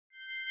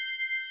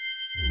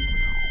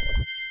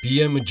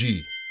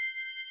BMG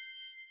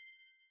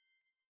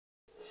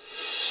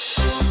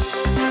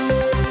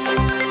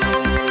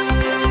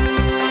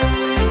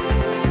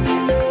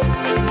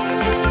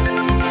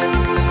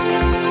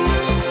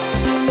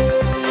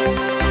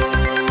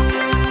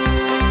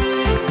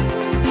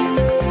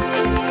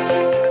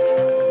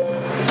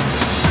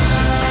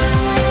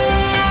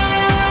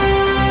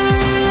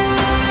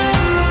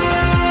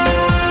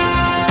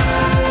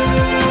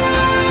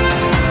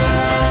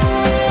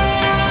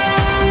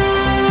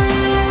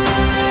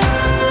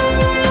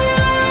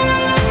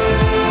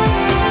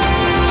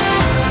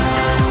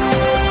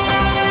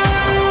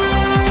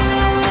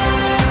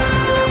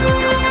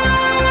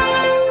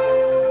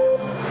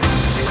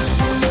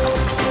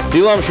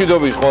დილა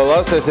მშვიდობის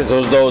ყველას, ესეც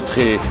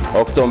 24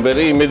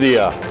 ოქტომბერი,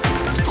 იმედია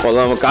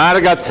ყველამ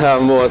კარგად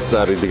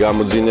მოასწარით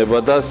გამოძინება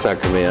და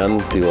საქმიან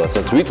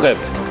დილასაც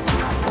ვიწყებთ.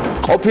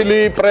 ყოფილი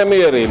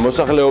პრემიერი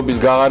მოსახლეობის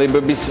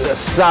გაღარიბების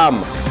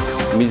 3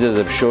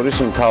 მიზეზებს შორის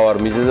მთავარ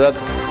მიზეზად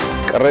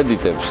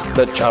კრედიტებს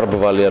და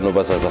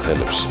ჭარბვალიანობას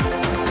ასახელებს.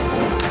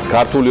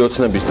 ქართული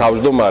ოცნების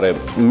თავმჯდომარე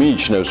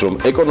მიიჩნევს, რომ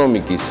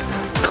ეკონომიკის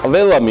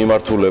ყველა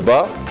მიმართულება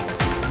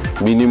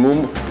მინიმუმ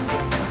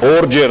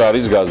 2-ჯერ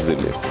არის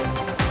გაზრდილი.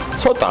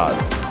 ცოტაა,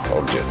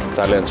 2-ჯერ,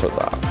 ძალიან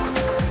ცოტაა.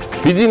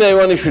 ბიძინა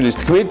ივანიშვილის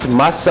თქმით,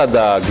 მასსა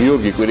და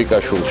გიორგი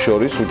კვირიკაშვილის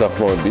შორის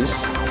უთანხმოების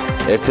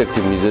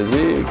ერთ-ერთი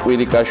მიზეზი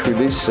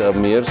კვირიკაშვილის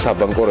მიერ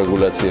საბანკო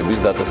რეგულაციების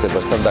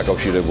დაწესებასთან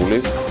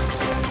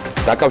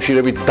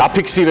დაკავშირებით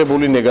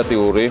დაფიქსირებული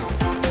ნეგატიური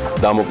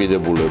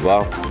დამოკიდებულება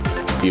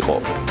იყო.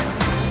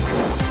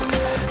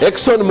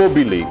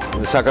 ExxonMobil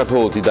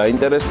საქართველოში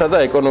დაინტერესდა და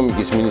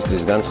ეკონომიკის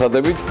მინისტრის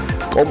განცხადებით,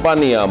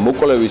 კომპანია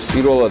მოკვლევის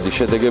პირველადი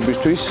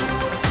შედეგებისთვის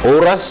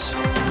 200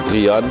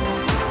 დღიან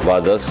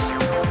ვადას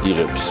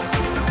იღებს.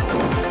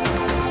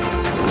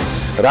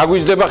 რა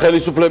გვიზრდება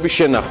ხელისუფლების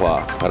შენახვა?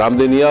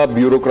 რამდენია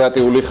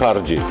ბიუროკრატიული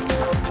ხარჯი?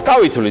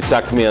 დავითვლით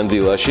საქმიან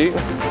დილაში.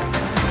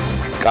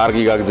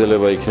 კარგი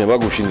გაგრძელება იქნება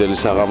გუშინდელი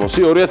საღამოსი.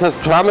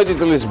 2018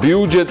 წლის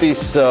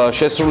ბიუჯეტის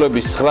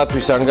შესრულების 9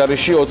 თვის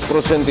ანგარიში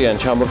 20%-იან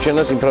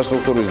ჩამორჩენას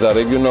ინფრასტრუქტურის და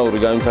რეგიონალური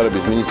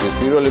განვითარების მინისტრის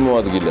პირველი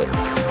მოადგილე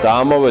და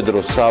ამავე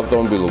დროს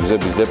საავტომობილო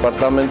გზების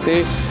დეპარტამენტი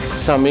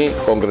 3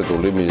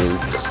 კონკრეტული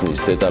მიზეზით ხსნის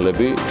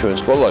დეტალები ჩვენ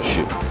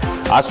სკოლაში.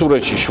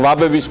 ასურეთში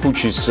შვაბების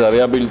ქუჩის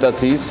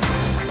რეაბილიტაციის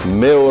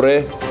მეორე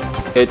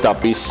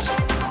ეტაპის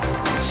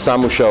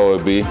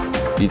სამუშაოები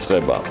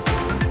იწყება.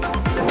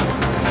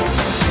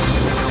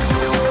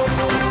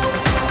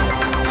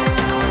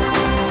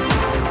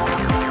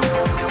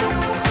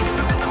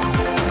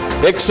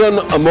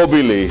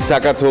 ExxonMobil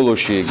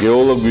საქართველოში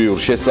გეოლოგიურ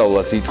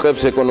შესწავლას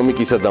იწყებს.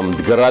 ეკონომიკისა და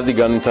მდგრადი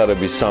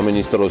განვითარების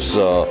სამინისტროს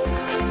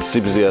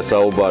სიბზეა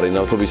საუბარი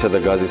ნავთობისა და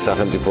გაზის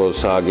სახელმწიფო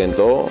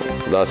სააგენტო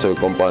და ასევე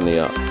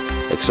კომპანია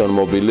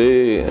ExxonMobil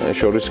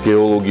შორის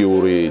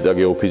გეოლოგიური და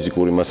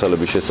გეოფიზიკური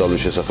მასალების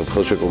შესწავლის შესახებ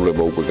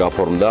ხელშეკრულება უკვე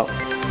გაფორმდა.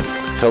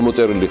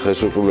 ხელმოწერილი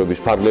ხელშეკრულების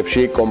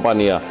ფარგლებში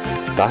კომპანია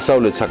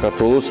დასავლეთ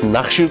საქართველოს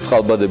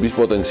ნახშირწყალბადების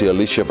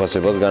პოტენციალის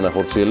შეფასებას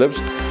განახორციელებს.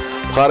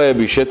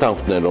 მხარეები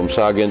შეთანხმდნენ, რომ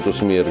სააგენტოს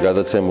მიერ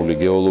გადაცემული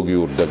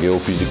გეოლოგიური და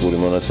გეოფიზიკური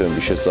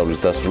მონაცემების შესწავლის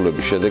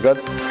დასრულების შედეგად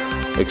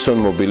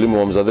ExxonMobil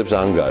მოამზადებს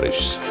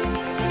ანგარიშს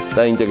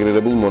და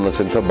ინტეგრირებულ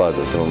მონაცემთა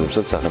ბაზას,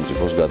 რომლებსაც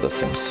სახელმწიფოს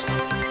გადასცემს.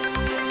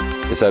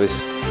 ეს არის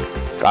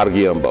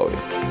კარგი ამბავი.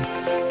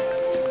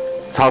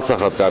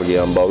 ცალსახად კარგი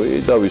ამბავი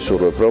და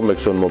ვისურვებ, რომ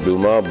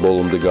ExxonMobil-მა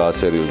ბოლომდე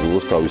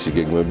გაასერიოზულოს თავისი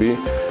გეგმები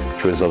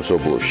ჩვენ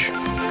სამშობლოში.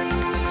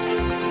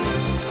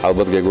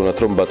 ალბათ გეგონათ,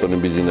 რომ ბატონი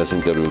ბიზნეს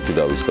ინტერვიუთი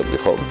დავისწრებდი,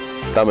 ხო?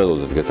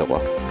 დამელოდეთ გეთაყვა.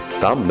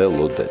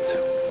 დამელოდეთ.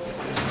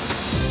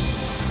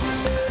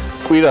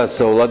 კვირას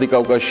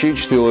ვლადიკავკაზში,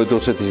 ჩრდილოეთ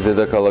ოსეთის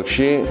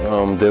დედაქალაქში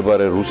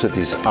მდებარე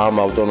რუსეთის ამ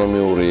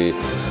ავტონომიური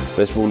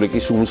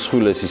რესპუბლიკის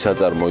უმსხვილესი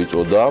საწარმო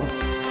იწოდა.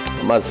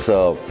 მას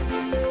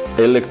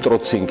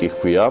ელექტროცინკი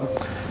ჰქვია.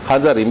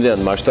 ხანძარი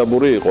იმდენად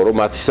მასშტაბური იყო, რომ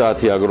 10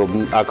 საათი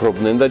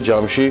აკრობდნენ და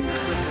ჯამში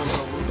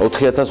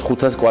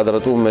 4500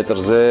 კვადრატულ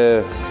მეტრზე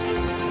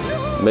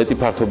მეტი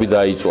ფართობი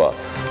დაიწვა.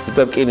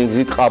 და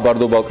რკინიგზით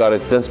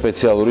ყაბარდო-ბალკარეთიდან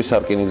სპეციალური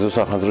სარკინიგზო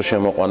სახანძრო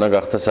შემოყვანა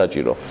გახდა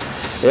საჭირო.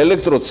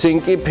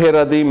 ელექტროცინკი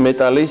ფერადი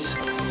მეტალის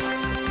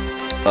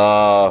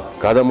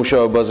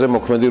გადამუშავებაზე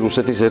მოქმედი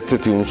რუსეთის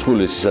ერთ-ერთი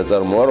უმსხვილესი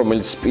საწარმოა,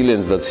 რომელიც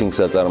სპილენძს და ცინკს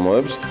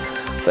აწარმოებს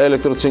და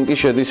ელექტროცინკი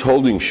შედის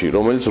ჰოლდინგში,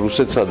 რომელიც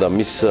რუსეთსა და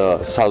მის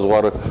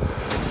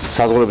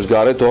საზღვარების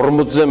გარეთ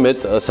 40-ზე მეტ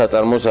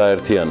საწარმოს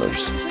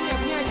აერთიანებს.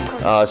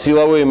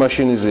 სილავე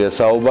მაშინიზეა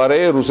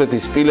საუბარი,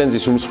 რუსეთის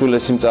სპილენძის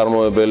უმსხვილესი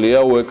მწარმოებელია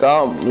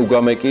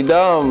უგამეკი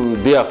და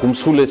დიახ,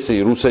 უმსხვილესი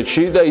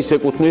რუსეთში და ის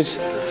ეკუთვნის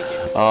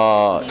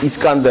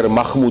ისკანდერ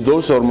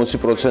მაჰმუდოვს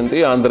 40%,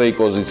 ანდრეი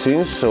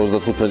კოზიცინს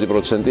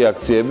 35%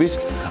 აქციების,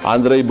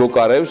 ანდრეი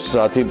ბოკარევს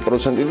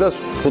 10% და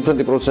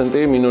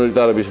 15%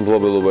 მინორიტარების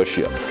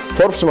მფლობელობაშია.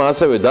 Forbes-მა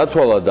ასევე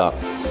დათვალა და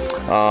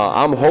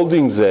ამ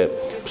ჰოლდინგზე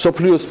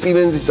მსოფლიოს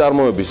სპილენძის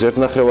წარმოების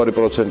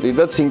 1.5%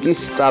 და ცინკის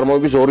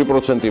წარმოების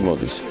 2%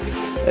 მოდის.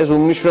 ეს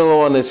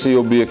უმნიშვნელოვანესი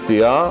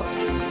ობიექტია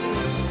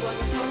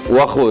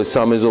უახლოეს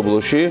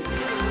სამეზობლოში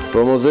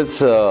რომელზეც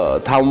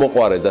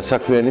თავმოყარე და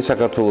საქმიანი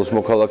საქართველოს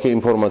მოქალაქე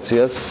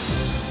ინფორმაციას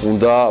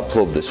უნდა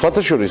ფლობდეს.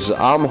 სხვათა შორის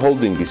ამ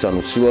ჰოლდინგის,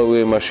 ანუ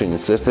სილავე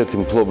მაშინის ერთ-ერთი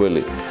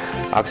მფლობელი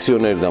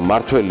აქციონერი და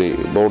მართველი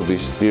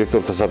ბორდის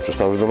დირექტორთა საბჭოს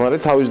თავმჯდომარე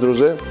თავის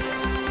დროზე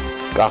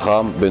კახა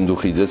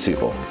ბენდუხიძეც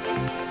იყო.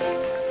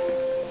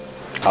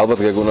 ალბათ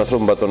გეგონათ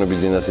რომ ბატონი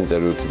ბიძინას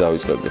ინტერვიუთი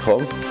დავიწყებდი, ხო?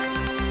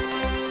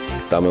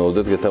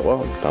 დამელოდეთ გეთაყვა?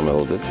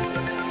 დამელოდეთ.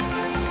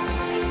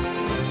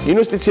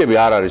 ინვესტიციები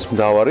არ არის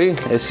მთავარი,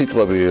 ეს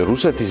სიტყვები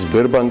რუსეთის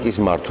ბერბანკის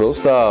მმართველს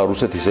და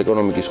რუსეთის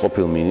ეკონომიკის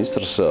ყოფილ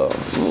მინისტრს,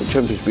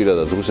 ჩემთვის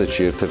პირადად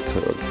რუსეთში ერთ-ერთ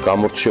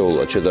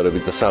გამორჩეულად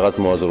შედარებით და საღად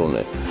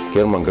მოაზროვნე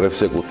გერმან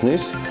გრეფს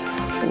ეკუთვნის.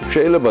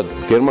 შეიძლება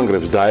გერმან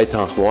გრეფს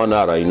დაეთანხმო ან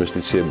არა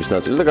ინვესტიციების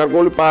ნაწილი და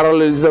გარკვეული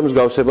პარალელიც და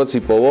მსგავსებაც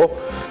იპოვო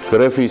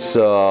გრეფის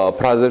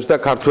ფრაზებს და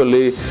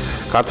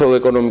ქართულ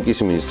ეკონომიკის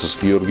მინისტრს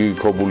გიორგი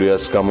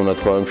ქობულიას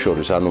გამონათქვამებს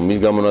შორის, ანუ მის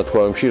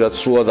გამონათქვამებში რაც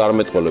სრულად არ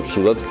მეტყოლებს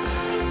სულად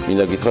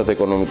მინდა გითხრათ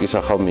ეკონომიკის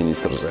ახალ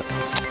მინისტრზე.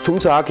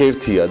 თუმცა აქ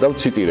ერთია და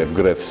ვციტირებ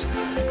გრეფს,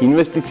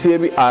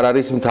 ინვესტიციები არ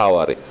არის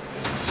მთავარი.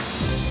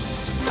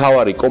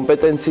 მთავარი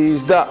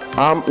კომპეტენციის და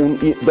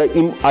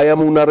ამ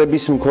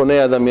უნარების მქონე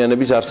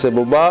ადამიანების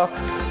არსებობა,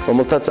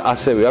 რომელთაც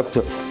ასევე აქვთ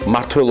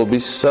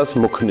მმართველობისას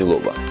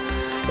მოქნილობა.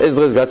 ეს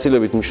დღეს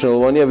გაცილებით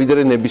მნიშვნელოვანია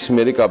ვიდრე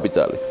ნებისმიერი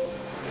კაპიტალი.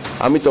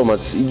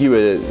 ამიტომაც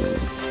იგივე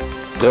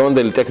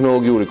დღევანდელი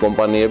ტექნოლოგიური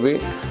კომპანიები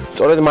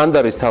სწორედ მანდ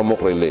არის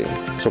თავმოყრილი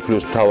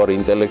მსოფლიოს მთავარი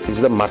ინტელექტის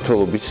და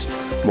მმართველობის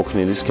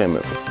მოქნილი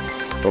სქემები,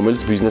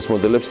 რომელიც ბიზნეს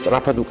მოდელებს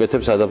სწრაფად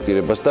უკეთებს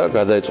ადაპტირებას და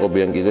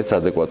გადაეწყობიან კიდეც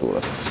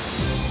ადეკვატურად.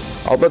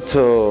 ალბათ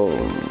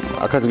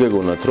აქაც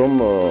გეგონათ რომ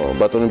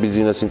ბატონი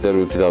ბიძინას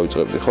ინტერვიუთი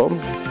დავიწყებდი, ხო?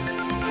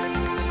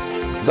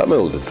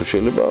 დამელოდეთ თუ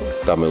შეიძლება,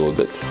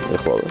 დამელოდეთ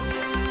ეხლავე.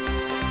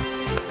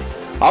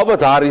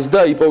 ალბათ არის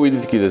და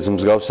იპოვიდით კიდეც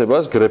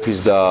მსგავსებას გრეფის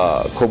და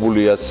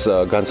ქობულიას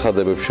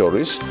განცხადებებს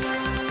შორის,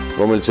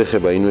 რომელიც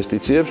ეხება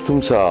ინვესტიციებს,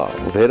 თუმცა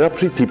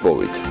ვერაფრით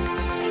იპოვით.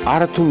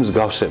 არათუ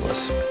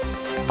მსგავსებას.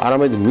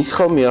 არამედ მის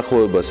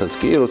ხელმიახლოვებასაც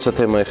კი, როცა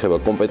თემა ეხება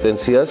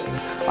კომპეტენციას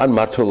ან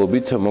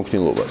მმართველობით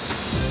მოქნილობას.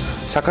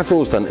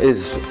 საქართველოსთან ეს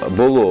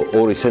ბოლო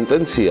ორი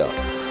სენტენცია,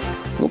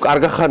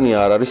 კარგახანია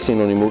არ არის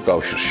სინონიმურ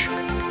კავშირში.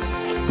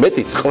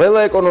 მეტიც, ყველა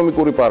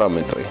ეკონომიკური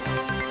პარამეტრი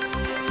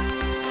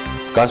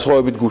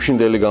განსხვავებით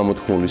გუშინდელი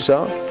გამოთქმულისა,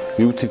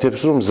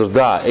 მიუთითებს, რომ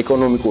ზრდა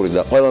ეკონომიკური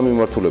და ყველა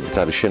მიმართულებით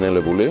არის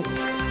შენელებული.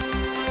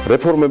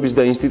 რეფორმების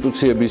და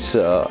ინსტიტუციების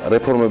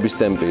რეფორმების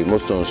ტემპი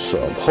მოსწონს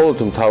მხოლოდ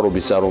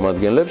მთავრობის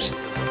წარმომადგენლებს,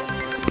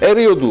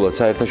 პერიოდულად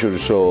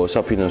საერთაშორისო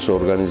საფინანსო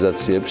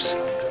ორგანიზაციებს,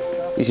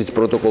 ისიც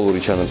პროტოკოლური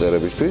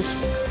ჩანაწერებისთვის.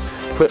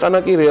 ქვეყანა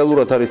კი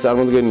რეალურად არის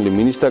წარმოდგენილი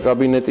მინისტრთა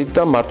კაბინეტით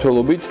და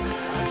მმართველობით,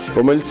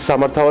 რომელიც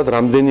სამართავად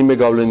რამდენიმე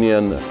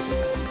გავლენიან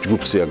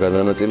ჯგუფია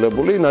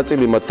გადანაწილებული,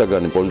 ნაწილი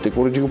მათთაგანი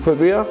პოლიტიკური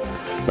ჯგუფებია,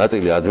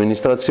 ნაწილი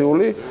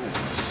ადმინისტრაციული,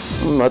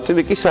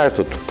 ნაწილი კი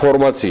საერთოდ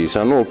ფორმაციის,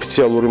 ანუ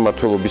ოფიციალური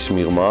მმართველობის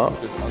მიღმა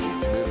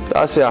და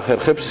ასე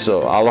ახერხებს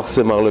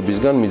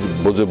ალახსემაღლებისგან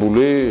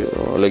მოძებული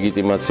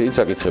ლეგიტიმაციით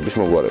საკითხების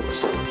მოგვარებას.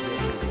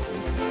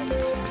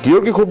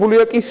 გიორგი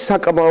ქობულია კი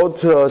საკმაოდ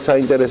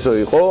საინტერესო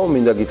იყო,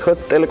 მინდა გითხრათ,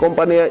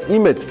 ტელეკომპანია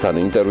იმედთან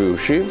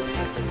ინტერვიუში.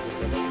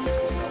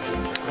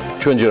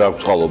 ჩვენ ჯერ არ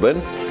გვწყალობენ,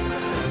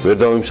 ვერ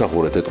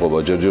დავიმსახურეთ ეთყობა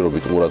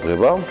ჯერჯერობით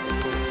ყურადღება.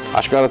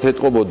 აშკარად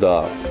ეთყობოდა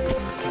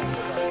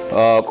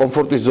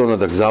კომფორტის ზონა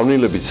და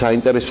გზავნილებით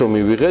საინტერესო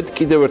მივიღეთ.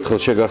 კიდევ ერთხელ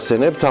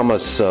შეგახსენებთ,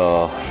 ამას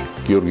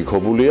გიორგი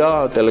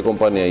ქობულია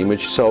ტელეკომპანია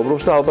იმედში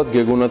საუბრობს და ალბათ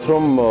გეგონათ,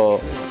 რომ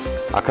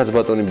აქაც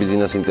ბატონი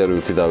ბიძინას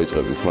ინტერვიუთი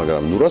დავიწყებთ,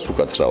 მაგრამ ნურას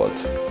უკაცრავად.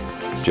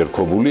 ჯერ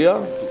ქობულია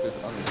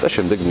და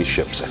შემდეგ მის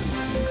შეფზე.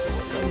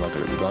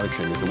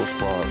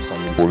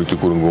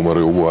 პოლიტიკური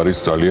მდგომარეობა არის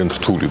ძალიან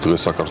რთული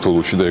დღეს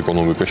საქართველოში და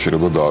ეკონომიკა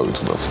შეიძლება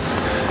დაავიწყდათ.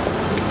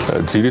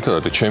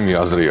 ძირითადად ჩემი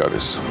აზრი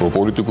არის, რომ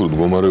პოლიტიკური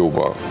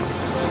მდგომარეობა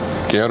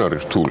კი არ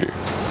არის რთული,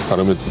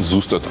 არამედ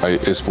ზუსტად აი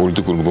ეს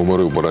პოლიტიკური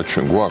მდგომარეობა რაც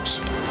ჩვენ გვაქვს,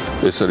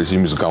 ეს არის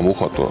იმის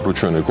გამოხატვა, რომ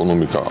ჩვენ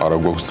ეკონომიკა არ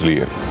გვაქვს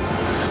ძლიერი.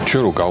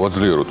 ჩვენ რო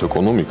გავაძლიეროთ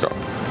ეკონომიკა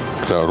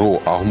და რო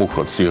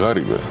აღმოხვრათ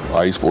სიღარიბე,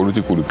 აი ეს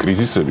პოლიტიკური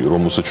კრიზისები,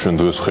 რომელსაც ჩვენ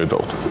დღეს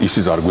ვხედავთ,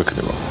 ისიც არ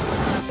გვექნება.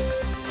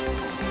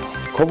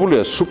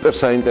 ქობულია სუპერ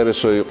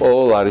საინტერესო იყო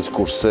ლარის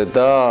კურსზე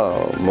და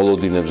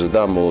მოლოდინებზე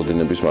და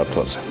მოლოდინების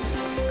მართვაზე.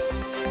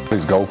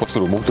 ეს გაუფასე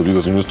რომ მოხდა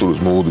ვიღაც ინვესტორის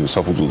მოლოდინის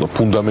საფუძველზე და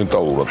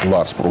ფუნდამენტალურად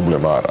ლარს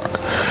პრობლემა არ აქვს.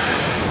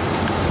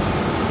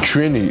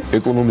 ჩვენი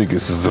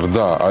ეკონომიკის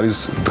ზრდა არის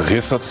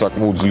დღესაც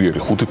საკმაოდ ძლიერი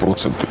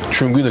 5%.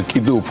 ჩვენ გვინდა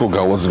კიდევ უფრო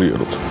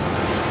გავაძლიეროთ.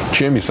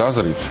 ჩემის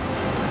აზრით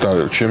და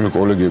ჩემი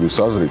კოლეგების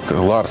აზრით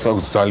ლარს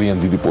აქვს ძალიან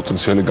დიდი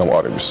პოტენციალი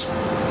გამყარების.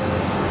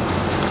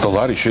 და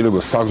ლარი შეიძლება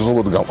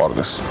საგრძნობლად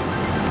გამყარდეს.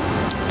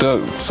 და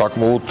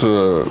საკმაოდ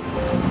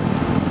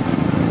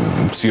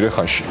მცირე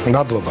ხანში.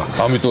 მადლობა.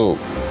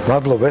 ამიტომ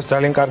მადლობა, ეს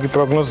ძალიან კარგი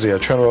პროგნოზია.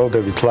 ჩვენ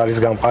ველოდებით ლარის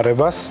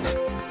გამყარებას.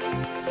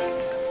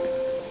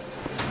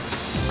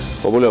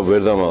 ქობულია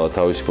ვერ დამალა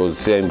თავისი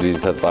პოზიცია იმ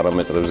ძირითად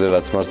პარამეტრებზე,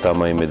 რაც მას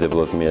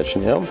დამაიმედებლად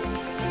მიაჩნია.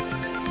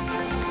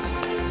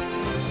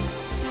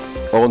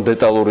 ოღონდ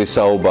დეტალური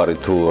საუბარი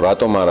თუ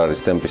რატომ არ არის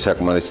ტემპი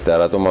საკმარისი და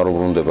რატომ არ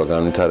უბრუნდება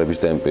განვითარების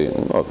ტემპი,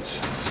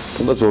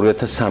 თუნდაც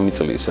 2003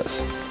 წლისას.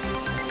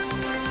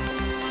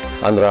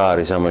 ან რა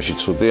არის ამაში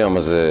ცუდი,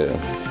 ამაზე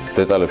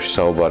დეტალებში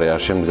საუბარი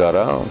არ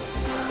შემდგარა.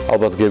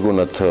 ალბათ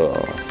გეგონათ,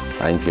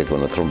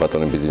 გეგონათ რომ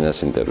ბატონი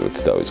ბიზნეს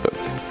ინტერვიუთი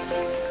დავიწყებთ.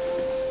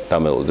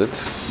 დამელოდეთ,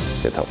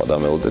 კეთება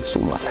დამელოდეთ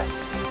სულ მალე.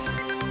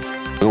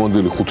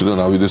 დღევანდელი 5-დან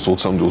ავიდეს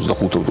 20-მდე,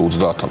 25-მდე,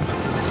 30-მდე.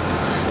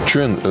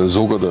 ჩვენ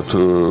ზოგადად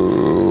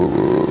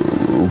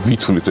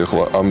ვითვლით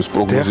ახლა ამის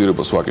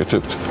პროგნოზირებას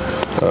ვაკეთებთ.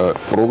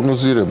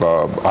 პროგნოზირება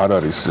არ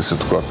არის ესე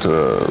თქვათ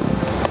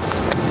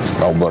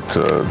ალბათ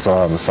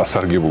ძალიან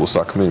სასარგებლო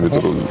საქმე,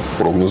 იმიტომ რომ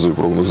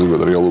პროგნოზირება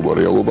და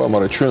რეალობა,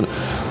 მაგრამ ჩვენ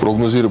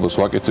პროგნოზირებას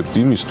ვაკეთებთ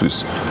იმისთვის,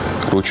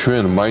 რომ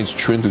ჩვენ მაინც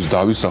ჩვენთვის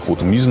დავისახოთ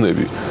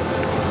მიზნები,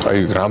 აი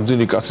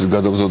რამდენი კაცის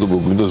გადამზადება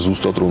გვინდა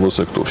ზუსტად რომელ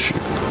სექტორში.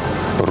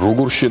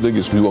 როგორ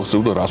შედეგის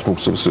მივახცევთ და რას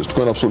მოგცემს ეს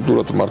თქვენ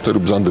აბსოლუტურად მართალი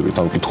ბრძანდებით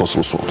ამ კითხვას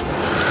როსვოთ.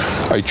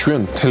 აი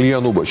ჩვენ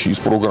თელიანობაში ის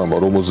პროგრამა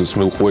რომელზეც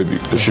მე ვყვები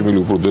და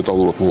შემიძლია უფრო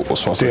დეტალურად მოვყვა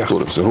სხვა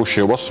სექტორებზე რომ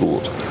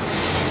შევასრულოთ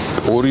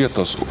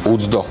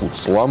 2025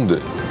 წლამდე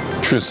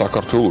ჩვენ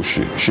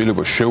საქართველოში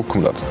შეიძლება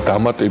შევქმნათ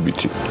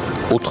დამატებითი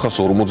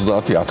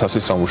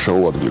 450,000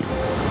 სამუშაო ადგილი.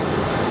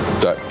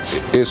 და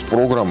ეს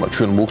პროგრამა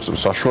ჩვენ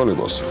მოგცემს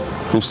საშუალებას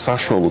რომ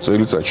საშუალო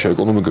წელიწადში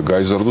ეკონომიკა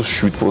გაიზარდოს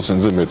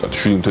 7%-ზე მეტად,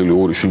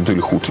 7.2,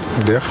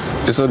 7.5.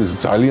 ეს არის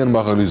ძალიან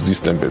მაღალი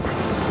ზრდის ტემპები.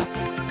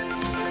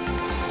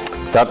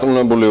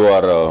 დარწმუნებული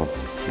ვარ,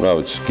 რა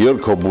ვიცი,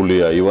 გიორგი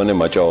ქობულია, ივანე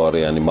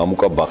მაჭავარიანი,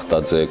 მამუკა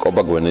ბახტაძე,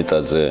 კობა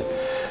გვენეტაძე,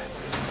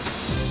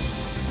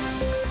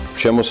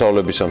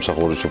 შემოსავლების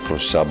სამსახურის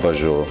უფროსი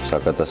საბაჟო,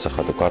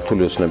 საკადასახადო,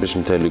 ქართული ოცნების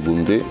მთელი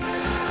გუნდი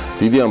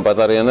დიდი ან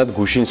პატარიანად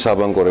გუშინ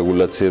საბანკო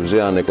რეგულაციებზე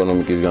ან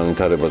ეკონომიკის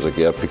განვითარებაზე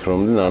კი არ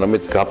ფიქრობდნენ,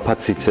 არამედ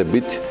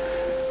გაფაციცებით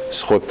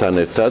სხვებთან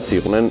ერთად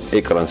იყვნენ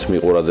ეკრანს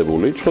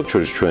მიყურადებული, სხვა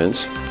შორის ჩვენს.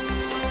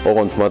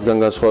 ოღონდ მათგან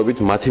განსხვავებით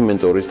მათი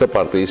მენტორის და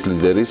პარტიის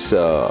ლიდერის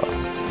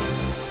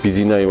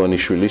ბიზინა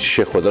ივანიშვილის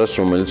შეხვედრას,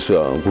 რომელიც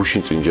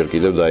გუშინ წინ ჯერ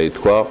კიდევ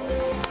დაითქვა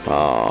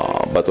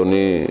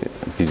ბატონი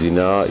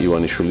ბიზინა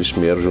ივანიშვილის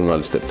მიერ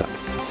ჟურნალისტებთან.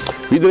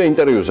 ვიდრე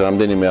ინტერვიუს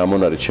რამდენიმე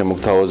ამონარით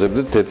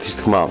შემოგთავაზებდით, ერთის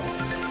თქმა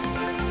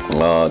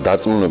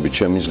დარწმუნებით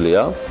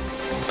შემიძლია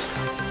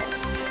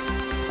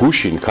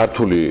გუშინ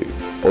ქართული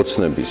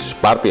ოცნების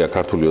პარტია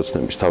ქართული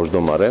ოცნების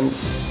თავმჯდომარემ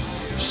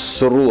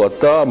სრულად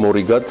და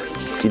მორიგად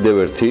კიდევ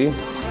ერთი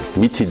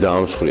მითი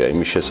დაამსხვრია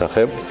იმის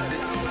შესახებ,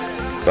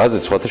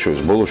 რაზეც სხვათა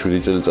შორის ბოლო 7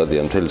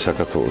 წელიწადია მთელი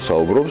საქართველოს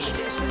საუბრობს,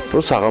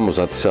 რომ საღამოს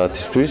 10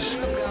 საათისთვის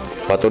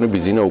ბატონი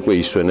ბიზინა უკვე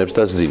ისვენებს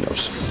და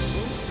ზინავს.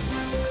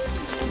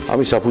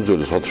 ამის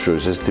საფუძველი სხვათა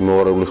შორის ესეთი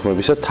მოვარებული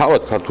ხმებისა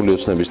თავად ქართული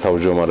ოცნების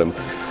თავმჯდომარემ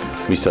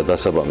მისცა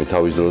დასაბამი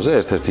თავის დროზე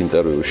ერთ-ერთ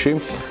ინტერვიუში.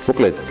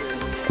 მოკლედ,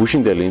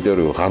 გუშინდელი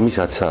ინტერვიუ ღამის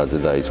 10 საათზე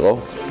დაიწყო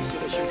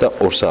და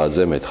 2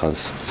 საათზე მეთხანს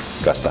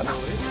გასტანა.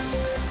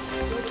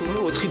 თუმცა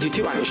 4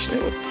 დითი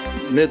ვანიშნებ.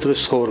 მე დროს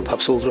ცხოვრობ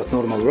აბსოლუტურად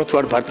ნორმალურად,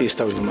 ვარ პარტიის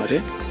თავმჯდომარე.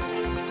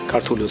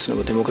 ქართული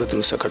ოცნება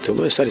დემოკრატიული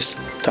საქართველოს, ეს არის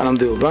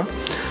თანამდებობა.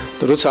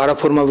 როცა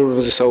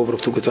არაფორმალურობაზე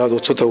საუბრობთ, უკვე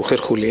ცოტა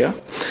უხერხულია.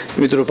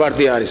 იმიტომ რომ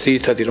პარტია არის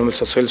ძირითადი,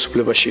 რომელსაც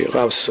ხელისუფლებაში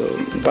ყავს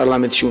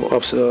პარლამენტში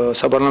ყავს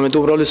საპარლამენტო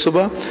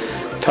უმრავლესობა.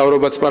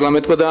 თავრობაც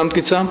პარლამენტმა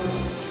დაამტკიცა.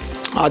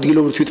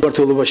 ადგილობრივ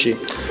თვითმმართველობაში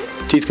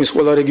თითქმის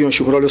ყველა რეგიონში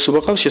უმრავლესობა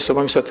ყავს,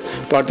 შესაბამისად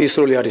პარტიის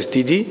როლი არის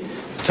დიდი,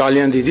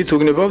 ძალიან დიდი. თუ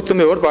გნებავთ,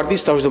 მე ვარ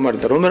პარტიის თავმჯდომარე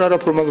და რომ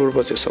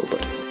არაფორმალურობაზე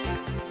საუბარი.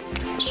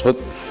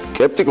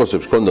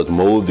 სკეპტიკოსებს ჰქონდათ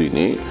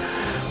მოლოდინი,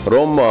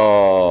 რომ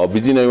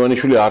ბიზინა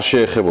ივანიშვილი არ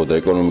შეეხებოდა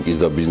ეკონომიკის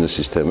და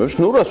ბიზნესის თემებს.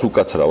 ნუ რას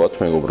უკაცრავად,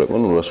 მეგობრებო,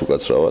 ნუ რას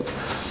უკაცრავად.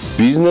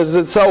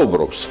 ბიზნესზეც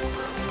საუბრობს.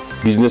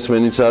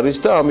 ბიზნესმენიც არის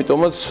და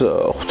ამიტომაც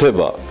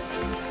ხვდება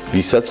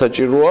ვისაც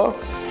საჭიროა,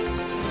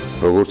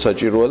 როგორც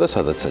საჭიროა და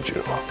სადაც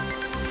საჭიროა.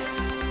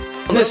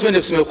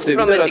 ბიზნესმენებს მე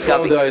ხვდები და რა თქმა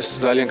უნდა ეს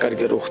ძალიან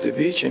კარგია რომ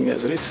ხვდები, ჩემი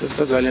აზრით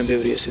და ძალიან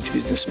ბევრი ესეთი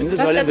ბიზნესმენი და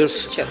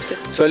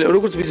ძალიან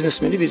როგორც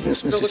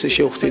ბიზნესმენს ისე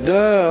შევხვდი და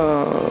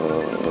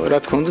რა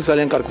თქმა უნდა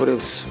ძალიან კარგ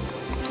პროექტს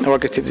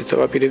ვაკეთებდით და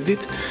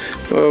ვაპირებდით.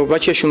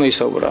 ბაჩიაში უნდა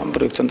ისაუბრა ამ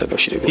პროექტთან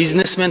დაკავშირებით.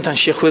 ბიზნესმენთან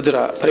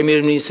შეხვედრა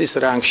პრემიერ-მინისტრის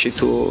რანგში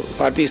თუ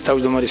პარტიის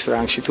თავმჯდომარის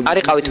რანგში თუ არ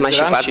იყავით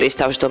მაშინ პარტიის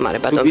თავმჯდომარე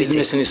ბატონი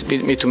ბიზნესის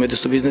მე თუ მედეს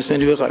თუ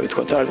ბიზნესმენი ვიყავი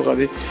თქვა და არ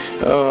ვიყავი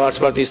არც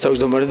პარტიის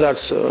თავმჯდომარე და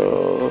არც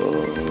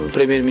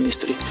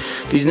პრემიერ-მინისტრი.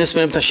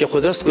 ბიზნესმენებთან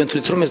შეხვედრას თქვენ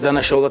თვლით რომ ეს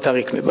დანაშაულად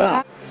აღიქმება?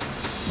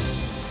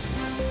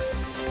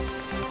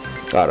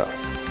 არა.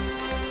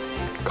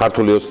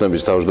 ქართული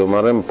ოცნების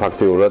თავმჯდომარემ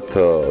ფაქტიურად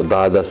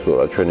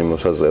დაადასტურა ჩვენი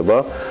მოსაზრება,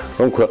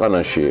 რომ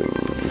ქვეყანაში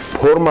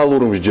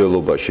ფორმალურ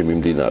მსჯელობაში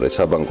მიმდინარე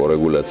საბანკო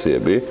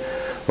რეგულაციები,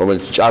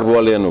 რომელიც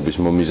ჭარბვალიანობის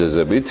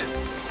მომიზეზებით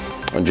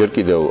ჯერ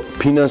კიდევ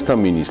ფინანსთა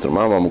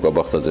მინისტრმა მამუკა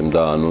ბახტაძემ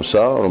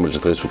დაანონსა, რომელიც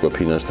დღეს უკვე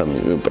ფინანსთა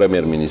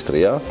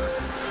პრემიერ-მინისტრია.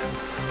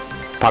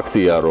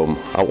 ფაქტია, რომ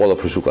ამ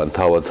ყველაფრის უკან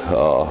თავად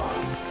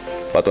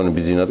ბატონი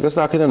ბიზინა დგას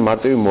და აქედან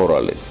მარტივი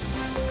მორალი.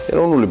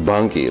 ეროვნული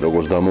ბანკი,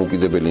 როგორც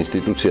დამოუკიდებელი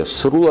ინსტიტუცია,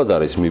 სრულად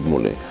არის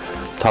მიბმული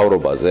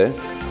მთავრობაზე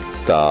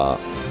და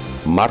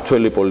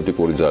მართველი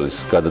პოლიტიკური ძალის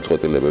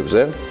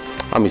გადაწყვეტილებებზე.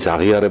 ამის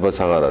აღიარებაც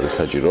აღარ არის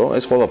საჭირო.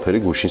 ეს ყველაფერი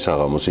გუშინ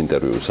საღამოს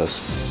ინტერვიუსას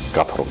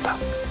გაფრთხილდა.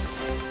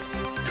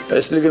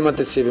 ეს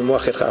ლეგიტიმაციები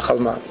მოახერხა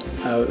ახალმა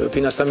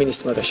ფინანსთა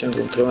მინისტრმა და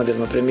შემდგომ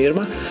დღევანდელმა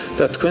პრემიერმა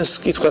და თქვენს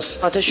კითხვას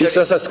ის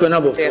რასაც თქვენ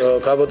ამბობთ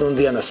გაბატონ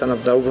დიანა სანამ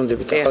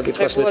დაუბრუნდებით ახალ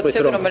კითხვას მეთქვით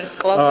რომ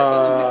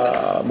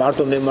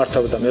მარტო მე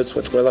მართავ და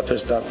მეუწყვეტ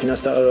ყველაფერს და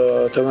ფინანსთა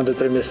დღევანდელ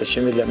პრემიერსაც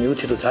შემიძლია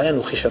მივუთითო ძალიან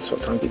უხეშად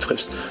ვთქვათ ამ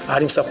კითხვებს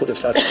არ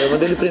იმსახურებს არც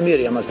დღევანდელი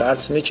პრემიერი ამას და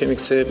არც მე ჩემი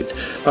ქცევებით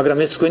მაგრამ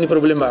ეს თქვენი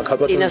პრობლემაა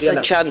გაბატონ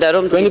დიანა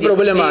თქვენი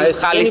პრობლემაა ეს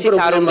ხალისი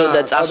არ უნდა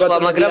და წასვლა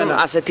მაგრამ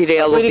ასეთი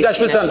რეალობაა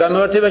კვირიკაშვილთან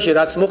გამართებაში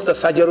რაც მოხდა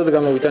საჯაროდ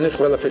გამოვიტანეთ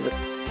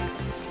ყველაფერი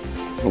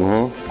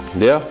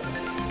დია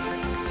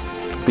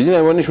ბიძინა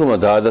ივანიშვილმა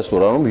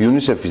დაადასტურა რომ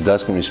UNICEF-ის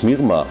დასკვნის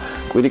მიღმა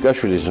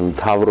კვირიკაშვილის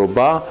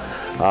მთავრობა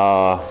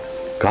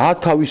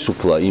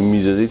გაათავისუფლა იმ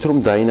მიზეზით რომ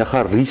დაინახა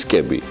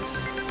რისკები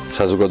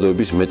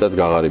საზოგადოების მეტად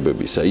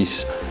გაღარიბებისა ის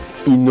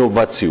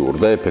ინოვაციურ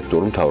და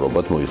ეფექტურ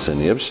მთავრობად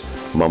მოიხსენიებს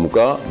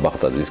მამუკა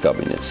ბახტაძის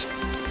კაბინეტს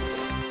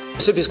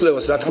UNICEF-ის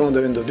კვლევას რა თქმა უნდა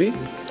ვენდობი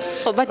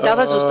ხო բայց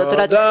დავაზუსტოთ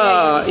რა და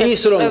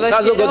ის რომ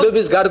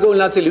საზოგადოების გარკვეული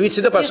ნაწილი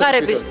ვიცი და პასუხი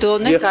სიღარიბის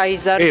დონე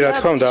გაიზარდა რა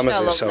თქმა უნდა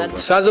ამაზე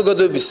საუბარი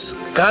საზოგადოების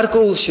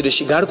გარკვეულ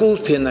შრეში გარკვეულ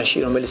ფენაში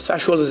რომელიც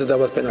საშუალოზე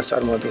დაბალ ფენას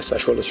წარმოადგენს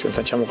საშუალოს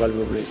ჩვენთან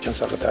ჩამოყალიბებული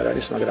ჩანსახად არ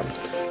არის მაგრამ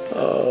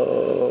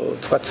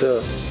თქვათ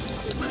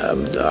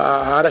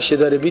არა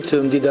შედარებით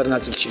მდიდარ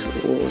ნაწილში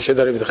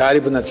შედარებით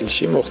ღარიბ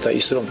ნაწილში მოხდა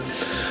ის რომ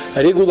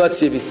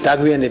რეგულაციების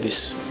დაგვიანების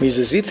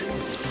მიზეზით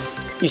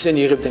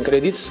ისინი იღებდნენ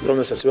კრედიტს,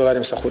 რომელსაც ვეღარ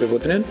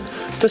ემსახურებოდნენ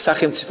და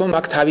სახელმწიფომ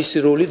აქ თავისი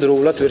როლი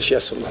დროულად ვერ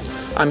შეასრულა.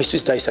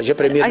 ამისთვის დაისაჯა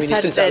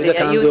პრემიერ-მინისტრი წავიდა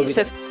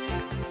თანამდებობიდან.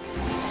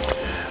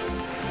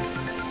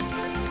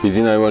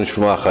 ბიძინა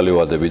ივანიშვილმა ახალი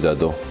ვადები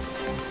დადო.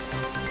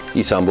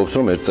 ის ამბობს,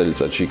 რომ ერთ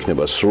წელიწადში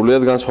იქნება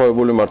სრულიად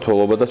განსხვავებული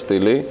მმართველობა და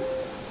სტილი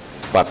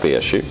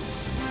პარტიაში.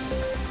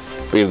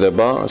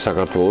 პირდება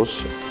საქართველოს,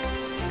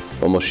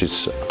 რომელშიც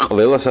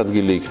ყველას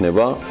ადგილი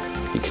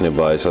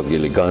იქნება ეს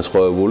ადგილი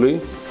განსხვავებული,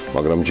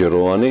 მაგრამ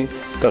ჯეროვანი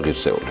და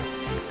ღირსეული.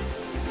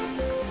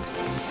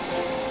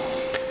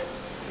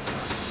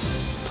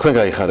 თქვენ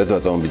გაიხარეთ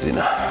ბატონო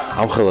ბიძინა.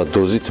 ამხელა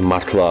დოზით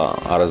მართლა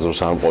არასდროს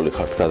არ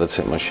მყოლიხართ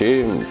გადაცემაში.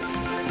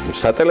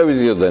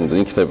 სატელევიზიოდან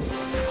იქნებ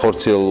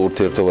ხორციელ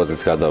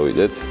ურთიერთობაზეც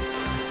გადავიდეთ.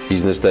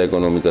 ბიზნეს და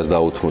ეკონომიკას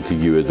დაუთმოთ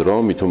იგივე დრო,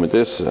 მით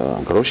უმეტეს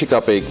გროში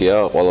კაპეიკია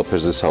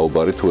ყველაფერზე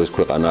საუბარი თუ ეს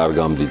ქვეყანა არ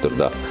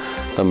გამდიდრდა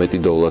და მეტი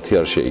დოვლათი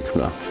არ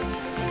შეიქმნა.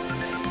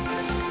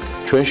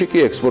 ჩვენში კი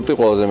ექსპორტი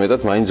ყველაზე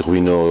მეტად მაინც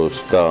ღვინოს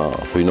და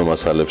ღვინო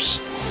მასალებს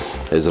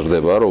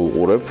ეზრდება, რომ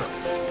უყურებ.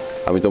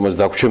 ამიტომაც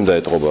დაგვრჩემდა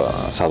ეთყობა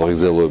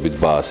სადღეგრძელოებით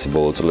ბაასი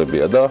ბოლო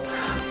წლებია და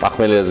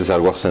პახმელიაზის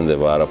არ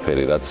გვახსენდება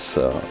არაფერი, რაც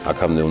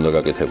აქამდე უნდა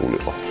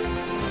გაკეთებულიყო.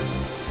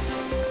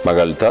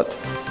 მაგალითად,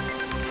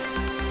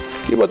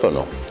 კი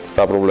ბატონო,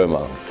 რა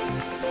პრობლემაა?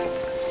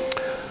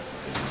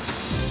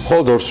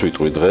 ხოლმე ორს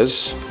ვიტყვი დღეს,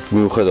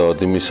 მიუხედავად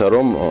იმისა,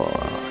 რომ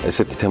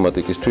ესეთი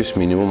თემატიკისთვის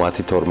მინიმუმ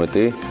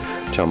 10-12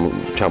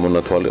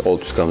 ჩამონათვალი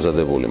ყოველთვის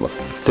გამზადებული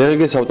მაქვს.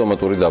 დღგ-ის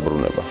ავტომატური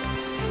დაბრუნება.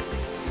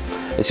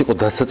 ეს იყო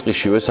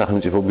დასაწყისშივე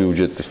სახელმწიფო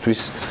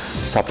ბიუჯეტისთვის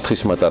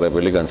საფრთხის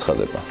მატარებელი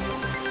განცხადება.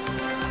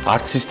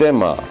 არც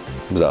სისტემა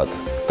მზად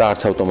და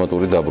არც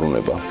ავტომატური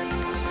დაბრუნება.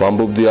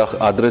 ვამბობდი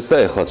ადრეს და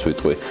ეხლაც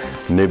ვიტყვი,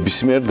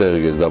 ნებისმიერ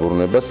დღგ-ის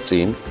დაბრუნებას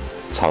წინ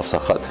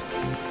ცალსახად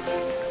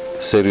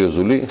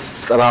სერიოზული,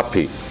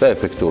 სწრაფი და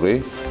ეფექტური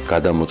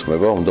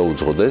გადამოწმება უნდა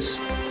უძღოდეს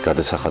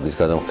გადასახადის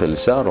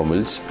გადამხდელისა,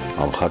 რომელიც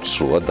ამ ხარჯს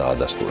სრულად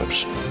დაადასტურებს.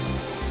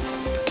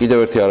 კიდევ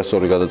ერთი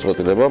არასწორი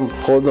გადაწყვეტილება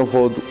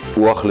მხოლოდ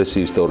უახლესი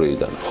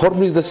ისტორიიდან.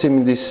 ხორბლის და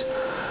სიმინდის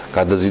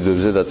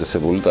გადაზიდვებზე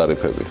დაწესებული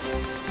ტარიფები,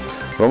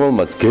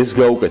 რომელმაც გეს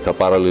გაუკეთა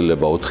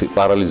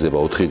პარალიზება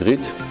 4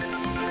 დღით,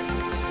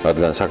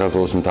 რადგან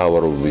საქართველოს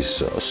მთავრობის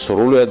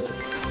სრულად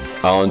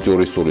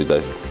ავანტიურისტული და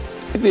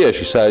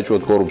იდეაში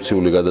საეჭვოდ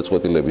კორუფციული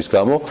გადაწყვეტილების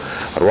გამო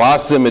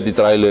 800-ზე მეტი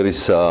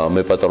ტრაილერის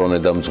მეპატრონე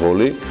და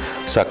მძღოლი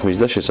საქმის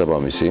და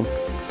შესაბამისი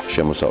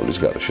შემოსავლის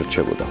გარეშე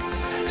რჩებოდა.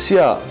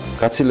 სია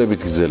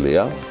გაცილებით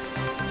გრძელია,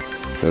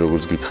 მე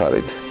როგორც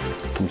გითხარით,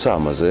 თუმცა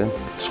ამაზე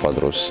სხვა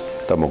დროს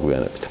და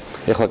მოგვიანებით.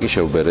 ეხლა კი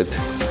შევბერეთ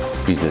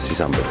ბიზნესის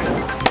ამბები.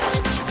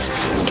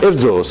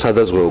 კერძო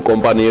სადაზღვევო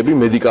კომპანიები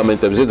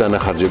მედიკამენტებზე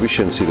დანახარჯების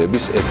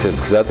შემცირების ერთ-ერთ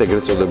გზად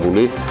ეგრეთ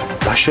წოდებული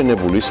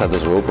დაშენებული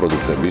სადაზღვევო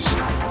პროდუქტების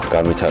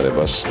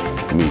განვითარებას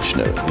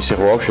მიიჩნევენ. ისე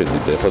ხო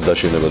ავშენდით და ეხლა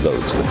დაშენება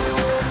დავიწყეთ.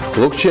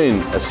 ბლოკჩეინ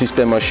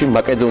სისტემაში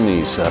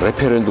მაკედონიის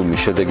რეფერენდუმის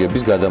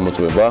შედეგების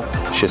გადამოწმება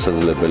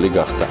შესაძლებელი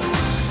გახდა.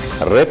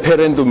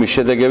 რეფერენდუმის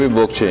შედეგები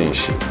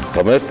ბლოკჩეინში.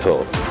 ღმერთო,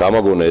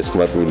 გამაგონა ეს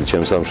ხმატვილი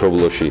ჩემს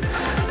სამშობლოში.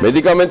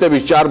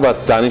 მედიკამენტების ჭარბად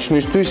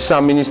დანიშვნისთვის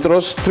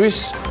სამინისტროსთვის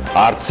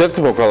არც ერთ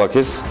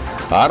მოქალაქეს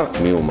არ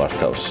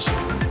მიუმართავს.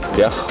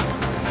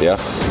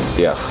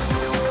 დიახ.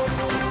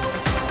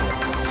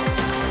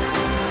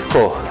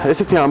 ხო,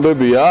 ესეთი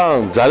ამბებია,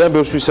 ძალიან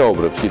ბევრს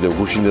ვისაუბრებთ კიდევ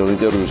გუშინდელ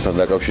ინტერვიუსთან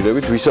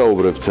დაკავშირებით,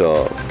 ვისაუბრებთ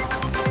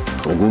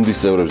გუნდის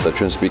წევრებს და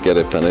ჩვენ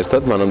სპიკერებთან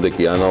ერთად, მანამდე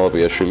კი ანა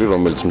ლაპიაშვილი,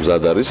 რომელიც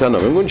მზად არის, ანა,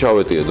 მე მგონი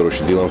ჩავეტია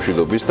დროში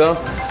დილამშვიდობის და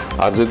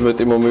არც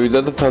მეტი მომივიდა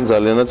და თან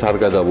ძალიანაც არ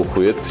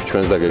გადავუხვიეთ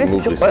ჩვენს და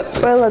გეგმულ ბიზნესს.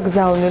 ყველა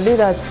გზავნილი,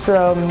 რაც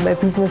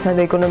ბიზნესთან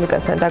და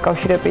ეკონომიკასთან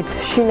დაკავშირებით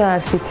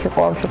შინაარსით იყო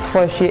ამ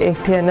შემთხვევაში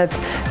ერთიანად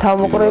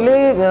თავმოყრილი,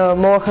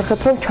 მოახერხეთ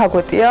რომ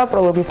ჩაგვეტია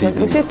პროლოგის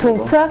ნაწილში,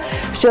 თუმცა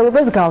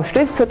მსჯელობას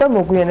გავშლით ცოტა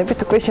მოგვიანებით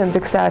უკვე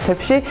შემდეგ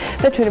საათებში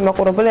და ჩვენი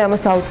მაყურებელი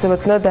ამას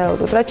აუცილებლად უნდა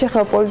დაელოდოთ. რაც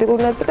შეეხება პოლიტიკურ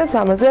ნაწილებს,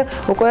 ამაზე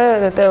უკვე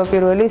ტევ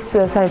პირველის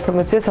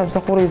საინფორმაციო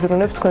სამსახური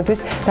იზრუნებს თქვენთვის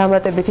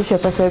დამატებითი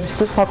შეფასებების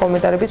თუ სხვა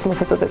კომენტარების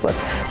მოსაწოდებლად.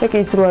 მე კი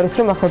ის დრო არის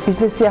რომ ახლა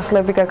ბიზნეს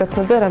სიახლეები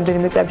გაგაცნოთ და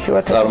რამდენიმე წამში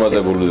ვართ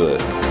წარმატებული და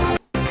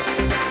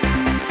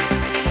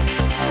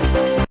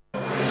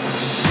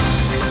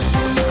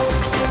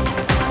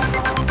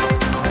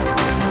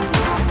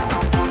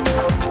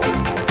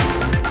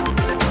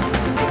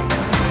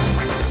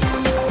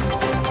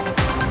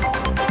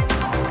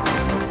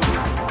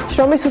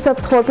შრომის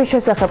უსაფრთხოების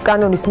შესახებ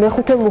კანონის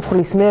მეხუთე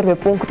მუხლის მერვე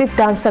პუნქტით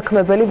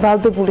დამსაქმებელი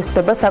ვალდებული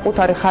ხდება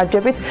საკუთარი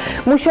ხარჯებით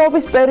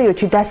მუშაობის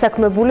პერიოდში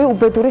დასაქმებული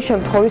უბედური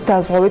შემთხვევის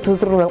დაზღვევით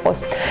უზრუნველყოს.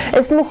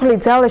 ეს მუხლი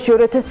ძალაში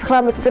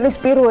 2019 წლის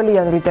 1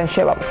 იანვრიდან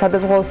შევა.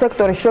 სადაზღვევო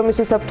სექტორის შრომის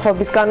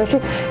უსაფრთხოების კანონში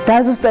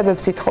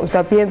დაზუსტებებს ითხოვს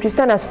და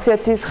BMG-სთან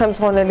ასოციაციის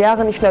ხელმძღვანელი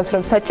აღნიშნავს,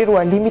 რომ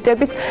საჭიროა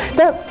ლიმიტების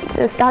და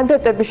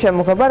სტანდარტების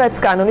შემოღება, რაც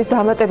კანონის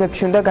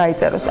დამატებებში უნდა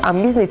გაიწეროს. ამ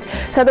მიზნით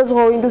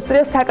სადაზღვევო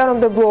ინდუსტრია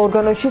საკანონმდებლო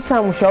ორგანოში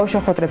სამუშაო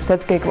შეხვედრებს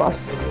გეგმავს.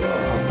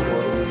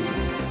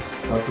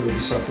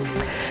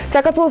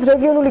 საქართველოს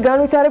რეგიონული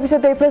განვითარებისა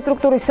და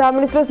ინფრასტრუქტურის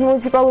სამინისტროს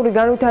მუნიციპალური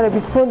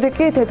განვითარების ფონდი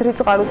კი თეთრი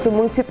წყაროს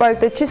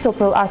მუნიციპალიტეტში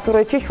სოფელ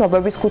ასურეთში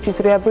შვაბების ქუჩის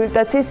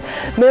რეაბილიტაციის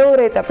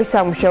მეორე ეტაპის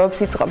სამუშაოებს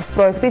იწყებს.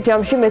 პროექტი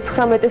ჯამში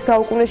მე-19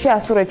 საუკუნეში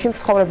ასურეთში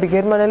მცხოვრები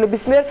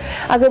გერმანელების მიერ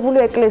აგებული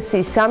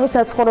ეკლესიის 3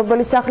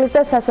 საცხოვრებელი სახლის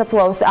და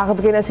სასაფლაოს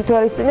აღდგენას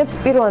ითვალისწინებს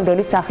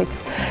პირვანდელი სახით.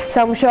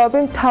 სამუშაოები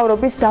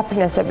მთავრობის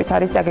დაფინანსებით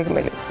არის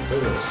დაგეგმილი.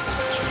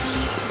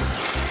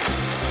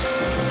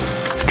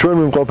 ჩვენ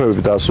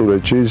მიმყოფებით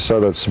ასურეთში,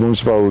 სადაც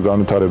მუნიციპალური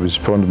განვითარების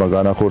ფონდმა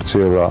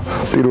განახორციელა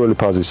პირველი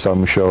ფაზის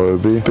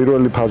სამუშაოები.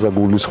 პირველი ფაზა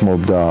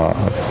გულისხმობდა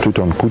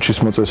თვითონ ქუჩის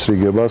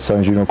მოწესრიგებას,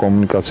 საინჟინრო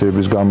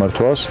კომუნიკაციების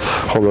გამართვას,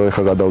 ხოლო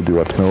ეხლა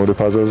გადავდივართ მეორე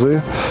ფაზაზე.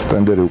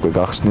 ტენდერი უკვე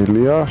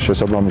გახსნილია,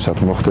 შესაბამისად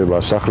მოხდება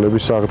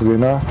სახლების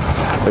აღდგენა,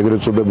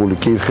 ეგრეთ წოდებული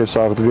კირხეს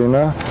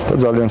აღდგენა და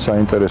ძალიან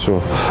საინტერესო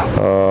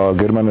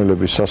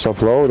გერმანელების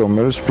სასაფლაო,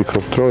 რომელიც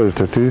ვფიქრობთ, რომ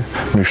ერთ-ერთი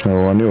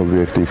მნიშვნელოვანი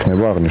ობიექტი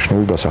იქნება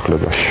აღნიშნულ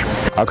დასახლებაში.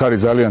 აქ არის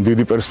ძალიან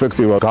დიდი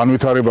პერსპექტივა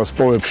განვითარებას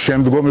პოვებს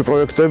შემდგომი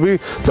პროექტები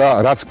და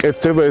რაც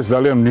კეთდება ეს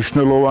ძალიან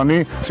მნიშვნელოვანი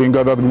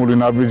წინგადადგმული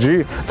ნაბიჯი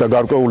და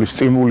გარკვეული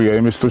სტიმულია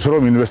იმისთვის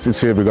რომ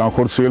ინვესტიციები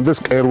განხორციელდეს,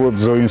 კერვოდ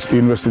ზონის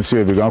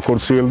ინვესტიციები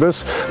განხორციელდეს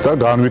და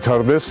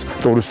განვითარდეს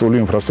ტურისტული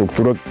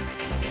ინფრასტრუქტურა.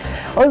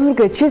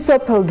 ოზურგეთში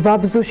სოფელ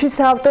დვაბზუში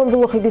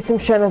საავტომობილო ხიდის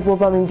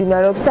მშენებლობა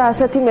მიმდინარეობს და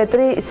 100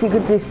 მეტრი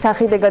სიგრძის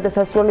სახიდე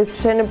გადასასვლელის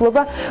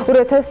მშენებლობა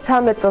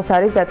 2013 წელს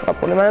არის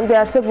დაწყებული. მანამდე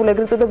არსებული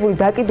ეგრეთ წოდებული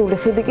დაკიდული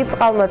ხიდი კი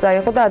წყალმაწა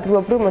იყო და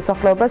ადგილობრივ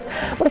მოსახლეობას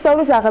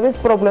მოსავლის აღების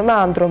პრობლემა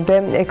ამ დრომდე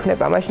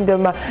ექნება.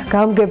 მაშინდელმა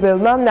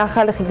გამგებელმა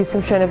ახალი ხიდის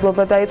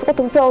მშენებლობა დაიწყო,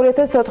 თუმცა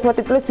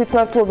 2014 წლის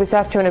თვითმმართველობის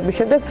არჩევნების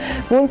შემდეგ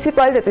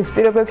მუნიციპალიტეტის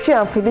პირობებში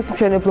ამ ხიდის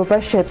მშენებლობა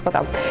შეწყდა.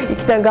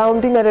 იქიდან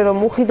გამომდინარე, რომ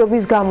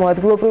უხიდობის გამო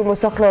ადგილობრივ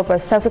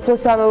მოსახლეობას სასოფლო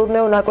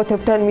სამეურნეო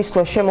ნაკვეთებთან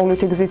მისვლა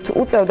შემოვლითი გზით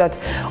უწევდათ.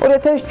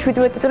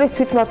 2017 წლის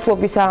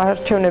თვითმმართველობის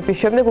არჩევნების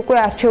შემდეგ უკვე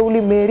არჩეული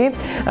მერი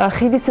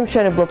ხიდის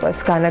მშენებლობას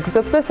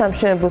განაგრძობს და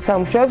სამშენებლო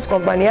სამუშაოებს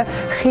კომპანია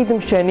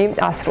ხიდმშენი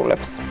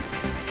ასრულებს.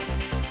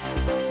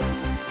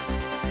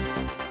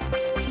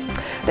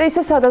 და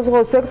ისევ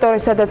სადაზღვევო სექტორი,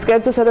 სადაც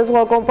კერძო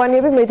სადაზღვევო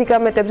კომპანიები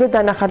მედიკამენტებზე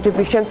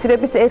დანახარჯების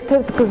შემცირების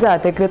ერთ-ერთ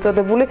გზად ეგრეთ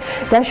წოდებული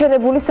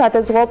დაშენებული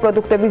სადაზღვევო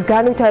პროდუქტების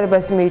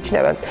განვითარებას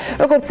მიიჩნევენ.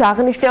 როგორც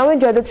აღნიშნავენ,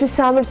 ჯადაცვის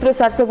სამინისტროს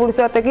არსებული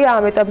სტრატეგია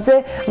ამ ეტაპზე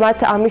მათ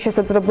ამის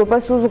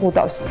შესაძლებლობას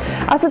უზღუდავს.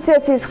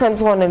 ასოციაციის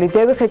ხელმძღვანელი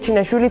დევი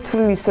ხეჩინაშვილი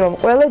თვლის, რომ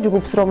ყველა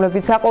ჯგუფს,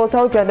 რომლებიც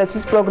საყოველთაო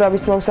ჯადაცვის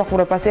პროგრამის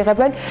მომსახურებას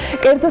იღებენ,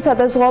 კერძო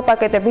სადაზღვევო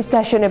პაკეტების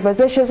დაშენებას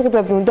და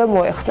შეზღუდვები უნდა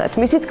მოეხსნათ.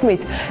 მისი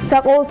თქმით,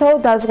 საყოველთაო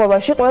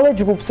დაზღვევაში ყველა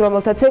ჯგუფს,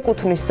 რომელთაც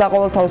ეკუთვნის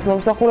საყოველთაოს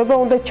მომსახურება,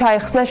 უნდა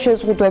ჩაეხსნა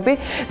შეზღუდვები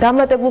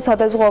დამატებულ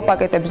სადაზღვევო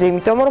პაკეტებზე,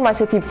 იმიტომ რომ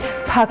ასეთი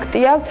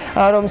ფაქტია,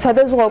 რომ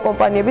სადაზღვევო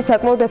კომპანიები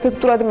საკმაოდ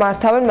ეფექტურად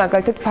მართავენ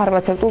მაგალითად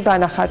ფარმაცევტულ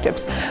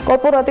დანახარჯებს.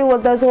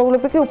 კორპორატიულად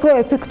დაზღვევლები კი უფრო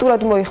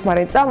ეფექტურად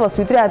მოიხმარენ წამალს,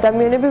 ვიდრე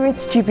ადამიანები, ვინც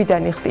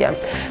ჯიბიდან იხდიან.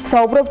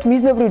 საუბრობთ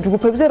მიზნობრივ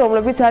ჯგუფებზე,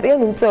 რომლებიც არიან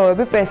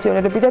უმწეოები,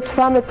 პენსიონერები და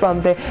 18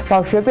 წლამდე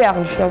ბავშვები,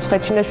 აღნიშნავს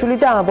ხეჩინაშვილი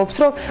და ამბობს,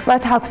 რომ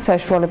მათ აქვთ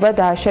საშუალება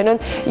დააშენონ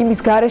იმის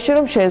გარეშე,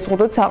 რომ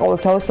შეეზღუდოთ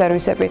საყოველთაო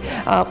სერვისები.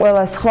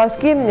 ყველა სხვას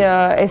კი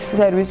ეს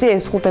სერვისი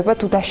ეზღუდება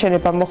თუ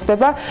დაშენება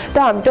მოხდება და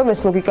ამიტომ ეს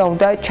ლოგიკა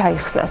უნდა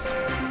ჩაიხსნას.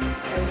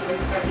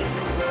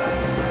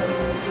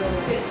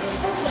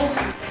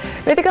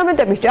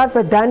 მედიკამენტების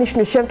ჭარბად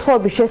დანიშნვის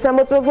შემთხვევების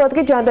შესამოწმებლად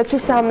კი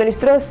ჯანდაცვის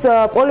სამინისტროს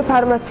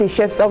პოლიფარმაციის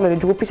შესწავლილი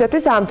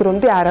ჯგუფისათვის ამ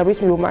დრომდე არავის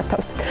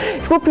მიუმართავს.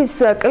 ჯგუფის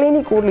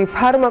კლინიკური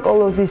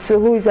ფარმაკოლოგის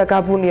ლუიზა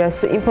გაბუნიას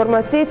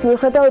ინფორმაციით,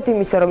 მიუხედავად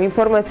იმისა, რომ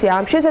ინფორმაცია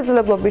ამ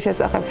შესაძლებლობის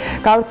შესახებ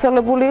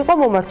გავრცელებული იყო,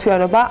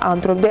 მომართვიანობა ამ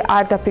დრომდე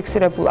არ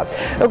დაფიქსირებულა.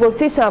 როგორც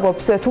ის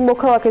ამბობს, თუ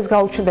მოქალაქეს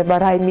გაუჩნდება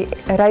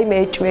რაიმე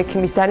ეჭვი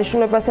ექიმის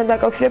დანიშნულებასთან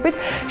დაკავშირებით,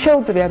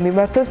 შეუძლია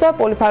მიმართოს და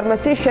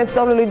პოლიფარმაციის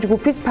შესწავლილი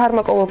ჯგუფის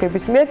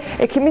ფარმაკოლოგების მიერ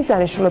ექიმის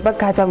დანიშნულება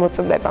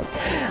გადამოწმდება.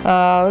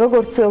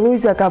 როგორც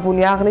ლუიზა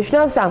გაბუნი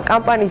აღნიშნავს, ამ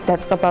კამპანიის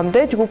დაწყებამდე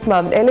ჯგუფმა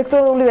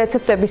ელექტრონული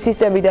რეცეპტების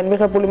სისტემიდან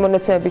მიღებული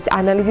მონაცემების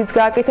ანალიზიც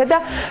გააკეთა და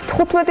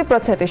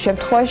 15%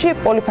 შემთხვევაში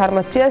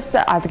პოლიფარმაციას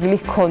ადგილი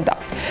ჰქონდა.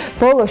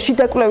 ბოლოს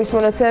შიდა კვლევის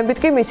მონაცემებით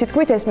კი მისი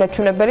თქმით ეს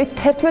მაჩვენებელი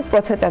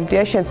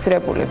 11%-მდეა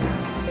შემცირებული.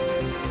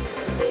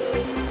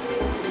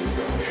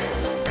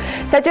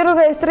 საჯარო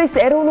რეესტრის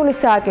ეროვნული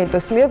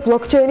სააგენტოს მიერ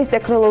ბლოკჩეინის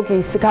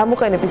ტექნოლოგიის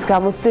გამოყენების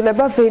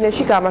გამოცდილება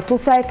ვენაში გამართულ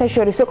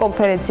საერთაშორისო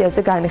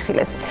კონფერენციაზე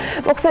განიხილეს.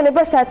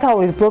 მოხსენება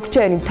სათაურით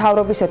ბლოკჩეინი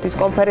მთავრობისათვის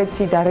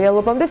კონფერენციიდან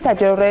რეალობამდე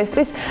საჯარო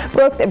რეესტრის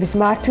პროექტების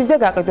მართვის და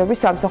გაყიდვების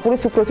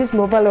სამსახურის უფროსის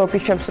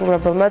მოვალეობის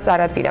შემსრულებელმა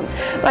წარადგინა.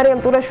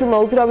 მარიამ ტურაშვილმა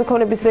უძრავი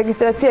ქონების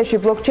რეგისტრაციაში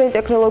ბლოკჩეინ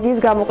ტექნოლოგიის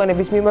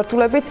გამოყენების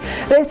მიმართულებით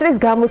რეესტრის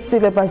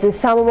გამოცდილებაზე,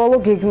 სამომავლო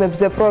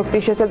გეგმებზე,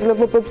 პროექტის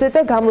შესაძლებლობებზე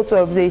და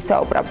გამოწვევებზე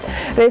ისაუბრა.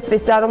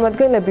 რეესტრის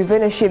წარმომადგენლები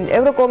ვენაში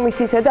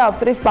ევროკომისიისა და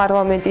ავსტრიის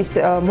პარლამენტის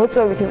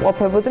მოწვევით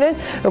იმყოფებოდნენ,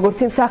 როგორც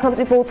იმ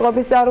სახელმწიფო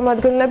უწყების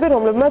წარმომადგენლები,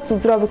 რომლებმაც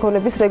უძრავი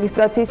ქონების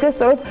რეგისტრაციისას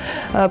სწორედ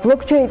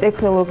ბლოკჩეინ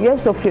ტექნოლოგია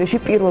მსოფლიოში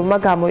პირველმა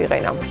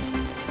გამოიყენა.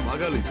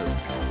 მაგალითად,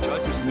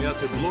 ჭაჭვის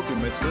მეათე ბლოკი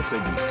მეცხრეს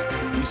ეგნის.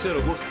 ისე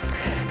როგორც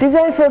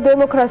Design for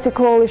Democracy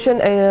Coalition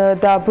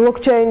და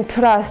Blockchain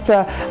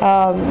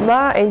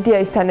Trust-მა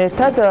NDI-სთან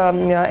ერთად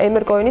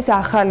Emercoin-ის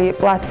ახალი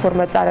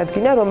პლატფორმა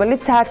წარადგინა,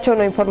 რომელიც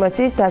საარჩევნო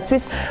ინფორმაციის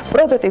დაცვის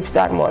პროტოტიპს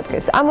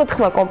წარმოადგენს. ამ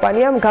მოთხმა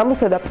კომპანიამ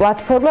გამოსცადა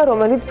პლატფორმა,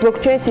 რომელიც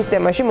blockchain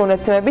სისტემაში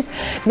მონაცემების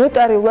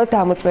ნოტარიულად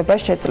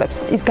დამოწმებას შეძლებს.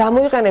 ის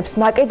გამოიყენებს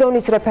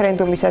მაკედონიის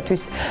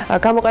რეფერენდუმისათვის,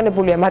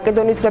 გამოყენებულია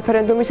მაკედონიის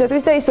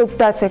რეფერენდუმისათვის და ის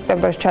 30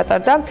 სექტემბერს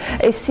ჩატარდა.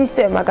 ეს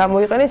სისტემა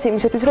გამოიყენეს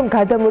იმისათვის, რომ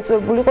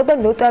გადამოწმებულიყო და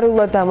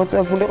ნოტარიულად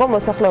დამოწმებულიყო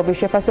მოსახლეობის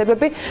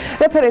შეფასებები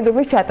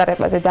რეფერენდუმის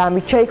ჩატარებაზე და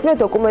ამით შეიქმნა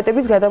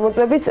დოკუმენტების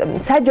გადამოწმების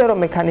საჯარო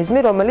მექანიზმი,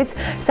 რომელიც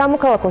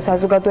სამოქალაქო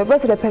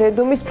საზოგადოებას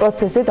რეფერენდუმის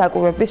პროცესზე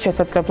დაკვირვების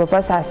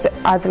შესაძლებლობას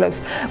აძლევს.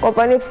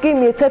 კომპანიებს კი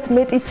მიეცათ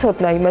მეტი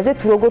ცოდნა იმაზე,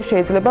 თუ როგორ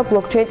შეიძლება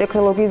ბლოკჩეინ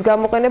ტექნოლოგიის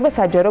გამოყენება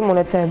საჯარო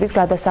მონაცემების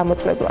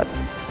გადასამოწმებლად.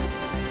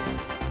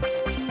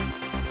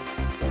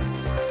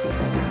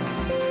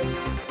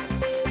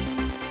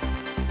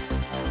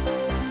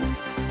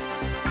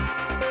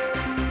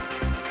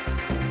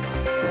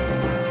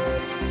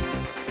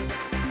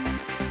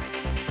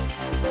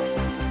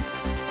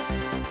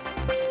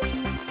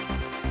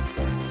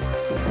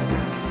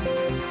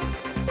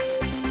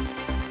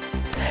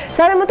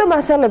 სარემონტო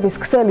მასალების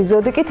ქსელი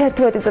ზოდი კი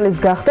 11 წლის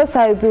გახდა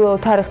საიუბილეო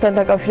თარიღთან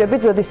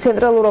დაკავშირებით ზოდის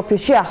ცენტრალურ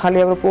ოფისში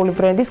ახალი ევროპული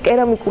ბრენდის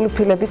კერამიკული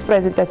ფილების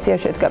პრეზენტაცია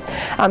შედგა.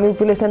 ამ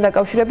იუბილეასთან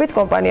დაკავშირებით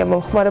კომპანია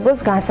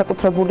მომხმარებელს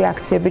განსაკუთრებული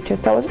აქციებით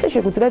შესთავაზა და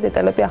შეგვიძლია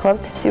დეტალები ახლა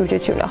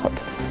სიუჟეტში ვნახოთ.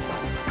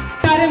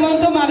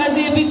 სარემონტო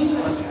მაღაზიების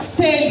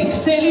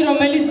ქსელი,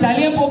 რომელიც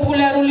ძალიან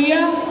პოპულარულია,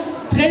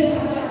 დღეს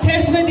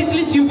 11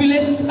 წლის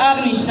იუბილეს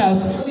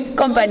აღნიშნავს.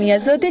 კომპანია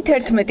ზოდი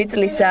 11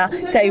 წლისაა.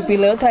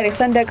 საიუბილეო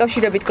თარიღთან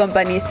დაკავშირებით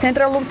კომპანიის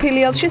ცენტრალურ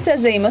ფილიალში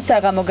საზეიმო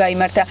საღამო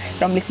გაიმართა,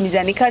 რომლის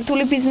მიზანი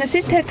ქართული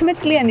ბიზნესის 11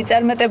 წლიანი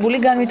წარმატებული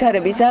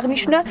განვითარების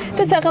აღნიშვნა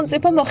და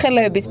სახელმწიფო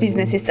მოხელეების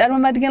ბიზნესის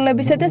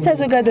წარმომადგენლებისა და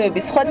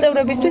საზოგადოების სხვა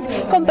წევრებისთვის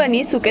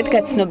კომპანიის უკეთ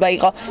გაცნობა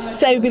იყო.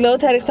 საიუბილეო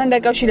თარიღთან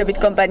დაკავშირებით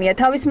კომპანია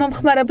თავის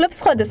მომხმარებლებს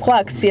სხვადასხვა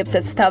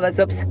აქციებსაც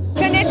სთავაზობს.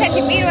 ჩვენ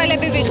ერთ-ერთი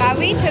პირველები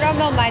ვიყავით,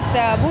 რომელმაც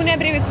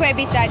ბუნებრივი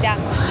ქვებისა და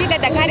შიდა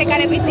და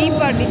გარეკარების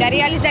იმპორტი და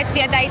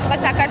რეალიზაცია დაიწყო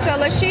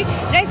საქართველოში.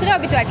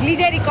 დღესდღეობით ვართ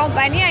ლიდერი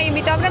კომპანია,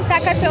 იმიტომ რომ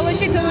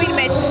საქართველოში თუ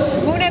ვინმეს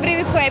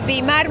ბუნებრივი ქვები,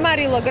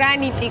 მარმარილო,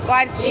 გრანიტი,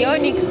 კვარცი,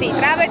 ონიქსი,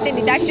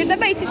 ტრავერტინი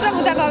დასჭირდება, იცის რომ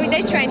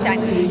უდავავიდეს ჩვენთან.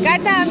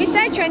 გარდა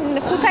ამისა, ჩვენ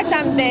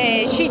 500-მდე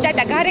შიდა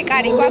და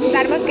გარეკარი გვაქვს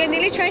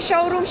წარმოდგენილი ჩვენ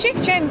შოურუმში.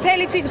 ჩვენ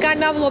მთელი თვის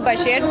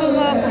განმავლობაში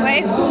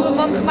ერთგულ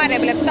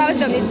მომხმარებლებს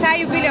თავისუფლად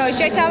საიუბილეო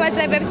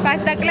შეთავაზებებს,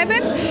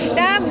 ფასდაკლებებს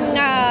და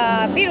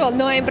 1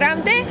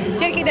 ნოემბრამდე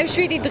ჯერ კიდევ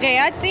 7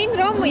 დღეა წინ,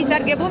 რომ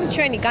ისარგებლონ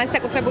ჩვენი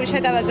განსაკუთრებული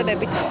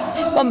შეთავაზებებით.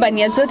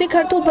 კომპანია ზოდი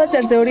ქართულ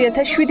ბაზარზე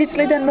 2007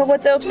 წლიდან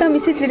მოღვაწეობს და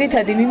მისი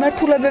ძირითადი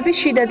მიმართულებები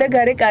შიდა და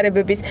გარე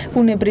კარებების,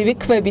 ბუნებრივი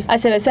ქვების,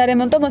 ასევე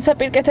სარემონტო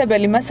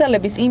მოსაპირკეთებელი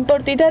მასალების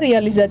იმპორტი და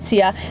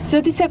რეალიზაცია.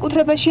 ზოდის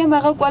საკუთრებაშია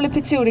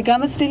მაღალკვალიფიციური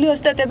გამოცდილი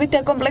ოსტატებით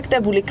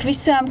დაკომპლექტებული ქვის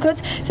საამქროც,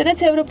 სადაც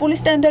ევროპული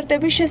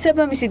სტანდარტების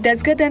შესაბამისი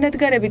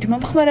დაზგადანადგარებით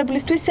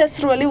მომხმარებლისთვის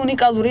სასრული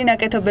უნიკალური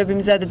ნაკეთობები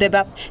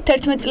მზადდება.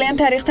 11 წლიან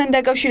თარიღთან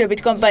დაკავშირებით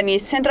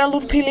კომპანიის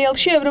ცენტრალურ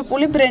ფილიალში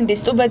ევროპული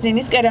ბრენდის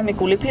ტუბაძინის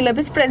კერამიკული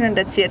ფილების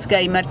პრეზენტაციაც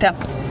გაიმართა.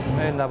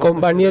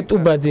 კომპანია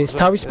ტუბაძინს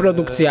თავის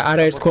პროდუქცია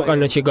არაერთ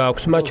ქვეყანაში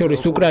გააქვს, მათ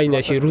შორის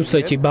უკრაინაში,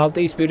 რუსეთში,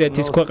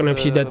 ბალტიისპირეთის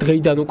ქვეყნებში და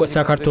დღეიდან უკვე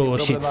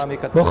საქართველოშიც.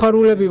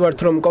 მოხარულები ვართ,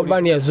 რომ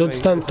კომპანია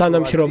ზოდთან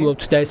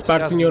თანამშრომლობთ და ეს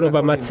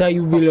პარტნიორობა მათ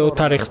საიუბილეო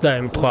თარიღს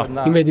დაემთხვა.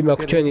 იმედი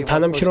მაქვს, ჩვენი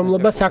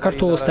თანამშრომლობა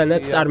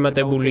საქართველოსთანაც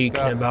წარმატებული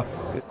იქნება.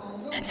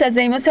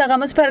 საზეიმო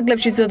საღამოს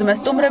ფარგლებში ზოდმა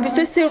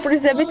სტუმრებისთვის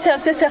სიურპრიზებით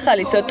სავსე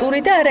სახალისო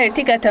ტური და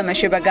არაერთი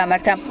გათამაშება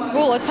გამართა.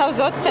 გულოცავ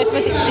ზოდს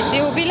 11 წლის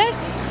იუბილეს.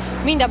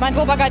 მინდა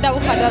მადლობა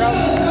გადაუხადო, რომ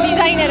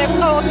დიზაინერებს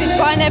ყოველთვის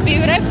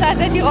გვანებივრებს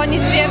ასეთი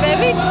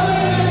ღონისძიებებით.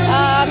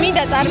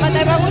 მინდა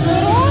წარმატება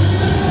ვუსურვო.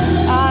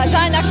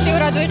 ძალიან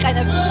აქტიურად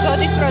ვიყენებთ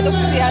ზოდის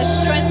პროდუქციას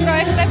ჩვენს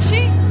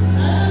პროექტებში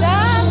და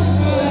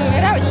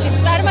რა ვიცი,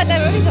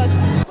 წარმატებები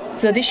ზოდს.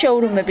 ზოდის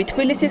შოურუმები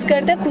თბილისის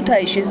გარდა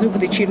ქუთაისში,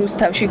 ზუგდიდში,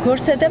 რუსთავში,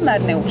 გორსა და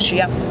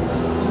მარნეულშია.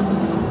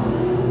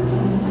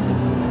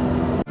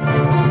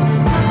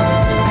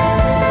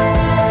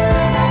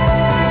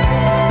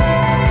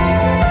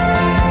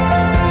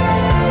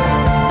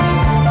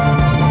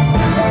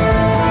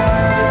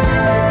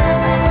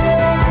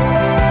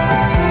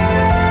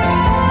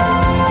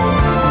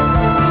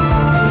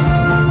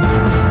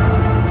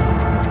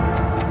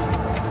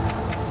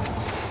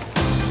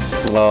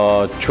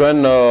 ჩვენ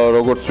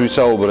როგორც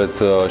ვისაუბრეთ,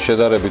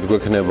 შედარებით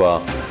გვექნება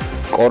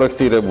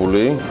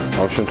კორექტირებული,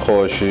 ამ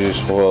შემთხვევაში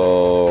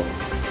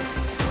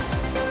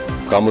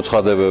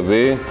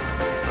გამოცხადებები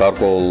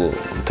გარკვეულ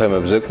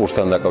თემებზე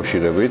კურსთან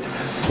დაკავშირებით.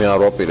 მე არ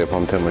ვაპირებ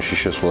ამ თემაში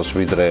შესვლას,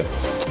 ვიდრე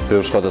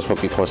ბევრ სხვადასხვა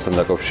კითხვასთან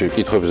დაკავშირებით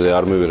კითხვებზე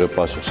არ მივიღებ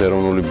პასუხს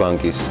ეროვნული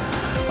ბანკის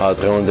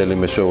დღევანდელი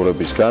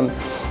მესვეურებისგან.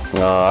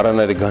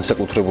 არანაირი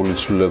განსაკუთრებული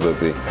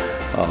ცვლილებები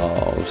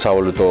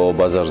სავალუტო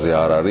ბაზარზე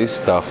არ არის,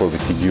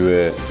 დაახლოებით იგივე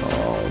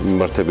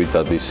მიმართებით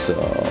დადის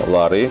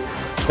ლარი,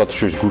 სხვათა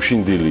შორის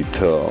გუშინ დილით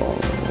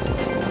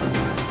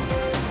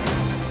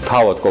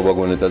თავად კობა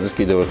გვენეტაძის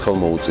კიდევ ერთხელ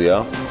მოუწია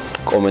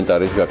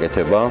კომენტარის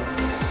გაკეთება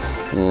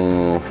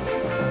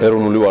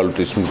ეროვნული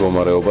ვალუტის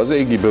მდგომარეობაზე.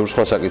 იგი ბევრ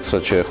სხვა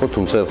საკითხსაც შეეხო,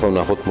 თუმცა ახლა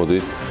ვნახოთ, მოდი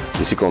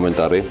ისი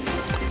კომენტარი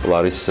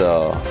ლარის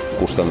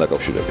კურსთან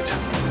დაკავშირებით.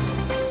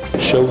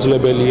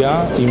 შეუძლებელია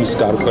იმის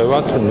გარკვევა,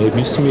 თუ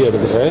ნებისმიერ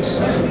დღეს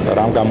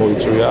რამ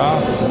გამოიწვია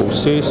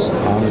კურსის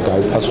ან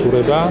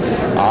გაუფასურება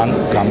ან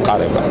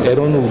გამყარება.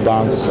 ეროვნულ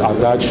ბანკს არ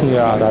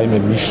გააჩნია რაიმე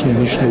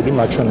მნიშვნელოვანი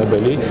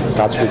მაჩვენებელი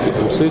დაცვითი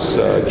კურსის.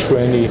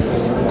 ჩვენი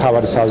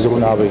მთავარი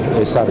საზრუნავი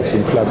ეს არის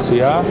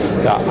ინფლაცია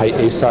და აი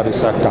ეს არის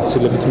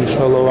გაცილებით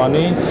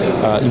მნიშვნელოვანი.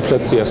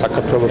 ინფლაცია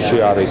საქართველოში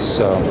არის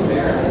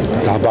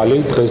დაბალი,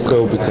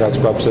 დღესდღეობით რაც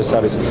გვაქვს ეს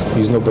არის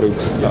მიზნობრივ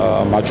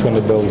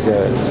მაჩვენებელზე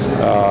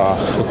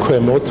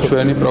ქვემოთ.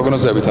 ჩვენი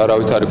პროგნოზებით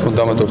არავითარი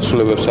ფუნდამენტურ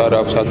ცვლილებებს არ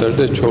აქვს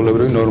ადრე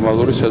ჩვეულებრივი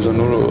ნორმალური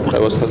სეზონურ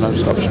ყევასთან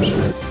არის კავშირში.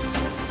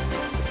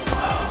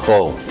 ხო,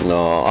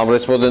 ამ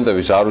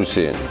რესპონდენტების არ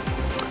ვიცი.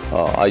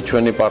 აი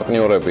ჩვენი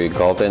პარტნიორები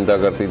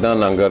გალტენდაგარტიდან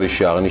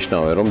ანგარიში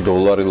აღნიშნავენ, რომ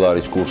დოლარი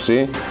ლარის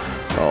კურსი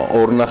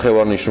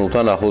 2.5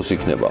 ნიშნულთან ახლოს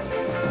იქნება.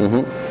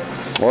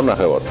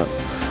 2.5-თან.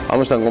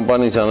 ამასთან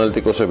კომპანიის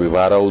ანალიტიკოსები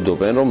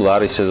ვარაუდობენ, რომ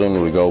ლარის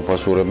სეზონური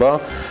გაუფასურება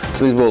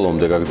წლის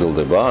ბოლომდე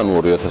გაგრძელდება, ანუ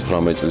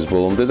 2018 წლის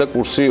ბოლომდე და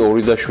კურსი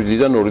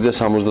 2.7-დან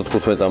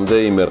 2.75-მდე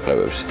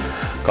იმერყევებს.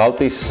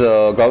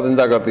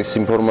 გალტენდაგარტის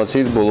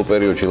ინფორმაციით, ბოლო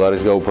პერიოდში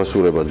ლარის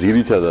გაუფასურება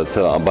ძირითადად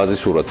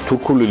ბაზისურად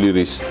თურქული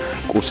ლირის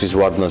კურსის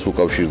ვარდნას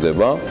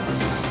უკავშირდება.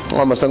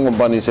 ამასთან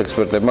კომპანიის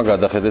ექსპერტებმა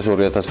გადახედეს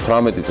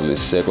 2018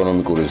 წლის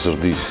ეკონომიკური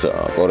ზრდის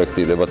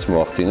კორექტირებაც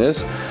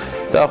მოახდინეს.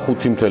 და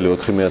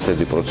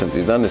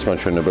 5.4%-დან ეს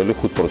მაჩვენებელი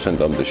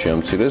 5%-მდე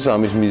შეამცირეს.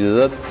 ამის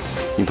მიზეზად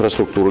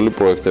ინფრასტრუქტურული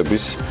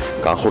პროექტების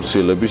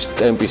განხორციელების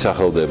ტემპი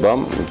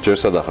სახელდება. ჯერ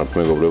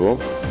სადახართ მეგობრებო,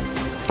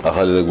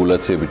 ახალი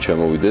რეგულაციები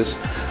შემოვიდეს,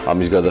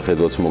 ამის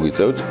გადახედვაც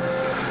მოგიწევთ.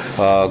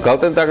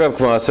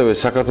 გალტენდაგარტმა ასევე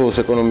საქართველოს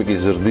ეკონომიკის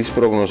ზრდის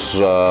პროგნოზს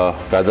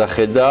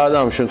გადახედა და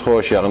ამ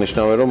შემთხვევაში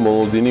აღნიშნავენ, რომ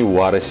მოლოდინი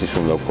უარესის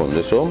უნდა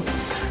გქონდესო.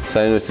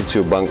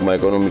 საინვესტიციო ბანკმა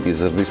ეკონომიკის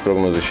ზრდის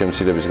პროგნოზის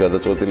შემცირების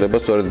გადაწყვეტილება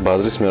სწორედ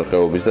ბაზრის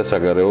მერყეობის და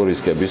საგარეო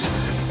რისკების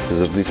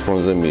ზრდის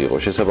ფონზე მიიღო.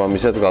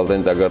 შესაბამისად,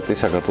 გალტენდაგარტი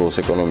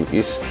საქართველოს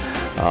ეკონომიკის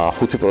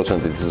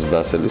 5%-ით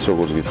ზრდას ელის,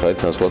 როგორც გითხარით,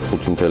 ნაცვლად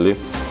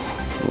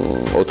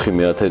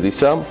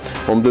 5.4%-ისა.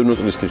 მომდევნო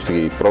წლისთვის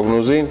კი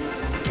პროგნოზი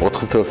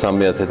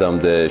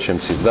 4.3%-მდე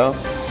შემცირდა,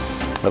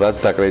 რაც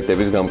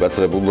დაკრედიტების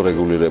გამკაცრებულ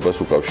რეგულირებას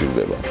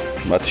უკავშირდება.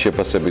 მათი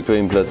შეფასებითვე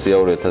ინფლაცია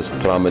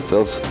 2018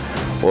 წელს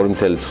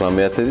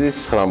 2.9%-ის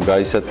 9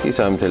 გაისადგის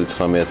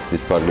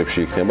 3.9%-ის ფარგლებში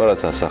იქნება,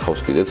 რაც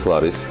ასახავს კიდეც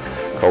ლარის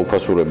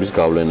გაუფასურების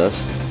გავლენას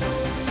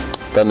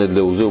და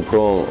ნედლეულზე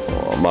უფრო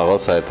მაღალ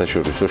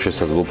საერთაშორისო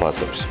შესაძლო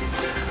ფასებს.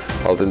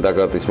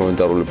 გალტენდაგარტის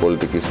მონეტარული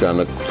პოლიტიკის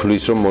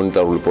თვლის, რომ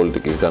მონეტარული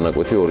პოლიტიკის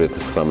განაკვეთი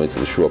 2019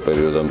 წლის შუა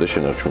პერიოდამდე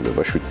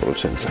შენარჩუნდება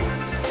 7%-ზე.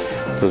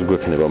 ეს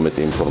გვექნება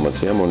მეტი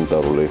ინფორმაცია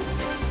მონეტარული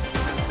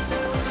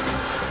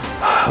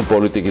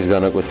პოლიტიკის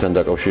განაკვეთთან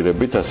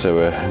დაკავშირებით,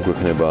 ასევე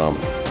გვექნება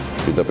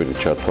პირდაპირ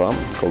ჩართვა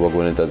კობა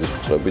გვენეტაძის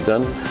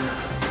უწყებიდან.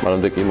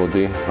 მანამდე კი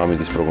მოდი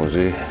ამიდის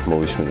პროგნოზი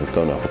მოვისმინოთ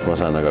და ვნახოთ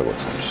მას ანა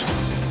გაგოცნობს.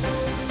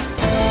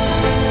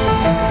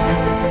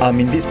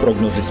 ამინდის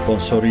პროგნოზის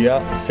სპონსორია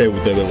SEU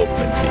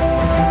Development.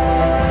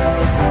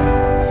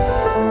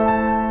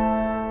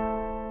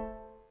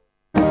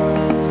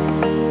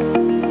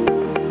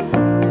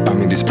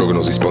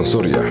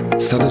 სპონსორია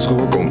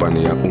სადაზღვევო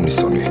კომპანია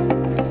უნისონი.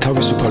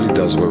 თავისუფალი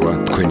დაზღვევა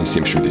თქვენი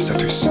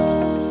სიმშვიდისათვის.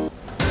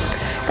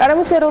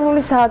 კარამის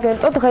ეროვნული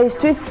სააგენტო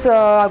დღეისთვის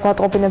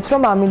გვატყობინებს,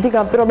 რომ ამინდი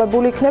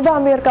განპირობებული იქნება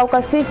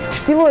ამიერკავკასიის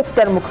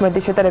ჩრდილოეთიდან მოქმედი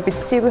შედარებით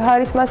ცივი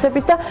ჰაერის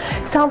მასების და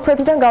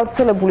სამხრეთიდან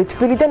გავრცელებული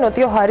თბილი და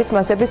ნოტიო ჰაერის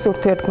მასების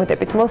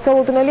ურთიერთქმედებით.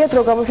 მოსალოდნელია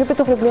დრო გამოშვებით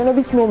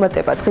ღრუბლიანობის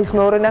მომატება. დღის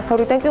მეორე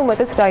ნახევრიდან კი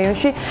უმეტეს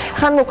რაიონში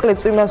ხანმოკლე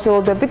წვიმას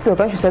ველოდებით,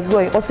 ზოგან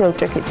შესაძლოა იყოს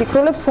ელჭექიც.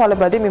 იქროლებს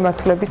ცვალებადი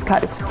მიმართულების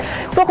ქარიც.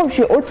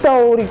 სოხუმში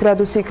 22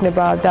 გრადუსი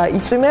იქნება და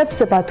იწვიმებს,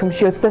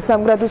 ბათუმში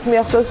 23 გრადუსი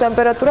მიაღწევს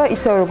ტემპერატურა,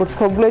 ისევე როგორც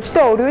ქობულეთში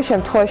და ორივე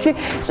შემთხვევაში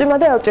წვიმა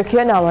და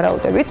ელჭექია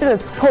ნავარაუდები.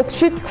 იწვიმებს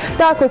ფოთშიც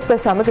და აქ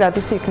 23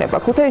 გრადუსი იქნება.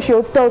 ქუთაისში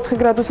 24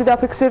 გრადუსი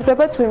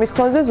დაფიქსირდება, წვიმის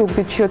ფონზე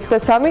ზუგდიდში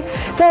 23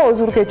 და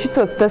ოზურგეთშიც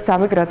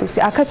 23 გრადუსი.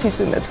 აქაც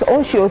იწვიმებს.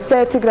 ონში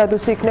 21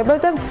 გრადუსი იქნება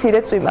და მცირე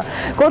წვიმა.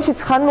 გორშიც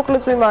ხანმოკლე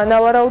წვიმაა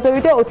ნავარაუდები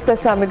და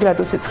 23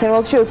 გრადუსი.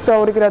 ცხინვალში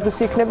 22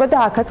 გრადუსი იქნება და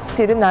აქაც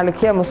მცირე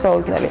ნალექია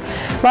მოსალოდნელი.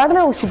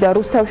 მარნეულში და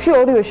რუსთავში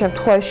ორივე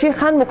შემთხვევაში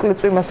ხანმოკლე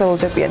წვიმას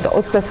ელოდებიან და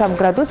 23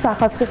 გრადუსს,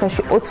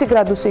 ახალციხეში 20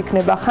 გრადუსი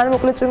იქნება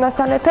ხანმოკლე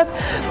წვიმასთან ერთად,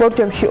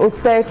 ბორჯომში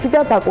 21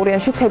 და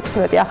ბაკურიანში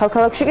 16,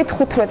 ახალქალაქში კი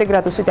 15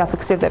 გრადუსი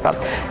დაფიქსირდება.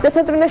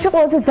 სტეფანწმინდაში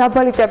ყველაზე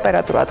დაბალი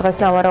ტემპერატურა დღეს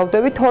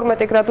ნავარაუდები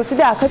 12 გრადუსი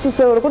და აქაც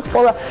ისევე როგორც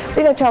ყველა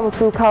წინა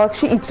ჩამოთვლილ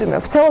ქალაქში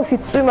იწვიმებს.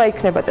 თელავშიც წვიმა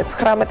იქნება და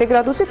 19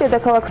 გრადუსი,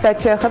 დედაქალაქს რაც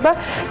შეეხება.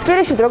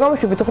 თბილისში დრო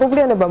გამოშვებით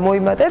ღრუბლიანობა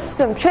მოიმატებს,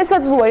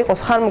 შესაძლოა იყოს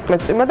ხანმოკლე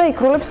წვიმა და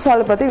იქროლებს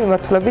ცვალებადი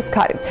მიმართულების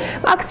ქარი.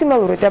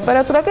 მაქსიმალური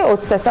ტემპერატურა კი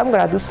 23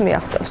 გრადუსს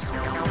მიაღწევს.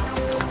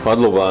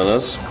 მადლობა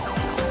ანას.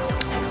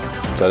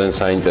 ძალიან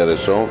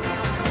საინტერესო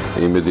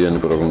იმედიანი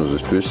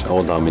პროგნოზისთვის,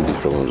 ამინდის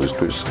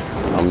პროგნოზისთვის.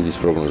 ამინდის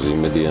პროგნოზი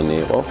იმედიანი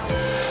იყო.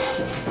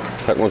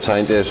 საკმაოდ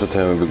საინტერესო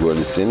თემები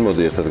გველის წინ.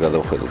 მოდი ერთად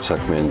გადავხედოთ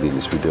საქმიანი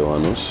დილის ვიდეო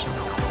ანონსს.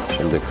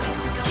 შემდეგ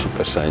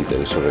სუპერ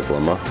საინტერესო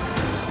რეკლამა,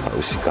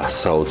 თავისი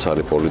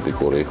გასაოცარი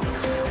პოლიტიკური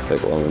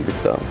რეკლამებით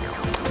და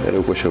მე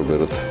უკვე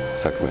შევბეროთ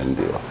საქმიანი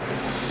დილა.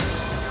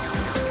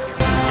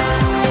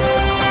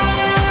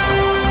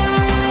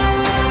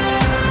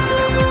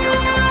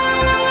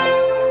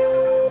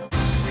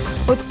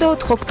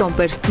 24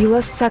 ოქტომბერს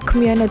დილას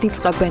საქმიანად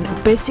იწყებენ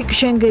ბესიკ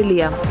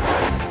ჟენგელია,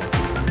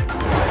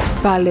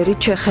 ვალერი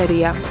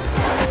ჩეხერია,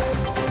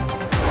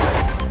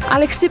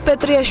 ალექსი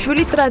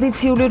პეტრიაშვილი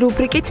ტრადიციული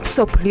რუბრიკით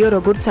მსოფლიო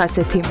როგორც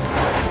ასეთი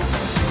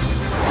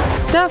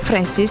და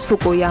ფრენსის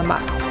ფუკუიამა.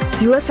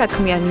 დილა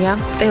საქმიანია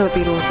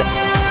ტელეპიროზე.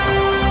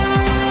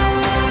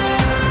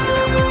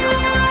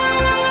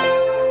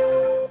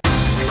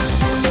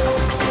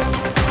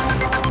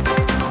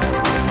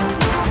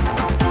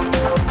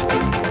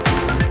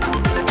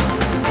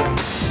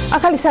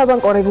 ახალი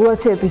საბანკო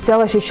რეგულაციების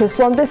ძალაში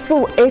შესვლამდე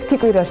სულ 1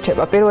 კვირა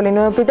რჩება. 1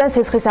 ნოემბრიდან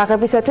სესხის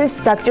აღებისათვის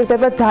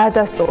დაგჭირდება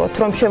დაადასტუროთ,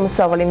 რომ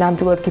შემოსავალი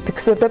ნამდვილად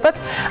გიფიქსირდებათ.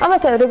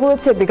 ამასთან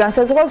რეგულაციები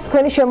განსაზღვრავს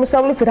თქვენი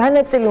შემოსავლის რა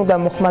ნაწილი უნდა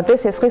მოხმარდეს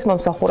სესხის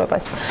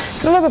მომსახურებას.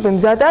 სრულებები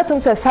მზადაა,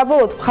 თუმცა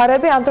საბოლოოდ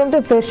მხარეები ამ დრომდე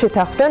ვერ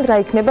შეთანხმდნენ, რა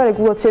იქნება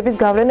რეგულაციების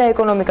გავლენა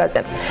ეკონომიკაზე.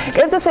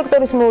 კერძო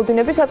სექტორის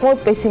მოლოდინები საკმაოდ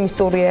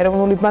პესიმისტურია.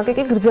 ეროვნული ბანკი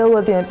კი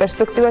გრძელვადიან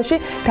პერსპექტივაში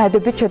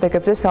დადებით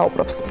შედეგებზე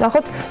საუბრობს.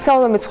 ნახოთ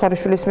სალომე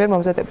მეცხვარიშვილის მიერ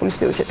მომზადებული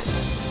სიუჟეტი.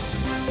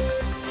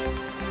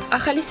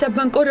 ახალი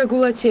საბანკო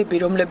რეგულაციები,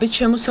 რომლებიც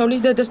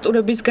შემოსავლის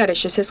დადასტურების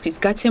გარეშე სესხის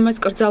გაცემას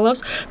კრძალავს,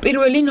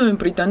 1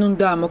 ნოემბრიდან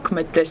უნდა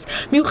ამოქმედდეს.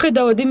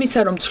 მიუხედავად იმისა,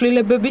 რომ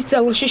ცვლილებების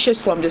ძალაში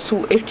შესვლამდე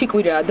სულ 1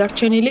 კვირაა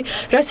დარჩენილი,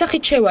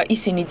 რასახით შევა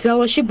ისინი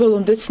ძალაში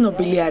ბოლომდე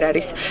ცნობილი არ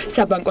არის.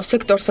 საბანკო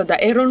სექტორსა და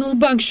ეროვნულ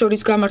ბანკს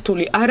შორის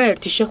გამართული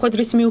არაერთი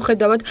შეხვედრის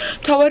მიუხედავად,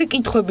 მთავარი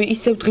კითხვები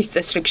ისევ დღის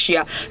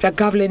წესრიგშია. რა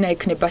გავლენა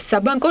ექნება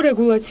საბანკო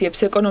რეგულაციებს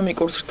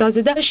ეკონომიკურ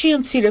ზრდაზე და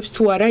შეამცირებს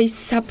თუ არა ის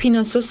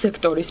საფინანსო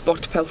სექტორის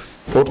პორტფელს.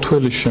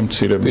 პორტფელის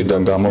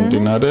შემცირებიდან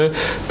გამომდინარე,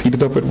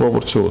 პირდაპირ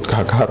პროპორციულად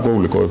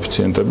გარკვეული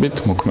კოეფიციენტებით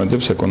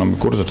მოქმედებს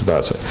ეკონომიკურ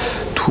ზრდაზე.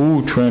 თუ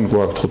ჩვენ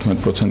გვაქვს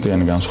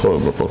 15%-იანი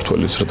განსხვავება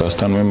პორტფელის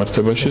ზრდასთან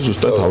მიმართებაში,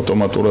 ზუსტად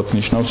ავტომატურად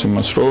ნიშნავს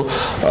იმას, რომ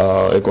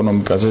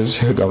ეკონომიკაზე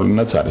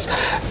გავლენაც არის.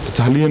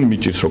 ძალიან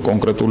მიჭირს, რომ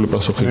კონკრეტული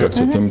პასუხი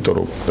გაგცეთ, იმიტომ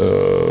რომ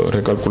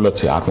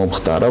რეკალკულაცია არ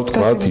მომხდარა,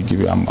 ვთქვათ,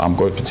 იგივე ამ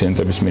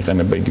კოეფიციენტების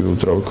მიყენება, იგივე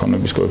უძრავი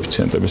ქონების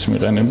კოეფიციენტების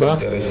მიყენება.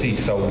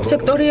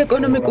 სექტორი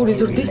ეკონომიკური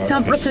ზრდის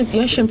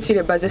 3%-იან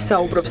შემცირებაზე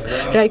საუბრობს.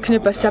 რა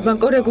იქნება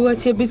საბანკო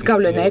რეგულაციების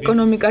გავლენა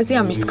ეკონომიკაზე,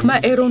 ამის თქმა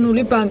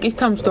ეროვნული ბანკის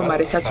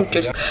თავმჯდომარესაც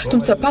უჭირს.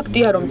 თუმცა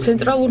ფაქტია, რომ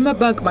ცენტრალურმა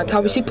ბანკმა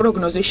თავისი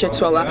პროგნოზი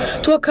შეცვალა.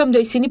 თუ აქამდე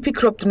ისინი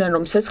ფიქრობდნენ,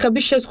 რომ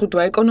სესხების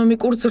შეზღუდვა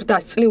ეკონომიკურ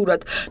ზრდას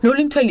წლიურად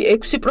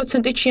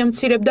 0.6%-ით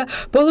შეამცირებდა,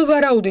 ბოლო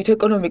ვარაუდით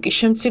ეკონომიკის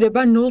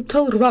შემცირება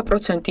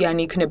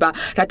 0.8%-იანი იქნება.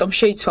 რატომ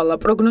შეიცვალა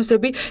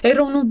პროგნოზები,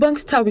 ეროვნულ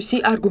ბანკს თავისი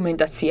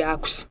არგუმენტაცია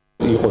აქვს.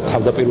 იყო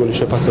თავდაპირველი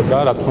შეფასება,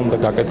 რა თქმა უნდა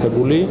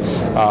გაკეთებული,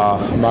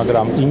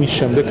 მაგრამ იმის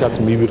შემდეგ, რაც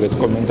მივიღეთ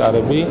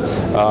კომენტარები,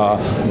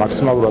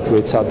 მაქსიმალურად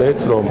ვეცადეთ,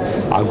 რომ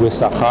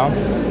აგვესახა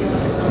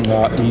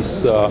ის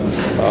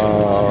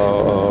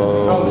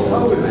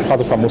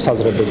სხვადასხვა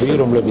მოსაზრებები,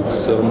 რომლებიც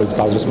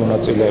ბაზრის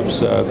მონაწილეებს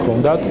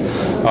ჰქონდათ.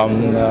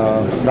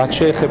 რაც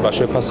შეეხება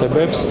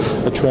შეფასებებს,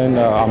 ჩვენ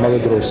ამავე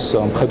დროს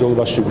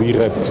მხედველობაში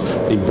ვიღებთ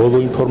იმ ბოლო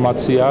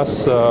ინფორმაციას,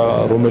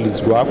 რომელიც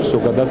გვაქვს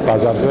ზოგადად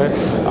ბაზარზე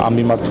ამ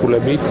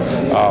მიმართულებით.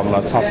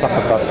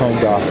 ცალსახად რა თქმა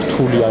უნდა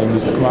რთულია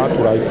იმის თქმა, თუ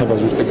რა იქნება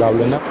ზუსტი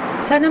გავლენა.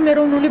 სანამ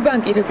ეროვნული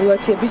ბანკი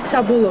რეგულაციების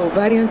საბოლოო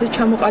ვარიანტზე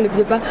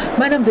ჩამოყალიბდება,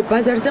 მანამდე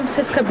ბაზარზე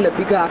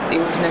მსესხებლები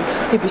გააქტიურდნენ.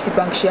 TBC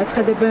ბანკში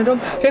აცხადებენ, რომ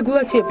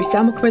რეგულაციების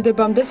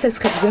ამოქმედებამდე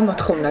სესხებზე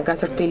მოთხოვნა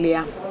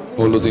გაზრდილია.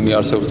 მოლოდინი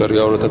არსებობს და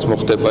რეალურადაც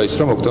მოხდება ის,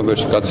 რომ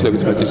ოქტომბერში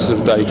გაცილებით მეტი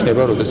ზრდა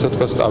იქნება, როდესაც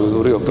თქვა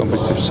სტაბილური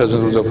ოქტომბრის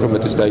სეზონურზე უფრო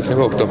მეტი ზრდა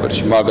იქნება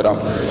ოქტომბერში, მაგრამ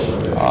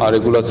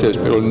რეგულაციების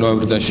 1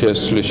 ნოემბრიდან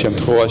შესვლის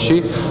შემთხვევაში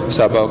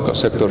საბანკო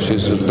სექტორში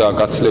ზრდა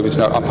გაცილებით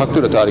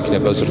ფაქტურად არ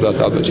იქნება ზრდა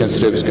და ალბათ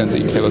შემცირებისკენ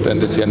იქნება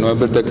ტენდენცია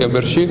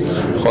ნოემბერ-დეკემბერში,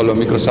 ხოლო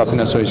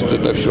მიკროსაფინანსო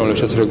ინსტიტუტებში,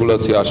 რომლებსაც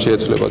რეგულაცია არ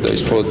შეეცვლება და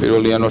ის მხოლოდ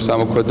 1 იანვარს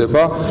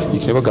ამოქმედება,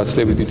 იქნება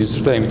გაცილებით დიდი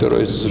ზრდა, იმიტომ რომ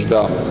ეს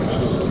ზრდა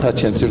რაც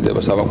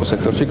შემცირდება საბანკო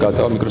სექტორში,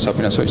 გადავა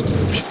მიკროსაფინანსო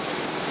ინსტიტუტებში.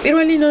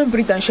 1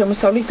 ნოემბრიდან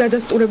შემოსავლის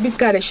დადასტურების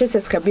გარეშე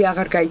სესხები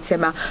აღარ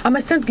გაიცემა.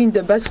 ამასთან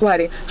დგინდება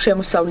ზღვარი.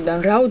 შემოსავლიდან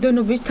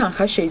რაოდენობის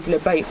თანხა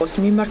შეიძლება იყოს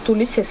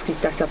მიმართული სესხის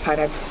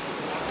დასაფარად.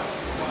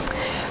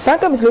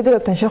 ბანკების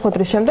ლიდერებთან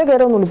შეხვედრის შემდეგ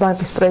ეროვნული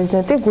ბანკის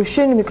პრეზიდენტი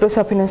გუშინ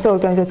მიკროსაფინანსო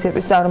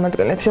ორგანიზაციების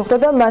წარმომადგენლებს შეხვდა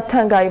და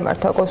მათთან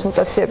გაიმართა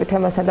კონსულტაციები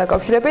თემასთან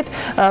დაკავშირებით,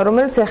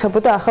 რომელიც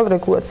ეხებოდა ახალ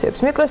რეგულაციებს.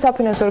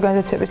 მიკროსაფინანსო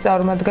ორგანიზაციების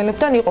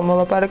წარმომადგენლებთან იყო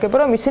მოლაპარაკება,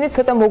 რომ ისინი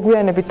ცოტა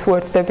მოგვიანებით თუ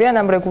ერთდებიან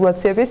ამ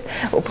რეგულაციების,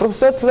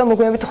 უბრალოდ ცოტა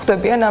მოგვიანებით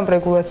ხვდებიან ამ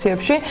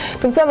რეგულაციებში,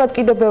 თუმცა მათ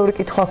კიდევ ბევრი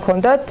კითხვა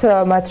ჰქონდათ,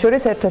 მათ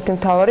შორის ერთ-ერთი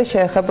მთავარი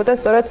შეეხებოდა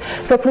სწორედ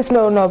სოფლის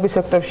მეურნეობის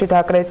სექტორში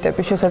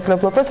დაკრედიტების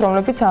შესაძლებლობას,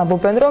 რომლებიც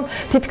ამბობენ, რომ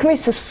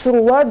თითქმის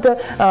სრულად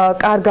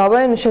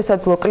კარგავენ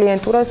შესაძლო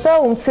კლიენტურას და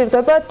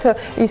უმცირდებათ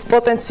ის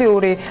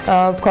პოტენციური,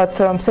 ვთქვათ,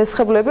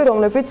 მსესხებლები,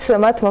 რომლებიც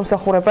მათ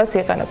მომსახურებას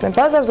იყენებდნენ.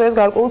 ბაზარზე ეს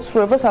გარკვეულ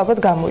ცვლილებას ალბათ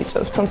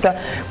გამოიწვევს. თუმცა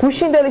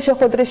გუშინდელი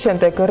შეხვედრის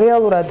შემდეგ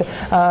რეალურად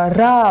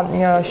რა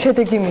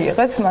შედეგი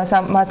მიიღეს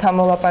მათ ამ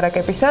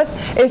მოლაპარაკებისას,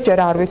 ეს ჯერ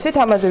არ ვიცით,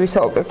 ამაზე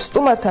ვისაუბრებთ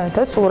სტუმართან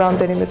ერთად სულ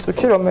რამდენიმე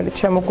წუთში, რომელიც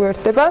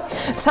შემოგვიერთდება.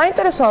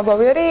 საინტერესო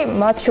ამბავი არის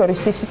მათ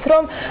შორის ისიც,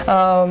 რომ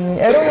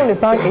ეროვნული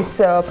ბანკის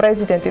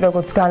პრეზიდენტი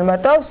როგორც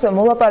განმარტავს,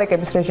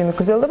 მოლაპარაკების რეჟიმი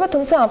გრძელდება,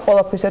 თუმცა ამ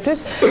ყველაფრისათვის,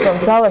 რომ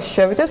ძალაში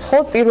შევიდეს,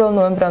 მხოლოდ 1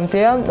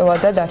 ნოემბრამდეა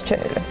ვადა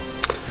დარჩენილი.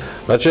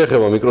 რაც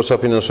შეეხება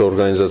მიკროსაფინანსო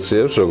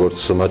ორგანიზაციებს, როგორც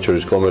მათ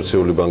შორის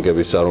კომერციული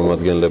ბანკების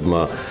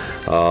წარმომადგენლებმა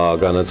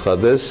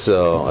განაცხადეს,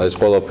 ეს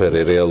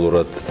ყველაფერი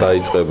რეალურად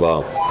დაიწყება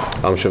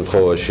ამ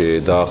შემთხვევაში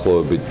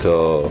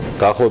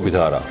დაახლოებით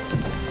არა.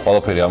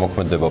 ყველაფერი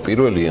ამოქმედება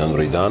 1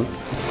 იანვრიდან.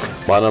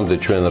 მანამდე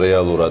ჩვენ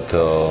რეალურად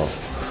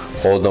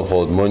მხოლოდ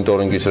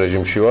მონიტორინგის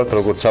რეჟიმში ვართ,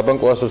 როგორც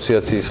საბანკო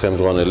ასოციაციის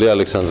ხელმძღვანელი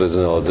ალექსანდრე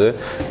ზნელაძე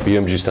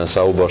BMG-სთან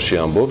საუბარში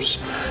ამბობს,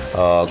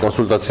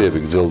 კონსულტაციები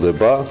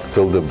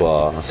გრძელდება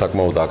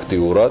საკმაოდ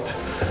აქტიურად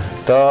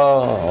და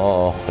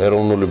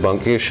ეროვნული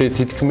ბანკში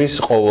თითქმის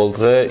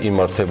ყოველდღე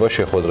იმართება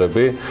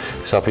შეხვედრები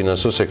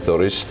საფინანსო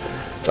სექტორის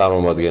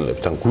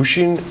წარმომადგენლებთან.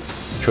 გუშინ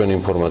ჩვენ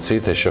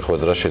ინფორმაციით ეს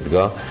შეხვედრა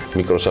შედგა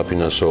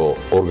მიკროსაფინანსო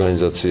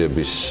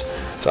ორგანიზაციების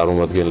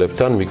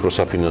წარმომადგენლებთან,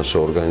 მიკროსაფინანსო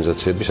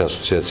ორგანიზაციების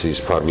ასოციაციის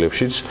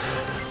ფარგლებშიც.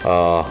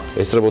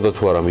 ესწრებოდა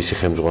თუ არა მისი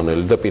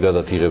ხელმძღვანელი და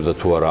პირადად იღებდა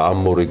თუ არა ამ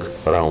მორიგ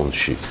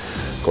რაუნდში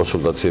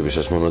კონსულტაციების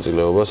ეს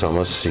მონაწილეობას,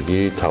 ამას იგი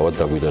თავად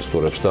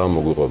დაგვიდასტურებს და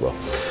მოგვიყვება.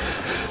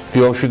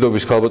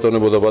 მშვიდობის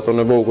ქალბატონებო და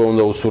ბატონებო, უკვე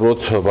უნდა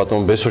უსურვოთ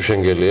ბატონ ბესო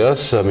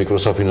შენგელიას,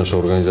 მიკროსაფინანსო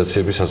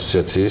ორგანიზაციების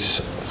ასოციაციის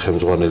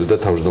ხელმძღვანელი და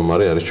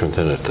თავმჯდომარე არის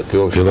ჩვენთან ერთად.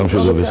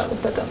 მშვიდობის.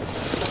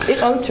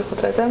 იყავით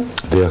შეხვედრაზე?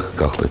 დიახ,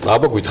 გახდეთ.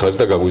 აბა გითხარით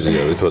და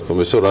გაგვიზიარეთ ბატონ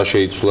ბესო,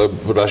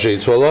 რა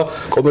შეიცვალა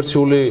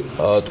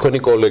თქვენი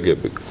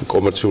კოლეგები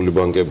კომერციული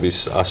ბანკების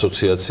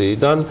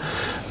ასოციაციიდან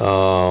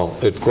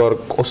ერთგვარ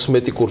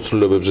კოსმეტიკურ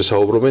ცვლილებებზე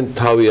საუბრობენ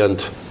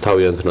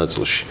თავიანთ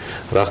ნაწილში.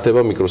 რა ხდება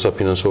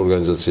მიკროსაფინანსო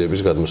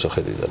ორგანიზაციების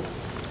გადმოსახედიდან?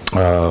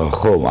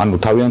 ხო, ანუ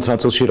თავიანთ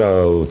ნაწილში რა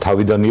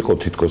თავიდან იყო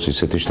თითქოს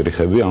ისეთი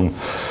შტრიხები ამ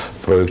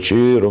პროექტში,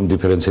 რომ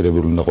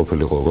დიფერენცირებული უნდა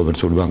ყოფილიყო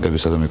კომერციული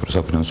ბანკებისა და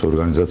მიკროსაფინანსო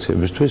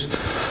ორგანიზაციებისთვის.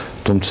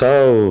 თუმცა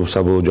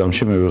საბოლოო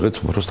ჯამში მივიღეთ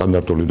უფრო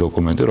სტანდარტული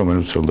დოკუმენტი,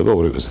 რომელიც ვრცელდება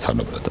ორივეზე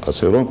თანაბრად.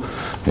 ასე რომ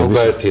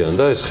გაერთიან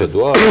და ეს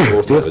ხედვა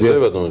ორთვეზე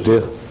ბატონო.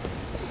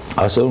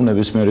 ასე რომ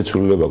ნებისმიერი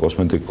ცვლილება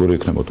კოსმეტიკური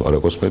იქნება თუ არა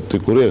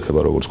კოსმეტიკური,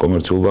 ეხება როგორც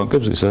კომერციულ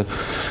ბანკებს, ისე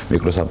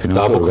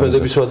მიკროსაფინანსო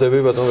ამოქმედების ვადები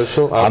ბატონო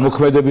ბესო?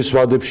 ამოქმედების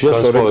ვადებშია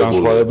სწორედ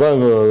განსხვავება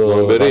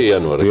ნოემბერი,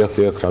 იანვარი.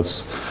 დიახ, რაც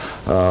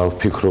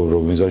ვფიქრობ,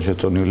 რომ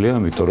მიზანშეწონილია,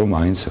 იმიტომ რომ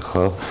მაინც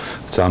ახლა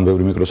ძალიან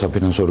ბევრი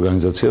მიკროსაფინანსო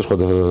ორგანიზაცია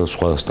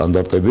სხვა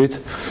სტანდარტებით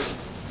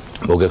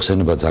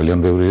მოგეხსენება ძალიან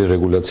ბევრი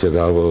რეგულაცია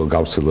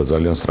გავრცელდა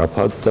ძალიან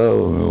სწრაფად და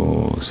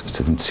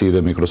ესეთი მცირე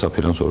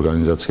მიკროსაფინანსო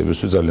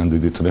ორგანიზაციებისთვის ძალიან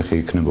დიდი წნეხი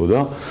იქნებოდა.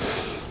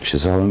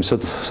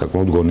 შესაბამისად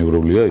საკმაოდ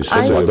გონივრულია ის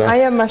რომ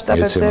აი ამ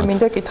მასშტაბებზე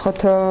მინდა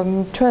გითხოთ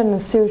ჩვენ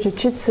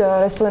სიუჟეტშიც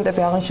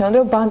რესპონდენტები აღნიშნავენ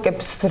რომ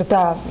ბანკებს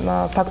ზრდა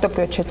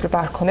ფაქტობრივად შეიძლება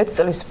არ ქონდეთ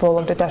წლის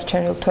ბოლომდე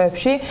დარჩენილ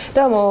თვეებში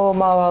და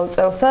მომავალ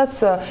წელსაც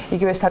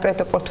იგივე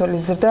საკრედიტო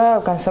პორტფელის ზრდა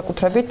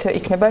განსაკუთრებით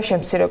იქნება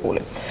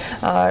შემცირებული.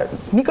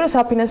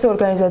 მიკროსაფინანსო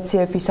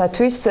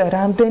ორგანიზაციებისათვის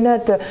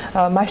რამდენად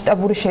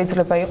მასშტაბური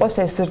შეიძლება იყოს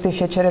ეს ზრდის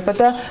შეჩერება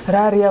და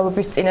რა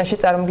რეალობის წინაშე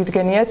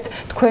წარმოგიდგენიათ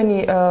თქვენი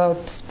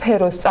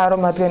სფეროს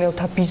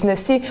წარმომადგენელთა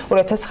ბიზნესი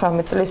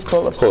 2019 წლის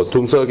ბოლოს. ხო,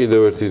 თუმცა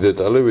კიდევ ერთი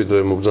დეტალი, ვიდრე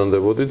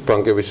მობრძანდებოდით,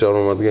 ბანკების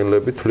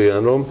წარმომადგენლები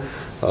თვლიან, რომ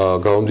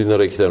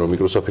გამომდინარე იქიდან, რომ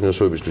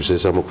მიკროსაფინანსოებისთვის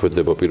ეს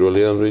ამოქმედება 1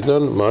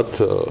 იანვრიდან, მათ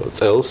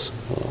წელს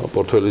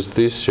პორტფელის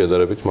ზრდის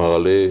შედარებით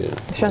მაღალი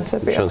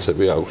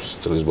შანსები აქვს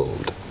წლის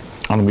ბოლომდე.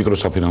 ანუ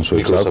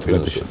მიკროსაფინანსოებს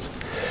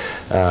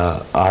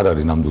არ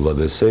არის ნამდვილად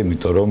ესე,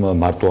 იმიტომ რომ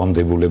მარტო ამ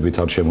დებულებით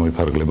არ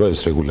შემოიფარგლება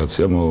ეს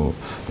რეგულაცია,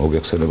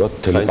 მოგეხსენებათ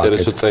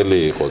საინტერესო წელი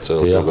იყო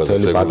წელს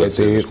ზოგადად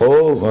რეგულაცია იყო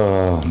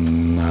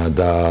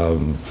და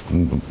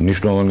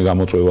მნიშვნელოვანი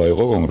გამოწვევა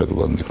იყო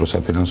კონკრეტულად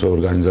მიკროსაფინანსო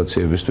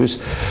ორგანიზაციებისთვის.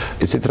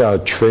 იცით რა,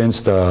 ჩვენს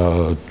და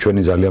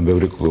ჩვენი ძალიან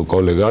ბევრი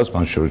კოლეგას,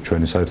 მათ შორის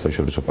ჩვენი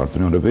საერთაშორისო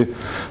პარტნიორები,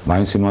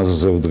 მაინც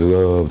იმაზე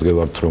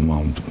ვდგევართ, რომ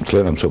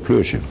მთლიან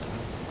მსოფლიოში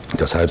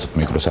და საერთოდ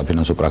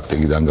მიკროსაფინანსო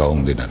პრაქტიკიდან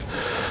გამომდინარე.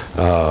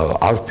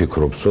 არ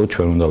ვფიქრობ, რომ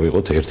ჩვენ უნდა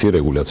ვიყოთ ერთი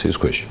რეგულაციის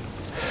ქვეშ.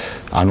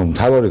 ანუ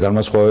მთავარი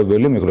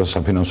განმასხვავებელი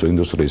მიკროსაფინანსო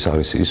ინდუსტრიის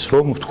არის ის,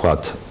 რომ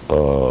ვთქვათ,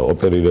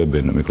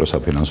 ოპერირებენ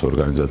მიკროსაფინანსო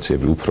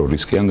ორგანიზაციები უფრო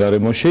რისკიან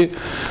გარემოში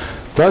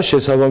და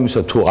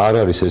შესაბამისად თუ არ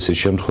არის ესეთი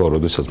შემთხვევა,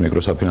 როდესაც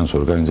მიკროსაფინანსო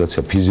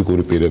ორგანიზაცია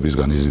ფიზიკური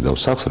პირებისგან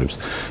იზიდავს სახსრებს,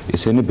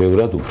 ისინი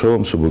ბევრად უფრო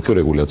მსუბუქი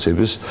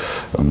რეგულაციების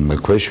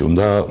ქვეშ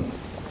უნდა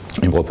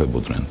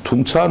იმყოფებოდნენ.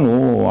 თუმცა,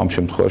 ამ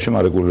შემთხვევაში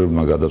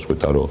მარეგულირებმა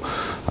გადაწყვიტა, რომ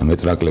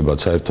მეტნაკლებად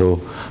საერთო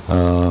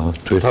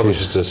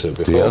თამაშის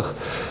წესები, ხო?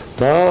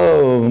 და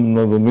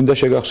მინდა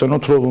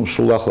შეგახსენოთ, რომ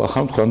სულ ახლა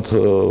თქვათ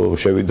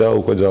შევიდა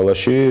უკვე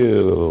ძალაში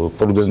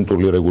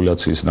პრუდენტული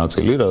რეგულაციის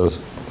ნაწილი, რაც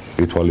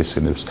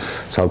ითვალისწინებს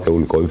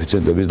ცალკეული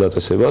კოეფიციენტების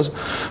დაწესებას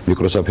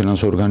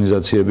მიკროსაფინანსო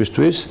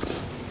ორგანიზაციებისთვის.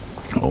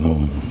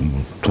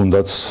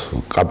 თუნდაც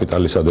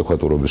კაპიტალის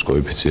ადეკვატურობის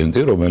კოეფიციენტი,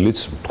 რომელიც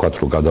თქვათ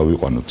რომ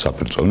გადავიყვანოთ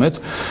საპირწონეთ,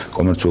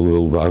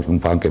 კომერციულ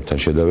ბანკებთან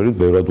შედარებით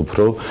ბევრად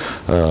უფრო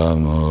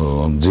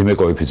მძიმე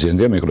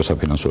კოეფიციენტია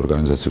მიკროსაფინანსო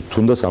ორგანიზაციებს.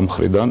 თუნდაც ამ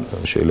მხრიდან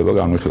შეიძლება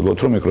განვიხილოთ,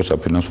 რომ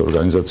მიკროსაფინანსო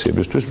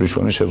ორგანიზაციებისთვის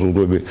მნიშვნელოვანი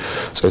შეზღუდვები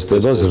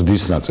წესდება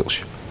ზრდის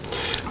ნაწილში.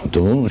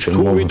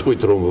 თუ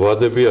ვიტყვით, რომ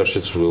ვადები არ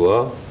შეცვლილა,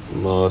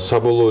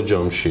 საბოლოო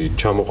ჯამში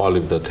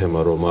ჩამოყალიბდა თემა,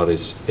 რომ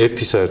არის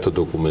ერთი საერთო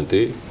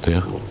დოკუმენტი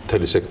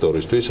მთელი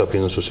სექტორისთვის,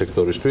 საფინანსო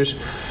სექტორისთვის.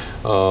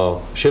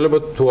 შეიძლება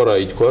თუ არა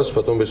ითქვას,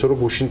 ბატონ ბესო, რომ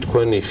გუშინ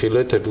თქვენ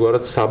იხილეთ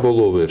ერთგვარად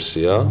საბოლოო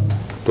ვერსია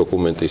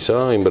დოკუმენტისა,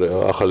 იმ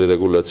ახალი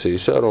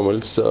რეგულაციისა,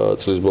 რომელიც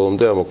წლის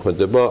ბოლომდე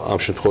ამოქმედება ამ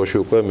შემთხვევაში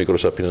უკვე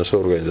მიკროსაფინანსო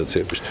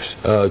ორგანიზაციებისთვის.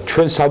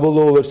 ჩვენ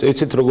საბოლოო ვერსია,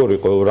 იცით როგორ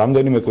იყო,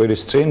 რამდენიმე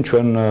კვირის წინ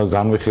ჩვენ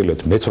განვიხილეთ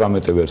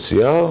მე-18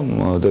 ვერსია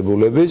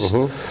დებულების,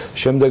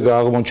 შემდეგ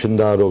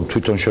აღმოჩნდა, რომ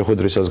თვითონ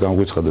შეხვედრისას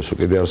განგვიცხადეს, რომ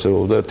კიდე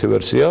არსებობდა ერთი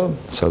ვერსია,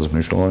 სადაც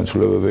მნიშვნელოვანი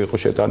ცვლილებები იყო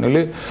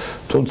შეტანილი,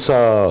 თუმცა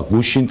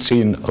გუშინ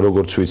წინ,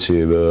 როგორც ვიცი,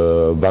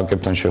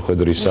 ბანკებთან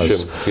შეხვედრისას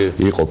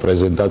იყო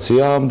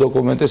პრეზენტაცია ამ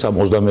დოკუმენტის, ამ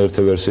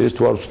 21 ვერსიის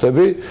თუ არ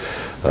ვცდები,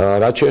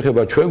 რაც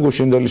შეეხება ჩვენ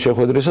გუშინდელი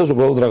შეხვედრისას,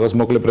 უბრალოდ რაღაც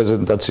მოკლე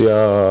პრეზენტაცია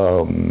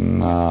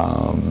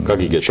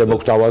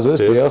შემოგთავაზეს,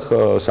 დიახ,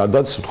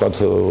 სადაც თქვათ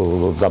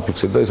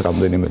დაფიქსირდა ეს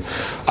რამდენიმე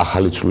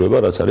ახალი ცვლილება,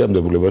 რაც არის ამ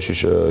დებულებაში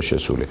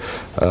შესული.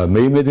 მე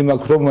იმედი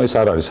მაქვს, რომ ეს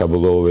არ არის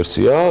საბოლოო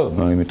ვერსია,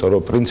 იმიტომ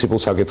რომ პრინციპულ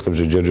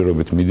საკითხებზე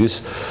ჯერჯერობით მიდის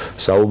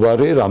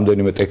საუბარი,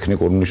 რამდენიმე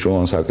ტექნიკურ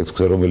მნიშვნელოვან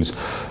საკითხზე, რომელიც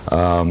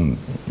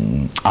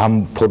ამ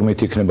ფორმით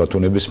იქნება თუ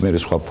ნებისმიერი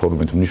სხვა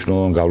ფორმით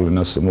მნიშვნელოვან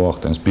გავლენას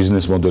მოახდენს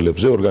ბიზნეს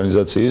მოდელებზე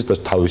ორგანიზაციის და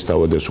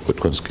თავისთავად ეს უკვე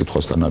თქვენს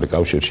კითხვასთან არის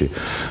კავშირში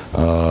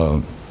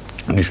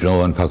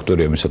მნიშვნელოვანი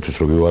ფაქტორია იმისათვის,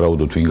 რომ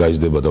ვივარაუდოთ, ვინ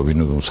გაიზრდება და ვინ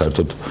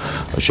საერთოდ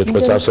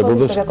შეწყვეტს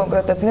არსებობას.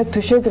 კონკრეტულად,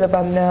 თუ შეიძლება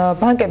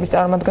ბანკების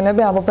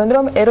წარმომადგენლები ამბობენ,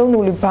 რომ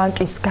ეროვნული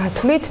ბანკის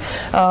გათვლით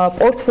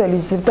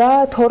პორტფელის ზრდა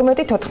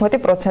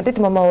 12-14%-ით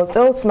მომავალ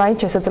წელს მაინც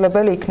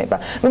შესაძლებელი იქნება.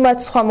 მათ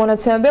სხვა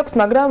მონაცემები აქვთ,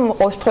 მაგრამ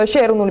ყოველ შემთხვევაში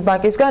ეროვნული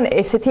ბანკისგან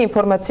ესეთი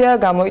ინფორმაცია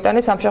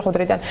გამოიტანეს ამ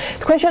შეხვედრიდან.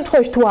 თქვენ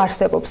შემთხვევაში თუ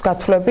არსებობს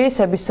გათვლები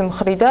სების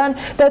მხრიდან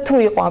და თუ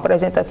იყო ამ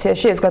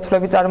პრეზენტაციაში ეს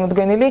გათვლები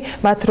წარმოდგენილი,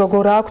 მათ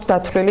როგორ აქვთ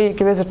დათვლილი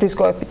იგივე ზრდის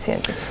კოეფიციენტი?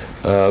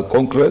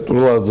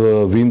 კონკრეტულად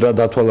ვინ რა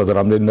დათვალა და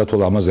რამდენი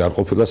დათვალა ამაზე არ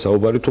ყოფილა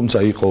საუბარი, თუმცა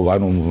იყო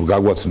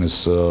გაგვაცნეს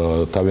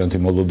თავიანთი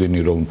მოლოდინი,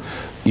 რომ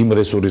იმ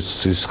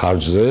რესურსის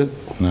ხარჯზე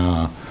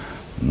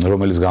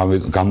რომელიც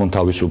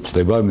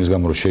გამონთავისუფლდება, იმის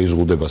გამო რომ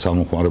შეიზღუდება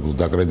სამომხმარებლო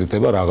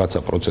დაკრედიტება, რაღაცა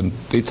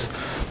პროცენტით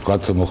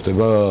თქვათ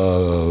მოხდება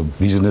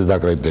ბიზნეს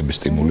დაკრედიტების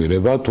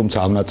სტიმულირება, თუმცა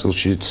ამ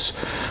ნაწილშიც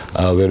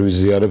ვერ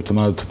ვიზიარებთ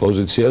მათ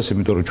პოზიციას,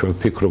 იმიტომ რომ ჩვენ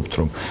ვფიქრობთ,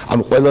 რომ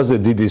ანუ ყველაზე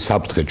დიდი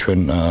საფრთხე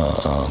ჩვენ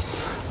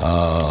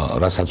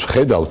რასაც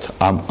ვხედავთ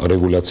ამ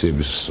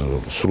რეგულაციების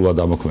სრულად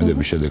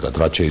ამოქმედების შედეგად,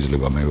 რაც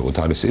შეიძლება მე ვიყოთ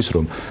არის ის,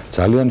 რომ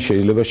ძალიან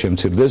შეიძლება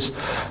შემცირდეს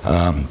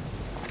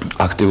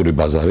აქტიური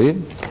ბაზარი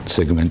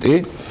სეგმენტი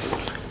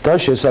და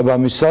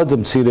შესაბამისად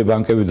მცირე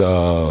ბანკები და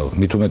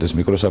მით უმეტეს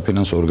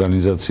მიკროსაფინანსო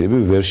ორგანიზაციები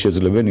ვერ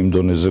შეძლებენ იმ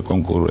დონეზე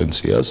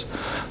კონკურენციას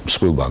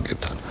მსხვილ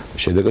ბანკებთან.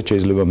 შედეგად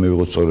შეიძლება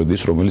მივიღოთ სწორედ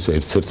ის, რომელიც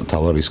ერთ-ერთ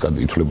მთავარ რისკად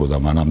ითვლებოდა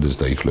მანამდეც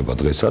და ითვლება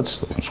დღესაც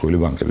მსხვილი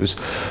ბანკების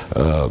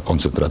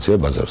კონცენტრაცია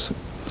ბაზარზე.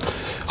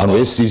 ანუ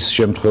ეს ის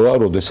შემთხვევა,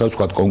 როდესაც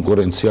ვთქვათ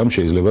კონკურენციამ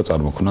შეიძლება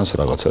წარმოქმნას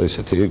რაღაცა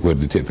ისეთი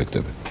გვერდითი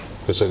ეფექტები.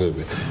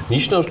 გასაგებია.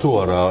 ნიშნავს თუ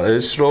არა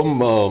ეს რომ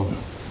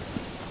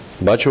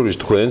ბაჩურის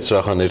თქვენს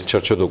რახან ერთ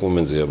ჩარჩო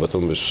დოკუმენტზეა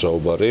ბატონო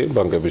საუბარი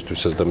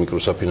ბანკებისთვისაც და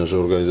მიკროსაფინანსო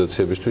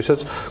ორგანიზაციებისთვისაც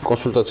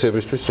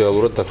კონსულტაციებისთვის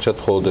რეალურად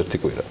დაგჭათ მხოლოდ ერთი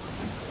კვირა.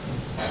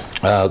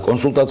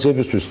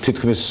 კონსულტაციებისთვის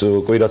თითქმის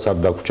კვირაც არ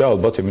დაგვრჩა,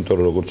 ალბათ, იმიტომ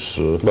რომ როგორც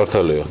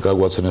მართალია,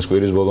 გაგვაცნეს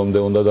კვირის ბოლომდე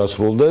უნდა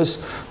დასრულდეს,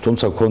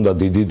 თუმცა გქონდა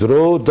დიდი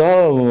დრო და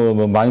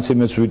მაინც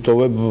იმეც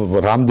ვიტოვებ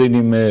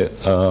რამდენიმე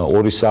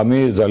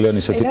 2-3 ძალიან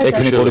ისეთი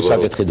ტექნიკური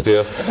საკითხი.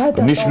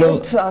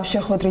 ნიშნავს ამ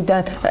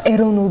შეხვედრიდან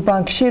ეროვნულ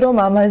ბანკში რომ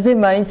ამაზე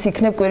მაინც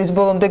იქნებ კვირის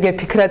ბოლომდე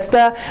გეფიქრათ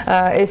და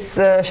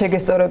ეს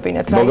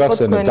შეგესწორებინათ. რა იყო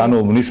თქვენი? ანუ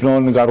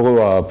მნიშვნელოვანი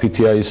გარღვევა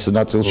PTI-ის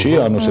ნაწილში,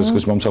 ანუ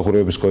სესხის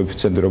მომსახურების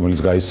კოეფიციენტი, რომელიც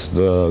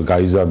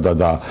გაიზარდა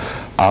და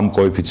ამ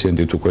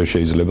კოეფიციენტით უკვე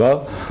შეიძლება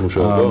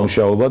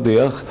მუშაობა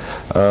დიახ.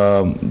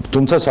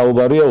 თუმცა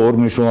საუბარია ორ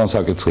მნიშვნელოვან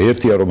საკითხზე.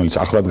 ერთია, რომელიც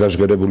ახლად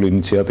გაჟღერებული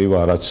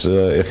ინიციატივაა, რაც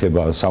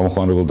ეხება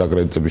სამხმარებელ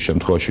დაკრედიტების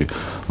შემთხვევაში,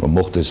 რომ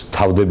მოხდეს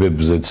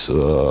თავდებებზეც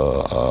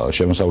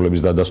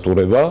შემოსავლების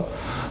დადასტურება,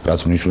 რაც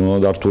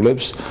მნიშვნელოვნად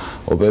ართულებს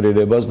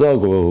ოპერირებას და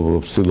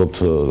ვცდილობთ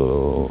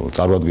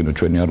წარვადგინოთ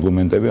ჩვენი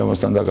არგუმენტები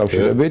ამასთან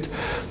დაკავშირებით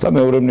და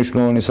მეორე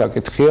მნიშვნელოვანი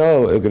საკითხია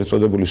ეგრეთ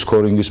წოდებული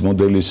სკორინგის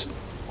მოდელის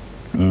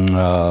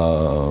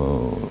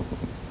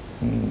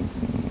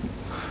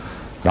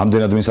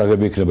რამდენად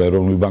მისაღები იქნება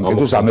ეროვნული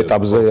ბანკისთვის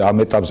ამ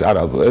ეტაპზე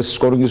არა ეს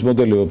სკორინგის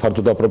მოდელი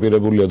ფართოდ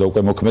აპროპირებულია და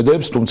უკვე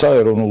მოქმედებს თუმცა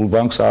ეროვნულ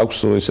ბანკს აქვს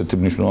ესეთი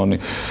მნიშვნელოვანი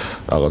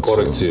რაღაც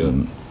კორექცია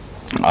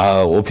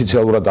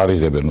ოფიციალურად არ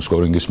იღებენ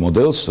სკორინგის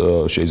მოდელს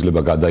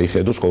შეიძლება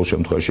გადაიხედოს ყოველ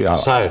შემთხვევაში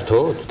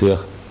საერთოდ დიახ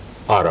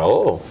არაო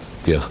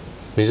დიახ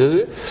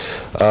მიზეზი?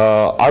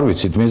 არ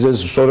ვიცით,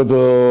 მიზეზი სწორედ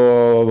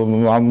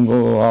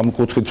ამ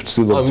კუთხით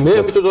ვცდილობთ. მე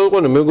ამიტომ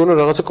დავიყვანე, მე მგონი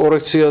რაღაცა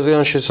კორექციაზე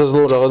ან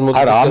შესაძლო რაღაც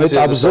მოდიფიკაციაზე. არა, ამ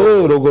ეტაპზე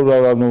როგორ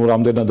ანუ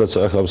რამდენადაც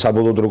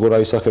საბოლოოდ როგორ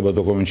აისახება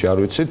დოკუმენტში არ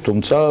ვიცით,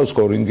 თუმცა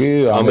სკორინგი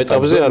ამ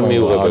ეტაპზე არ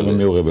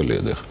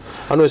მიუღებელია და ხო.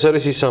 ანუ ეს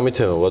არის ის სამი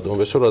თემა, ბატონო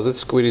ბესო, რაზეც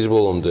კვირის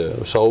ბოლომდე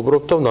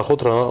საუბრობთ და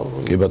ვნახოთ რა.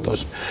 კი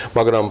ბატონო.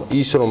 მაგრამ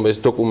ის რომ ეს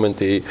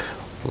დოკუმენტი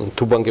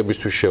თუ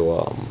ბანკებისთვის შევა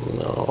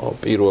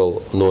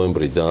 1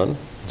 ნოემბრიდან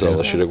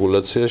ძალაში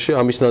რეგულაციაში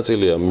ამის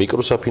ნაწილია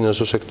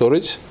მიკროსაფინანსო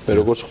სექტორიც მე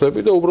როგორც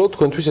ხვდები და უბრალოდ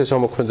თქვენთვის ეს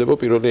ამოქმედება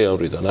 1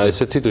 იანვრიდან აი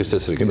ესეთი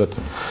დღესწესრიგი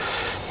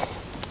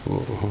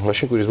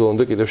მაშინ კვირის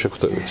ბოლომდე კიდევ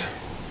შეგხვდებით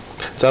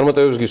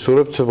წარმატებებს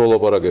გისურვებთ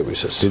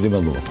მოლაპარაკებისას დიდი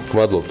მადლობა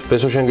მადლობთ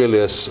ბესო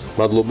შენგელიას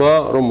მადლობა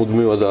რომ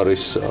მუდმივად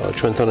არის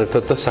ჩვენთან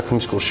ერთად და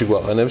საქმის კურსში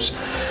გვაყენებს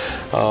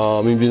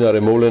მიმდინარე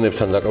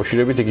მოვლენებთან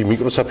დაკავშირებით იგი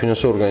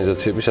მიკროსაფინანსო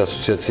ორგანიზაციების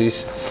ასოციაციის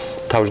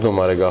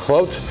თავმჯდომარე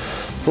გახლავთ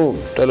ну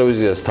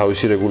ტელევიზიას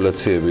თავისი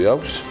რეგულაციები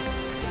აქვს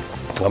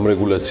ამ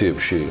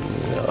რეგულაციებში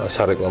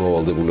სარეკლამო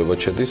ვალდებულება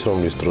შედის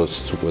რომლის დროც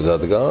უკვე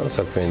დადგა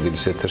საქმიანი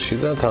დილის ეთერში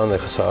და თან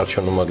ახლა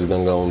საარჩევნო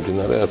მადლიდან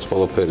გამომდინარე არც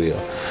ყველაფერია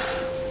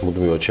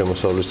მუდმივად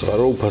შემოსავლის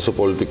წყარო უფასო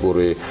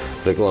პოლიტიკური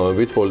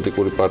რეკლამებით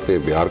პოლიტიკური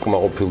პარტიები არ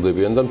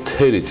კმაყოფილდებიან და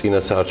მთელი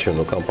წინა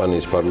საარჩევნო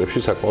კამპანიის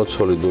ფარგლებში საკმაოდ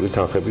სოლიდური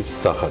თანხებით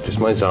დახარჯეს.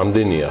 მაინც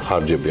რამდენია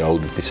ხარჯები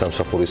აუდიტის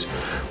სამსახურის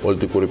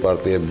პოლიტიკური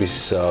პარტიების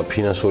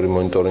ფინანსური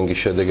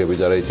მონიტორინგის შედეგები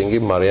და რეიტინგი,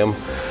 მაგრამ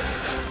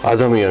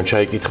ადამიანს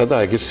ჩაიკითხა და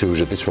ეგრე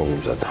სიუჟეტიც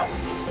მოგვიმზადა.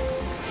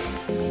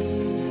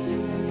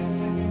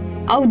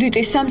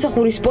 აუდიტის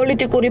სამსახურის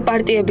პოლიტიკური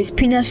პარტიების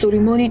ფინანსური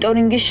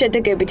მონიტორინგის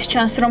შედეგებით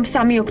ჩანს, რომ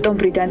 3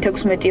 ოქტომბრიდან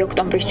 16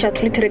 ოქტომბრის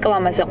ჩათვლით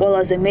რეკლამაზე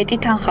ყველაზე მეტი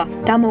თანხა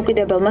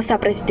დამოუკიდებელმა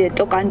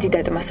საპრეზიდენტო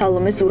კანდიდატმა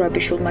სალომე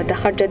ზურაბიშვილმა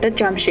დახარჯა და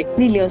ჯამში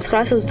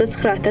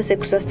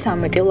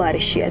 1,929,613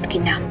 ლარი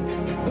შეადგინა.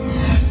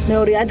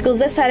 მეორე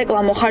ადგილზე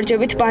სარეკლამო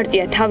ხარჯებით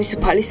პარტია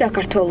თავისუფალი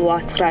საქართველოა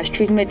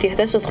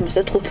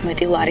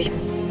 917,095 ლარი.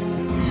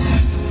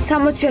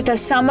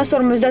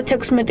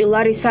 60,356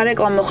 ლარი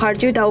სარეკლამო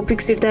ხარჯი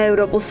დაუფიქსირდა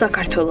ევროპულ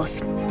საქართველოს.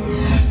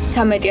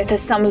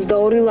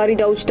 13,062 ლარი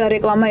დაუჯდა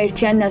რეკლამა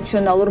ერთიან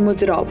ნაციონალურ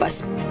მოძრაობას.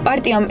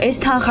 პარტიამ ეს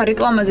თანხა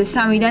რეკლამაზე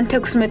 3-დან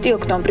 16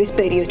 ოქტომბრის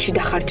პერიოდში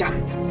დახარჯა.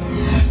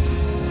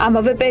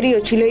 ამავე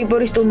პერიოდში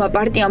ლეიბორისტულმა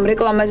პარტიამ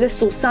რეკლამაზე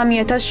სულ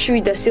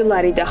 3,700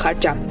 ლარი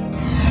დახარჯა.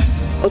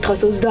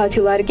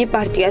 430 ლარი კი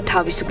პარტია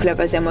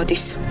თავისუფლებაზე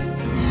მოდის.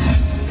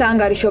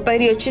 საანგარიშო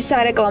პერიოდში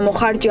სარეკლამო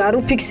ხარჯი არ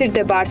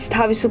უფიქსირდება არც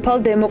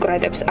თავისუფალ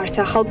დემოკრატებს, არც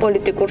ახალ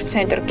პოლიტიკურ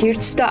ცენტრ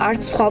გირჩს და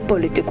არც სხვა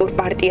პოლიტიკურ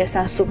პარტიას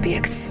ან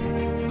სუბიექტს.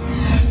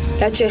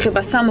 რაც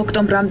შეეხება 3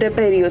 ოქტომბრამდე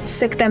პერიოდს,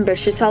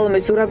 სექტემბერში სალომე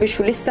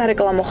ზურაბიშვილის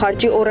სარეკლამო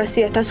ხარჯი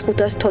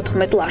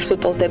 200,514 ლარს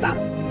უტოლდება.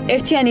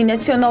 ერთიანი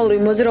ნაციონალური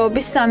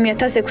მოძრაობის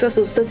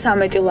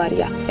 3,633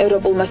 ლარია.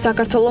 ევროპულმა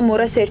საქართველომ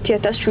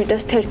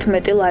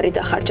 201,711 ლარი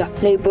დახარჯა.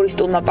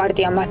 ლეიბორისტულმა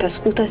პარტიამ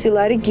 1,500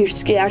 ლარი,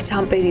 გირჩს კი არც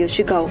ამ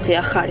პერიოდში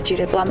გაუღია ხარჯი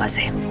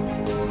რეკლამაზე.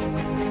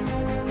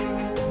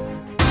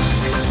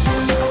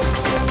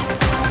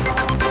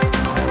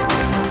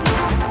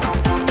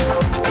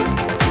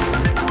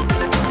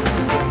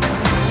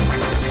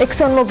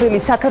 ExxonMobil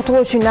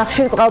საქართველოში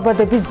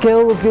ნახშირწყალბადების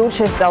გეოლოგიურ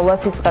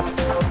შესწავლას იწყებს.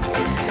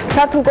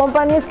 ქართულ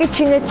კომპანიას კი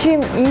ჩინეთში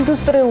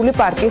ინდუსტრიული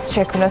პარკის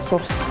შექმნა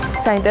სურს.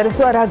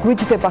 საინტერესოა რა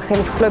გვიჯდება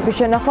ხელისუფლების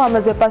შენახვა,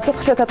 ამაზე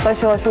პასუხს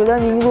შეთანხმებაში და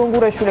ნინი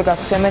ლონგურაშვილი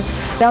გაგცემენ.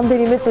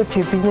 რამდენიმე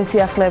წუთში ბიზნესი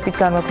ახლებით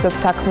განვაგრძობთ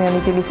საქმიანი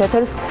დილის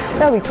ეთერს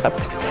და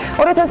ვიწყებთ.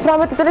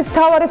 2018 წლის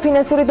მთავარი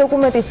ფინანსური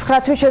დოკუმენტის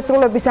 9 თვის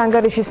შესრულების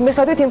ანგარიშის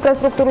მიხედვით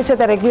ინფრასტრუქტურისა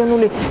და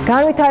რეგიონული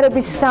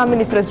განვითარების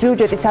სამინისტროს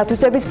ბიუჯეტის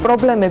ათვისების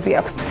პრობლემები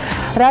აქვს.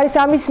 რა არის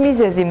ამის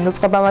მიზეზი?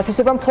 უწყებამ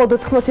ათვისება მხოლოდ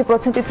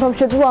 80%-ით რომ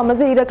შეძლო,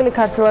 ამაზე ირაკლი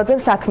ქარცელაძემ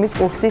საქმის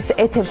კურსის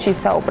ეთერში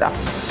საუბრა.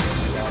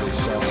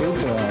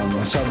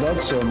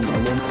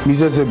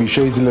 მიზეზები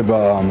შეიძლება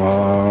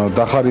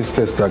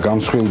დახარისდეს და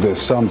გამსხვილდეს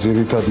სამ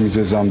ძირითად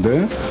მიზეზამდე.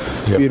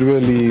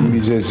 პირველი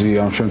მიზეზი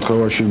ამ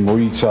შემთხვევაში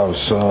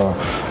მოიცავს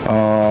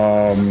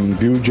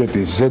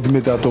ბიუჯეტის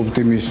ზედმეტად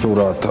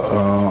ოპტიმისტურად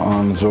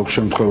ან ზოგ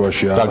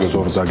შემთხვევაში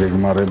არასწორ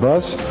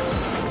დაგეგმარებას.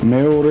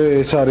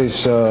 მეორე ეს არის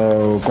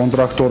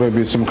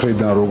კონტრაქტორების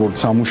მხრიდან როგორც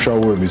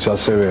სამუშაოების,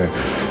 ასევე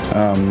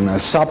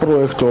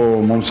საპროექტო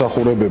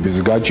მომსახურებების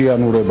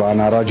გაჭიანურება ან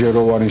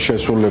არაჯეროვანი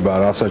შესრულება,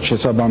 რასაც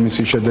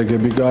შესაბამისი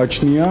შედეგები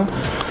გააჩნია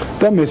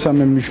და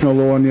მესამე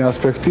მნიშვნელოვანი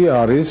ასპექტი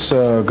არის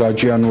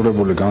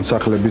გაჭიანურებული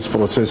განსახლების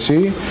პროცესი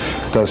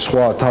და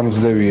სხვა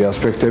თანმზდევი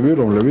ასპექტები,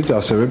 რომლებიც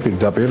ასევე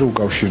პირდაპირ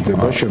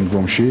უკავშირდება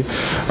შემდგომში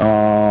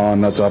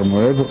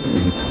ნაწარმოებ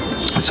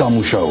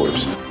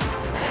სამუშაოებს.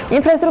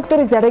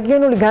 ინფრასტრუქტურის და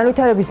რეგიონული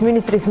განვითარების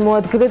მინისტრის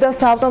მოადგილე და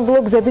საავტომობილო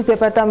გზების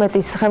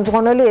დეპარტამენტის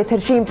ხელმძღვანელი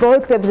ეთერში იმ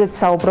პროექტებზეც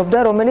საუბრობდა,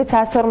 რომელიც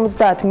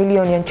 150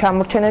 მილიონიან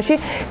ჩამორჩენაში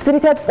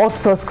ძირითად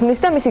პორტფელს ქმნის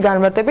და მისი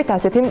განმარტებით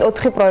ასეთი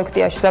 4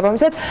 პროექტია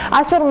შესაბამისად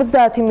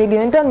 150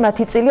 მილიონიდან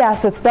მათი წილი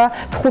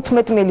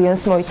 125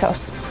 მილიონს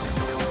მოიცავს.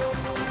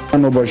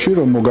 ნობაში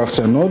რომ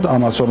მოგახსენოთ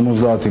ამ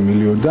 150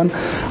 მილიონიდან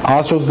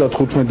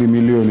 125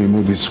 მილიონი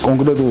მოდის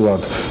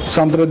კონკრეტულად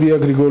სამტრედია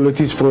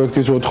გრიგოლეთის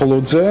პროექტის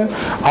 4-ლოდზე,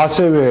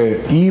 ასევე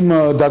იმ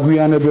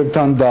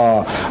დაგვიანებებთან და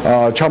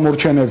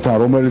ჩამორჩენებთან,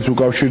 რომელიც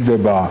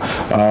უკავშირდება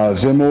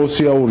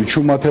ზემოოსიაური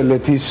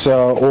ჩუმათელეთის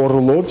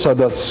 2-ლოდს,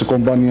 სადაც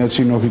კომპანია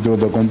სინოჰიდრო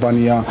და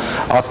კომპანია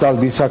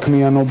ასტალდი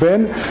საქმიანობენ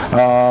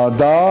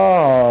და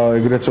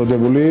ეგრეთ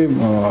წოდებული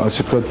ასე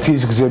ვთქვათ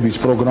თის გზების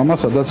პროგრამა,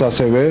 სადაც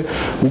ასევე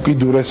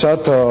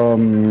უკიდურესად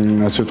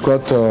ასე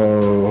ვთქვათ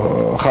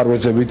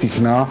ხარვეზებით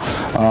იქნა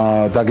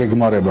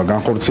დაგეგმარება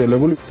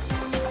განხორციელებული.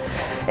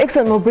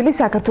 ExxonMobil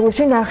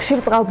საქართველოში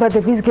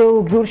ნახშირწყალბადების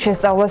გეოლოგიურ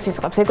შესწავლას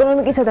იწყებს.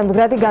 ეკონომიკისა და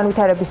მდგრადი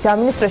განვითარების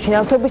სამინისტროში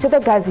ნავთობისა და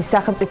გაზის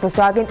სახელმწიფო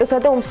სააგენტოსა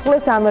და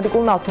უმსხვილეს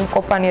ამერიკულ ნავთობ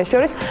კომპანიას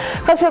შორის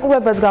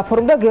ხელშეკრულებაც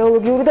გაფორმდა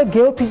გეოლოგიური და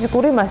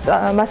გეოფიზიკური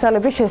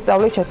მასალების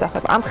შესწავლის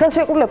შესახებ. ამ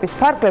ხელშეკრულების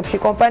ფარგლებში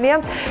კომპანია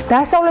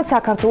დასავლეთ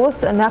საქართველოს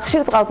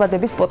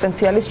ნახშირწყალბადების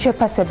პოტენციალის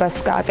შეფასებას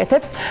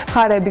გააკეთებს.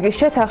 მხარეები კი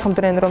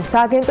შეთანხმდნენ, რომ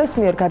სააგენტოს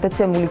მიერ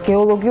გადაცემული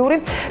გეოლოგიური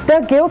და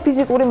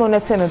გეოფიზიკური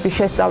მონაცემების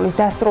შესწავლის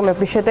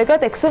დასრულების შედეგად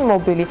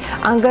ExxonMobil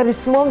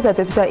ანგარიშს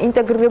მოამზადებს და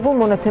ინტეგრირებულ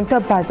მონაცემთა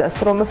ბაზას,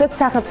 რომელსაც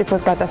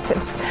სახელმწიფოს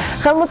გადასცემს.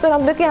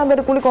 ხელმოწერამდე კი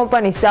ამერიკული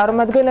კომპანიის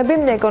წარმომადგენლები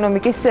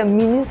ეკონომიკის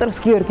მინისტრს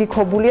გიორგი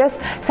ქობულიას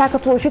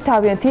საქართველოში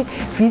თავიანთი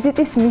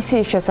ვიზიტის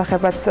მისიის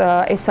შესახებაც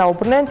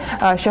ესაუბრნენ,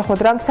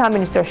 შეხვედრამ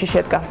სამინისტროში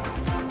შედგა.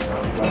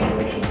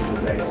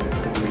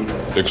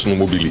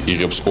 ExxonMobil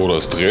იღებს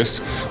 200 დღეს,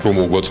 რომ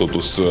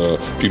მოგვაწოდოს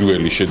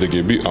პირველი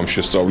შედეგები ამ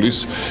შესწავლის.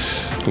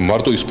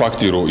 მარტო ის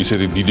ფაქტი, რომ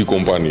ისეთი დიდი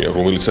კომპანია,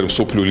 რომელიც არის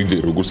სოფლიო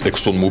ლიდერი, როგორც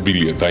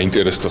ExxonMobil-ია,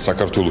 დაინტერესდა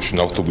საქართველოში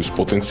ნავთობის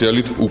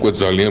პოტენციალით, უკვე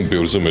ძალიან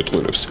ბევრზე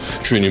მეტყველებს.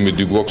 ჩვენ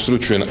იმედი გვაქვს, რომ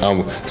ჩვენ ამ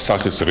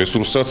სახის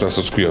რესურსსაც,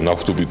 რასაც ქვია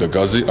ნავთობი და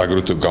გაზი,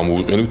 აგრეთვე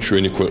გამოვიყენებთ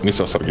ჩვენი ქვეყნის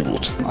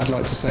სასარგებლოდ.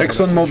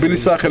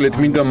 ExxonMobil-ის სახელით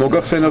მინდა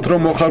მოგახსენოთ,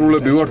 რომ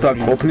მოხარულები ვართ აქ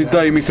ყოფნით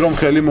და იმით, რომ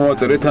ხელი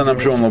მოვაწერეთ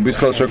თანამშრომლობის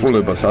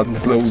ხელშეკრულებას. 10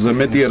 წლზე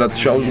მეტია, რაც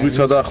შავ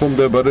ზღვისა და ახლო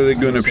მდებარე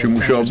რეგიონებში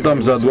მუშაობთ და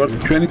მზად ვართ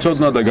ჩვენი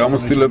ცოდნა და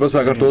გამოცდილება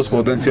საქართველოს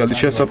პოტენციალის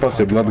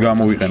შესაფასებლად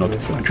გამოვიყენოთ.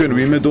 ჩვენ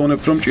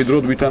ვიმედოვნებთ, რომ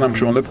ჭიდროდ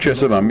ვითანამშრომლებთ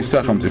შესაბამის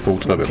სახელმწიფო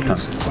უწყებებთან.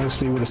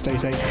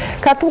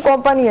 ქართულ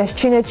კომპანიას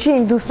ჩინეთში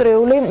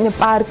ინდუსტრიული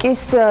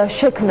პარკის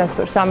შექმნა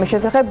სურს. ამის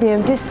შესახებ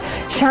BMT-ის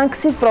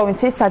შანქსის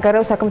პროვინციის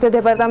საგარეო საქმეთა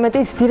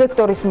დეპარტამენტის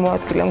დირექტორის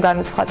მოადგილემ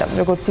განუცხადა.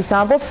 როგორც ის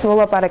ამბობს,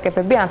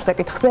 მოლაპარაკებები ამ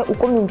საკითხზე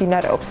უკვე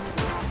მიმდინარეობს.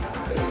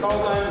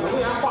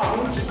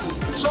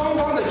 双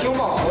方的经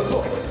贸合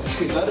作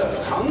取得了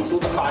长足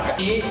的发展，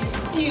其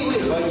地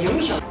位和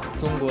影响。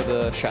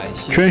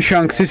 ჩვენ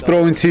შანქსის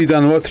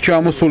პროვინციიდან ვართ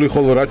ჩამოსული,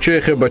 ხოლო რაც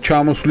შეეხება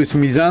ჩამოსვლის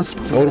მიზანს,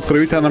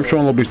 ორმხრივი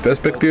თანამშრომლობის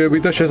პერსპექტივები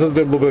და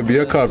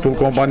შესაძლებლობებია ქართულ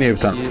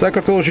კომპანიებთან.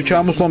 საქართველოში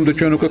ჩამოსვლამდე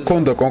ჩვენ უკვე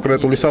გქონდა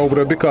კონკრეტული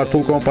საუბრები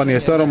ქართულ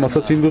კომპანიასთან,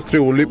 რომელსაც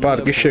ინდუსტრიული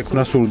პარკის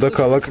შექმნა სურდა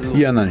ქალაქ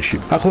იანანში.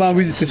 ახლა ამ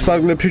ვიზიტის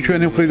ფარგლებში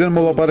ჩვენი მხრიდან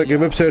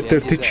მოლაპარაკებებს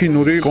ერთ-ერთი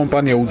ჩინური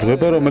კომპანია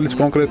უძღვება, რომელიც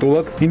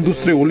კონკრეტულად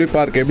ინდუსტრიული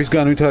პარკების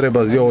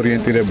განვითარებაზე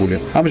ორიენტირებულია.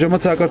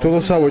 ამჟამად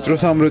საქართველოს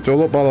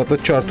სავაჭრო-სამრეწველო პალატა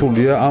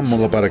ჩართულია ამ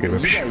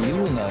მოლაპარაკებებში.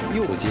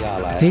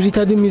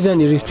 ძირითადი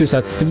მიზანი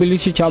რისთვისაც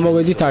თბილისში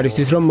ჩამოვედით არის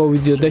ის, რომ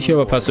მოვიძიოთ და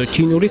შევაფასოთ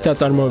ჩინური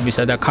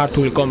საწარმოებისა და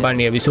ქართული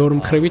კომპანიების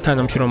ორმხრივი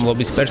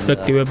თანამშრომლობის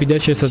პერსპექტივები და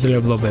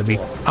შესაძლებლობები.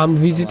 ამ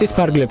ვიზიტის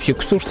ფარგლებში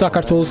გსურს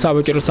საქართველოს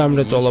სავაჭრო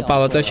სამრეწველო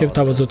პალატა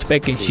შევთავაზოთ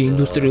პეკინში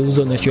ინდუსტრიულ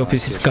ზონაში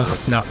ოფისის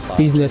გახსნა.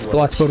 ბიზნეს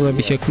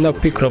პლატფორმების შექმნა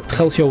ვფიქრობთ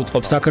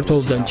ხელშეუწყობს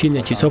საქართველოსთან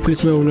ჩინეთში სოფლის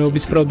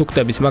მეურნეობის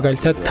პროდუქტების,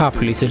 მაგალითად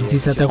თაფლის,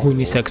 რძისა და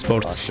ღვინის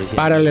ექსპორტს.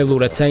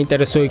 პარალელურად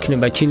საინტერესო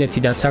იქნება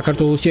ჩინეთიდან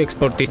საქართველოში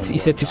ექსპორტიც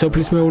ისეთი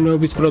სოფლის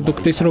მეურნეობის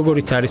პროდუქტის,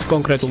 როგორიც არის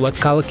კონკრეტულად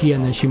ქალაქ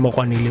იანანში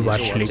მოყვანილი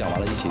ვარშლი.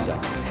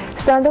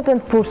 Standard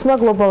 & Poor's-მა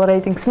Global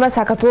Ratings-მა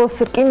საქართველოს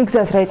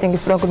რკინიგზას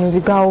რეიტინგის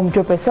პროგნოზი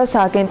გააუმჯობესა.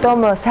 სააგენტომ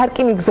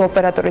სარკინიგზო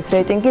ოპერატორის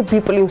რეიტინგი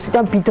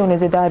B+-დან B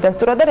დონეზე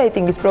დაადასტურა და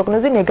რეიტინგის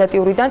პროგნოზი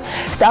ნეგატიურიდან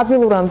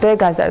სტაბილურამდე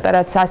გაზარდა,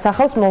 რაც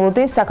ასახავს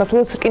მოლოდინს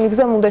საქართველოს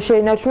რკინიგზამ უნდა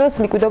შეინარჩუნოს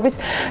ლიკვიდობის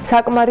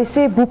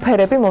საკმარისი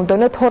ბუფერები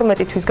მომდევნო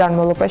 12 თვის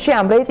განმავლობაში.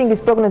 ამ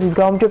რეიტინგის პროგნოზის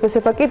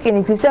გაუმჯობესება კი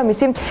რკინიგზის და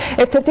მისი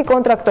ერთ-ერთი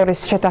კონტრაქტორის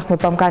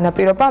შეთანხმებამ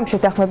განაპირობა. ამ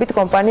შეთანხმებით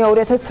კომპანია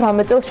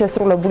 2018 წელს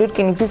შესრულებული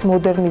რკინიგზის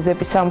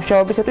მოდერნიზების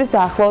სამუშაოებისათვის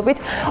დაახლოებით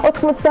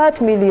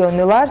 90 მილიონ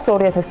ლარს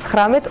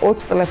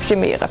 2019-20 წლებში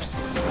მიიღებს.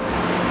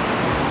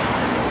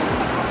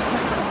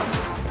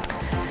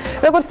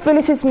 როგორც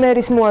თბილისის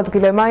მერის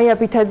მოადგილე მაია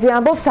ბითაძე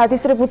ამბობს,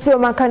 სადისტრიბუციო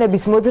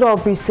მანქანების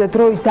მოძრაობის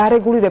დროის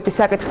დარეგულირების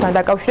საკითხთან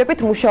დაკავშირებით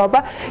მუშაობა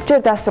ჯერ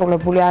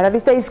დასრულებული არ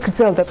არის და ის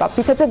გრძელდება.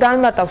 ბითაძე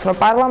განმარტავს, რომ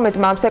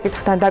პარლამენტმა ამ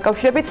საკითხთან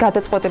დაკავშირებით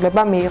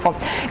გადაწყვეტილება მიიღო.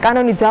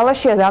 კანონი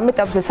ძალაშია და ამ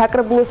ეტაპზე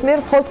საკრებულოს მიერ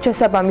მხოლოდ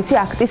შესაბამისი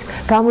აქტის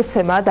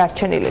გამოცემაა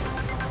დარჩენილი.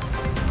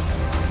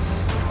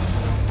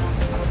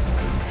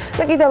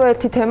 და კიდევ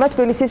ერთი თემა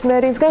თბილისის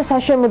მერისგან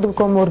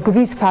საშემოდგომო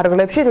რგვის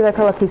ფარგლებში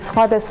დედაქალაქის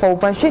სხვადასხვა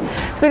უბანში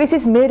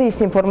თბილისის მერიის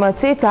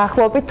ინფორმაციით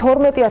დაახლოებით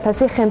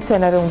 12000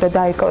 ხემცენარე უნდა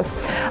დაიკავოს.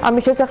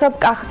 ამის შესახებ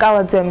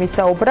კახკალაძემ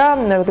ისაუბრა,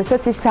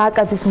 როდესაც ის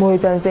სააკაძის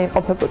მოედანზე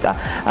იმყოფებოდა,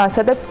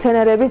 სადაც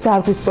მცენარეების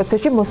დარგვის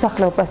პროცესში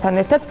მოსახლეობასთან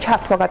ერთად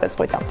ჩართვა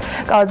გადაწყვიტა.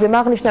 კალაძემ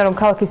აღნიშნა, რომ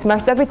ქალაქის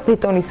მასშტაბით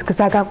ბეტონის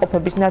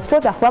გზაგამყოფების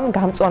ნაცვლად ახლა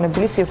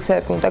გამწვანებული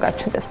სივრცეები უნდა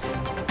გაჩნდეს.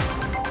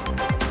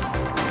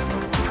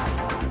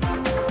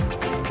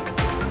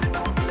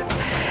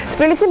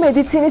 თბილისი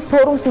მედიცინის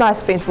ფორუმს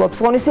მასპინძლობს.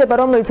 ღონისძიება,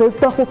 რომელიც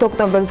 25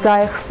 ოქტომბერს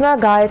გაიხსნა,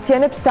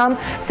 გააერთიანებს სამ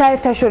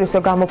საერთაშორისო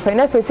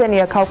გამოფენას,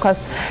 ესენია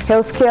Caucus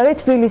Healthcare,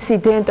 თბილისი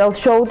Dental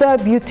Show და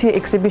Beauty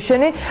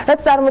Exhibition, რაც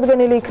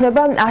წარმოდგენილი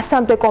იქნება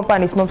 100-მდე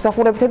კომპანიის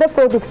მომსახურებითა და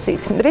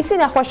პროდუქციით. რისი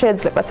ნახვა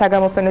შეეძლებათ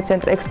საგამოფენო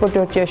ცენტრ Expo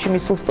Georgia-ში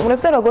მისულ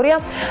სტუმრებს და როგორია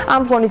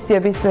ამ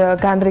ღონისძიების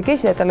განრიგი,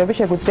 დეტალები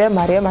შეგვიძლია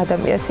მარიამ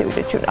ადამიანის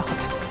სიუჟეტში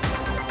ვნახოთ.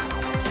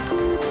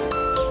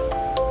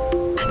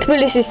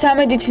 თბილისის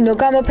სამედიცინო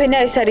გამოფენა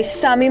ეს არის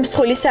სამი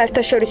მსხვილი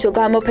საერთაშორისო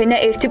გამოფენა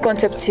ერთი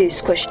კონცეფციის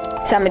ქვეშ.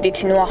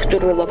 სამედიცინო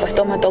აღჭურვილობა,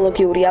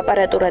 სტომატოლოგიური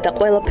აპარატურა და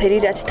ყველაფერი,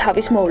 რაც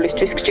თავის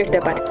მოვლისთვის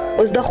გჭირდებათ.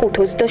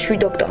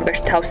 25-27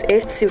 ოქტომბერს თავს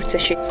ერთ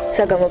სივრცეში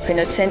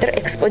საგამოფენო ცენტრ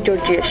Expo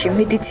Georgia-ში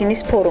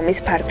მედიცინის ფორუმის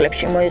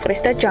ფარგლებში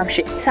მოიყრის და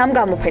ჯამში სამ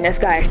გამოფენას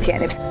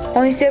გააერთიანებს.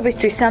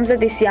 ღონისძიებისთვის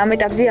სამზადისი ამ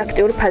ეტაპზე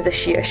აქტიურ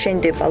ფაზაშია.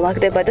 შენდება,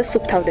 ლაგდება და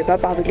სუფთავდება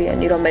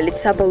პავილიონი, რომელიც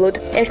საბოლოოდ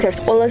ერთ-ერთ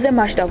ყველაზე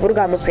მასშტაბურ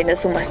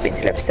გამოფენას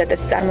უმასპინძლებს,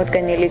 სადაც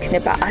წარმოდგენილი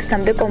იქნება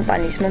 100-მდე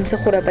კომპანიის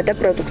მომსახურება და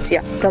პროდუქცია,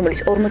 რომელიც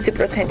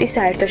 40%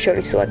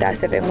 საერთაშორისოა და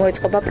ასევე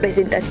მოეწყობა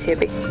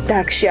პრეზენტაციები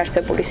დარგში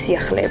არსებული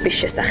სიახლეების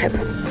შესახებ.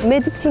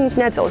 მედიცინის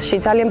ნაწილში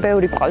ძალიან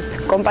ბევრი ყავს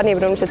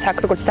კომპანიები, რომელსაც აქ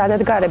როგორც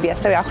დანადგარები,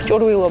 ასევე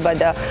აღჭურვილობა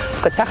და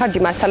თქვათ სახარჯი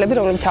მასალები,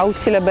 რომლებიც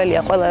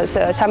აუცილებელია ყველა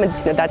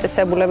სამედიცინო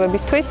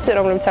დაწესებულებებისთვის,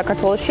 რომლებიც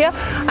საქართველოშია.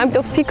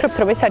 ამიტომ ვფიქრობთ,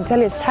 რომ ეს არის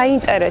ძალიან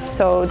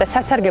საინტერესო და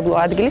სასარგებლო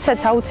ადგილი,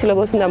 სადაც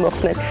აუცილებლად უნდა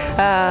მოხდნენ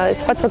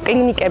სხვადასხვა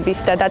კლინიკების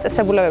და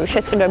დაწესებულებების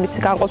შესყიდვების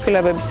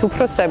განყოფილებების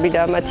უფროსები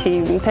და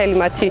მთელი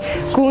მათი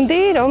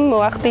გუნდი, რომ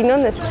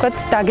მოახდინონ ეს ვთქვათ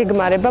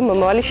დაგეგმარება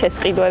მომავალი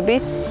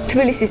შესყიდვების.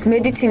 თბილისის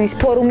მედიცინის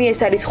ფორუმი ეს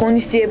არის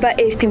ღონისძიება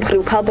ერთი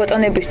მხრივ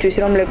ქალბატონებისთვის,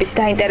 რომლებიც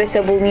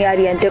დაინტერესებულნი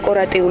არიან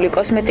დეკორატიული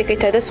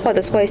კოსმეტიკითა და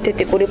სხვადასხვა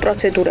ესთეტიკური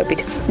პროცედურებით.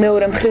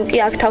 მეორე მხრივ კი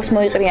აქ თავს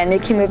მოიყრიან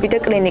ექიმები და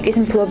კლინიკის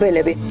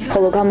მფლობელები,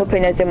 ხოლო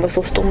გამოფენაზე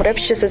მოსულ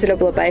სტუმრებს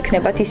შესაძლებლობა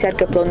ექნებათ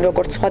ისარგებლონ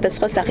როგორც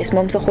სხვადასხვა სახის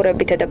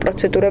მომსახურებითა და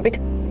პროცედურებით,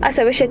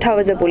 ასევე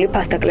შეთავაზებული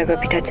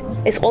ფასდაკლებებითაც.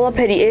 ეს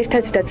ყველაფერი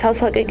ერთად და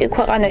ცალ-ცალკე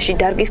ქვეყანაში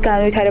დარგის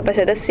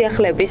განვითარებასა და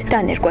სიახლეების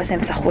დანერგვას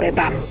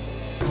ემსახურება.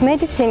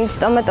 მედიცინით,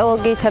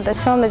 სტომატოლოგიითა და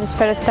სილამაზე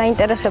სფეროთ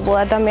დაინტერესებულ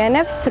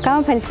ადამიანებს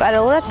გამოფენის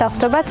პარალელურად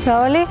დახვდებათ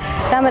მრავალი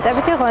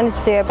დამატებითი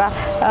ღონისძიება,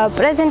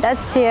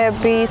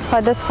 პრეზენტაციები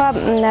სხვადასხვა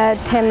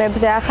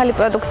თემებზე, ახალი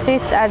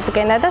პროდუქციის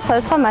წარდგენა და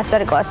სხვადასხვა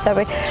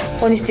მასტერკლასები.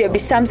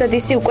 ღონისძიების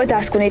სამზადისი უკვე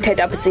დასკვნით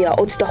ეტაპზეა.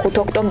 25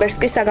 ოქტომბერს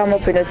კი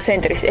საგამოფენო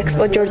ცენტრის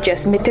Expo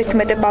Georgia-ს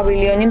მე-11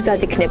 პავილიონი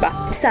მზად იქნება.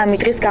 3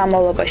 დღის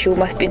განმავლობაში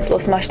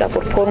უმასპინძლოს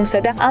მასშტაბურ ფორუმსა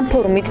და ამ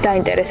ფორუმით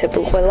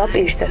დაინტერესებულ ყველა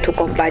პირსა თუ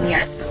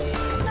კომპანიას.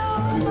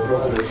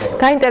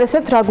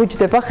 გაინტერესებთ რა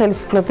გვიჯდება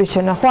ხელისუფლების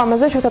შენახვა,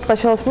 ამაზე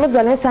შოთატყეშელაშვილმა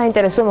ძალიან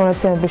საინტერესო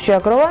მონაცემები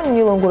შეაგროვა,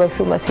 ნილონ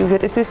გურაშვილმა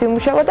სიუჟეტისთვის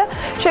იმუშავა და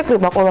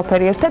შეკრიბა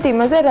ყველაფერი ერთად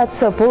იმაზე, რაც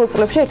ბოლო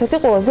წლებში ერთ-ერთი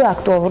ყველაზე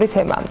აქტუალური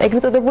თემაა,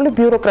 ეგრეთ წოდებული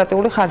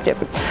ბიუროკრატიული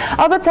ხარჯები.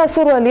 ალბათ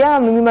სასურველია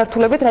ამ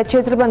მიმართულებით, რაც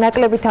შეიძლება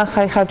ნაკლები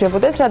თანხა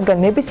იხარჯებოდეს, რადგან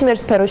ნებისმიერ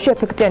სფეროში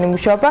ეფექტიანი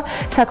მუშაობა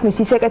საქმის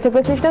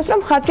ისეკეთებას ნიშნავს,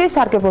 რომ ხარჯი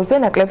სარგებელზე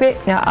ნაკლები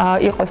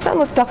იყოს და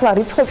მოდით ახლა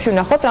რიცხვებში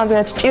ვნახოთ,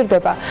 რამდენად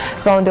სჭირდება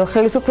დღევანდელ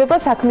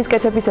ხელისუფლებას საქმის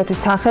კეთებისათვის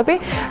თანხები,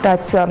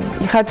 რაც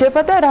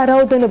იხარჯება და რა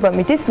რაოდენობა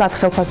მიდის მათ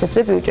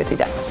ხელფასებზე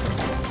ბიუჯეტიდან.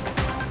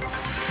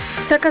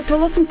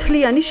 საქართველოს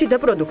მთლიანი შიდა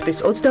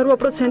პროდუქტის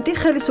 28%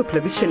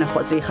 ხელისუფლების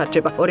შენახვაზე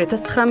იხარჯება.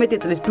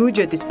 2019 წლის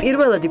ბიუჯეტის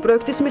პირველადი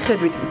პროექტის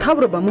მიხედვით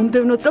მთავრობა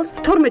მომდევნო წელს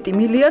 12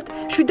 მილიარდ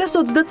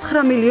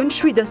 729 მილიონ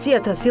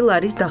 700.000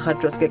 ლარის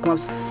დახარჯვას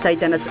გეკმავს.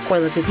 საიდანაც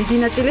ყველაზე დიდი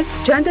ნაწილი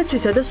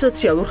ჯანდაცვისა და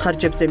სოციალურ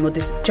ხარჯებზე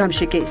მოდის.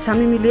 ჯამში კი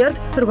 3 მილიარდ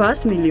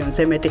 800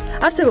 მილიონზე მეტი.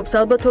 არსებობს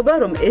ალბათობა,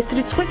 რომ ეს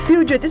რიცხვი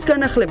ბიუჯეტის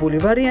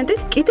განახლებული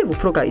ვარიანტით კიდევ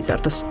უფრო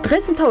გაიზარდოს.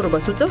 დღეს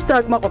მთავრობას უწევს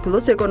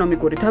დააკმაყოფილოს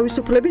ეკონომიკური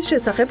თავისუფლების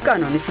შესახებ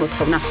კანონის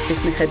მოთხოვნა.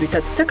 ეს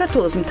მიხედვითაც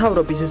საქართველოს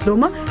მთავრობის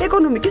ზომა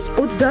ეკონომიკის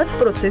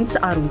 30%-ს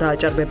არ უნდა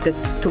აჭარბებდეს.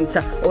 თუმცა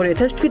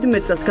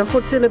 2017 წელს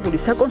განხორციელებული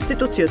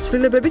საკონსტიტუციო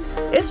ცვლილებებით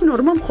ეს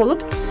ნორმა მხოლოდ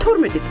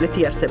 12 წლით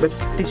იარსებებს,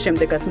 რის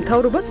შემდეგაც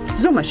მთავრობას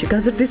ზომაში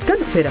გაზრდისგან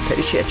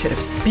ვერაფერი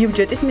შეაჩერებს.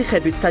 ბიუჯეტის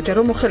მიხედვით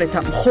საჯარო მოხელეთა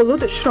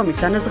მხოლოდ შრომის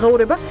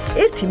ანაზღაურება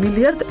 1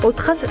 მილიარდ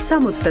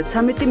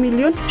 473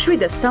 მილიონ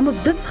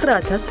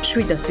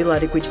 769.700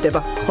 ლარი გვიჯდება,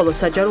 ხოლო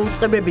საჯარო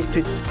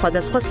უწყებებისთვის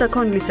სხვადასხვა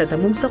საქონლისა და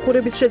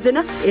მომსახურების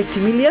შეძენა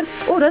 1 მილიარდ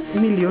 200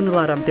 მილიონ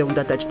ლარამდე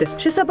უნდა დაჯდეს.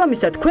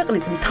 შესაბამისად,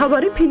 ქვეყნის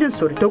მთავარი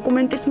ფინანსური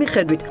დოკუმენტის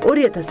მიხედვით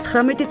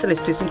 2019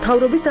 წლისთვის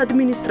მთავრობის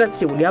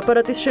ადმინისტრაციული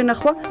აპარატის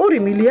შენახვა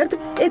 2 მილიარდ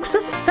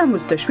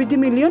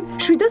 667 მილიონ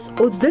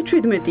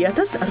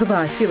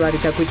 727.800 ლარი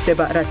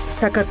დაგვიჯდება, რაც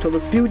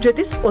საქართველოს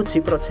ბიუჯეტის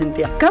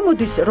 20%-ია.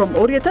 გამოდის, რომ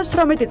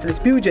 2018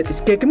 წლის ბიუჯეტის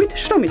გეგმით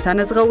შრომის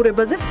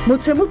ანაზღაურებაზე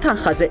მოცემულ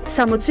თანხაზე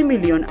 60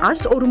 მილიონ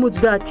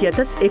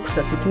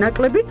 150.600-ით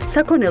ნაკლები,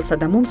 საქონელსა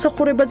და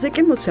მომსახურებაზე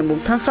კი მოცემულ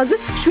თანხაზე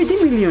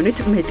 7 მილიონით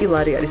მეტი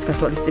ლარი არის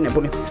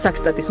გათვალისწინებული.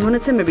 საქსტატის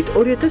მონაცემებით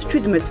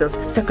 2017 წელს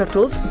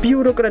საქართველოს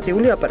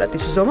ბიუროკრატიული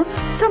აპარატის ზომა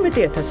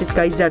 13.000-ით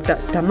გაიზარდა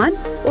და მან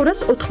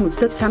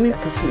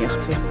 293.000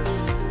 მიაღწია.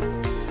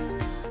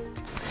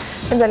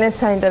 ძალიან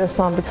საინტერესო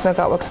ამბით უნდა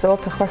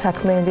გავაგრძელოთ ახლა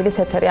საქმიანი დილის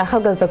ეთერი.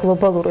 ახალგაზრდა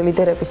გლობალური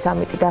ლიდერების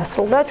სამიტი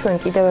დასრულდა. ჩვენ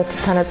კიდევ ერთი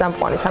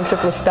თანაწამყვანი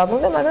სამშობლოში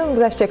დაბრუნდა, მაგრამ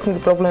გზაში შექმნილი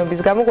პრობლემების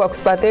გამო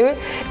გვაქვს პატივი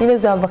ნინო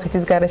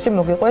ზამბახიძის გარეშე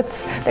მოგიყვეთ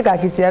და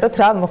გაგიზიაროთ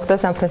რა მოხდა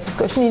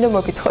სან-ფრანცისკოში. ნინო,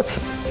 მოგითხოვთ.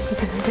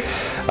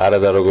 არა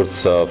და როგორც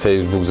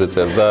Facebook-ზე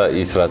წერდა,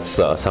 ის რაც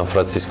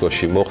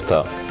სან-ფრანცისკოში მოხდა,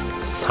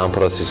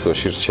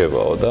 სან-ფრანცისკოში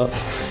რჩებაო და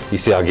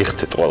ისე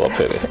აგიხდეთ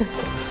ყველაფერი.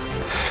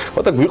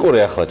 ხო და გვიყურე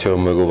ახლა ჩემო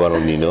მეგობარო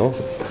ნინო,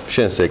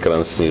 შენს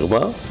ეკრანს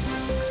მიღმა,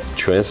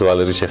 ჩვენს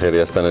ვალერი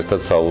შეხერიასთან ერთად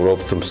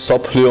საუბრობთ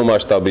მსოფლიო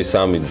მასშტაბის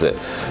სამიტზე,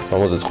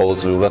 რომელზეც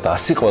ყოველწლიურად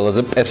 100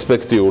 ყველაზე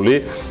პერსპექტიული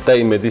და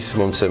იმედის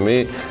მომცემი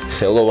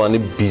ხელოვანი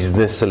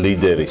ბიზნეს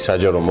ლიდერი,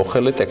 საჯარო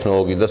მოხელე,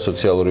 ტექნოლოგი და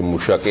სოციალური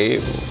მუშაკი,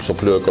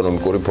 მსოფლიო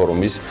ეკონომიკური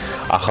ფორუმის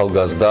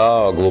ახალგაზრდა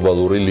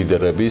გლობალური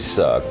ლიდერების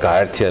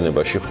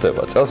გაერთიანებაში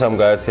ხდება. წელს ამ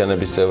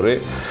გაერთიანების წევრი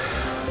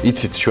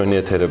იცით ჩვენი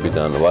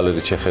ეთერებიდან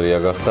ვალერი ჩეხერია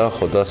გახდა,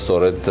 ხო და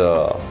სწორედ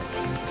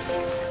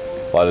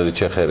ვალერი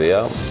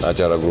ჩეხერია,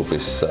 აჯარა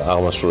გრუპის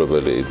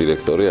აღმასრულებელი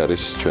დირექტორი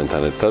არის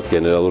ჩვენთან ერთად,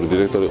 გენერალური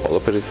დირექტორი,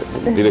 ყველაფერის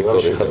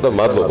დირექტორი ხარ და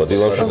მადლობა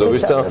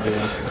დილამშვიდობის და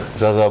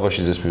ზაზა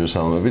აბაშიძეს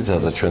მიუსალმებით,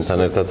 ზაზა ჩვენთან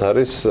ერთად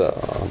არის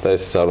და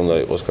ეს არ უნდა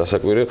იყოს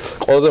გასაკვირი.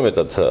 ყველაზე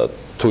მეტად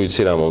თუ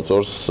იცი რა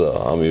მომწონს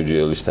ამ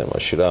UGL-ის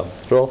თემაში რა,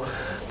 რომ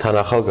თან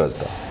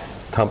ახალგაზრდა,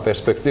 თან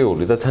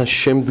პერსპექტიული და თან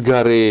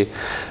შემდგარი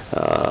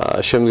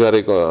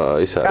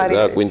ისა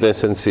რა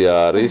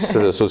კვინტესენცია არის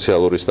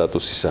სოციალური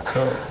სტატუსისა.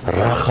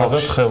 რა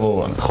ხალხი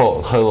ხელოვანი.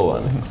 ხო,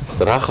 ხელოვანი.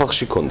 რა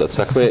ხალხში ქონდათ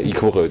საქმე,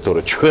 იქ მოყევით, თორე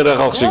ჩვენ რა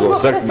ხალხში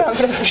გვაქვს საქმე.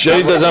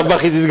 შეიძლება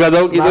ზამბახიძის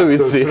გადავკიდე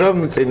ვიცი. რომ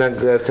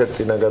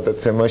წინა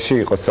გადაცემაში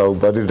იყო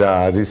საუბარი რა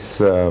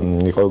არის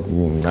იყო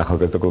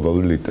ახალგაზრდა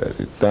გლობალური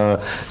ლიდერი და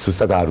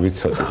ზუსტად არ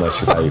ვიცოდი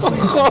მაშინ რა იყო.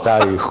 და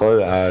იყო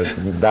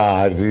და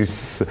არის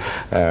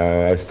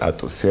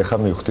სტატუსი. ეხლა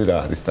მივხვდი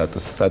რა არის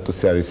სტატუსი.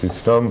 სტატუსი არის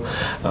ის რომ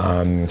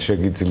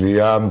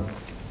შეგიძლია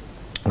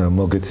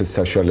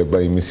მოგეცეს საშუალება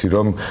იმისი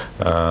რომ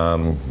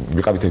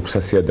ვიყავით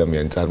 600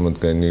 ადამიანი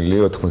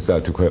წარმოდგენილი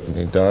 90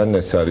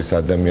 ქვეყნიდან ეს არის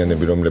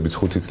ადამიანები რომლებიც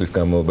 5 წლის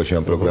განმავლობაში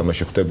ამ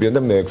პროგრამაში ხვდებიან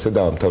და მე-6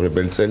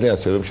 დაამთავრებელი წელი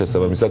ასე რომ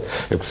შესაბამისად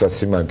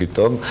 600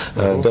 მაგიტომ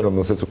და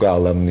რომელსაც უკვე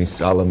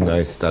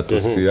ალამნაის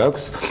სტატუსი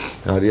აქვს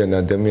არიან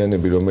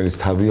ადამიანები რომელიც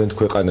თავიანთ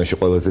ქვეყანაში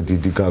ყველაზე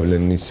დიდი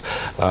გავლენის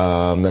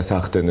მას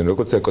ახდენენ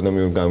როგორც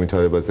ეკონომიურ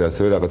განვითარებაზე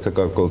ასევე რაღაცა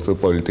გარკვეულ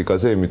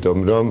პოლიტიკაზე იმიტომ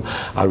რომ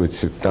არ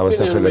ვიცი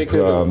დავასახელებ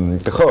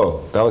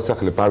ხო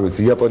გავასახელებ არც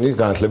იაპონიის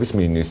განათლების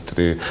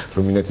მინისტრი,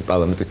 რუმინეთის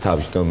პარლამენტის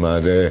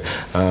თავმჯდომარე,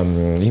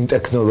 იმ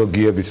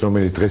ტექნოლოგიების,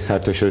 რომელიც დღეს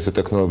საერთაშორისო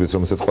ტექნოლოგიების,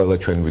 რომელსაც ყველა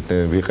ჩვენ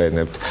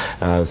ვიყენებთ,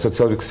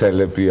 სოციალური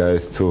ქსელებია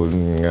ეს თუ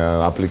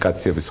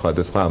აპლიკაციების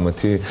სხვადასხვა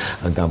ამათი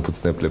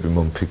დამფუძნებლები,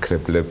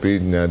 მომფიქრებლები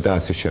და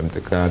ასე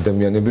შემდეგ.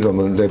 ადამიანები,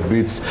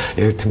 რომლებიც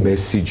ერთ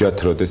მესიჯად,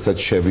 როდესაც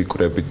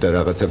შევიკრებით და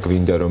რაღაცა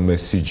გვინდა რომ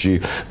მესიჯი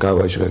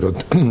გავაჟღეროთ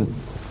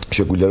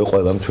შეგვიძლია რომ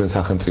ყველამ ჩვენ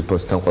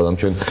სახელმწიფოსთან, ყველამ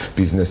ჩვენ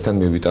ბიზნესთან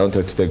მივიტანოთ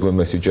ერთი და იგივე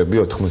მესიჯები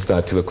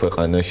 90-ვე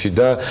ქვეყანაში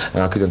და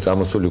აქედან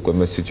წამოსული უკვე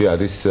მესიჯი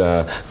არის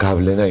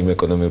გავლენა იმ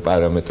ეკონომიკურ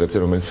პარამეტრებზე,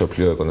 რომელიც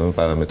სოფლიო ეკონომიკურ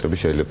პარამეტრები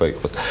შეიძლება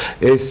იყოს.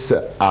 ეს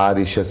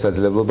არის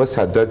შესაძლებლობა,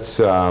 სადაც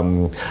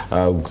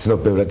გძნობ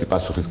ბევრად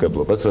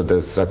პასუხისგებლობას,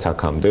 როდესაც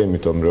აქამდე,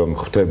 იმიტომ რომ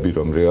ხვდები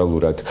რომ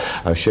რეალურად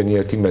შენი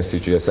ერთი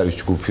მესიჯი, ეს არის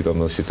ჯგუფი,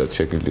 რომელშიც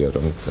შეგიძლია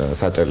რომ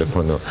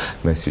სატელეფონო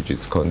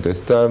მესიჯიც გქონდეს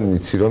და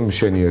მიცი რომ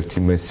შენი ერთი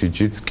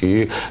მესიჯიც კი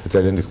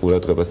ძალიან დიდ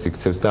ყურადღებას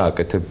იქცევს და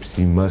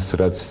აკეთებს იმას,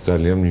 რაც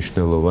ძალიან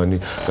მნიშვნელოვანი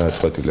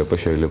გადაწყვეტილება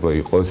შეიძლება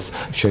იყოს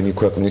შენი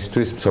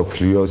ქვეყნისთვის,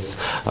 მსოფლიოს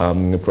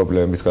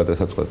პრობლემების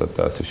გადასაწყვეტად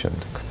და ასე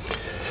შემდეგ.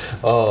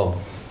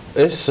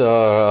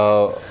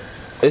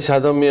 ეს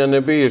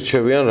ადამიანები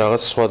ირჩევიან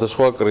რაღაც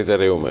სხვადასხვა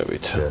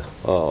კრიტერიუმებით.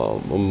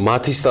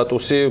 მათი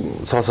სტატუსი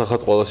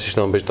ცალსახად ყველასი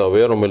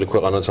შთამბეჭდავია, რომელი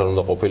ქვეყანაც არ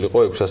უნდა ყოფილიყო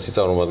 600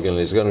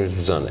 წარმომადგენლისგან ვის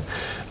ბრძანა.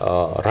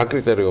 რა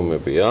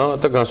კრიტერიუმებია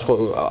და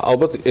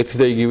ალბათ ერთი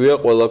და იგივეა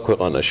ყველა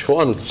ქვეყანაში, ხო?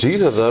 ანუ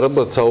ძირითადად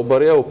არაბად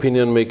საუბარია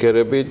opinion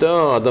maker-ები და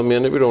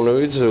ადამიანები,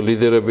 რომლებიც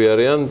ლიდერები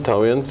არიან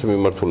თავიანთ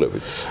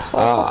მიმართულებით.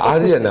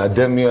 არიან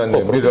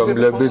ადამიანები,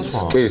 რომლებიც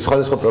კი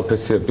სხვადასხვა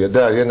პროფესიებია და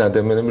არიან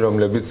ადამიანები,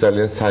 რომლებიც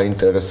ძალიან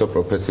საინტერესო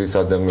პროფესიის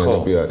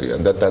ადამიანები არიან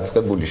და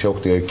დაწყებული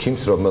შევხვდი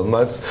ექიმს,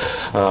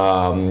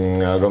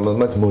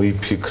 რომელმაც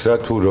მოიფიქრა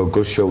თუ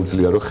როგორ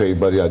შეუძლია რომ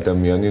ხეიბარი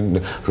ადამიანი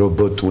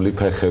რობოტული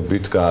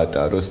ფეხებით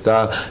გაატაროს და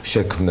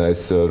შექმნა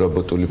ეს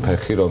რობოტული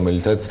ფეხი,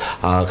 რომელთაც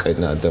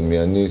ააყენა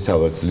ადამიანი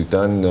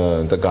სავარძლიდან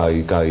და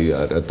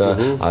გაიარა და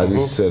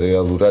არის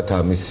რეალურად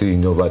ამისი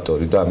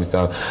ინოვატორი და ამის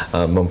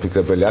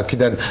მომფიქრებელი.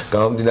 აქედან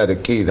გამომდინარე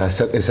კი,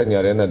 ესენი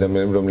არიან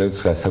ადამიანები, რომლებიც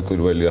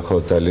გასაკვირველია ხო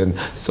ძალიან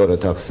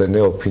სწორად ახსენე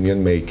opinion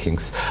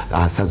makings,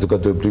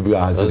 საზოგადოებრივი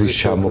აზრის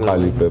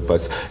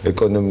ჩამოყალიბებას,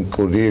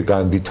 ეკონომიკური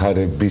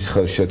განვითარების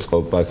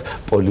ხელშეწყობას,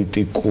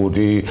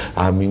 პოლიტიკური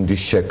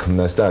ამინდის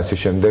შექმნას და ასე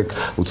შემდეგ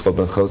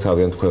უწყობენ ხელს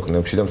თავიანთ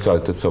ქვეყნებში და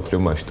მსოფლიო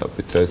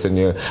მასშტაბით.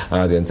 ესენი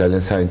არიან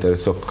ძალიან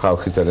საინტერესო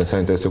ხალხი, ძალიან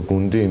საინტერესო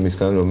გუნდი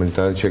იმისგან,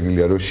 რომელთაც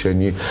შეგვიძლია რომ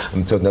შენი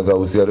მწოდნა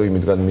გაუზიარო,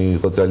 იმითგან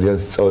მიიღო ძალიან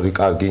სწორი,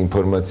 კარგი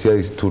ინფორმაცია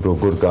ის თუ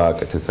როგორ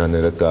გააკეთეს,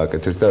 რანაირად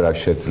გააკეთეს და რა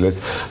შეძლეს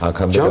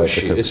აქამდე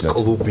გააკეთებინათ. ეს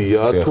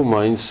კლუბია თუ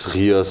მაინც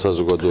ღია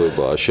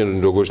საზოგადოებაა? შენ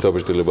როგორ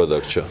შთაბეჭდილება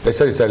დაგჭა? ეს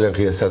არის ძალიან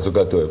ღია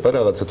საზოგადოება,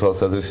 რაღაცა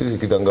თვალსაზრისით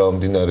იქიდან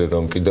გამომდინარე,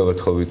 რომ კიდევ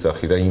ერთხელ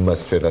ვიძახი და იმას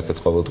ჩვენ რასაც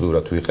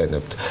ყოველდღიურად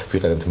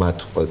ვიყენებთ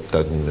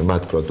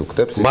მათ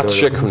პროდუქტებს, მათ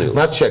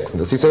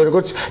შექმნილს, ისევე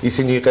როგორც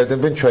ისინი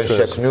იყენებენ ჩვენ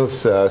შექმნილს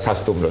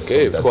სასტუმროს.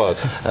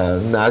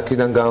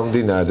 აქედან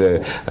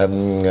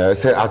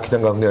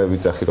გამომდინარე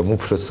ვიძახი, რომ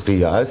უფრო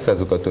ღიაა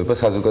საზოგადოება,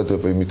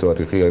 საზოგადოება იმიტომ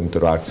არის ღია,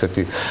 იმიტომ რომ არც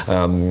ერთი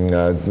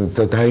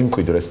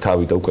დაიმკვიდრეს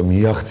თავი და უკვე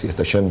მიაღწიეს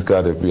და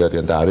შემდგარები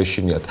არიან და არ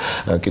ეშინიათ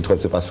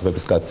კითხვებზე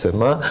პასუხების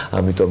გაცემა,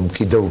 ამიტომ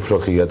კიდევ უფრო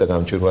ღია და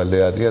გამჭვირვალე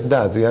არიან და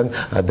არიან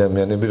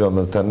ადამიანები,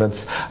 რომელთანაც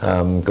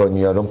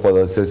მგონია რომ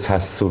ყველაზე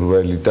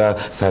სასურველი და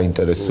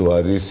საინტერესო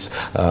არის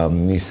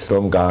ის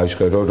რომ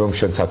გააჟღერო რომ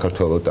შენ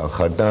საქართველოსთან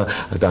ხარ და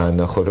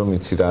დაანახო რომ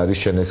იცი რა არის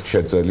შენ ეს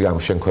შეძველი ამ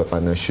შენ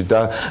ქვეყანაში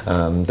და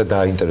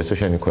დააინტერესო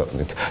შენი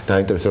ქვეყნით.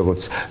 დააინტერესო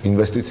როგორც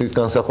ინვესტიციის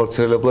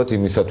განსახორციელებლად,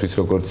 იმისათვის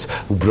როგორც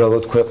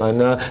უბრალოდ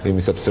ქვეყანა,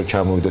 იმისათვის რომ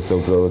ჩამოვიდეს და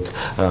უბრალოდ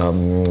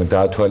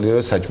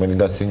დაათვალიეროს, საჭმელი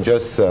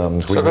დასინჯას.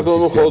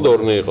 საქართველოს მხოლოდ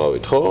ორნი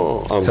იყავით, ხო?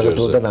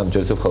 საქართველოსთან ამ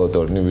ჯერზე მხოლოდ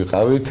ორნი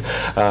ვიყავით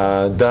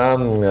და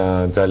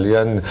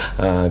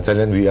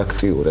ძალიან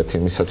ვიაქტიურეთ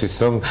იმისათვის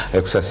რომ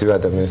 600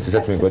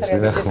 ადამიანისთვისაც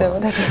მიგვეწინა ხმა.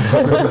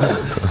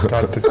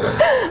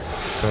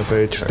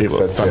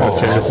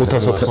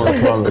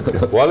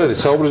 ვალერი,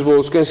 საუბრის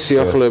ბოლოსკენ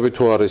სიახლეები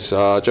თუ არის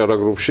აჭარა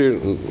გრუპში,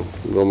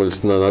 რომელიც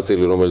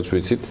ნაწილი, რომელიც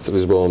ვიცით,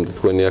 წლის ბოლომდე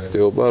თქვენი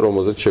აქტივობა,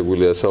 რომელზეც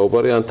შეგვიძლია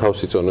საუბარი, ან თავს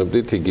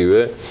იწონებდით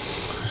იგივე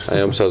აი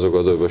ამ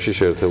საზოგადოებაში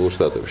შეერთებულ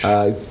შტატებში?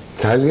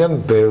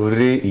 ძალიან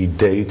ბევრი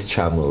იდეით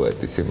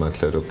ჩამოვედი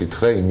სიმართლე რო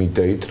გითხრა, იმ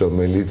იდეით,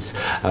 რომელიც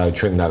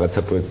ჩვენ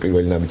რაღაცა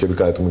პირველი ნაბიჯები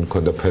გადადგმული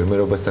ქონდა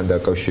ფერმერობასთან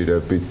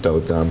დაკავშირებით და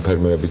ამ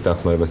ფერმერების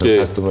დახმარებასთან,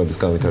 სასტუმროების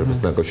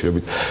განვითარებასთან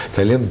დაკავშირებით.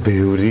 ძალიან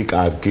ბევრი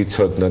კარგი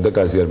ცოდნა და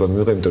გაზიარება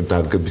მიიღო, იმიტომ რომ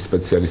დარგების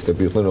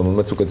სპეციალისტები იყვნენ,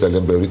 რომელმაც უკვე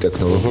ძალიან ბევრი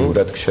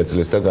ტექნოლოგიურად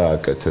შეძლეს და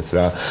გააკეთეს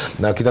რა.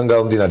 აქედან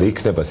გამომდინარე,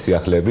 იქნება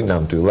სიახლეები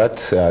ნამდვილად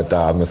და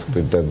ამას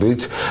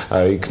ვპირდებით,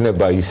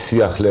 იქნება ის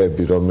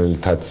სიახლეები,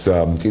 რომელთაც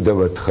კიდევ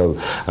ერთხელ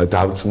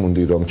დავწმუნდით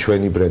დარწმუნდი რომ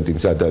ჩვენი ბრენდი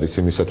მზად არის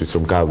იმისათვის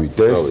რომ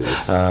გავიდეს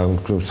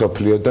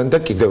სოფლიოდან და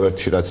კიდევ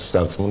ერთი რაც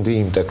დარწმუნდი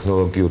იმ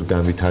ტექნოლოგიურ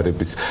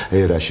განვითარების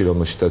ერაში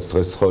რომელშიც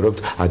დღეს ცხოვრობთ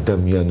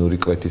ადამიანური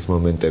კვეთის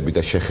მომენტები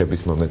და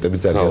შეხების მომენტები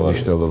ძალიან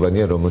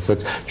მნიშვნელოვანია რომელსაც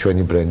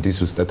ჩვენი ბრენდი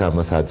ზუსტად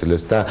ამას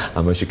აძლევს და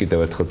ამაში კიდევ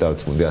ერთხელ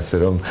დავწმუნდი ასე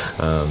რომ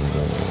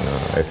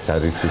ეს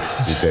არის ის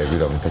იდეები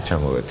რომელთა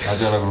ჩამოვედი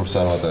აჯარა გრუპს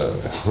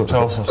წარმატებები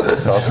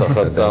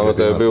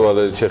წარმატებები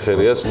ვალერი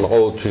ჩეხერიას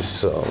ყოველთვის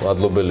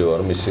მადლობელი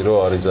ვარ მისი რომ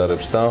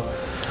არიზარებს და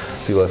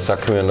დილა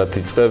საქმიანად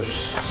იწყებს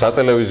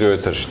სატელევიზიო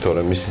ეთერში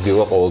თორემ მისი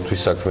დილა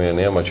ყოველთვის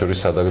საქმიანია მათ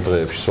შორის სადაგ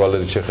დღეებში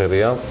ვალერი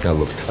ჩეხერია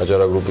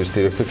აჯარა გრუპის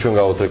დირექტორი ჩვენ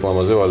გავოთ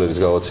რეკლამაზე ვალერის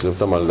გავაცილებთ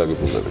და მალე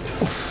დაგიბრუნდებით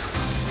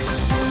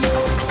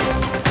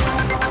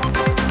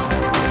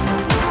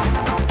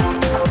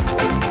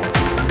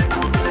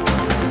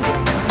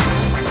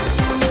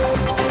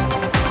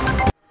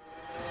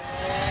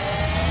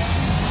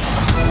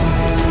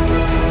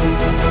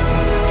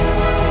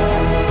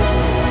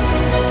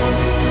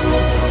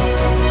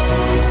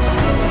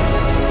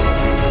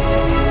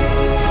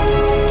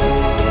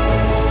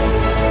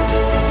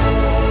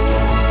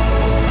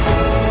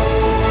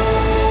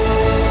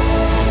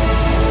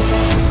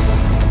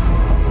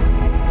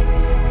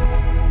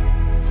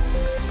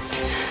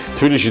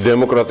თბილისში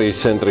დემოკრატიის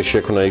ცენტრის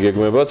შექმნა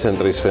იგეგმება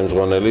ცენტრის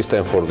ხელმძღვანელი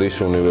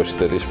სტენფორდის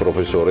უნივერსიტეტის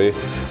პროფესორი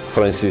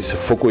ფრენსის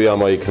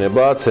ფუკუიამა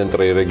იქნება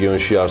ცენტრი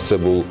რეგიონში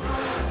არსებულ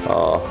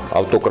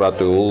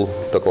ავტოკრატიულ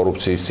და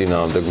კორუფციის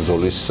წინააღმდეგ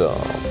ბრძოლის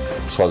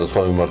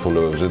სხვადასხვა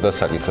მიმართულებებზე და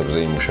საკითხებზე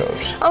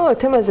იმუშავებს. ამავე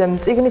თემაზე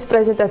წიგნის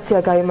პრეზენტაცია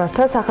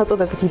გაიმართა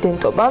სახელწოდებით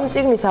იდენტობა.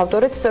 წიგნის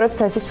ავტორიც სწორედ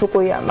ფრენსის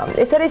ფუკუიამა.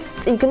 ეს არის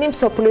წიგნი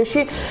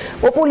მსოფლიოში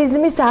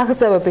პოპულიზმის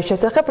აღზევების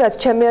შესახებ, რაც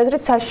ჩემი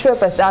აზრით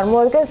საშუალებას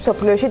წარმოადგენს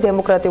მსოფლიოში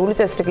დემოკრატიული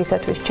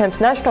წესრიგისათვის. ჩემს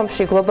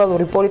ნაშრომში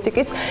გლობალური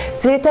პოლიტიკის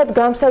ძირითად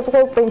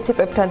გამსაზღვრელ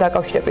პრინციპებთან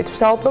დაკავშირებით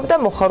ვსაუბრობ და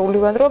მოხარული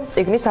ვარ, რომ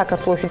წიგნი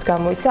საქართველოშიც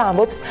გამოიცა,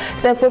 ამბობს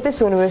სტენფორდის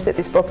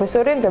უნივერსიტეტის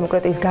პროფესორი,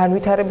 დემოკრატიის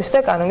განვითარების და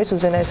კანონის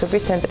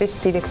უზენაესობის ცენტრის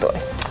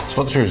დირექტორი.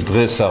 სპორტში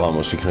დღეს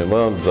საღამოს იქნება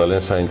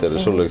ძალიან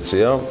საინტერესო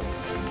ლექცია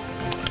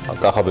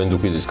კახა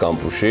ბენდუქიძის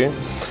კამპუსში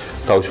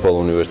თავისუფალ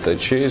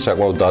უნივერსიტეტში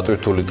საკმაოდ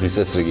დატვირთული დღის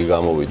წესრიგი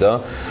გამოვიდა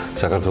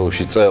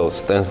საქართველოში წელს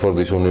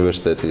სტენფორდის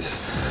უნივერსიტეტის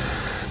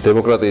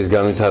დემოკრატიის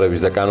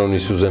განვითარების და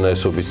კანონის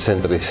უზენაესობის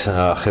ცენტრის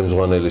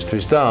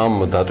ხელმძღვანელისთვის და ამ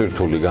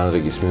დატვირთული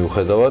განრიგის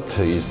მიუხედავად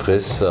ის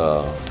დღეს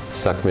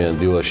საქმიან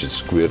დილაშიც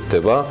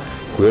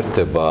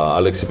გვერდდება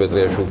ალექსი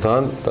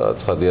პეტრიაშვილთან და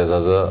ცხადია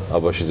ზაზა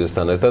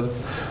აბაშიძესთან ერთად.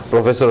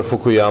 Professor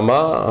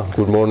Fukuyama,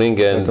 good morning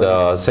and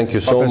thank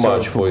you so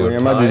much for your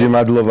time. დიდი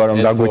მადლობა რომ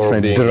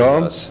დაგვიწყეთ დრო.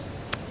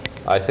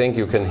 I think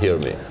you can hear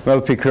me.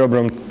 ვფიქრობ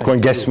რომ თქვენ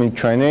გესმით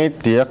ჩვენი,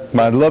 დიახ,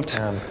 მადლობთ.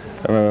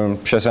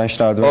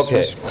 შესანიშნავად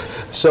Okay.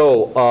 So,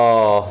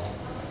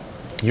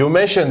 you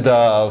mentioned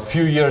a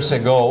few years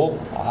ago,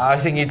 I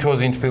think it was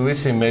in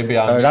Tbilisi, maybe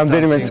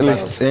რამდენიმე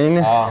წლის წინ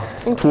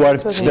თუ არ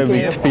ვცდები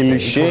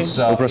თბილისში,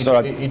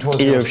 უბრალოდ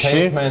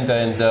კიევში,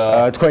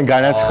 თქვენ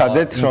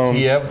განაცხადეთ, რომ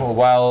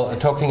while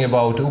talking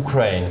about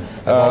Ukraine,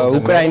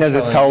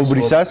 უკრაინაზე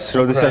საუბრისას,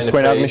 როდესაც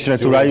თქვენ აღნიშნეთ,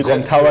 თუ რა იყო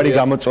მთავარი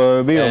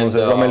გამოწვევები,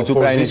 რომელიც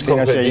უკრაინის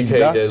წინაშე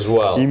იდგა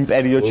იმ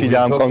პერიოდში და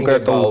ამ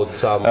კონკრეტულ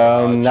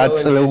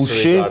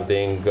ნაწილში,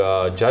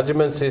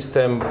 judgment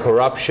system,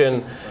 corruption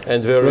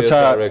and various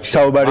directions.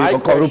 საუბარი იყო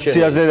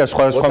კორუფციაზე და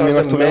სხვადასხვა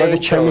მიმართულებაზე,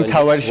 ჩემი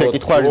თავარი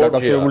შეკითხვა არის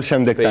დაკავშირებული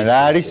შემდეგთან. რა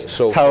არის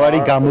თავარი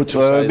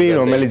გამოწვევები,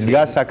 რომელიც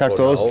დგას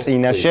საქართველოს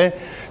წინაშე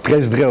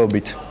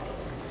დღესდღეობით?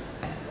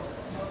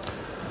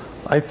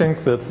 I think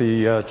that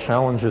the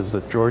challenges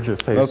that Georgia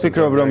faces.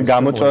 ვფიქრობ რომ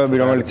გამოწვევები,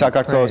 რომელიც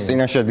საქართველოს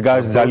წინაშე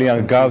დგას, ძალიან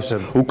გავს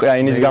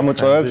უკრაინის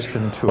გამოწვევებს.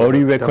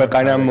 ორივე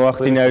ქვეყანამ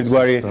მოახდინა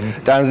ერთგვარი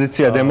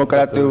ტრანზიცია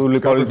დემოკრატიული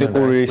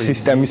პოლიტიკური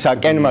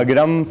სისტემისაკენ,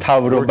 მაგრამ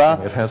მთავრობა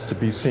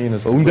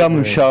უნდა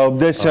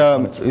მუშაობდეს,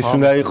 ის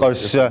უნდა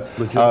იყოს,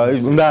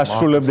 უნდა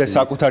ასრულებდეს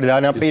საკუთარ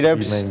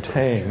დანაპირებს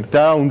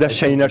და უნდა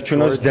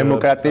შეინარჩუნოს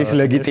დემოკრატიის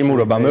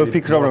ლეგიტიმურობა. მე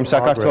ვფიქრობ რომ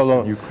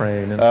საქართველოს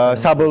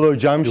საბოლოო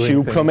ჯამში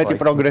უფრო მეტი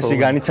პროგრესი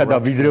განიცადა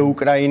ვიდრე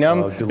უკრაინამ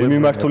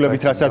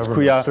მიმართულებით რასაც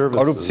ქვია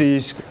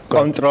კორუფციის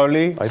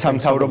კონტროლი,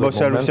 სამთავრობო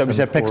სერვისების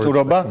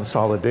ეფექტურობა.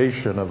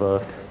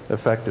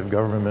 Effective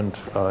government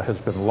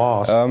has been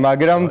lost.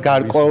 მაგრამ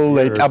გარკვეულ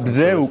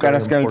ეტაპზე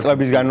უკანასკნელი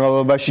წლების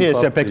განმავლობაში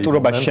ეს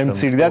ეფექტურობა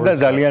შემცირდა და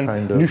ძალიან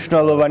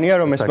მნიშვნელოვანია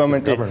რომ ეს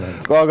მომენტი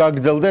კვლავ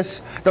გაგრძელდეს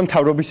და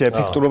მთავრობის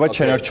ეფექტურობა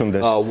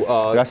შენარჩუნდეს.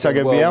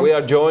 გასაგებია. We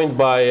are joined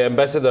by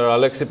Ambassador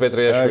Alexei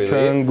Petriashvili.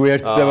 ჩვენ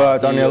გვერდდება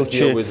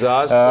ტონელში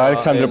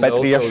ალექსანდრე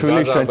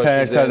პეტრიაშვილი, ჩვენთან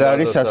ერთად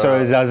არის, ასევე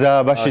ზაზა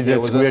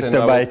აბაშიძეც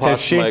გვერდდება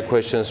ეთერში.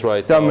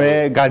 და მე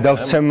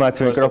გადავცემ მათ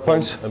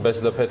მიკროფონს.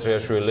 Ambassador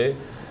Petriashvili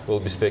will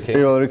be speaking.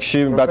 პირველ რიგში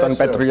ბატონ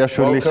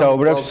პეტრიაშვილი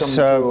საუბრობს.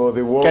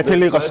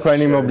 კეთილი იყოს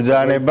თქვენი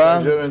მობრძანება.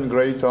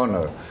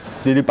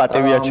 დიდი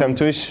პატივია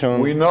ჩემთვის, რომ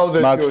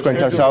მაქვს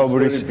თქვენთან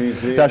საუბრის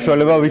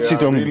საშუალება. ვიცით,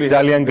 რომ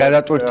ძალიან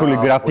გადატვირთული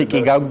გრაფიკი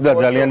გაქვთ და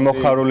ძალიან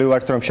მოხარული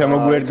ვართ, რომ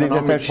შემოგვერდით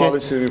ეთერში.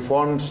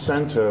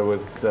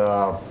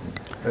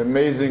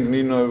 amazing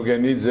Nino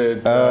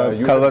Evgenidze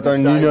Kalvaton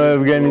Nino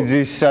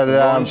Evgenidze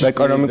და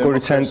ეკონომიკური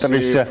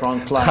ცენტრის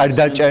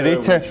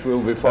ხარდაჭერით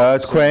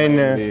თქვენ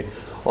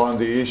on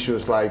the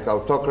issues like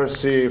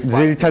autocracy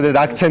ძირითადად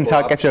აქცენტს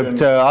აკეთებთ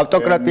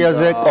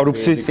ავტოკრატიაზე,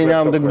 კორუფციის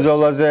წინააღმდეგ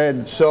ბრძოლაზე.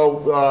 So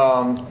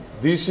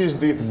this is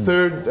the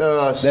third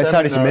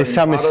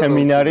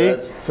seminar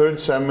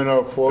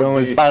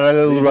რომელიც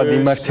პარალელურად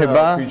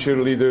იმართება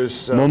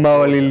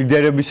მომავალი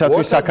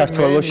ლიდერებისათვის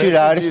საქართველოში.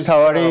 რა არის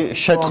მთავარი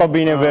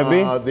შეტყობინებები?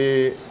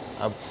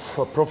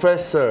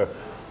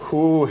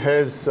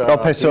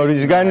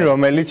 პროფესორისგან,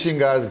 რომელიც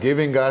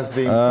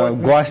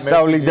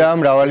გვასწავლიდა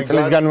მრავალი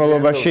წლის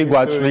განმავლობაში,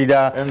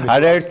 გვაწვდიდა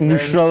არაერთ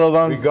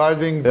მნიშვნელოვან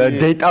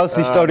დეტალს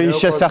ისტორიის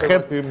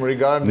შესახებ,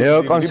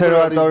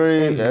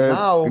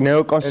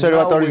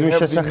 ნეოკონსერვატორიზმის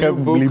შესახებ,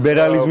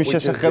 ლიბერალიზმის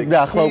შესახებ და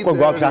ახლა უკვე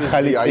გვაქვს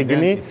ახალი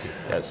წიგნი.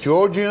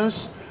 Georgians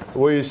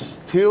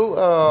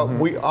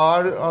we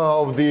are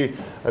of the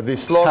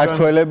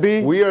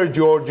slogan we are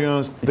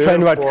Georgians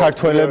ჩვენ ვართ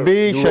ქართველები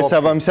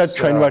შესაბამისად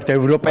ჩვენ ვართ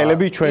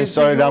ევროპელები ჩვენ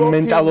სწორედ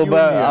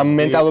ამ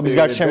მენტალობის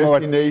გარშემო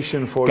ვართ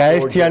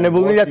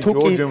გაერთიანებული და თუ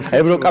კი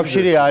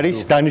ევროკავშირი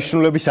არის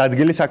დანიშნულების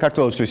ადგილი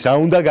საქართველოსთვის რა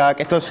უნდა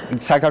გააკეთოს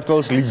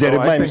საქართველოს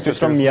ლიდერებმა იმისთვის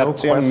რომ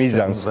მიაღწიონ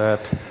მიზანს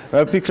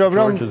ვფიქრობ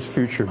რომ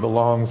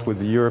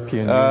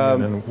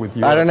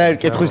არანაირ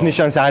კითხვის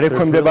ნიშანს არ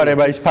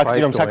ექვემდებარება ის ფაქტი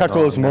რომ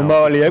საქართველოს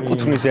მომავალი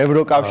ეკუთვნის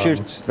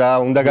ევროკავშირს და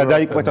უნდა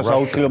გადაიკვეთოს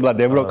აუცილებლად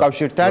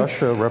ევროკავშირთან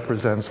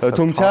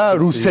თუმცა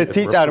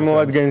რუსეთი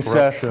წარმოადგენს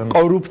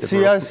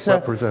კორუფციას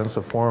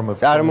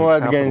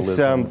წარმოადგენს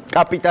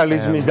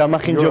კაპიტალიზმის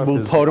დამახინჯებულ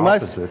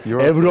ფორმას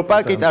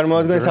ევროპა კი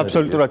წარმოადგენს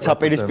აბსოლუტურად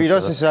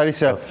საპირისპიროს ეს არის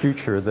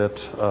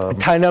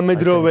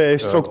თანამედროვე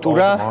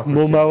სტრუქტურა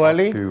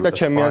მომავალი და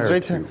ჩემი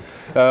აზრით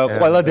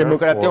ყველა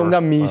დემოკრატია უნდა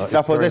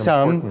მიისწრაფოდეს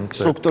ამ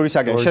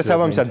სტრუქტურისაგან.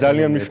 შესაბამისად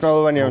ძალიან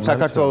მნიშვნელოვანია რომ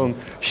საქართველოს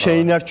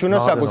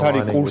შეინარჩუნოს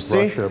საკუთარი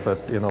კურსი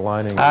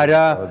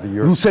არა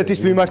რუსეთის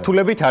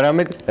მიმართულებით,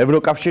 არამედ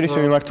ევროკავშირის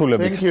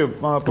მიმართულებით.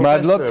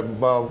 გმადლობთ.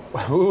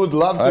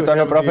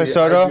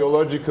 პროფესორო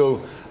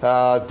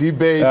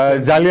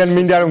ძალიან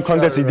მინდა რომ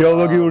მქონდეს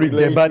იდეოლოგიური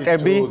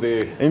დებატები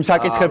იმ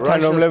საკითხებთან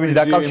რომლებიც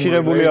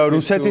დაკავშირებულია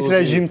რუსეთის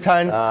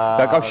რეჟიმთან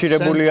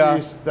დაკავშირებულია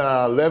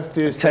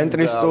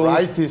ცენტრისტულ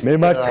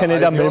მემარცხენე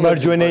და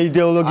მემარჯვენე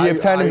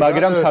იდეოლოგიებთან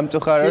მაგრამ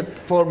სამწუხაროდ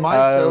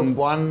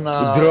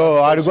დრო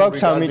არ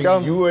გვაქვს ამიტომ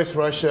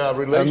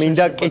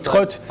მინდა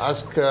კითხოთ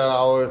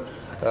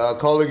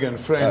colleague and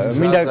friend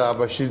Zaza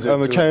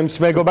Abashidze ჩემს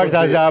მეგობარ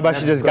Zaza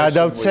Abashidzes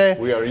გადავცე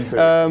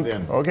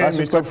Okay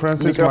Mr.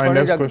 Francis my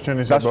next question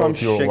is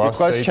about your last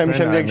statement ჩემ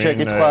შემდეგი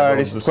შეკითხვა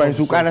არის თქვენს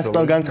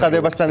უკანასკნელ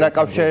განცხადებასთან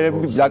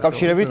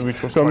დაკავშირებით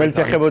რომელიც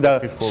ეხებოდა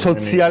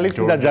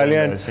სოციალიზმს და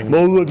ძალიან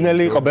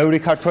მოულოდნელი იყო ბევრი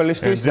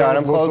ქართველისთვის და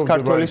არა მხოლოდ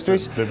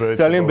ქართველისთვის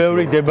ძალიან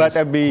ბევრი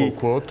დებატები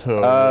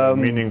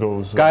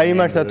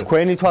გაიმართა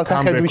თქვენი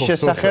თვალსაჩინოს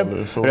შესახებ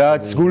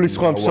რაც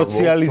გულისხმობს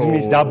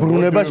სოციალიზმის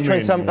დაბრუნებას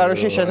ჩვენ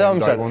სამყაროში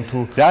შესაბამისად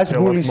რას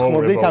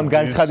გულისხმობთ ამ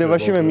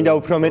განცხადებაში მე მინდა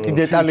უფრო მეტი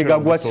დეტალი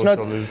გაგვაცნოთ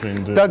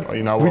და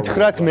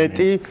ვითხრათ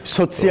მეტი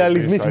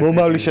სოციალიზმის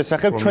მომავლის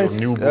შესახებ ჩვენს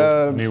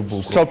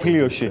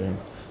სოფლიოში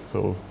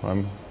so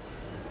I'm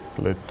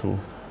glad to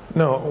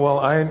No well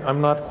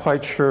I'm not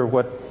quite sure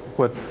what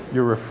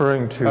you're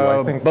referring to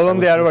I think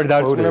ბოლომდე არ ვარ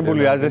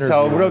დარწმუნებული აზე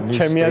საუბრობ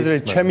ჩემი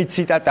აზრით ჩემი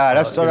ციტატა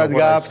არასწორად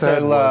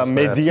გააფრთხილა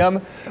მედიამ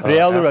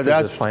რეალურად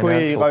რაც თქვი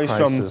იყო ის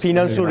რომ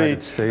ფინანსური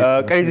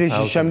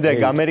კრიზისის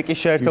შემდეგ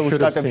ამერიკის შეერთებულ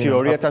შტატებში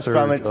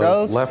 2018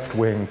 წელს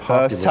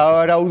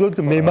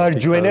სავარაუდოდ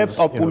მემარჯვენე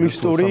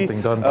პოპულისტური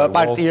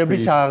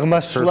პარტიების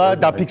აღმასვლა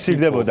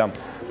დაფიქსირდებოდა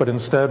But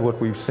instead what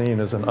we've seen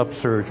is an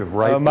upsurge of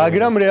right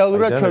მაგრამ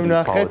რეალურად ჩვენ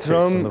ვნახეთ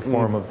რომ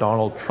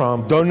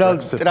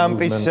Donald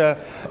Trump-ის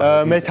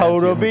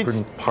მეთაურობით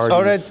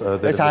სწორედ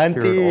ეს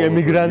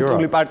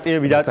ანტიემიგრანტული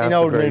პარტიები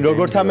დაწინაურდნენ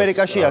როგორც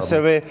ამერიკაში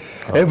ასევე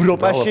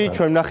ევროპაში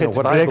ჩვენ ვნახეთ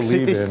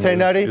Brexit-ის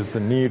სცენარი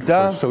და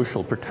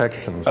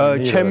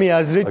ჩემი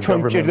აზრით ჩვენ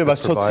გვჭირდება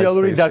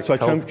სოციალური დაცვა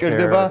ჩვენ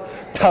გვჭირდება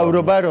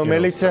მთავრობა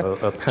რომელიც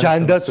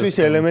ჯანდაცვის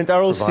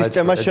ელემენტარულ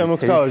სისტემას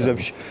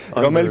შემოგთავაზებს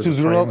რომელიც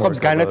უზრუნველყოფს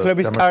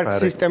განათლების კარგ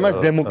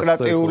სისტემას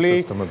დემოკრატიული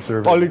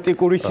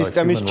პოლიტიკური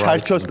სისტემის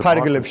ჩარჩოს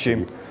ფარგლებში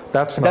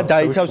და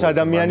დაიცავს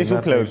ადამიანის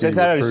უფლებებს ეს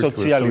არ არის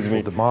სოციალიზმი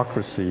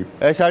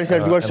ეს არის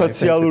ერთგვარი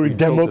სოციალური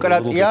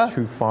დემოკრატია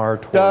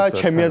და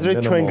ჩემი აზრით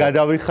ჩვენ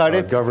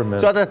გადავიხარეთ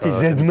ცოტათი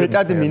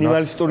ზედმეტად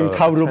მინიმალისტური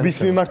მთავრობის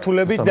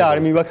მიმართულებით და არ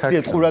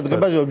მივაქციეთ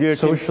ყურადღება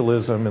ზოგიერთი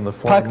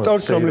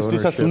ფაქტორს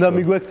რომლისთვისაც უნდა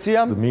მიგვექცია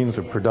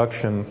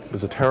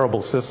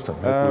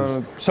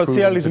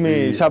სოციალიზმი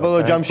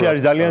საბოლოო ჯამში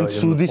არის ძალიან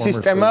ცუდი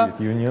სისტემა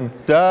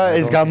და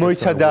ეს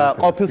გამოიცადა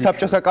ყოფილ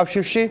საბჭოთა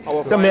კავშირში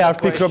და მე არ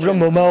ვფიქრობ რომ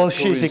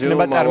მომავალში ის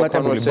იქნება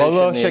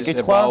ბოლო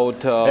შეკითხვა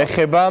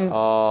ეხება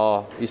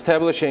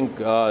establishing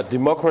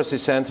democracy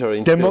center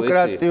in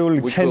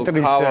დემოკრატიული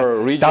ცენტრის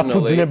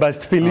დაფუძნებას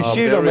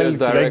თბილისში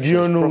რომელიც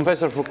რეგიონულ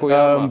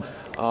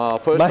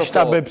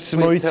მასშტაბებს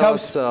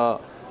მოიცავს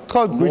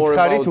გითხოვთ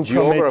გვითხარით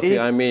უფრო მეტი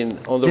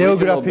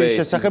გეოგრაფიის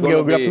შესახებ,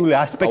 გეოგრაფიული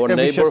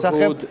ასპექტების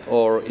შესახებ.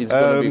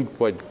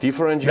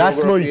 რას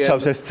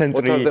მოიცავს ეს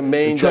ცენტრი?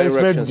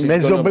 ჩვენს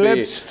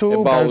მეზობლებს თუ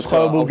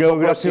განსხვავებულ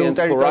გეოგრაფიულ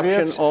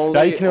ტერიტორიებს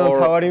და იქნება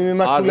მთავარი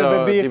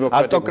მიმართულებები,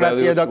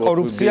 ავტოკრატია და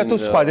კორუფცია თუ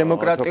სხვა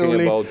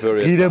დემოკრატიული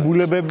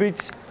ღირებულებებიც?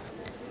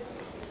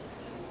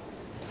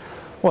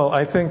 Well,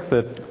 I think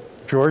that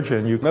Georgia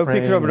and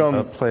Ukraine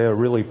play a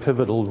really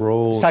pivotal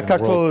role in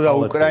საქართველოს და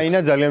უკრაინა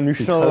ძალიან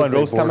მნიშვნელოვან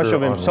როლს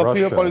თამაშობენ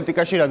მსოფლიო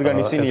პოლიტიკაში, რადგან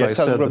ისინი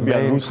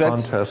ესაზღვრებიან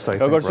რუსეთს.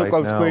 როგორც უკვე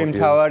ვთქვი,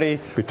 მთავარი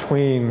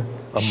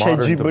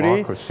შეჯიბრი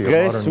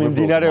დღეს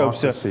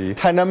მიმდინარეობს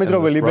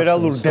თანამედროვე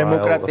ლიბერალურ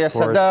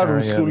დემოკრატიასა და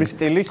რუსული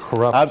სტილის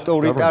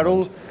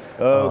ავტორიტარულ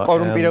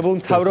კორუმპირებულ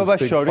მთავრობას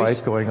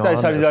შორის და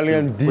ეს არის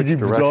ძალიან დიდი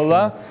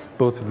ბრძოლა.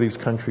 Both of these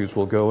countries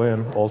will go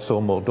in,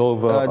 also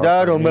Moldova.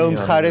 და რომელ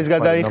მხარეს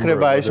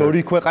გადაიხრება ეს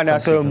ორი ქვეყანა,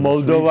 ასევე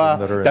მოლდოვა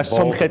და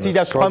სომხეთი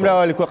და სხვა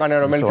მრავალი ქვეყანა,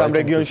 რომელიც ამ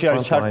რეგიონში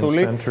არის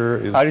ჩართული,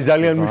 არის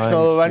ძალიან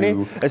მნიშვნელოვანი.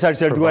 ეს არის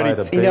ერთგვარი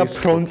წინა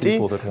ფრონტი,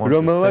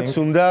 რომელმაც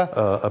უნდა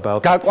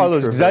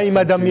გაკვალოს გზა იმ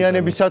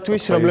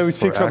ადამიანებისათვის, რომლებიც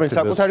ფიქრობენ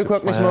საკუთარი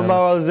ქვეყნის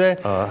მომავალზე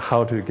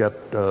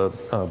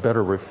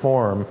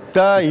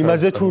და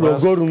იმაზე თუ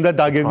როგორ უნდა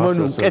დაგეგმონ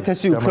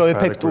უკეთესი, უფრო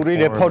ეფექტური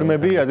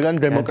რეფორმები, რადგან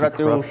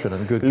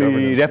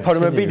დემოკრატიული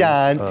რეფორმები და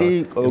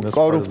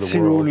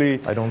ანტიკორუფციული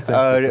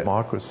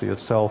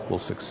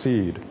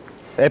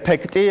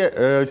ეფექტი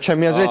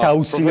ჩემი აზრით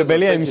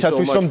აუცილებელია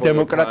იმისათვის, რომ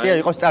დემოკრატია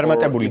იყოს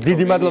წარმატებული.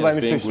 დიდი მადლობა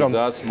იმისთვის, რომ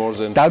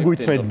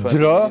დაგვითმეთ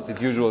დრო.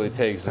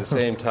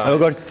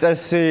 როგორც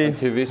წესი,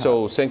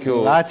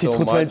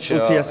 10-15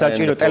 წუთია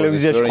საჭირო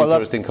ტელევიზიაში ყველა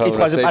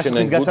კითხვაზე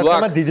პასუხის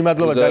გასაცემა. დიდი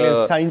მადლობა ძალიან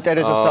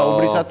საინტერესო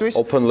საუბრისათვის.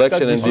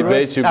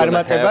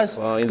 წარმატებას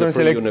თქვენს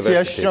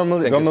ლექციაში,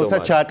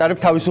 რომელსაც ჩაატარებ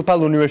თავისუფალ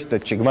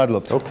უნივერსიტეტში.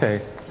 გმადლობთ.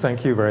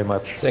 Thank you very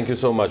much. Thank you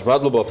so much.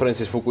 მადლობა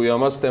ფრენსის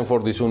ფუკუიამას,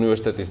 სტენფორდის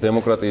უნივერსიტეტის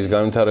დემოკრატიის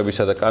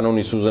განვითარებისა და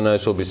კანონის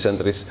უზენაესობის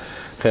ცენტრის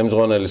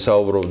ხელმძღვანელი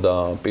საუბრობდა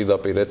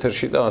პირდაპირ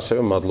ეთერში და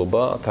ასევე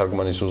მადლობა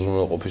თარგმანის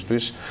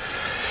უზრუნველყოფისთვის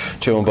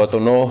ჩემო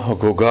ბატონო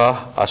გოგა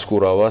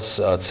ასკურავას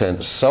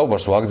ცენტრს.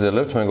 საუბარს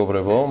ვაგრძელებთ,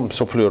 მეგობრებო,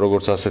 სოფლიო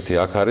როგორც ასეთი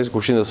აქ არის,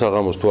 გუშინ და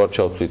საღამოს თუ არ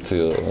ჩავთვლით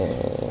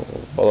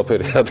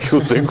ყველაფერი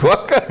ადგილზე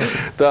გვაქვს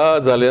და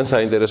ძალიან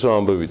საინტერესო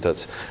ამბებითაც.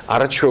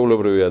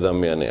 არაჩვეულებრივი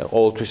ადამიანია.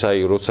 ყოველთვის აი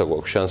როცა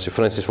გვაქვს შანსი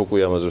ფრენსის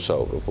ფუკუიამაზე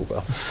ვსაუბრობ უკვე.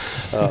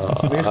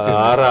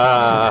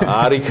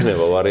 არ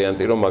იქნება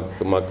ვარიანტი რომ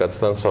მაგ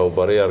კაცთან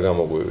საუბარი არ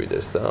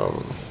გამოგვივიდეს და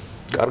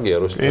კარგია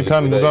რომ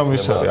თან მუდამ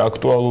ის არის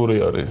აქტუალური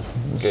არის.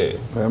 კი.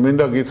 მე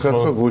მინდა გითხრათ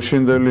რომ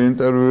გუშინდელი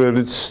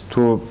ინტერვიუერიც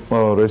თუ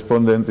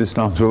რესპონდენტის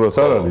ნამდვილად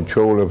არ არის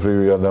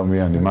ჩვეულებრივი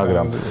ადამიანი,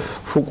 მაგრამ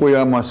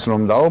ფუკუიამას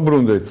რომ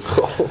დაუბრუნდეთ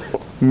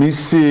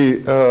მისი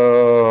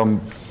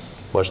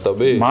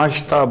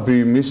მასშტაბი,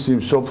 მისი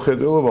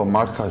მსოფლმხედველობა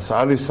მართლაც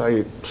არის, აი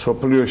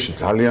სოფლიოში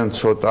ძალიან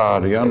ცოტა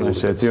არიან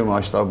ესეთი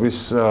მასშტაბის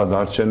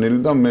დარჩენილი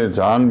და მე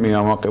ძალიან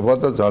მიამაყება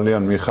და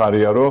ძალიან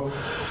მიხარია რომ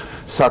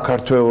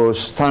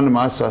საქართველოსთან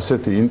მას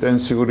ასეთი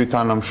ინტენსიური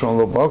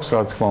თანამშრომლობა აქვს,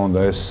 რა თქმა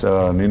უნდა ეს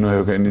ნინო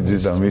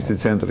ევგენიძის და მისი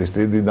ცენტრის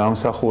დიდი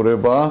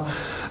დამსახურებაა.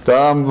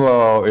 და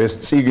ეს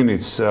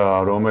წიგნიც,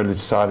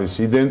 რომელიც არის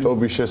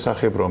იდენტობის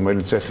შესახებ,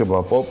 რომელიც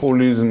ეხება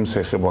პოპულიზმს,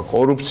 ეხება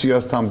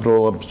კორუფციასთან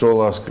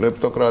ბრძოლას,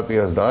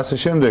 კლეპტოკრატიას და ასე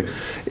შემდეგ,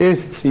 ეს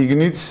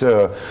წიგნიც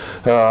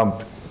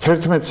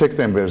 11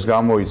 სექტემბერს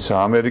გამოიცა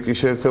ამერიკის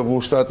შეერთებულ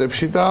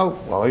შტატებში და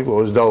აი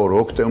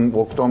 22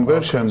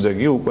 ოქტომბერს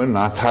შემდეგი უკვე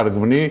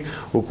ნათარგმნი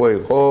უკვე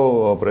იყო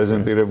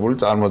პრეზენტირებული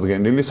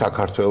წარმოდგენილი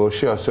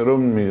საქართველოში, ასე რომ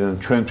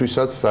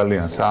ჩვენთვისაც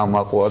ძალიან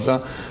საამაყოა და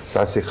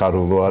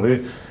სასიხარულო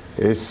არის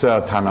ეს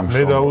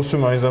თანამშრომლობა. მე დავუსვი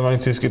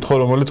მაინც ის კითხვა,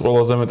 რომელიც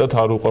ყველაზე მეტად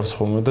არ უყვარს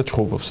ხოლმე და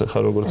ჩხუბობს ახლა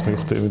როგორც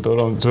მივხვდი, იმიტომ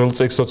რომ ძველ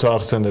ტექსტებს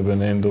ახსენებენ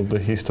end of the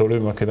history,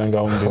 მაგიდან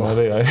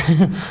გამომდინარე, აი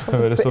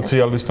მე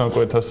სოციალისტთან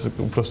კვეთას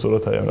უფრო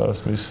სწორად აი რაღაც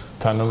მის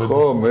თანამედროვე.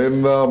 ხო, მე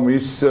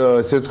მის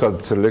ესე ვთქვათ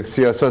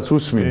ლექციასაც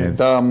უსმინე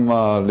და ამ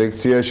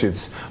ლექციაშიც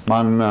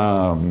მან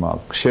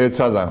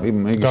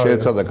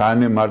შეეცადა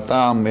განემარტა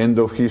ამ end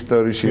of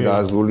history-ში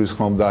რას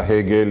გულისხმობდა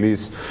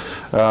ჰეგელის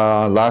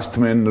last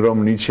man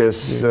რომ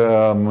ნიჩეს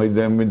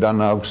მიდან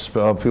აქვს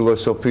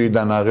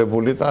ფილოსოფიიდან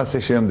აღებული და ასე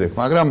შემდეგ.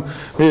 მაგრამ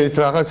მე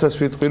რაღაცას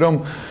ვიტყვი რომ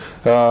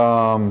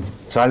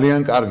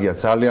ძალიან კარგია,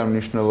 ძალიან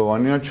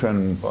მნიშვნელოვანია ჩვენ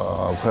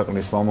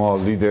ქვეყნის მომავალ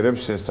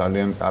ლიდერებს ეს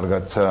ძალიან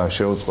კარგად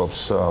შეუწყობს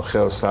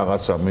ხელს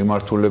რაღაცა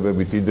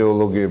მიმართულებებით,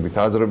 იდეოლოგიებით,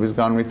 აზრების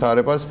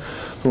განვითარებას,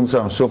 თუმცა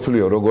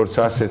მსოფლიო როგორც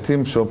ასეთი,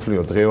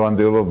 მსოფლიო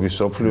დღევანდელობის,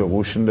 მსოფლიო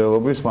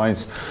გუშინდელობის მაინც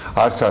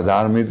არსად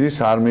არ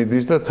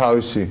მიდის და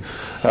თავისი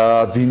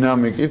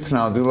დინამიკით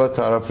ნამდვილად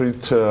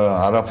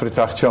არაფრით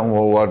არ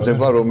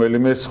ჩამოუვარდება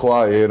რომელიმე სხვა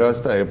ერას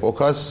და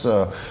ეპოქას.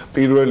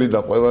 პირველი და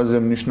ყველაზე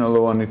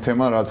მნიშვნელოვანი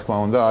თემა, რა თქმა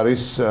უნდა,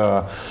 არის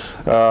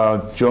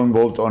ჯონ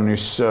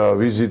ბოლტონის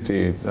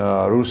ვიზიტი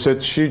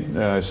რუსეთში,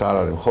 ეს არ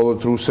არის მხოლოდ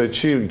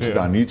რუსეთში,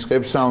 იქიდან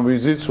იწყებს ამ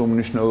ვიზიტს,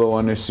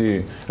 უმნიშვნელოვანესი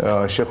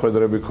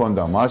შეხვედრები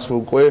ჰქონდა მას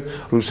უკვე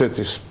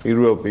რუსეთის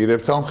პირველ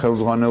პირებთან,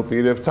 ხელმძღვანელ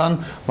პირებთან,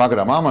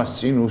 მაგრამ ამას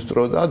წინ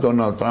უსწროდა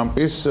დონალდ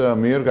ტრამპის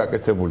მიერ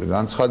გაკეთებული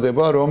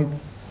განცხადება, რომ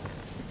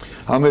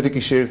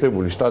ამერიკის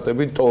შეერთებული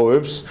შტატები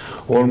ტოვებს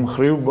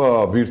ორმხრივ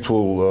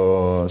ბირთვულ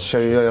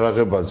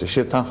შეიარაღებაზე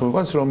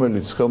შეთანხმებას,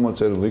 რომელიც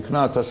ხელმოწერილი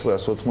იქნა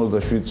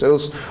 1987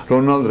 წელს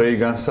რონალდ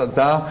რეიგანსა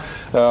და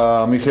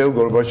მიხეილ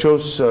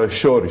გორბაჩოვს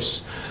შორის.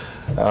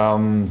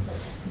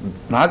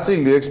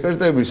 ნაწილი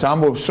ექსპერტების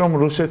ამბობს, რომ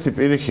რუსეთი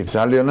პირიქით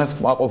ძალიანაც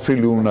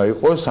კმაყოფილი უნდა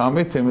იყოს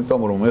ამით,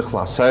 იმიტომ რომ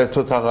ეხლა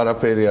საერთოდ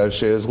აღარაფერი არ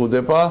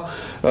შეეზღუდება,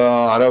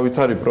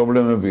 არავითარი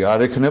პრობლემები არ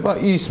ექნება,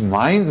 ის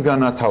მაინც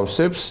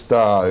განათავსებს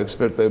და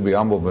ექსპერტები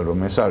ამბობენ, რომ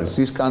ეს არის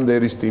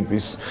ისკანდერის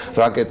ტიპის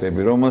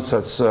რაკეტები,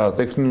 რომელსაც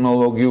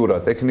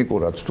ტექნოლოგიურად,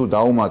 ტექნიკურად თუ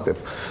დაუმატებ,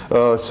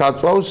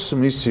 საწვავს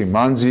მისი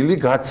მანძილი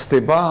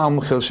გაცდება ამ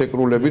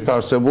ხელშეკრულებით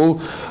არსებულ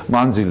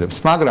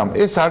მანძილებს. მაგრამ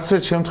ეს არც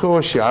ერთ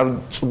შემთხვევაში არ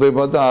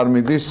წვდება და არ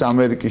მიდის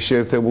ამერიკის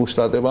შეერთებულ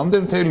შტატებამდე,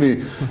 მთელი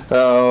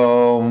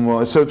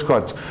ესე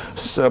ვთქვათ,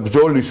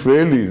 ბრძოლის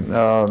ველი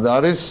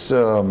არის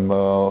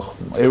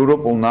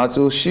ევროპულ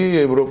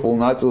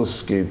ნაწილს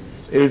კი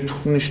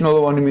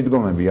ერთმნიშვნელოვანი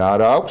მიდგომები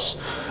არ აქვს.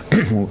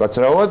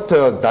 უკაცრავად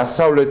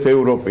დასავლეთ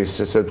ევროპის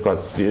ესე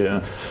ვთქვათ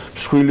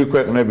მსხვილი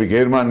ქვეყნები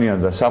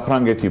გერმანია და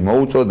საფრანგეთი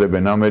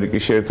მოუწოდებენ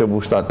ამერიკის შეერთებულ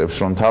შტატებს,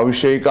 რომ თავი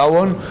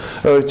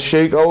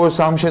შეიკავოს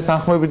ამ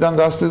შეთანხმებიდან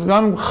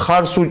გასვლისგან,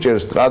 ხარს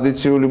უჭერს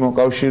ტრადიციული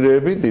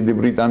მოკავშირეები, დიდი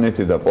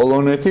ბრიტანეთი და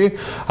პოლონეთი,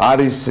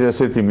 არის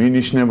ესეთი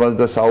მინიშნებაც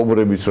და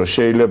საუბრებიც, რომ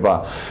შეიძლება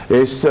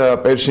ეს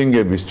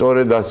პერშინგები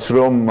სწორედაც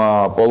რომ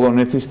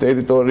პოლონეთის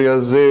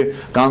ტერიტორიაზე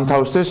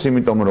განთავსდეს,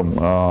 იმიტომ რომ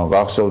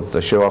გახსოვთ და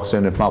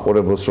შევახსენებ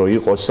მაყურებელს, რომ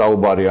იყო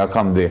საუბარი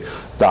აქამდე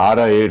და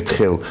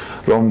არაერთხელ,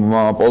 რომ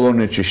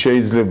პოლონეთში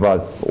შეიძლება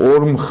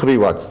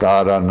ორმხრივად და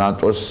არა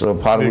ნატოს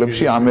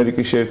ფარგლებში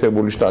ამერიკის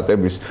შეერთებული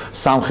შტატების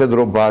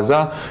სამხედრო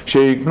ბაზა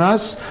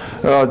შეიქმნას.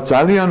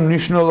 ძალიან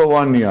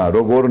მნიშვნელოვანია,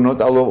 როგორ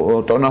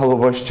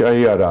ტონალობაში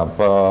ჩაიარა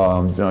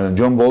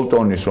ჯონ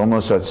ბოლტონის,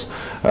 რომელსაც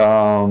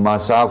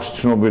მას აქვს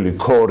ცნობილი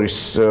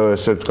ქორის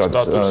ესე ვთქვათ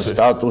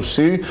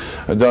სტატუსი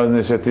და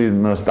ესეთი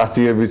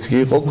სტატიებიც კი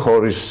იყო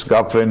ქორის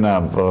გაფრენა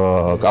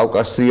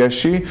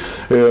კავკასიაში,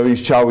 ის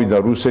ჩავიდა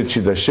რუსეთში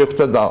და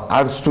შეხვდა და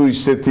არც თუ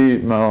ისეთი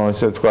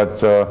ესე ვთქვათ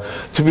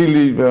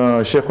თბილი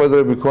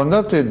შეხვედრები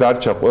ჰქონდათ,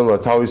 დარჩა ყველა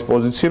თავის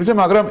პოზიციებზე,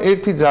 მაგრამ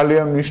ერთი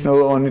ძალიან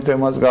მნიშვნელოვანი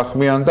თემას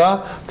გახმიანდა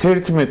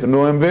 11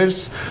 ნოემბერს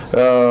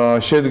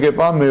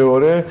შედგება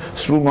მეორე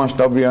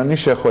სრულმასშტაბიანი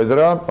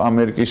შეხვედრა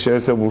ამერიკის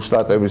შეერთებულ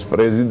შტატების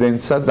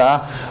პრეზიდენტსა და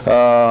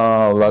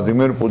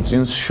ვლადიმერ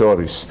პუტინს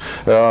შორის.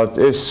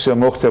 ეს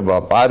მოხდება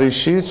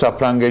პარიზში,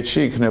 საფრანგეთში,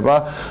 იქნება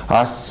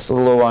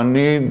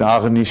 100-წლოვანი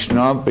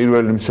აღნიშვნა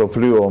პირველი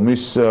მსოფლიო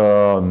ომის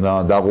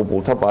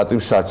დაღუპულთა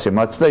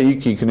პატივსაცემად და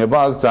იქ იქნება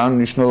ძალიან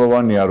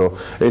მნიშვნელოვანია, რომ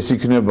ეს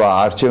იქნება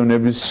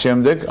არჩევნების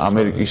შემდეგ,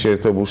 ამერიკის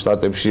შეერთებულ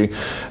შტატებში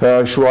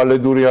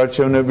შუალედური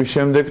არჩევნების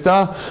შემდეგ და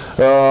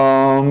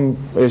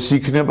ეს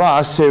იქნება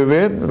ასევე,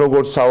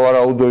 როგორც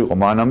სავარაუდო იყო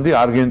მანამდე,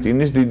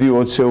 არგენტინის დიდი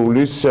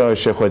ოცეულის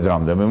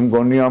შეხვედრამდე. მე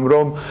მგონია,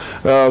 რომ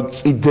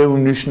კიდევ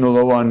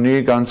მნიშვნელოვანი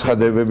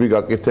განცხადებები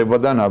გაკეთება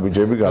და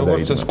ნაბიჯები გადაიდება.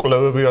 როგორც ეს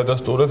კვლევები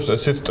ადასტურებს,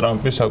 ესეთ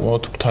ტრამპის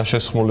საკმაოდ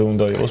ფთაშესხმული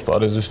უნდა იყოს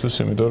პარიზისთვის,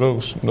 იმიტომ რომ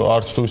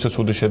არც თუ ისე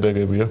ცუდი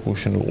შედეგები აქვს,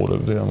 გუშინ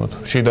უყურებდი ამათ.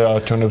 შიდა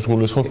არჩევნებს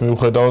გულისხმობ,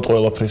 მიუხედავად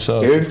ყველაფრისა.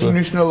 ერთ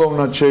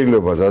მნიშვნელოვნად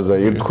შეიძლება დაზა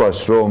ირთქვას,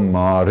 რომ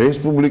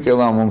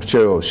რესპუბლიკელმა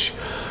მომრჩეველში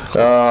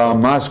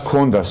მას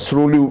ჰქონდა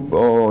სრული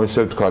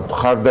ესე ვთქვათ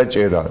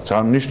მხარდაჭერა,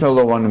 ძალიან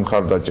მნიშვნელოვანი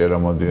მხარდაჭერა,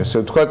 მოდი ესე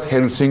ვთქვათ,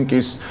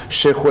 ჰელსინკის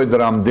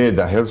შეხვედრამდე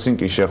და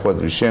ჰელსინკის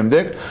შეხვედრის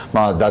შემდეგ,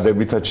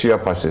 დადებითად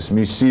შეაფასეს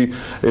მისი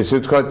ესე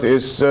ვთქვათ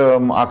ეს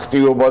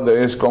აქტივობა და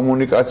ეს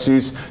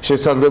კომუნიკაციის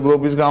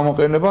შესაძლებლობის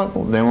გამოყენება,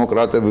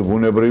 დემოკრატები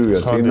ბუნებრივია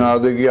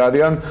წინააღმდეგი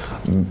არიან.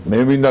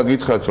 მე მინდა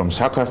გითხრათ, რომ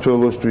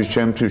საქართველოსთვის,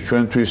 ჩემთვის,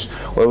 ჩვენთვის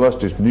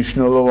ყველასთვის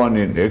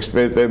მნიშვნელოვანი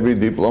ექსპერტები,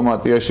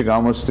 დიპლომატიაში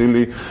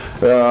გამოცდილი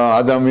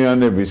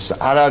ადამიანების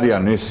არ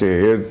არიან ესე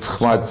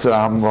ერთხმად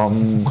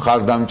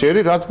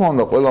მხარდამჭერი, რა თქმა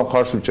უნდა, ყველა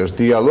მხარს უჭერს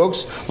დიალოგს,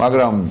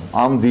 მაგრამ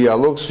ამ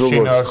დიალოგს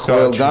როგორც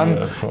ყველგან,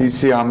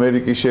 იცი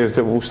ამერიკის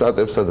შეერთებულ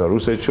შტატებსა და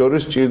რუსეთს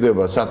შორის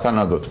ჭირდება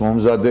სათანადოდ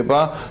მომზადება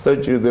და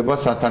ჭირდება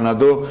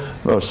სათანადო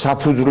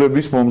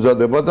საფუძვლების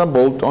მომზადება და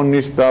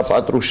ბოლტონის და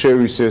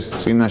პატრუშევის ეს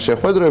წინა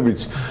შეხვედრებიც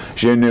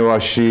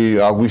ჟენევაში,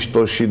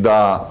 აგვისტოში და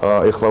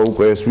ეხლა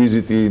უკვე ეს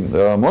ვიზიტი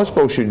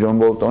მოსკოვში ჯონ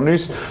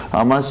ბოლტონის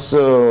ამას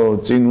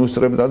წინ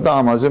უსწრებდა და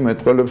ამაზე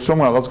მეტყველებს, რომ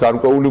რაღაც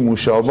გარკვეული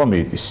მუშაობა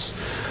მიდის.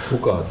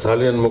 უკა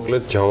ძალიან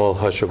მოკლედ ჯამალ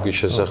ხაშოგის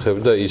შესახებ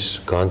და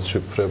ის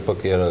განცვიფრება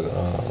კი არა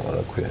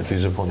ქვია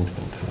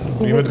disappointment.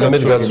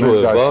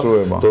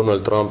 იმედგაცრუება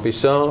დონალდ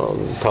ტრამპისა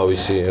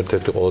თავისი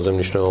ერთ-ერთი ყველაზე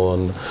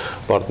მნიშვნელოვანი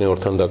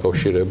პარტნიორთან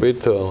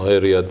დაკავშირებით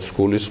ერიადს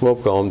გულისხმობ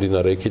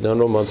გამომდინარე იქიდან,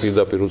 რომ მან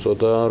პირდაპირ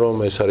უწოდა, რომ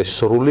ეს არის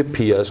სრული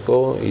ფიასკო,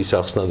 ის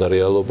ახსნა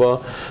რეალობა,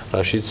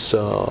 რაშიც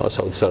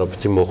საუდის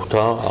არაბეთი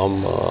მოხვდა ამ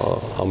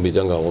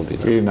ამბიდან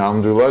გამომდინარე. კი,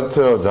 ნამდვილად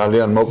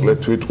ძალიან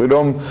მოკლედ ვიტყვი,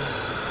 რომ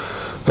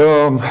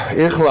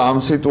ეხლა ამ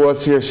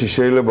სიტუაციაში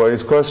შეიძლება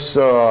ითქვას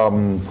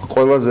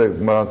ყველაზე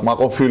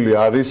კმაყოფილი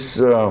არის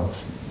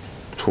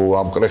თუ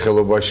ამ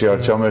კრეხელობაში არ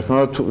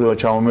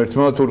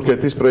ჩამომერთმევა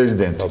თურქეთის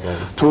პრეზიდენტი.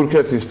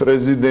 თურქეთის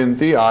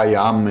პრეზიდენტი აი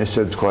ამ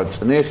ესე ვთქვა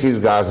წნეხის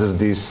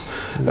გაზრდის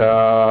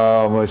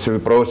ესე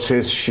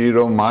პროცესში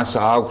რომ მას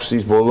აქვს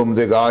ის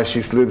ბოლომდე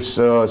გააშიშვლებს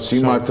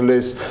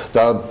სიმართლეს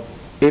და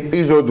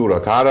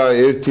ეპიზოდურად არა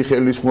ერთი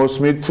ხელის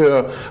მოსმით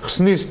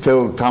ხსნის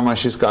მთელ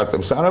თამაშის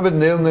კარტებს. არამედ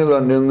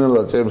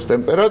ნელ-ნელა წერს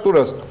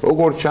ტემპერატურას,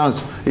 როგორც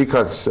ჩანს,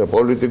 იქაც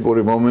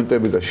პოლიტიკური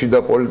მომენტები და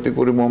შიდა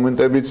პოლიტიკური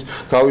მომენტებიც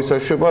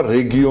თავისაშობა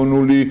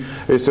რეგიონული,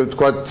 ესე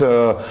ვთქვათ,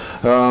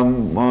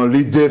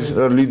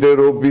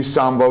 ლიდერობის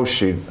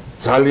ამბავში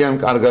ძალიან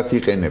კარგად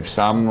იყენებს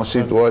ამ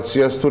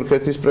სიტუაციას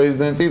თურქეთის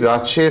პრეზიდენტი,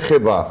 რაც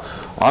შეეხება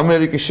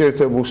ამერიკის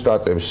შეერთებულ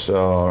შტატებს,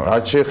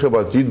 რაც შეეხება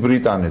დიდ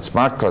ბრიტანეთს,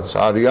 მართლაც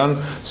არიან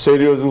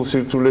სერიოზულ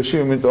სირთულეში,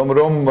 იმიტომ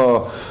რომ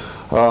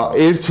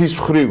ერთის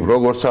მხრივ,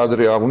 როგორც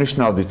ადრე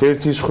აღნიშნავდით,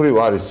 ერთის მხრივ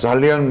არის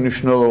ძალიან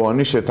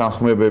მნიშვნელოვანი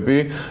შეთანხმებები,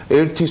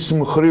 ერთის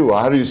მხრივ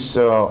არის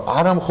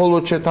არა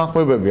მხოლოდ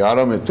შეთანხმებები,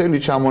 არამედ მთელი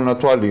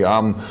ჩამონათვალი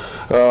ამ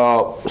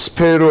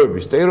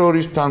სფეროების,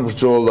 ტერორიზმთან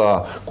ბრძოლა,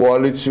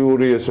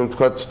 კოალიციური, ესე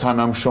ვთქვათ,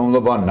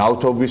 თანამშრომლობა,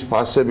 ნავთობის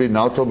ფასები,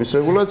 ნავთობის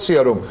რეგულაცია,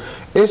 რომ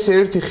ეს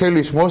ერთი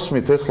ხელის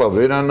მოსმით ეხლა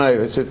ვერანაირ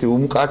ესეთი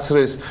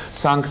უმკაცრეს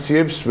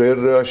სანქციებს ვერ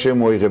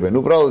შემოიღებენ.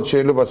 უბრალოდ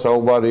შეიძლება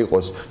საუბარი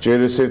იყოს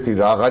ჯერ ესეთი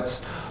რაღაც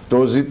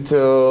დოზით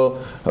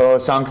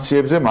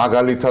სანქციებზე,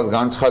 მაგალითად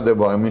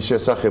განცხადება იმის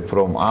შესახებ,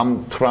 რომ ამ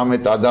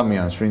 18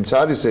 ადამიანს, ვინც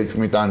არის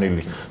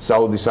ეჭვმიტანილი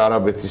საუდის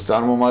არაბეთის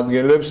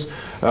წარმომადგენლებს,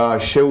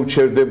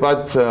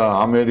 შეუჩერდებათ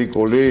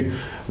ამერიკული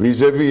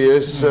ვიზები.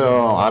 ეს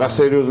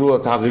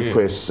არასერიოზულად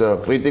აღიქვეს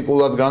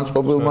კრიტიკულად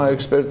განწყობილმა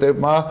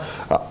ექსპერტებმა.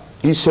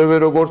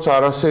 ისევე როგორც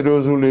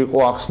არასერიოზული იყო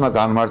ახსნა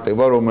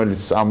განმარტება,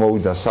 რომელიც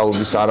ამოვიდა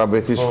საუდის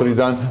არაბეთის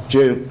მხრიდან,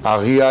 ჯერ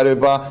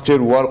აღიარება, ჯერ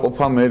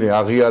უარყოფა, მერე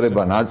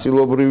აღიარება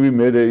ნაწილობრივი,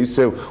 მერე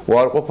ისევ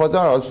უარყოფა და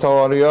რაც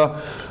თავარია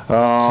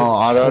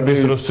არ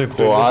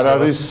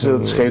არის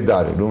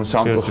ცხედარი, რომ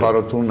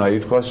სამწუხაროდ უნდა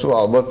ითქვას, რომ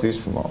ალბათ ის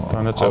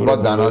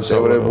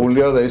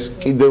დანაწევრებულია და ეს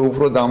კიდევ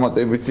უფრო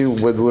დამატებითი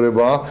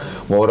უბედურებაა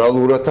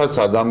მორალურადაც,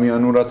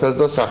 ადამიანურადაც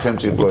და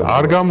სახელმწიფოებრივ.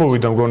 არ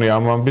გამოვიდა მგონი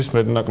ამ ამბის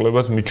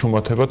მეტნაკლებად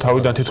მიჩუმათება,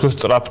 თავიდან თითქოს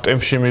სწრაფ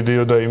ტემპში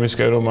მიდიოდა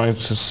იმისკენ, რომ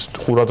მაინც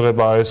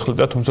ყურადღება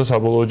აესხლიდა, თუმცა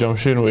საბოლოო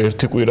ჯამში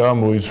ერთი კვირაა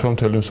მოიცვა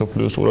მთელი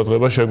მსოფლიოს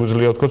ყურადღება,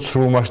 შეგვიძლია ვთქვათ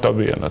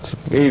სრულმასშტაბიანად.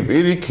 კი,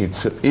 პირიქით,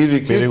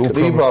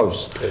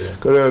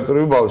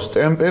 კრიბავს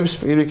ტემპებს,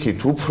 პირიქით,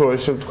 უფრო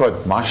ესე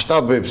ვთქვათ,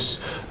 მასშტაბებს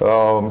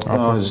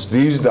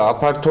ზრდის და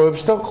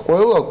აფართოებს და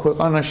ყველა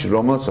ქვეყანაში,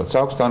 რომელსაც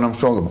აქვს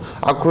თანამშრომლობა.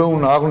 აქვე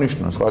უნდა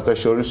აღნიშნოს, სხვათა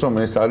შორის, რომ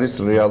ეს არის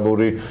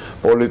რეალური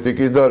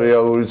პოლიტიკის და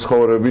რეალური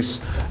ცხოვრების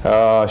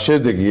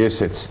შედეგი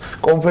ესეც.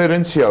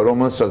 კონფერენცია,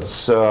 რომელსაც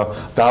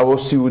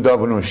დავოსი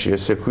უდაბნოში,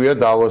 ესე ქვია,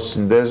 დავოს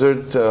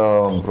desert,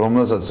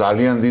 რომელსაც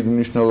ძალიან დიდ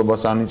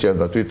მნიშვნელობას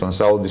ანიჭებდა თვითონ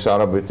საუდის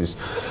არაბეთის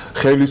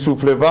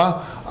ხელისუფლება,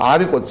 არ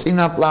იყო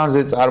წინა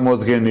პლანზე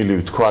წარმოდგენილი,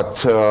 ვთქვათ,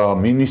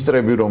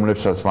 მინისტრები,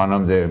 რომლებსაც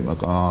მანამდე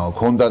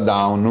ჰქონდა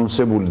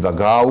დაანონსებული და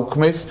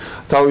გააუქმეს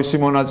თავისი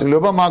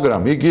მონაწილეობა,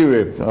 მაგრამ იგივე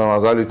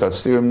მაგალითად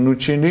სტივენ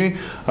მნუჩინი,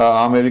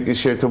 ამერიკის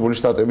შეერთებული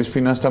შტატების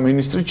ფინანსთა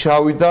მინისტრი,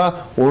 ჩავიდა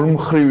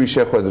ორმხრივი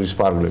შეხვედრის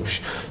ფარგლებში.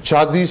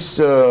 ჩადის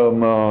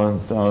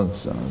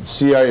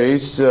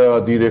CIA-ის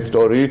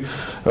დირექტორი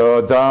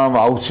და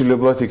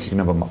აუცილებლად იქ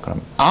იქნება, მაგრამ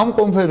ამ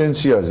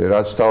კონფერენციაზე,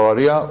 რაც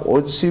თავარია,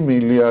 20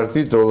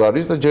 მილიარდი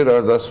დოლარის და ჯერ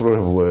არ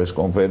დასრულებულა ეს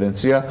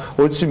კონფერენცია,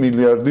 20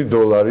 მილიარდი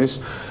დოლარის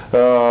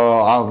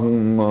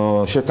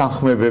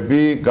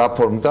შეთანხმებები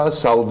გაფორმდა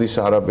საუდის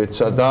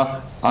არაბეთსა და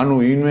ანუ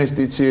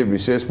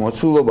ინვესტიციების ეს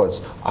მოცულობაც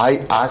აი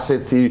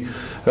ასეთი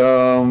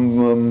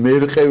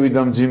მერყევი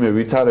და მძიმე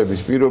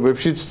ვითარების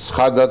პირობებშიც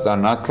ცხადად და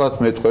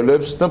ნათლად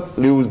მეტყველებს და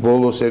პლუს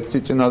ბოლოს ერთი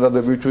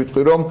წინადადებით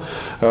ვიტყვი, რომ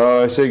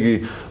ესე იგი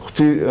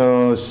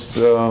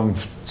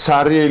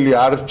ცარიელი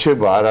არ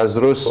რჩება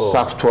არასდროს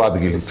საფრთხო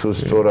ადგილი, თუ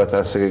სწორად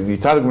ასე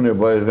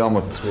ითარგმნება ეს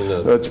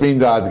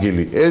წმინდა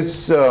ადგილი.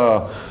 ეს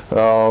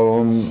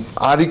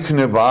არ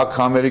იქნება აქ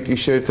ამერიკის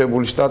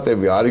შეერთებული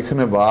შტატები, არ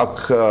იქნება აქ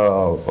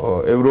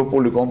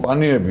ევროპული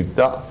კომპანიები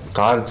და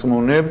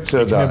გარწმუნებთ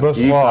და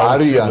იქ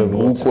არიან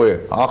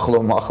უკვე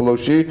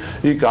ახლოში,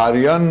 იქ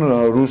არიან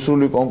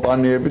რუსული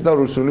კომპანიები და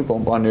რუსული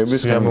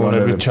კომპანიების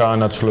ხელმძღვანელები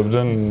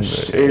ჩაანაცვლებდნენ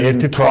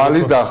ერთი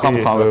თვალის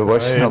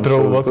დახამხამებაში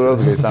აბსოლუტურად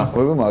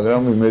გეთანხმები,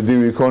 მაგრამ იმედი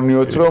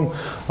ვიქონიოთ, რომ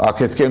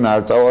აქეთკენ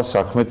არ წავა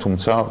საქმე,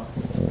 თუმცა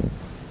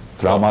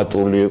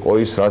დრამატული იყო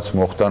ის, რაც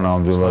მოხდა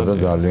ნამდვილად და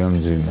ძალიან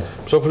მძიმე.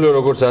 მსოფლიო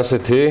როგორც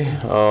ასეთი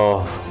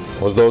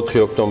 24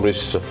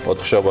 ოქტომბრის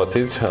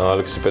ოთხშაბათით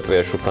ალექსი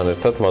პეტრიაშვილთან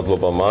ერთად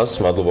მადლობა მას,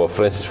 მადლობა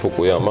ფრენსის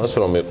ფუკუიამას,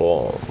 რომ იყო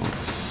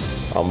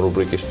ამ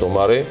რუბრიკის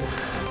სტუმარი.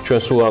 ჩვენ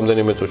სულ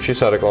ამდენიმე წუთში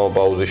სარეკლამო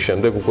პაუზის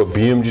შემდეგ უკვე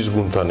BMG-ს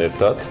გუნდთან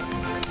ერთად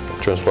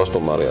ჩვენ სხვა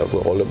სტუმარი არ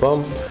გვეყოლება.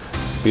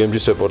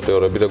 BMG-ს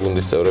რეპორტიორები და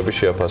გუნდის წევრები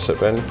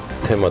შეაფასებენ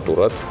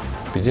თემატურად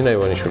ბიძინა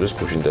ივანიშვილის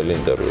გუშინდელი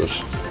ინტერვიუს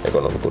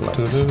ეკონომიკურ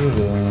ნაწილს.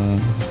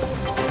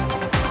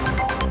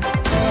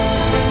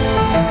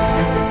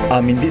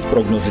 ამინდის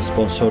პროგნოზის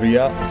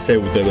სპონსორია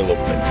SEU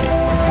Development.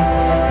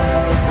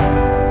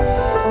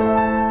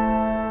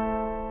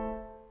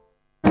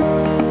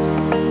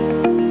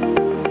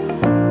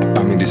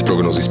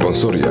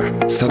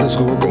 სპონსორია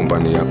სადაზღვევო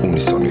კომპანია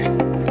უნისონი.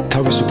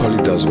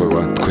 თავისუფალი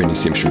დაზღვევა თქვენი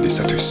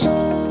სიმშვიდისათვის.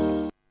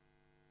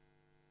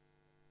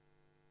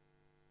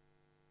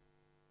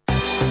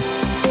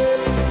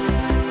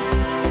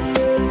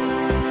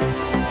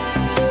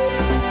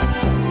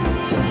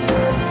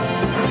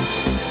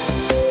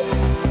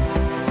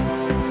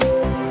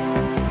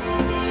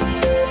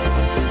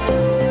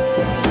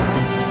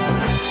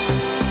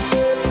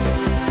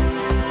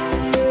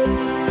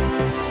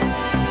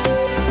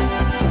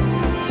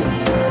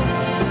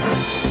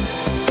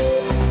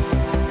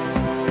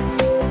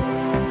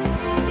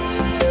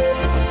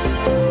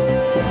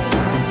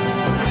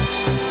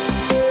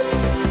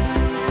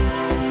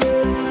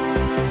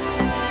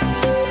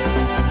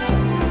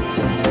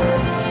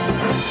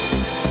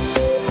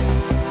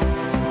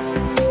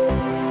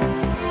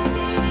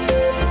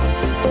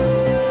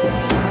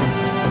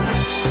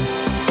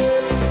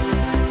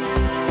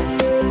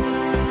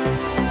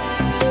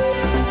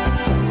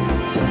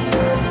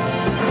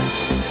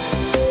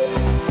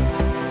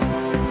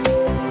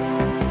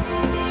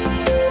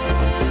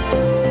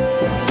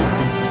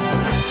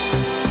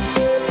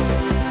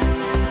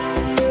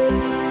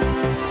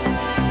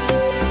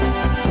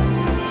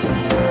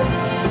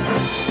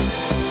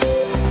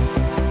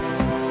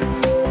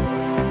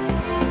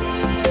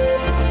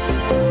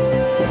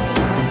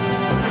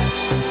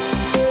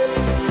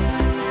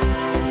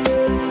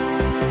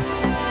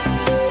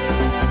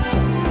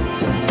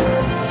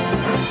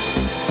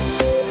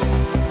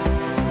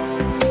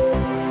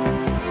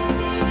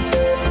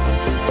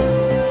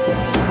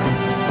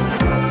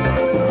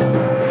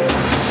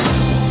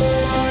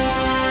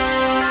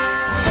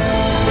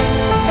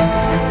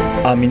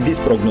 ამინდის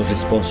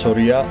პროგნოზის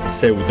სპონსორია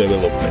სრულად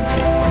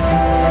დეველოპმენტი.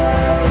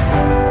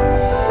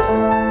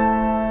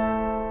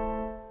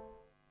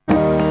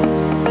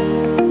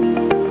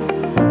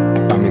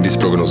 ამინდის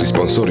პროგნოზის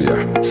სპონსორია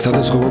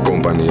სადაზღვევო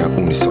კომპანია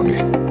უნისონი.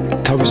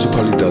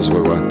 თავისუფალი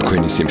დაზღვევა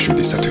თქვენი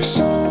სიმშვიდისათვის.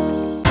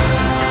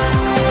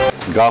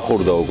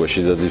 გახურდა უკვე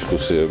შიდა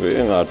დისკუსიები,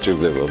 არ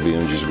ჭირდება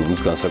BMG-ის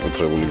გუნდის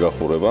განსაკუთრებული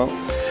გახურება.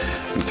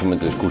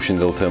 მithumetes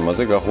გუშინდელ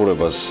თემაზე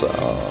გახურებას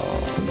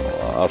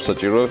არ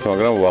საჭიროებთ,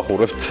 მაგრამ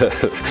ვახურებთ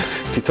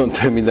თვითონ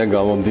თემიდან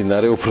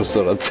გამომდინარე,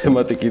 უბრალოდ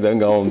თემატიკიდან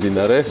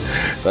გამომდინარე,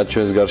 რაც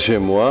ჩვენს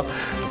გარშემოა.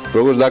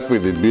 როგორც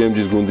დაკვირდით,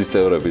 BMG-ის გუნდის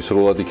წევრები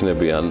სრულად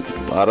იქნებიან,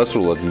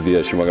 არასრულად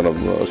იდეაში, მაგრამ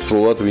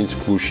სრულად ვინც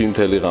გუში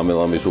მთელი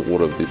ღამე-ლამის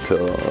უყურებდით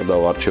და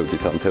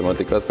ვარჩევდით ამ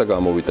თემატიკას და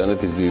გამოვიტანეთ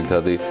ის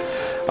ძირითადი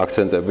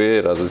აქცენტები,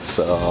 რაზეც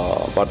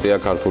პარტია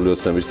ქართული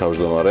ოცნების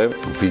თავმჯდომარე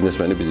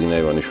ბიზნესმენი ბიზინა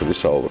ივანიშვილი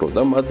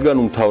საუბრობდა. მათგან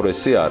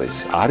უმთავრესი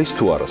არის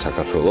თუ არა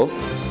საქართველო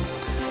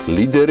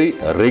ლიდერი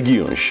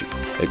რეგიონში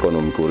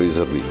ეკონომიკური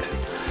ზრდით.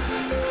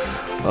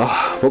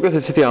 მოკლედ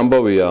ესეთი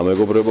ამბავია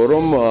მეგობრებო,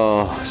 რომ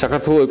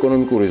საქართველოს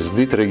ეკონომიკური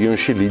ზრდით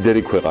რეგიონში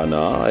ლიდერი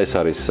ქვეყანაა. ეს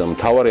არის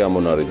მთავარი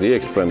ამონარიდი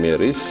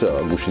ექს-პრემიერის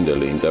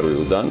გუშინდელი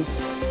ინტერვიუდან.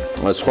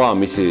 სხვა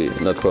მისი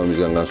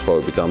ნათქვამისგან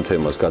განსხვავებით ამ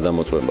თემას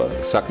გადამოწმება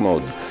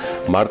საკმაოდ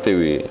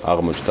მარტივი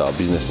აღმოჩნდა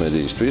ბიზნეს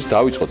მედიისთვის.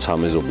 დავიწყოთ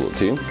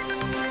სამეზობლოთი.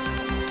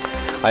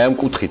 აი ამ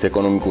კუთხით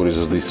ეკონომიკური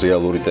ზრდის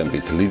რეალური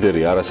ტემპით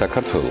ლიდერი არა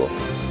საქართველოს,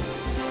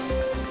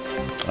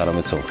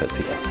 არამედ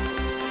სომხეთია.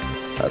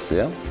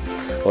 ასეა.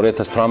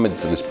 2018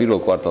 წლის პირველ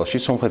კვარტალში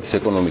სომხეთის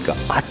ეკონომიკა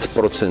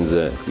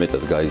 10%-ზე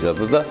მეტად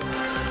გაიზარდა და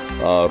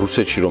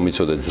რუსეთში რომ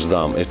იცოდეთ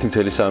ზრდამ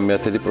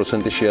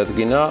 1.3%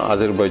 შეადგინა,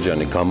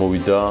 აზერბაიჯანი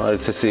გამოვიდა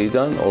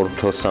რეცესიიდან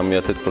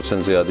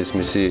 2.3%-ზე ადის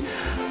მისი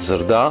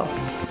ზრდა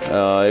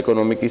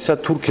ეკონომიკისა.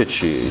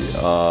 თურქეთში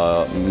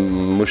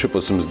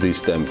მშპ-ის მზდის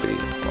ტემპი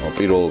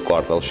პირველ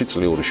კვარტალში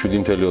წლიური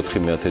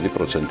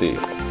 7.4%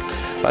 იყო.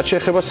 რაც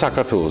შეეხება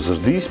საქართველოს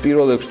ზრდის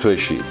პირველ 6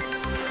 თვეში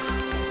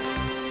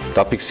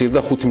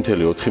დაფიქსირდა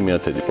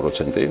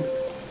 5.4%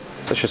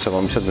 და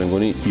შესაბამისად მე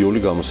მგონი იული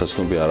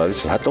გამოსაცნობი არ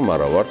არის, რატომ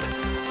არა ვართ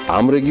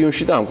ამ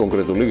რეგიონში და ამ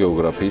კონკრეტული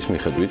გეოგრაფიის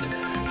მიხედვით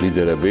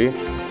ლიდერები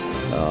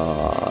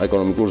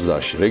ეკონომიკურ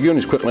ზრდაში.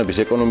 რეგიონის ქვეყნების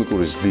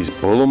ეკონომიკური ზრდის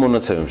ბოლო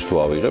მონაცემებს თუ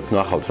ავიღებთ,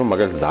 ნახავთ რომ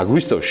მაგალითად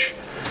აგვისტოში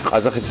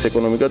ყაზახეთის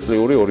ეკონომიკა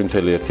წლიური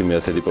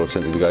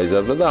 2.1%-ით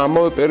გაიზარდა და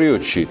ამავე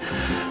პერიოდში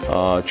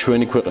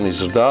ჩვენი ქვეყნის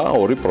ზრდა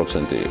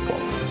 2% იყო.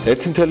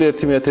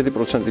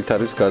 1.1%-ით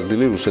არის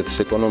გაზრდილი რუსეთის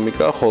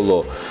ეკონომიკა, ხოლო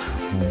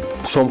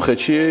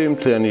სომხეთში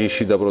მთლიანი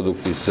შიდა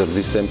პროდუქტის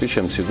ზრდის ტემპი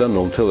შემცირდა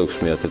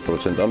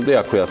 9.6%-მდე.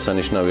 აქვე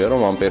აღსანიშნავია,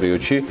 რომ ამ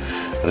პერიოდში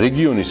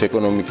რეგიონის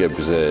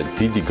ეკონომიკებზე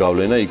დიდი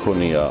გავლენა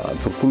იქონია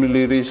თურქული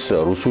ლირის,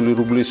 რუსული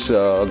რუბლის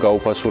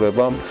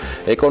გაუფასურებამ.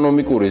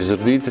 ეკონომიკური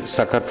ზრდით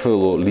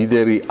საქართველოს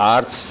ლიდერი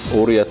არც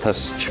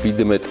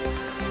 2017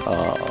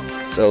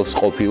 წელს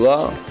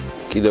ყოფილა.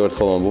 კიდევ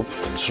ერთხელ ვამბობ,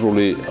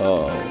 სრული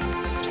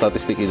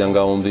სტატისტიკიდან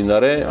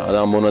გამომდინარე,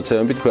 ამ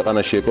მონაცემებით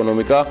ქვეყანაში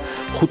ეკონომიკა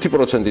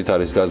 5%-ით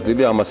არის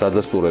გაზრდილი, ამას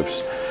ადასტურებს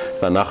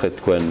და ნახეთ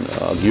თქვენ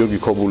გიორგი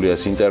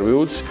ქობულიას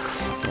ინტერვიუც.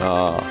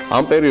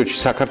 ამ პერიოდში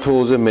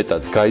საქართველოზე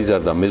მეტად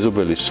გაიზარდა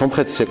მეზობელი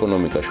სომხეთის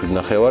ეკონომიკა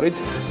 7.5%-ით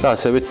და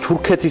ასევე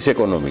თურქეთის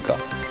ეკონომიკა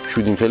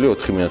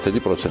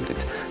 7.4%-ით.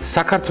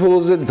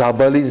 საქართველოზე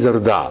დაბალი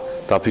ზრდა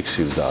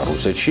დაფიქსირდა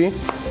რუსეთში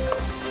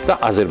და და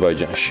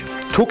აზერბაიჯანში.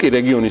 თუ კი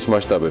რეგიონის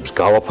მასშტაბებს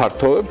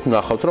გავაფართოვებთ,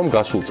 ნახავთ რომ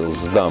გასულ წელს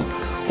ზრდამ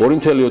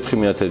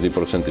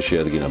 2.4%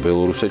 შეადგინა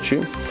ბელორუსეთში,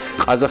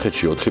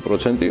 ყაზახეთში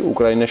 4%,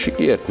 უკრაინაში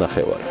კი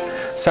 1.5%.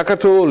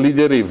 საქართველოს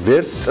ლიდერი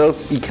ვერც წელს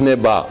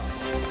იქნება.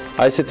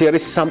 აი ესეთი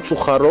არის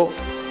სამწუხარო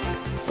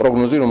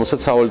პროგნოზი, რომელსაც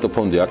სავალუტო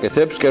ფონდი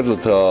აკეთებს.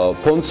 კერძოდ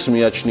ფონდს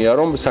მიაჩნია,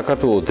 რომ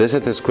საქართველოს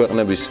DSS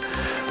ქვეყნების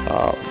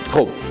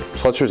ხო,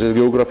 სხვა შორის ეს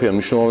გეოგრაფია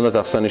მნიშვნელოვნად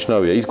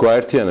აღსანიშნავია. ის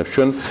გვაერთიანებს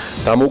ჩვენ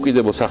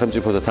დამოუკიდებელ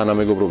სახელმწიფოთა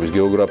თანამეგობრობის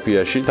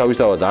გეოგრაფიაში.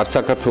 თავისთავად არც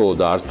საქართველოს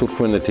და არც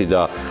თურქმენეთი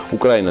და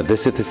უკრაინა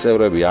DSS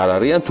წევრები არ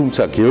არიან,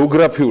 თუმცა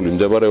გეოგრაფიული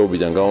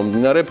მდებარეობიდან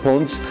გამომდინარე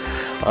ფონდს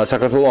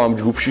საქართველოს ამ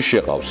ჯგუფში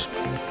შეყავს.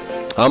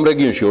 ამ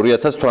რეგიონში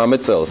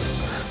 2018 წელს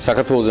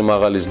საქართველოზე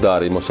მაღალი ზრდა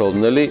არის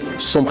მოსალოდნელი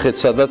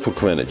სომხეთსა და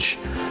თურქმენეთში.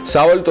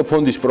 სავალუტო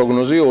ფონდის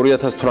პროგნოზი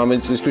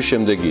 2018 წლისთვის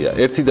შემდეგია: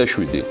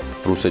 1.7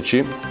 რუსეთში,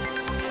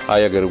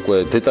 აი აგერ უკვე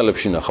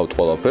დეტალებში ნახავთ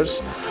ყველაფერს,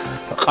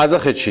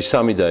 ყაზახეთში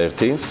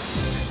 3.1,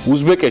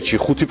 უზბეკეთში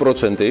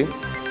 5%,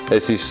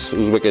 ეს ის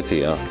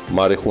უზბეკეთია,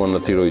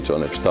 მარიხუანათი რო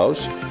იწონებს თავს,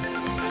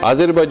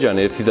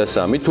 აზერბაიჯანი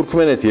 1.3,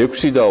 თურქმენეთი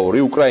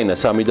 6.2, უკრაინა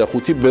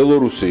 3.5,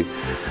 ბელორუსი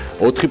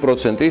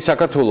 4%,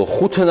 საქართველოს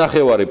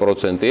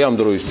 5.9% ამ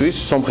დროისთვის,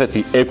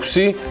 სომხეთი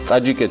 6,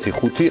 ტაჯიკეთი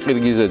 5,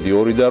 ყირგიზეთი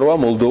 2.8,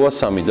 მოლდოვა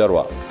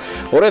 3.8.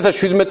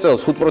 2017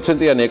 წელს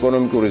 5%-იანი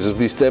ეკონომიკური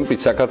ზრდის ტემპით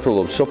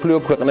საქართველოს მსოფლიო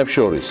ქვეყნებს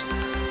შორის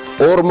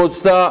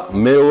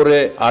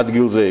 42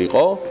 ადგილზე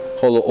იყო,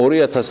 ხოლო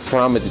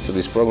 2018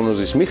 წლის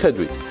პროგნოზის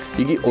მიხედვით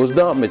იგი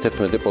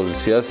 31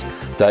 პოზიციას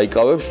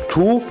დაიკავებს,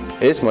 თუ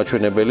ეს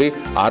მაჩვენებელი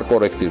არ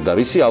კორექტირდა,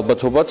 რისი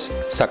ალბათობაც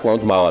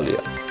საკმაოდ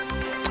მაღალია.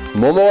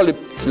 მომავალი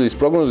წლის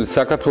პროგნოზით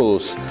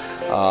საქართველოს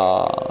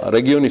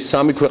რეგიონის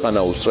 3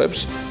 ქვეყანა უსწრებს,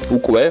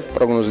 უკვე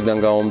პროგნოზიდან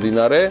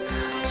გამომდინარე,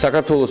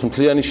 საქართველოს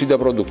მთლიანი შიდა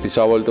პროდუქტი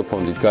სავალუტო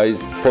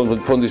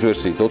ფონდის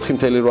ვერსიით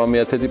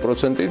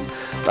 4.8%,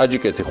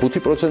 ტაჯიკეთი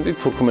 5%,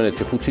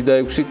 თურქმენეთი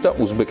 5.6% და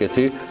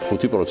უზბეკეთი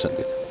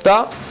 5%.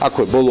 და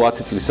აქვე ბოლო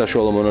 10 წლის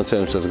საშუალო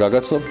მონაცემებსაც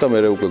გაგაცნობთ და მე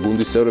უკვე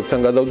გუნდის წევრებთან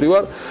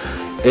გადავდივარ.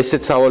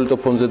 ესეც სავალუტო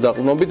ფონდზე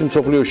დაყრდნობით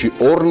მსოფლიოში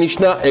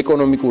ორნიშნა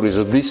ეკონომიკური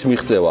ზრდის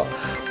მიღწევა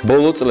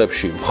ბოლო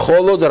წლებში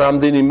მხოლოდ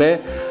რამდენიმე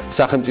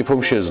სახელმწიფომ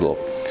შეძლო.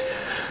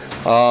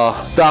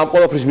 და ამ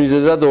ყველაფრის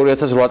მიზეზად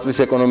 2008 წლის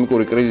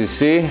ეკონომიკური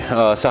კრიზისი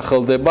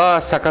სახელდება.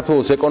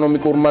 საქართველოს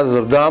ეკონომიკურმა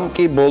ზრდამ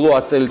კი ბოლო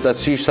 10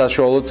 წელიწადში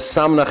საშუალოდ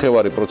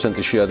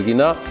 3.9%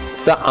 შეადგინა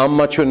და ამ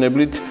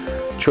მაჩვენებლით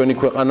ჩვენი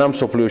ქვეყანა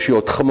მსოფლიოში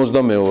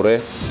 92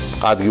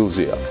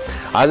 ადგილზეა.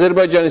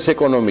 აზერბაიჯანის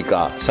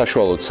ეკონომიკა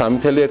საშუალოდ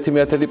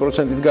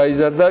 3.1%-ით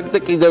გაიზარდა და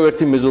კიდევ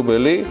ერთი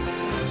მეზობელი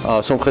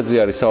სომხეთზე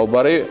არის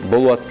საუბარი,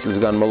 ბოლო 10 წლის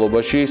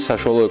განმავლობაში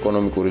საშუალო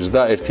ეკონომიკური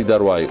ზრდა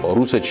 1.8 იყო,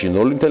 რუსეთში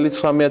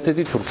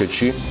 0.9,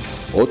 თურქეთში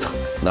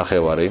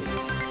 4.9%.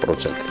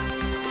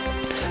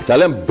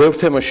 ძალიან ბევრ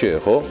თემა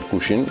შეეხო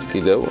გუშინ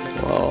კიდევ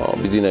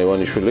ბიძინა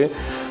ივანიშვილი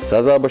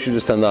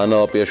ზაზაბაშიძესთან და ანა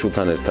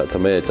ლაპიაშვილთან ერთად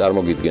მე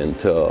წარმოგიდგენთ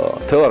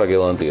თელარა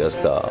გელანდიას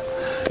და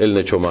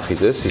ელენე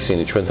ჩომახიძეს,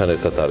 ისინი ჩვენთან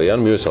ერთად არიან.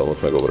 მივესალმოთ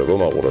მეგობრებო,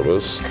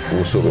 მაყურებელს,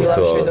 უსურვოთ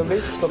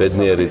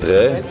ბედნიერი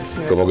დღე,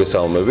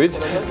 მოგესალმებით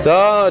და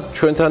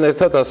ჩვენთან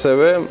ერთად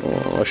ასევე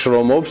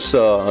შრომობს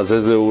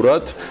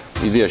ზეზეურად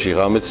იდეაში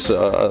ღამეც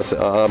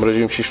ამ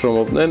რეჟიმში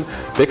შრომობდნენ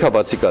ბექა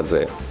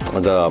ბაციკაძე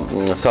და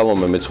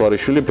სალომე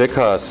მეცხვარიშვილი.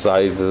 ბექას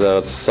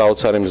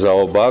საოცარი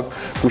მზაობა აქვს,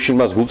 გუშინ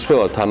მას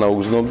გულწრფელად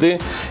თანაუგზნობდი,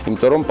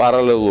 იმიტომ რომ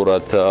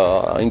პარალელურად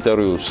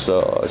ინტერვიუს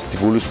ესეთი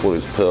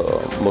გულისყურით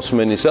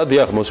მოსმენისა,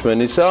 დიახ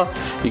მოსმენისა,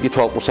 იგი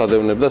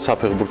თვალყურსადევნებდა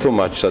საფეხბურთო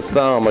მატჩსაც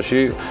და ამაში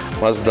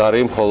მას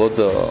დარი მხოლოდ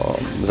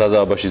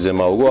ზაზაბაშიძე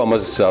მაუგო,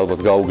 ამას ალბათ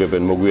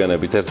გაუგებენ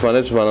მოგვიანებით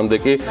ერთმანეთს, მანამდე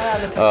კი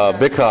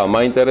ბექა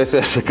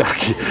მაინტერესებს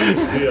კარგი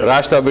რა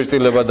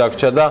შტაბეშტილება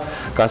დაგჭა და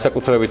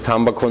განსაკუთრებით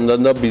თამბა ქონდა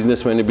და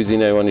ბიზნესმენი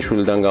ბიძინა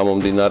ივანიშვილიდან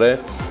გამომდინარე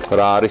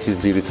რა არის ის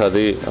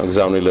ძირითადი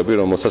გზავნილები,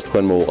 რომელსაც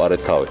თქვენ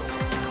მოუყარეთ თავი.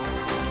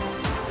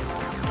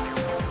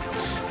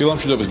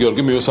 დილამშვიდობის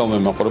გიორგი,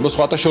 მივესალმებ მაყურებელს.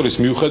 სხვათა შორის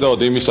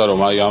მიუხედავად იმისა, რომ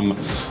აი ამ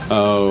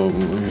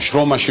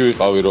შრომაში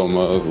ვიყავი, რომ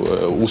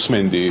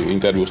უსმენდი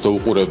ინტერვიუს და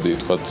უყურებდი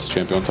თქვა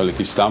ჩემპიონთა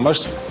ლიგის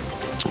თამაშს,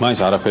 მაინც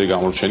არაფერი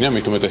გამორჩენია,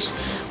 მით უმეტეს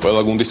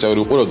ყველა გუნდის წევრი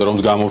უყურებდა, რომ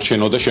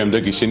გამორჩენოდა,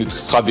 შემდეგ ისინი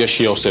ცხადია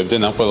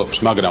შეავსებდნენ ამ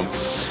ყველაფერს, მაგრამ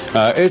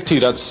ერთი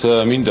რაც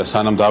მინდა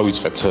სანამ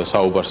დავიწყებთ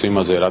საუბარს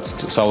იმაზე, რაც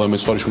სალომე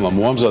მეცხვარიშვილმა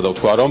მოამზადა,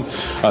 თქვა რომ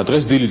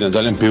დღეს დილიდან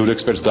ძალიან ბევრ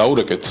ექსპერტს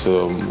დაურეკეთ,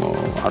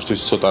 არც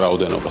ვიცი ცოტა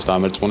რაოდენობას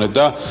დამერწმუნეთ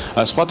და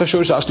სხვათა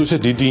შორის ასე ისე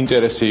დიდი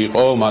ინტერესი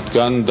იყო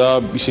მათგან და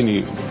ისინი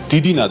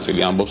დიდი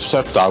ნაწილი ამბობს,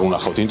 საერთოდ არ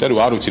უნახავთ ინტერვიუ,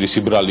 არ ვიცი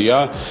რისი ბრალია,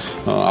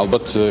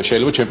 ალბათ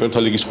შეიძლება ჩემპიონთა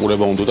ლიგის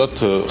ყურება უნდათ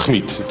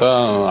ხმით და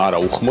არა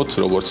უხმით. ვახმოთ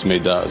როგორც მე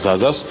და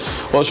ზაზას.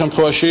 ყოველ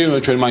შემთხვევაში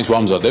ჩვენ მაინც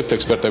ვამზადებთ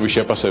ექსპერტების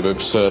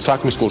შეფასებებს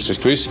საქმის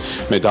კურსისთვის.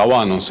 მე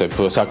დავაანონსებ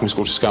საქმის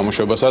კურსის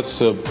გამოშვებასაც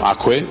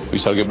აქვე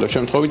ვისარგებლებ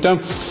შემთხვევით და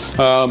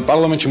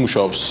პარლამენტში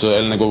მუშაობს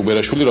ელენე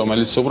გოგბერაშვილი,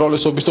 რომელიც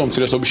უმრავლესობის და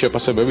უმცირესობის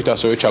შეფასებებით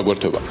ასევე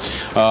ჩაგვერთვება.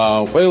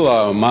 ყველა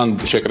მან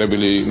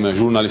შეკრებილი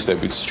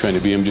ჟურნალისტებიც ჩვენი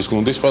BMG-ის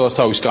გუნდის ყველას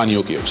თავის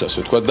კანიოკი აქვს ასე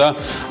ვთქვათ და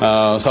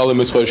სავლე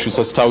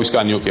მეცხოვეშვილსაც თავის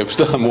კანიოკი აქვს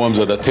და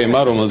მოამზადა თემა,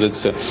 რომელზეც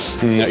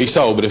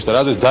ისაუბრებს და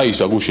რაზეც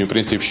დაისვა გუშინ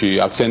პრინციპში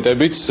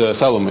აქცენტებიც.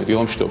 სალომე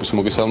დილამშვიდობის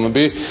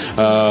მოგესალმები.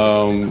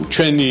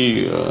 ჩვენი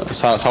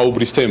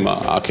საუბრის თემა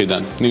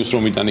აქედან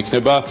ნიუსრუმიდან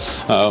იქნება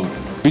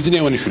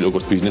ბიზნესმენი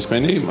როგორც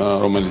ბიზნესმენი,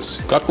 რომელიც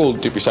გარკვეული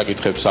ტიპის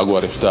საკითხებს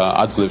აგვარებს და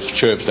აძლევს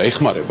რჩევებს და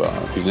ეხმარება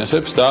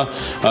ბიზნესებს და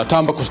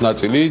თამბაქოს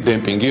ნაწილი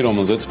დემპინგი,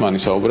 რომელზეც მან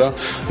ისაუბრა,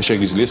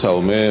 შეგიძლია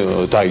სალომე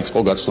დაიწყო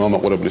გაცნობა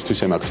მაყურებლისთვის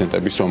ამ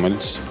აქცენტების,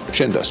 რომელიც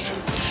შენ დასვი.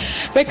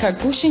 ბექა,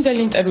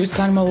 გუშინდელი ინტერვიუის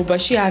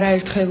განმავლობაში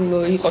არაერთხელ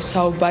იყო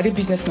საუბარი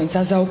ბიზნესმენ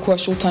ზაზა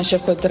ოქუაშვილთან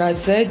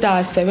შეხვედრაზე და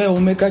ასევე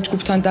ომეგა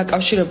ჯგუფთან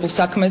დაკავშირებულ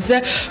საქმეზე,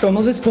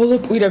 რომელზეც ბოლო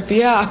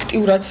კვირებია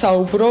აქტიურად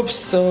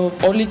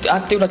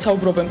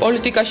საუბრობენ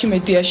პოლიტიკაში,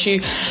 მედიაში,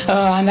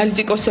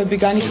 ანალიტიკოსები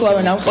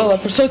განიხილავენ ამ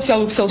ყველაფერს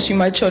სოციალურ ქსელში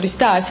მათ შორის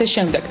და ასე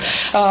შემდეგ.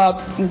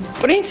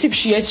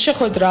 პრინციპში ეს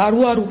შეხვედრა არ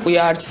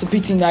უარუყია არც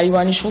ბიძინა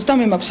ივანიშვილს და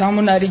მე მაქვს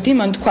ამონარიდი,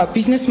 მან თქვა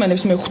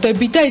ბიზნესმენებს მე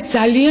ხვდები და ეს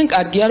ძალიან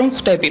კარგია რომ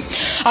ხვდები.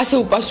 ასე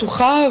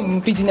უპასუხა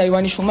ბიძინა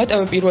ივანიშვილმა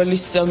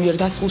ტელე-პირველის მიერ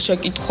დასმულ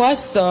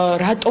შეკითხვას,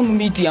 რატომ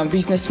მიდიან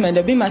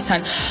ბიზნესმენები მასთან,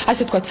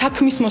 ასე თქვა,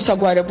 საქმის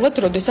მოსაგვარებლად,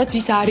 როდესაც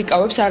ის არ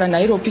იკავებს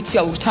არანაირ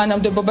ოფიციალურ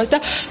თანამდებობას და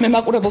მე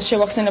მაყურებელს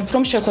შევახსენებ,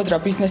 რომ შეხვედრა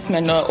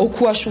ბიზნესმენ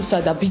ოქუაშვილსა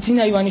და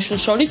ბიძინა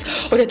ივანიშვილის შორის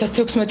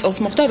 2016 წელს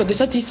მოხდა,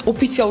 როდესაც ის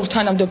ოფიციალურ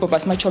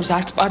თანამდებობას, მათ შორის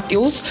არც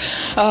პარტიულს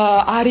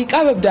არ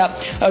იკავებდა.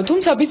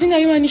 თუმცა ბიძინა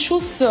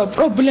ივანიშვილს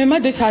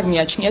პრობლემად ეს არ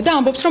მიაჩნია და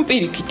ამბობს, რომ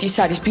პირიქით ის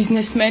არის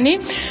ბიზნესმენი,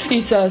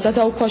 ის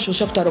ზაზა ოქუაშვილს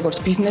შეხვდა როგორც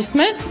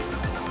ბიზნესმენს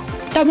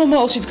და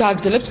მომავალშიც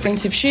გააგრძელებთ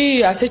პრინციპში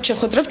ასეთ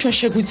შეხვედრებს. ჩვენ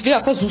შეგვიძლია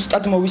ახლა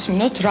ზუსტად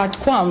მოვისმინოთ, რა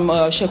თქვა ამ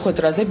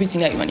შეხვედრაზე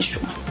ბიძინა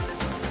ივანიშვილმა.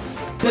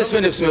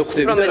 ბიზნესმენებს მე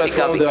ვხვდები და რა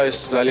თქმა უნდა ეს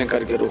ძალიან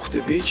კარგია რომ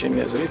ვხვდები, ჩემი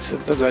აზრით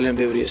და ძალიან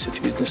ბევრი ესეთი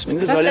ბიზნესმენი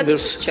და ძალიან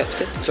ბევრს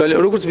ძალიან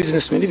როგორც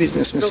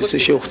ბიზნესმენს ისე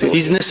შევხვდები.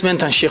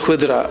 ბიზნესმენთან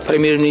შეხვედრა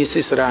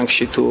პრემიერ-მინისტრის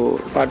რანგში თუ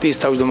პარტიის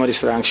თავმჯდომარის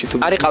რანგში თუ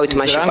არ იყავით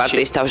მაშინ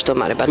პარტიის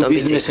თავმჯდომარე ბატონ ბიძი.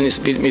 ბიზნესის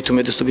მე თუ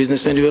მეტოს თუ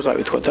ბიზნესმენი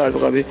ვეყავი თქვა და არ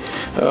ვეყავი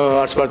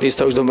არც პარტიის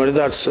თავმჯდომარე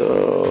და არც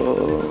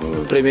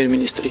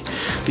პრემიერ-მინისტრი.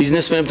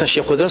 ბიზნესმენებთან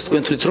შეხვედრას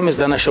თქვენ თვლით რომ ეს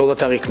დანაშაულად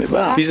აღიქმნება?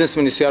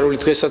 ბიზნესმენის სიარული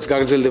დღესაც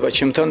გაგრძელდება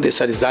ჩემთან და ეს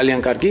არის ძალიან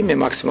კარგი. მე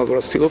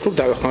მაქსიმალურად ვცდილობ რომ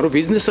დავეხმარო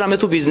ბიზნესს, რამე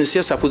თუ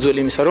ბიზნესია საფუძველი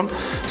იმისა, რომ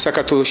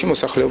საქართველოში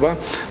მოსახლეობა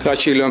რაც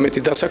შეიძლება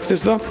მეტი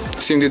დასაქმდეს და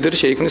სიმდიდრე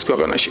შეიქმნეს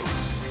ქვეყანაში.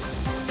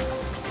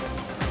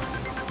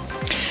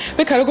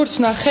 ბექა, როგორც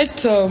ნახეთ,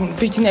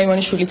 ბიძინა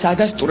ივანიშვილიც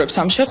ადასტურებს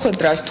ამ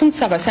შეხვედრას,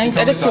 თუმცა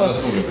საინტერესოა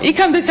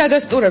იქამდე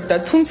ადასტურებდა,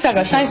 თუმცა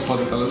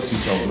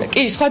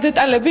კი, სხვა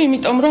დეტალები,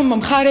 იმიტომ რომ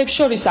მხარეებს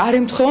შორის არ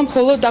ემთხვევა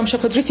მხოლოდ ამ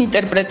შეხვედრის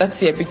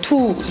ინტერპრეტაციები. თუ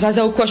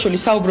ზაზა ოქუაშვილი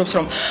საუბრობს,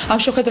 რომ ამ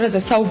შეხვედრაზე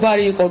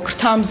საუბარი იყო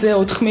ქრთამზე,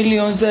 4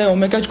 მილიონზე,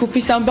 ომეგა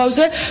ჯგუფის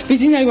ამბავზე,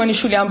 ბიძინა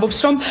ივანიშვილი ამბობს,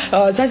 რომ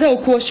ზაზა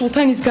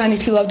ოქუაშვილთან ის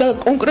განიხილავდა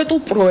კონკრეტულ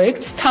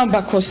პროექტს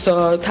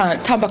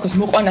თამბაქოს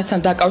მოყვანასთან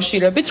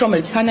დაკავშირებით,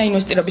 რომელიც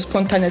თანაინვესტირების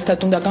ფონდთან ერთად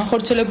უნდა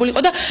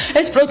განხორციელებულიყო და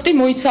ეს პროექტი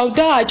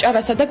მოიცავდა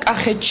აჭარასა და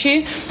კახეთში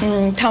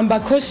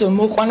თამბაქოს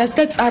მოყვანას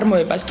და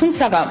წარმოებას.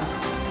 თუმცა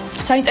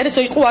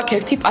საინტერესო იყო აქ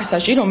ერთი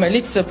პასაჟი,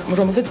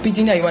 რომელზეც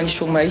ბიძინა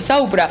ივანიშვილმა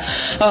ისაუბრა.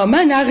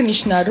 მან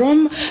აღნიშნა, რომ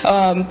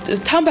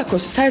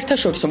თამბაქოს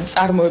საერთაშორისო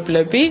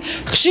მწარმოებლები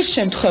ხშირ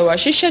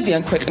შემთხვევაში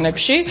შედიან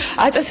ქვეყნებში,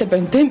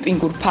 აწესებენ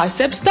დემპინგურ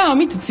ფასებს და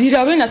ამით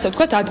ძირავენ, ასე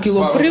ვთქვათ,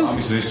 ადგილობრივ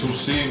ამის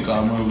რესურსი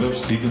მწარმოებლებს,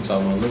 დიდ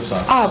მწარმოებლებს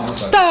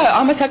აქვს და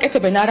ამას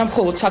აკეთებენ არა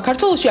მხოლოდ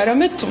საქართველოში,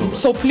 არამედ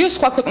მსოფლიოს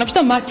სხვა ქვეყნებში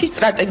და მათი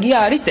სტრატეგია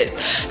არის ეს.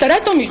 და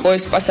რატომ იყო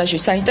ეს პასაჟი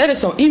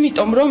საინტერესო?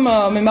 იმიტომ რომ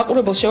მე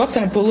მაყურებელს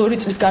შევახსენებ ბოლო 2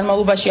 წლის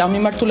განმავლობაში ამ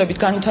მიმართულებით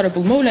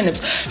განვითარებულ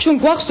მოვლენებს, ჩვენ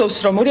გვახსოვს,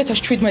 რომ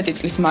 2017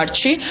 წლის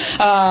მარტში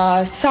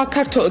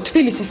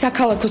თბილისის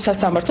საქალაქო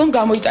სასამართლომ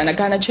გამოიტანა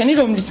განაჩენი,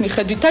 რომლის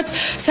მიხედვითაც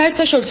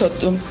საერთაშორისო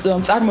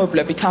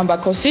მწარმოებლები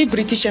თამბაქოსი,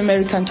 British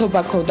American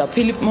Tobacco და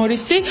Philip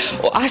Morris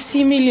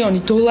 100 მილიონი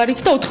დოლარით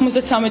და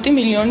 93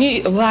 მილიონი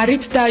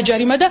ლარით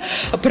დააჯარიმა და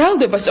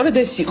ბრალდება სწორედ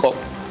ეს იყო.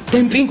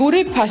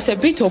 დემპინგური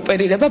ფასებით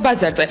ოპერირება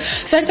ბაზარზე.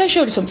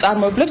 საერთაშორისო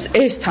მწარმოებლებს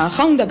ეს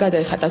თანხა უნდა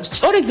გადაეხადათ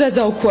სწორედ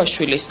ზაზა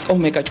ოქუაშვილის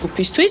ომეგა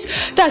ჯგუფისთვის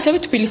და ასევე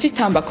თბილისის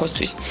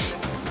თამბაქოსთვის.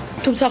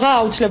 თუმცა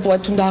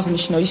აუცილებლად უნდა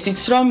აღნიშნო ისიც,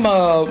 რომ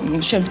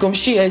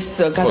შემდგომში ეს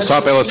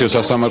სააპელაციო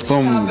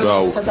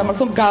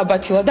სასამართლომ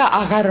გააბათილა და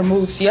აღარ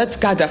მოუწიათ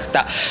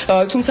გადახდა.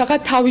 თუმცა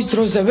თავის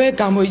დროზევე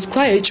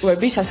გამოითქვა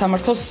ეჭვები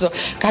სასამართლოს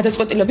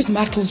გადაწყვეტილების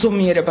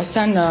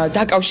მართლზომიერებასთან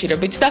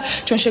დაკავშირებით და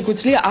ჩვენ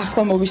შეგვიძლია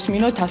ახლა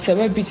მოვისმინოთ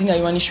ასევე ბიძინა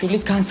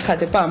ივანიშვილის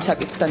განცხადება ამ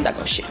საკითხთან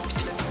დაკავშირებით.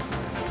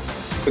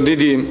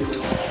 დიდი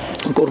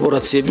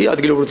კორპორაციები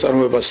ადგილობრივ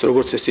წარმოებას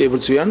როგორც ესე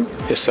ებრძვიან,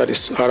 ეს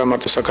არის არა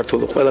მარტო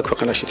საქართველოს, ყველა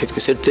ქვეყანაში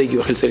თითქმის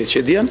ერთდაიგივე ხელწერით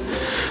შედიან,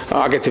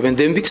 აკეთებენ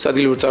დემპინგს,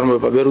 ადგილობრივ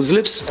წარმოება ვერ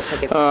უძლებს,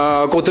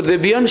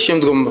 კოტრდებიან,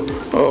 შემდგომ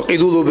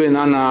ყიდულობენ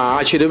ან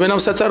აჩერებენ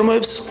ამ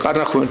საწარმოებს,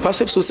 კარნახულობენ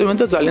ფასებს, უწევენ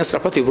და ძალიან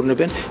სწრაფად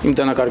იბრუნებენ იმ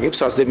დანაკარგებს,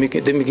 რაც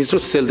დემპინგის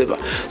დროს ვრცელდება.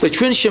 და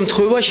ჩვენ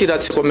შემთხვევაში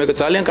რაც იყო მე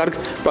ძალიან კარგ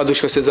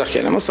პადუშკას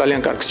ეძახიან, ამას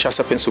ძალიან კარგ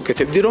ჩასაფენს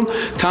უკეთებდი, რომ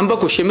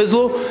თამბაქო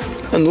შემეძლო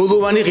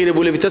ნულოვანი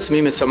ღირებულებითაც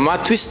მიმეცა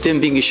მათთვის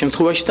დემპინგის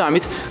შემთხვევაში და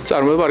ამით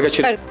წარმოება არ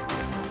გაჩერდება.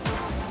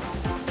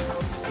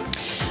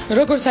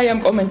 როგორც აი ამ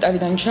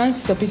კომენტარიდან ჩანს,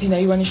 ბიძინა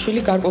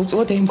ივანიშვილი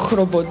გარკვეულწილად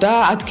ემხრობოდა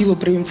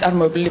ადგილობრივი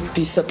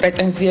მწარმოებლების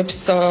პრეტენზიებს,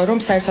 რომ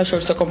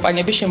საერთაშორისო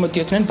კომპანიები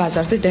შემოდიოდნენ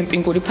ბაზარზე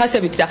დემპინგური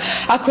ფასებით და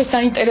აქვე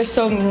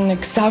საინტერესო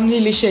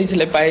გზავნილი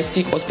შეიძლება ეს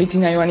იყოს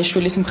ბიძინა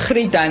ივანიშვილის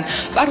მხრიდან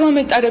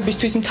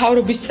პარლამენტარებისთვის,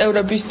 მთავრობის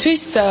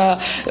წევრებისთვის,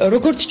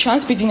 როგორც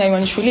ჩანს, ბიძინა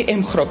ივანიშვილი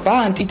ემხრობა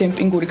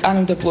ანტიდემპინგური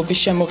კანონმდებლობის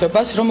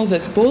შემოღებას,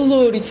 რომელზეც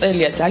ბოლო 2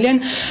 წელია ძალიან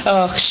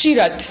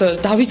ხშირად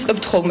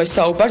დავიწყებთ ხოლმე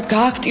საუბარს,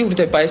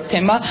 გააქტიურდება ეს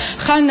თემა,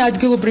 ხან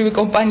ადგილობრივი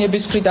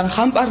კომპანიების მხრიდან,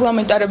 ხან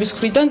პარლამენტარების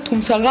მხრიდან,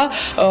 თუმცა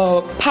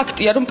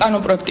ფაქტია, რომ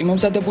კანონპროექტი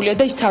მომზადებულია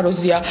და ის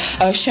თაროზია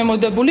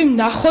შემოდებული,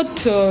 ნახოთ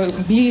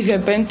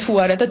მიიღებენ თუ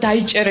არა და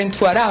დაიჭერენ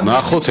თუ არა ამ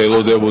ნახოთ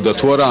ელოდებოდა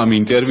თუ არა ამ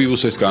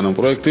ინტერვიუს ეს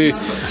კანონპროექტი.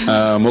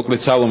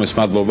 მოკლედ სალომეს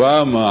მადლობა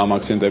ამ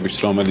აქცენტების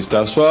რომელიც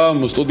დასვა.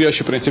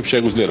 სტუდიაში პრინციპში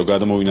შეგვიძლია რომ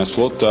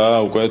გადმოვინაცვლოთ და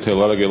უკვე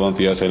თელარა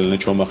გელანტიას, ელენე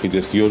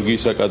ჩომახიძეს, გიორგი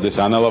ისაკაძეს,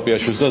 ანა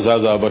ლაპიაშვილს და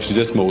ზაზა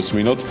აბაშიძეს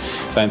მოусმინოთ.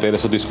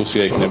 საინტერესო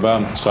დისკუსია იქნება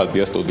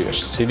ცხადია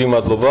სტუდიაში. დიდი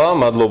მადლობა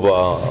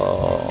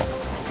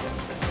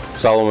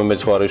სალომე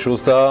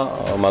მეცხვარიშვილს და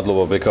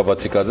მადლობა ბექა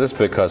ბაციკაძეს.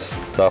 ბექას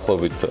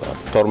დაახლოებით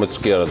 12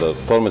 კი არა და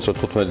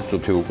 12-15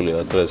 წუთი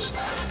უკლია დღეს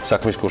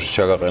საქმის კურსში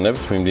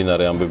ჩაგაყენებთ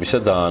მიმდინარე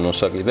ამბებისა და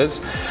ანონსა კიდეც.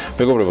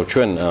 მეგობრებო,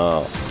 ჩვენ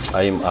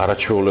აი იმ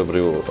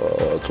არაჩვეულებრივ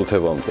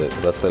წუთებამდე,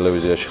 რაც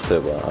ტელევიზიაში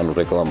ხდება, ანუ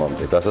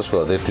რეკლამამდე,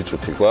 გასასვლელად 1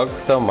 წუთი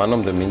გვაქვს და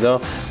მანამდე მინდა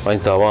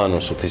მაინც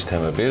დავაანონსოთ ის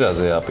თემები,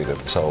 რაზე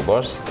აპირებთ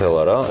საუბარს,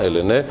 თელარა,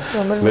 ელენე.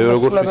 მე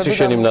როგორც ვიცი,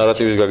 შენ იმ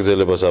ნარატივის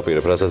გაგრძელებას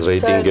აპირებ, რასაც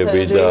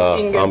რეიტინგები და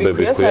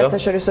ამბები ქვია.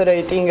 საერთაშორისო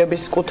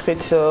რეიტინგების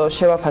კუთხით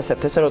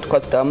შევაფასებთ, ესე რომ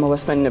ვთქვათ და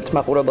მოვასმენინებთ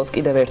მაყურებელს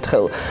კიდევ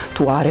ერთხელ,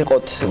 თუ არ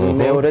იყოთ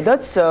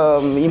მეორედაც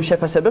იმ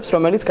შეფასებებს,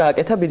 რომელიც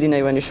გააკეთა ბიძინა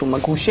ივანიშვილმა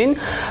გუშინ,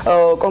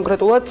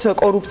 კონკრეტულად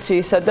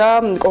კორუფციისა და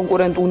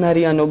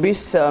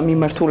კონკურენტუნარიანობის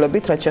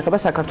მიმართულებით, რაც შეეხება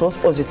საქართველოს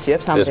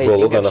პოზიციებს ამ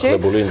რეიტინგებში.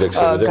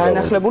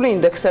 განახლებული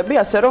ინდექსები,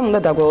 ასე რომ უნდა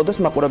დაგველოდოს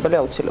მაყურებელი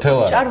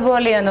აუცილებლად.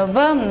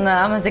 ჭარბოალიანობა,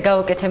 ამაზე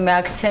გავაკეთე მე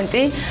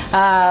აქცენტი.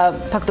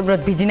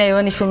 ფაქტობრივად ბიძინა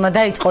ივანიშვილმა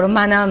დაიწყო, რომ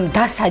მანამ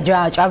დასაჯა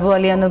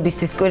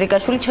ჭარბოალიანობისთვის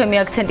კვირიკაშვილი, ჩემი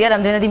აქცენტია,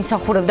 რამდენად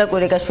იმსახურებდა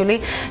კვირიკაშვილი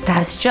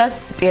დასჯას,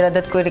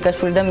 პირადად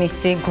კვირიკაშვილი და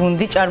მისი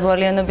გუნდი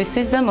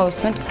ჭარბოალიანობისთვის და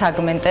მოვისმენთ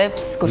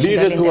ფრაგმენტებს გუშინდელი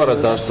ინტერვიუიდან. ლიდერი თუ არა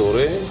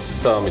დასტური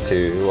და ამითი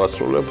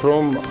ვასრულებ,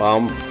 რომ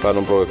ამ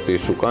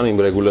კანონპროექტის უკან, იმ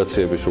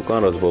რეგულაციების უკან,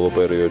 რაც ბოლო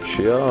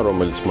პერიოდშია,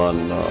 რომელიც მან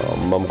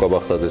მამუკა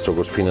ბახტაძეს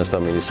როგორც ფინანსთა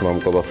მინისტრს,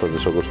 მამუკა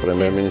ბახტაძეს როგორც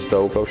პრემიერ-მინისტრს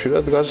დაუკავშირა,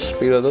 დგას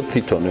პირადად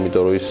თვითონ,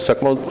 იმიტომ რომ ის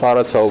საკმაოდ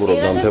მყარად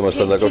საუბრობდა ამ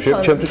თემასთან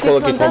დაკავშირებით. ჩემთვის ყველა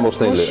კითხვა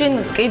მოსნელია. გუშინ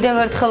კიდევ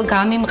ერთხელ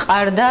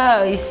გამიმყარდა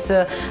ის,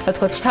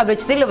 თქოთ,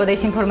 შთაბეჭდილება და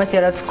ის ინფორმაცია,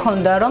 რაც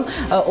ჰქონდა, რომ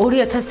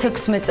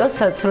 2016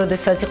 წელსაც,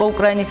 როდესაც იყო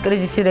უკრაინის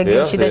კრიზისი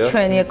რეგიონში და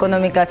ჩვენი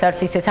ეკონომიკაც არც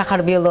ისე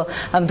სახარბიელო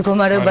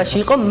მდგომარეობაში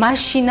იყო,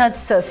 მაშინაც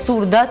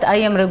სურდათ აი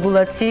ამ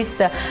რეგულაციის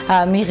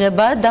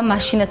მიღება და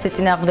მაშინაც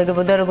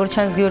ეწინააღმდეგებოდა, როგორც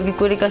ჩანს გიორგი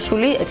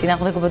კვირიკაშვილი,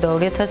 ეწინააღმდეგებოდა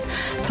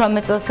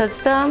 2018 წელსაც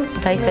და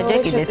დაისაჯა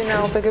კიდეც.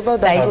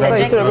 დაისაჯა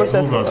ის როგორც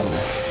ასეა.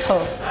 ხო.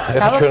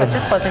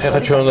 ეხლა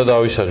ჩვენ უნდა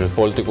დავისაჯოთ,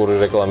 პოლიტიკური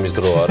რეკლამის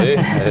დრო არის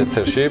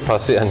ეთერში,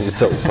 ფასიანის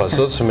და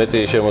უფასოც, მეტი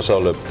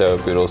შემოსავლები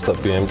TV-ს და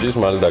BMG-ს,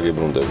 მალე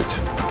დაგიბრუნდებით.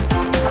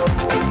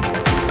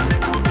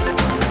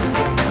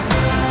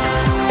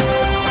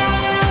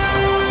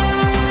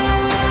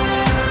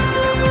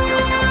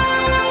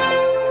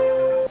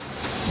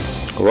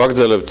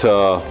 ვაგრძელებთ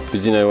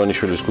ბიძინა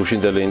ივანიშვილის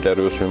გუშინდელი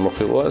ინტერვიუს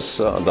მიმოხილვას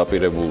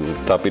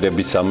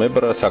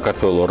დაპირებისამებრ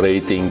საქართველოს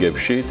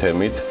რეიტინგებში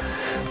თემით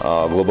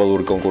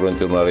გლობალური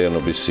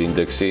კონკურენტუნარიანობის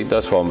ინდექსი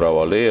და სხვა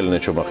მრავალი. ელენე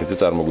ჩომახიძე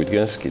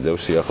წარმოგვიდგენს კიდევ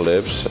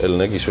სიახლეებს.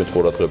 ელენე, გისმენთ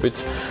ყურადღებით,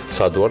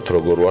 სად ვართ,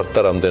 როგორ ვართ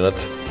და რამდენად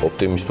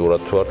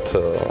ოპტიმისტურად ვართ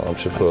ამ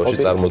შემთხვევაში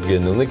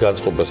წარმოდგენილნი,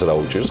 განწყობას რა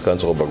უჭირს,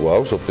 განწყობა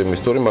გვაქვს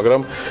ოპტიმისტური,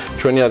 მაგრამ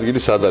ჩვენი ადგილი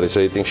სად არის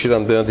რეიტინგში,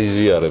 რამდენად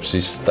იზიარებს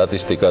ის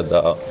სტატისტიკა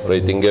და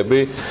რეიტინგები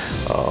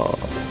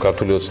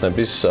ქართული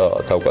ოცნების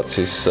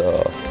თავკაცის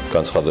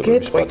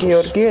განცხადებების პატოს.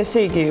 გიორგი, ესე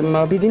იგი,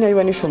 ბიძინა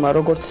ივანიშვილმა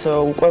როგორც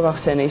უკვე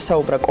ვახსენე,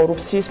 ისაუბრა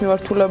კორუფციის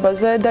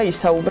მიმართულებაზე და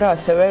ისაუბრა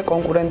ასევე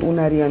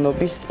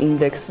კონკურენტუნარიანობის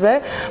ინდექსზე.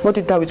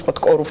 მოდით დავიწყოთ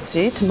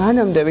კორუფციით.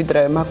 მანამდე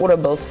ვიდრე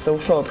მაყურებელს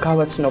უშუალოდ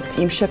გავაცნობთ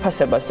იმ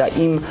შეფასებას და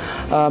იმ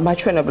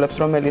მაჩვენებლებს,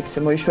 რომელიც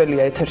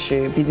მოიშველია ეთერში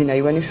ბიძინა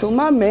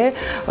ივანიშვილმა, მე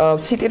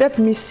ვციტირებ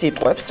მის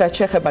სიტყვებს, რაც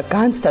შეეხება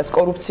განცდას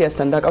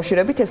კორუფციასთან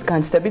დაკავშირებით. ეს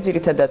განცდები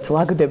ძირითადად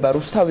ლაგდება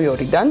რუსთავი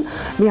 2-დან.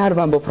 მე არ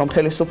ვამბობ ვამბობ, რომ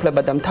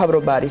ხელისუფლება და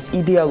მთავრობა არის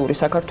იდეალური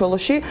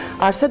საქართველოში,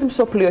 არსად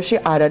მსოფლიოში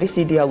არ არის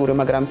იდეალური,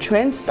 მაგრამ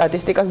ჩვენ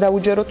სტატისტიკას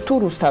დავუჯეროთ თუ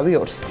რუსთავი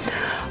ორს.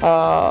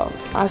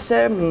 ასე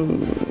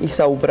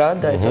ისაუბრა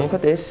და ესე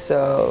ვთქვათ, ეს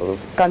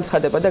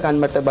განცხადება და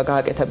განმარტება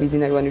გააკეთა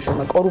ბიძინა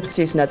ივანიშვილმა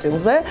კორუფციის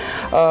ნაწილზე.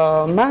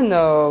 მან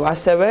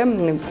ასევე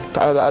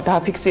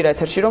დააფიქსირა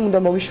ეთერში, რომ უნდა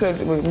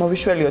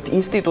მოვიშველიოთ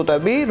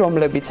ინსტიტუტები,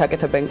 რომლებიც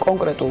აკეთებენ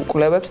კონკრეტულ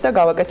კვლევებს და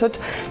გავაკეთოთ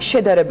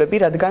შედარებები,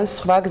 რადგან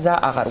სხვა გზა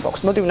აღარ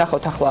გვაქვს. მოდი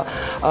ვნახოთ ახლა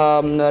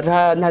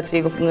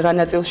რა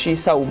ნაწილში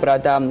ისაუბრა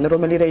და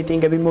რომელი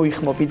რეიტინგები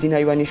მოიხმო ბიძინა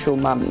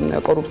ივანიშვილმა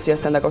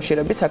კორუფციასთან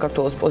დაკავშირებით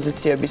საქართველოს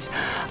პოზიციების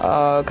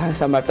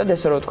განსამარტად,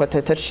 ესე რომ ვთქვათ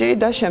ეთერში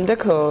და შემდეგ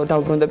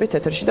დავბრუნდებით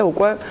ეთერში და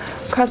უკვე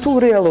ქართულ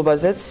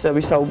რეალობაზეც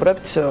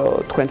ვისაუბრებთ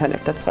თქვენთან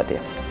ერთად.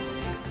 ცხადია.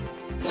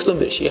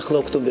 ახლა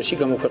ოქტომბერში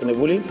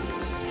გამოქვეყნებული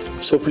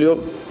სოფლიო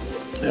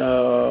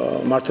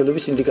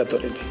მართლობის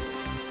ინდიკატორები,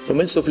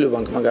 რომელიც სოფლიო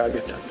ბანკმა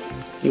გააკეთა.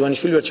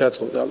 ივანიშვილი ვერ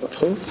ჩააწყობდა ალბათ,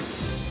 ხო?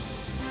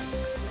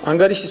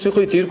 ანგარიშის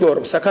მიხედვით ირკვევა,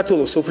 რომ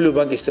საქართველოს სოფლიო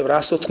ბანკის წევრ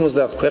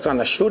 190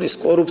 ქვეყანას შორის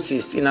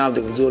კორუფციის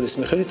წინააღმდეგ ბრძოლის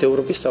მიხედვით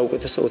ევროპის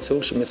საუკეთესო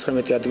 20-ში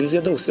მე-19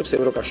 ადგილზეა და უსწრებს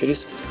ევროკავშირის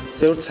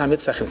წევრ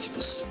 13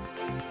 სახელმწიფოს.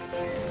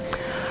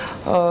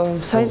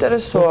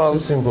 საინტერესოა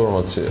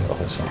ინფორმაცია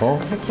ახლა, ხო?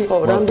 ხო,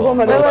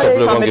 რამდენად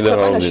 13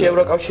 ქვეყანაში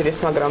ევროკავშირის,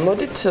 მაგრამ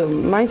მოდით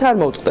მაინც არ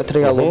მოვწყდეთ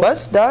რეალობას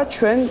და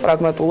ჩვენ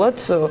პრაგმატულად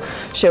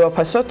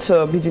შევაფასოთ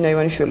ბიძინა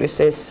ივანიშვილის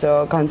ეს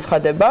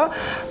განცხადება.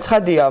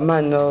 ცხადია,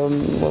 მან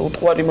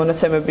უტყუარი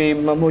მონაცემები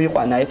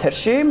მოიყვანა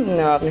ეთერში,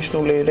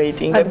 აღნიშნული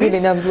რეიტინგების. ადგილი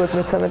ნამდვილად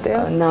მე-13-ია?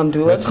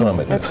 ნამდვილად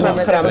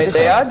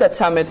 19-ია და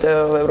 13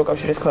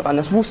 ევროკავშირის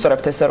ქვეყანას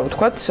ვუსწრებთ, ესე რომ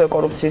ვთქვათ,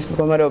 კორუფციის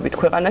მდგომარეობით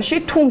ქვეყანაში,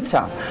 თუმცა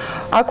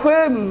აქვე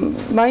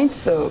მაინც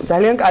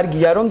ძალიან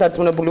კარგია, რომ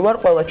დარწმუნებული ვარ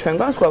ყველა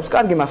ჩვენგანს გვაქვს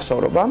კარგი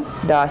მახსოვრობა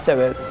და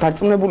ასევე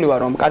დარწმუნებული ვარ,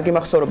 რომ კარგი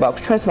მახსოვრობა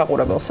აქვს ჩვენს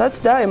მაყურებელსაც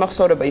და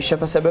ემახსოვრება ის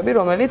შეფასებები,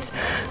 რომელიც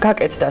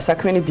გაკეთდა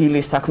საქმიანი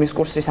დილის, საქმის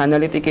კურსის,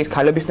 ანალიტიკის,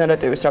 ქალების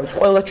ნარატივის, რა ვიცი,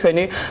 ყველა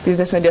ჩვენი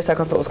ბიზნეს მედია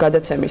საქართველოს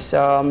გადაცემის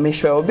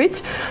მეშვეობით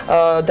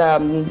და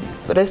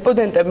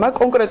რესპონდენტებმა,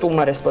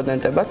 კონკრეტულმა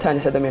რესპონდენტებმა, თან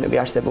ეს ადამიანები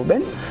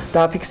არსებობენ,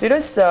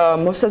 დააფიქსირეს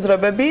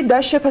მოსაზრებები და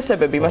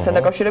შეფასებები მასთან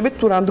დაკავშირებით,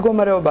 თუ რა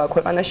მდგომარეობაა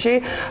ქვეყანაში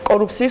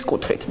კორუფციის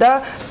კუთხით და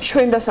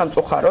ჩვენ და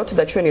სამწუხაროდ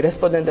და ჩვენი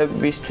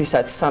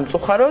რესპონდენტებისთვისაც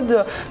სამწუხაროდ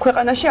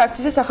ქვეყანაში არც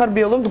ისე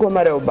სახარბიელო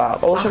მდგომარეობაა.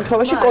 ყოველ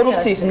შემთხვევაში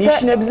კორუფციის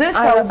ნიშნებზე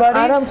საუბარი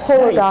არა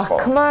მხოლოდ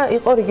აღქმა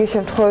იყო რიგი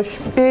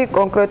შემთხვევაში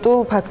კონკრეტულ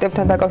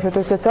ფაქტებთან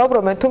დაკავშირებით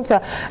საუბრობენ, თუმცა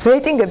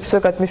რეიტინგების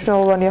ზოგადად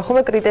მნიშვნელოვანია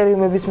ხოლმე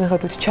კრიტერიუმების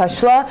მიხედვით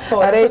ჩაშლა.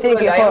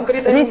 რეიტინგი ხო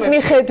რის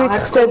მიხედვით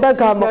ხდება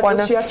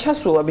გამოყვანა. არ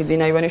ჩასულა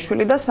ბიძინა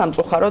ივანიშვილი და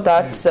სამწუხაროდ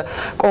არც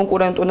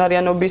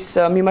კონკურენტუნარიანობის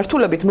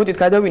მიმართულებით მოდით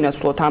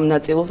გადავინაცვლოთ ამ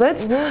ნაწილზეც.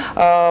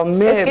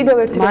 მე კიდევ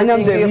ერთი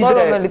რეიტინგი იყო,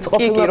 რომელიც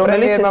ყოფილი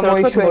პრემიერმა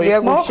მოიშველია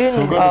გუშინ.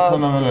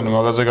 თონამელენი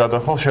მაღაზია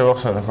გადახალ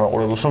შევახსენებ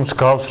მაყურებელს, რომ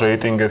გავს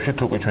რეიტინგებში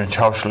თუ კი ჩვენ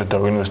ჩავშლეთ და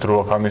ვინვესტორ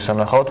აქ ამის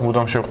ანახავთ,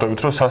 მუდამ შევხვდებით,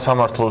 რომ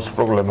სასამართლოს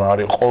პრობლემა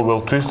არის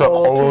ყოველთვის და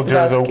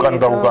ყოველჯერზე უკან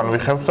და უკან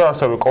ვიხებთ და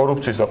ასევე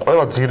კორუფციის და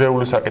ყველა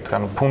ძირეული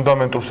საკითხთან,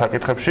 ფუნდამენტურ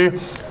საკითხებში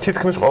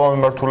თითქმის ყველა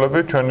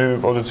მიმართულებით ჩვენი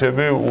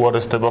პოზიციები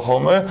უარესდება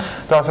ხოლმე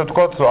და ასე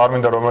ვთქვათ, არ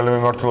მინდა რომელი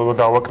მიმართულება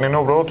დავაკნინო,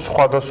 უბრალოდ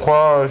სხვადასხვა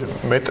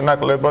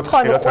მეტნაკლებად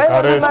ხშირად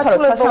გარე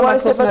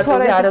სასამართლოს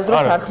ნაწილზე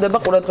არასდროს არ ხდება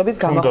ყურადღების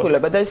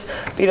გამახვილება და ეს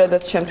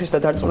პირადად ჩემთვის და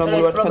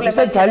დარწმუნებული ვარ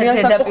თქვენთვისაც ძალიან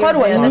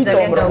სამწუხაროა,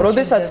 იმიტომ რომ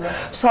როდესაც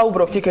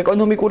საუბრობთ იქ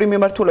ეკონომიკური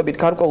მიმართულებით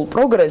გარკვეულ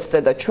პროგრესზე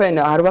და ჩვენ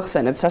არ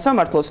ვახსენებთ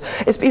სასამართლოს,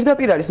 ეს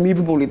პირდაპირ არის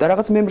მიბმული და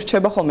რაღაც მე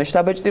მრჩება ხოლმე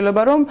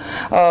შტაბეჭდილება, რომ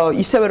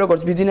ისევე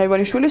როგორც ბიძინა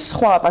ივანიშვილის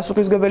სხვა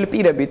პასუხისმგებელი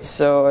პირებიც,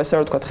 ესე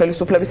რომ ვთქვათ,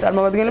 ხელისუფლების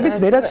წარმომადგენლებიც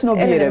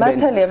ვერაცნობიერებენ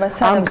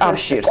ამ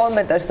კავშირს.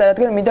 კომენტარს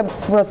რადგან მინდა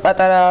უბრალოდ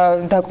პატარა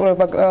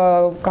დაკვირვება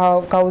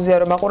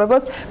გაუზიარო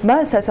მაყურებელს,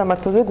 მან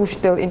სასამართლოზე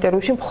გუშინდელ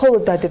ინტერვიუში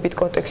მხოლოდ დადებით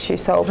კონტექსტში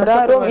საუბრა,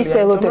 რომ ის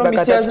ელოდება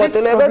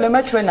გადაწყვეტილებებს. პრობლემა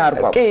ჩვენ არ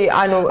გვაქვს. კი,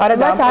 ანუ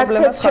მას არც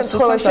ერთ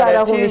შემთხვევაში არ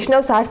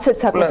აღუნიშნავს არც ერთ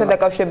საქმესთან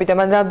დაკავშირებით და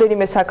მან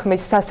რამდენიმე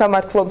საქმის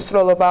სასამართლო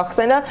მსვლელობა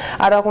ახსენა,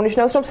 არ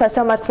აღუნიშნავს, რომ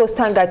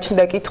სასამართლოსთან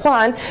გაჩნდა კითხვა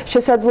ან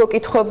შესაძლო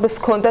კითხვებს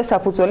ჰქონდა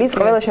საფუძველი. ის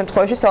ყველა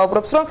შემთხვევაში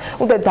საუბრობს, რომ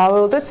უნდა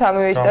დაველოდოთ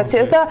სამივე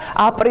ინსტანციას და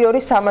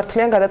აპრიორი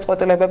სამართლიან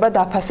გადაწყვეტილებებად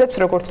აფასებს,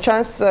 როგორც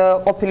ჩანს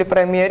ყოფილი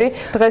პრემიერი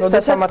დღეს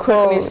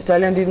სასამართლოს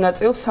ძალიან დიდ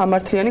ნაწილს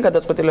სამართლიანი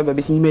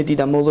გადაწყვეტილებების იმედი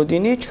და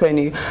მოლოდინი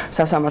ჩვენი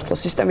სასამართლო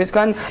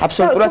სისტემისგან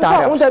აბსოლუტურად არ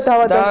აქვს.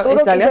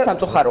 ეს ძალიან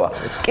სამწუხაროა.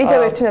 კიდევ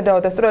ერთი უნდა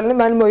დავადასტურო,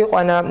 მან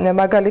მოიყვანა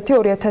მაგალითი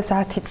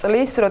 2010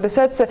 წლის,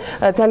 როდესაც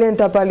ძალიან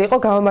დაბალი იყო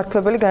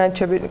გამომართლებელი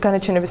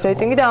განაჩენების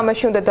რეიტინგი და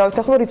ამაში უნდა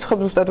დავეთანხმო,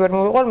 რიცხვებს ზუსტად ვერ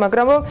მოვიყვარ,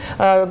 მაგრამ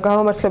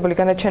გამომართლებელი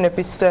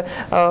განაჩენების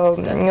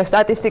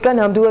სტატისტიკა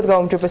ნამდვილად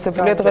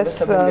გაუმჯობესებულია დღეს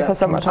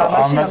სასამართლოში.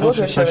 ამ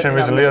ნაწილში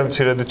შემიძლია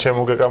მცირედით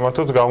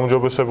შემოგეკამათოთ,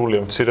 გაუმჯობესებულია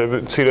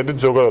მცირედით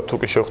ზოგადად თუ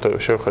კი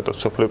შევხედოთ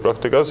სოფლიო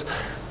პრაქტიკას.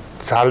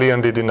 ძალიან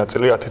დიდი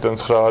ნაწილი 10-დან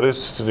 9 არის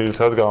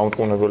ძირითადად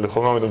გამომტყუნებელი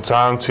ხოლმე, ამიტომ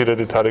ძალიან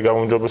მცირედით არის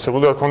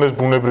გამომჯობესებული. რა თქმა უნდა ეს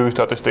ბუნებრივი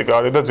სტატისტიკა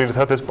არის და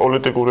ძირითადად ეს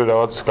პოლიტიკური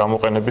რაღაც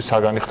გამოყენების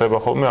საგანი ხდება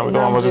ხოლმე,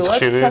 ამიტომ ამაზეც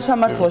ხშირი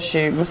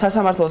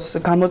სასამართლოს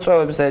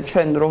გამოწვევებზე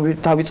ჩვენ რომ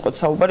დავიწყოთ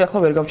საუბარი, ახლა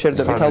ვერ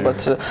გავჩერდებით ალბათ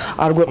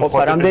არ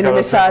გვეყოფა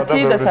რამდენიმე საათი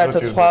და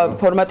საერთოდ სხვა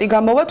ფორმატი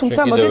გამოვა,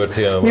 თუმცა მოდით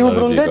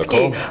მიუბრუნდეთ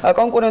კი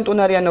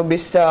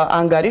კონკურენტუნარიანობის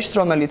ანგარიშს,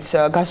 რომელიც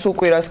გასულ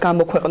კვირას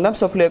გამოქვეყნდა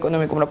მსოფლიო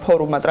ეკონომიკურმა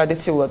ფორუმმა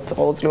ტრადიციულად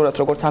ყოველწლიურად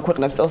როგორც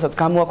აქვეყნებს წელსაც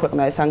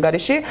გამოაქვეყნა ეს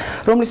ანგარიში,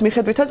 რომლის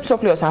მიხედვითაც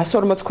მსოფლიოს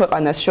 140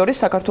 ქვეყანას შორის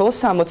საქართველოს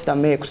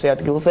 66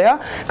 ადგილზეა,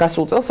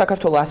 გასულ წელს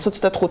საქართველოს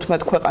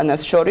 135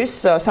 ქვეყანას შორის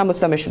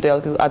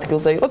 77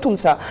 ადგილზე იყო,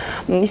 თუმცა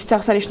ის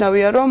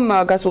აღსანიშნავია, რომ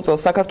გასულ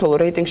წელს საქართველოს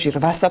რეიტინგში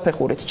 8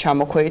 საფეხურით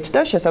ჩამოქვეით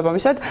და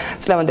შესაბამისად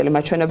წლევანდელი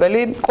მაჩვენებელი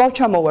კვლავ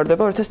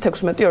ჩამოვარდება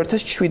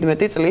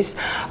 2016-2017 წლის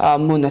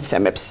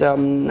მონაცემებს.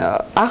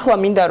 ახლა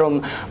მინდა რომ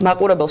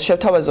მაყურებელს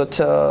შევთავაზოთ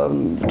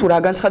თუ რა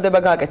განცხადება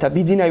გააკეთა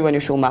ბიძინა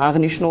ივანიშვილმა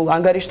აღნიშნულ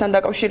ანგარიშთან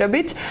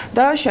დაკავშირებით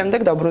და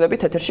შემდეგ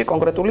დავბრუნდებით ეთერში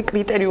კონკრეტული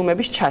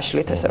კრიტერიუმების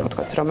ჩაშლით, ესე რომ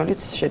ვთქვათ, რომელიც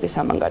შედის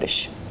ამ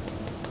ანგარიშში.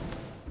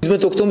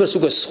 17 ოქტომბერს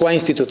უკვე სხვა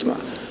ინსტიტუტმა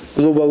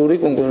გლობალური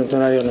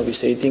კონკურენტუნარიანობის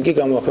რეიტინგი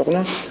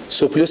გამოაქვეყნა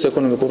სოფლიოს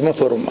ეკონომიკურმა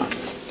ფორუმმა.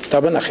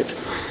 დაბანახეთ.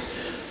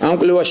 ამ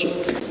კვლევაში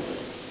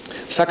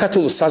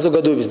საქართველოს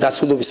საზოგადოების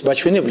დაცულობის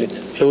მაჩვენებლით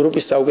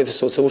ევროპის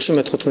საუკეთესო 20-ში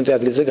მე-15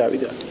 ადგილზე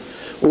გავიდა.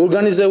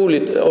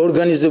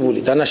 ორგანიზებული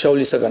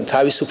დანაშაულისაგან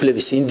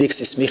თავისუფლების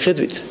ინდექსის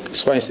მიხედვით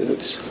სხვა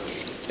ინსტიტუტის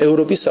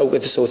ევროპის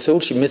საუკეთესო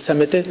 20-ში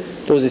მე-13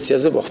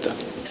 პოზიციაზე მოხვდა.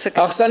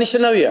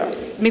 აღსანიშნავია,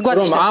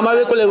 რომ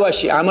ამავე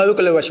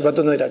კვლევაში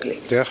ბატონო ირაკლი.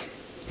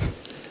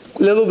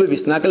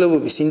 კვლევების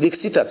ნაკლებობის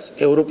ინდექსითაც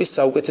ევროპის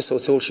საუკეთესო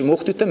 20-ში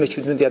მოხვდით და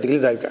მე-17 ადგილი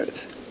დაიკავეთ.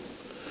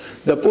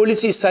 და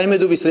პოლიციის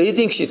საიმედოობის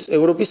რეიტინგშიც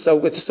ევროპის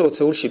საუკეთესო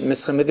 20-ში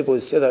მე-19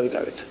 პოზიცია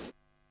დავიკავეთ.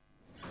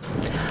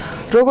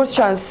 როგორც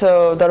ჩანს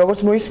და როგორც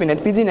მოისმინეთ,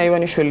 ბიძინა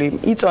ივანიშვილი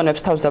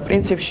იწონებს თავს და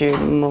პრინციპში,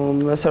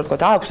 ასე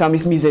ვთქვათ, აქვს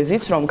ამის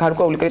მიზეზიც, რომ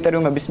გარკვეული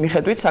კრიტერიუმების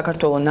მიხედვით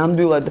საქართველოს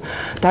ნამდვილად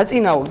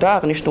დაწინაურდა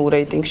აღნიშნულ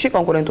რეიტინგში,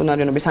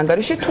 კონკურენტუნარიანობის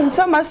ანგარიში,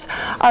 თუმცა მას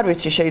არ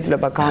ვიცი,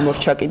 შეიძლება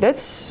გამორჩა კიდეც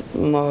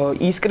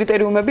ის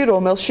კრიტერიუმები,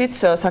 რომელშიც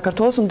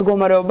საქართველოს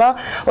მდგომარეობა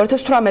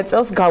 2018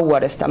 წელს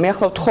გაუარესდა. მე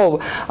ახლა ვთხოვ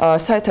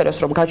საეთეროს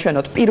რომ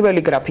გაჩვენოთ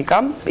პირველი გრაფიკა.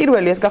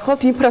 პირველი ეს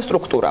გახლავთ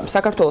ინფრასტრუქტურა.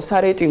 საქართველოს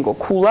სარეიტინგო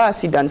ქულა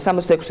 100-დან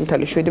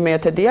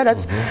 66.7-დია, რაც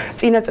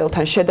წინა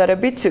წელთან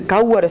შედარებით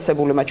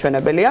გაუარესებული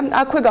მაჩვენებელია.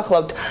 აქვე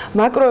გახლავთ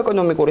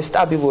მაკროეკონომიკური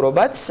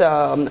სტაბილურობაც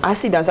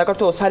 100-დან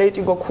საქართველოს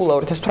სარეიტინგო ქულა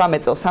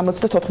 2018 წელს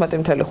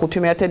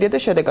 74.5-დია და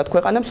შედეგად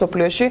ქვეყანა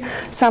მსოფლიოში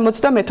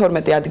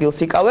 72 ადგილს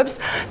იკავებს,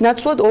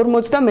 ნაცვლად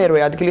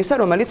 42 ადგილისა,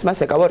 რომელიც მას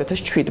ეკავა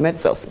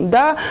 2017 წელს.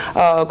 და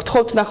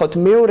გთხოვთ ნახოთ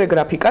მეორე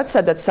გრაფიკაც,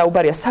 სადაც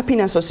საუბარია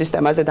საფინანსო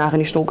სისტემაზე და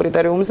აღნიშნულ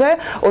კრიტერიუმზე,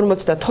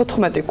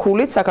 54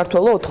 ქულით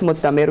საქართველოს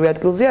 92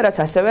 ადგილზეა, რაც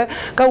ასევე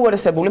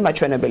გაუარესებული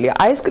მაჩვენებელია.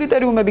 აი ეს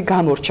კრიტერიუმები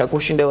გამორჩა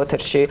გუშინდელ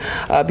ეთერში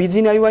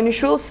ბიძინა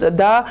ივანიშვილს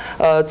და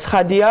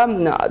ცხადია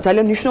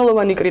ძალიან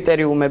მნიშვნელოვანი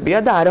კრიტერიუმებია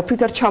და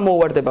არაფრით არ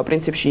ჩამოუვარდება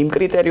პრინციპში იმ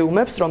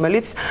კრიტერიუმებს,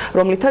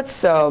 რომლითაც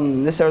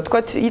ესე რომ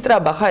ვთქვათ,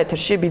 იტრაბახა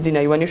ეთერში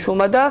ბიძინა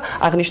ივანიშვილმა და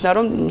აღნიშნა,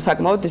 რომ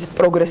საკმაოდ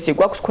პროგრესი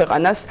გვაქვს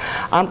ქვეყანას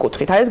ამ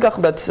კუთხით. აი ეს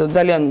გახლდათ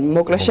ძალიან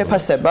მოკლე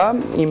შეფასება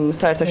იმ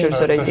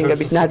საერთაშორისო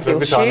რეიტინგების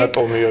ნაწილში.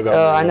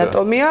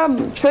 ანატომია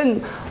ჩვენ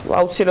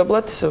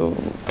აუცილებლად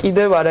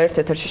კიდევ არაერთ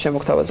ეთერში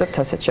შემოგთავაზებთ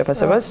ასეთ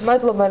შეფასებას.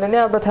 მადლობა ლენე,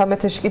 ალბათ ამ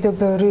ეთერში კიდევ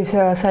ბევრი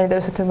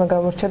საინტერესო თემა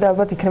გამორჩა და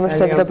ალბათ იქნება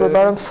შესაძლებლობა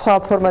რომ სხვა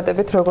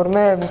ფორმატებით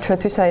როგორმე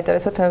ჩვენთვის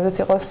საინტერესო თემებიც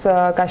იყოს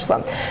გაშლა.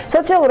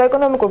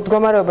 სოციალურ-ეკონომიკურ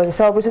მდგომარეობაზე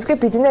საუბრისას კი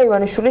ბიძინა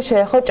ივანიშვილი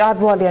შეეხო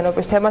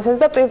ჭარბვალიანობის თემასაც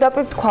და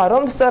პირდაპირ თქვა,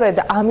 რომ სწორედ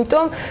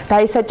ამიტომ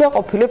დაისაჯა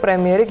ყოფილი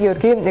პრემიერი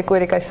გიორგი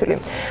კვირიკაშვილი.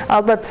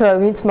 ალბათ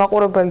ვინც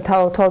მაყურებელი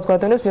თვალს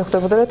გვადევნებს,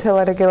 მიხვდებოდა რომ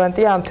თელარა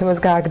გელანტია ამ თემას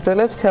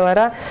გააგრძელებს,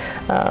 თელარა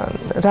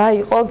რა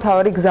იყო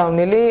მთავარი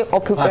გზავნილი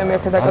ყოფილ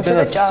პრემიერთან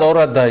დაკავშირებით.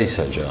 სწორად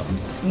დაისაჯა.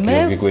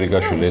 გიორგი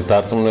კვირიკაშვილი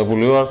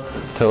დარწმუნებული ვარ,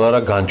 თელარა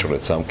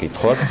განჭრեց ამ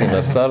კითხვას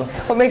წინასწარ.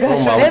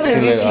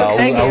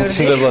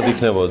 აუცილებლად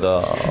იქნებოდა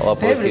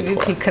ლაპარაკი. ბევრი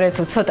ვიფიქრე,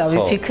 თუ ცოტა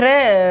ვიფიქრე,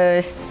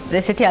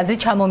 ესეთი აზრი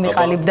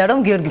ჩამომიყალიბდა, რომ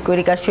გიორგი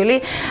კვირიკაშვილი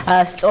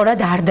სწორად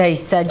არ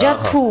დაისაჯა,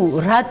 თუ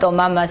რატომ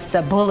ამას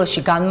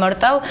ბოლოში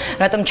განმარტავ,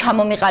 რატომ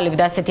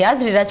ჩამომიყალიბდა ასეთი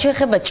აზრი, რაც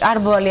შეეხება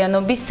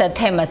ჭარბვალიანობის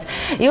თემას.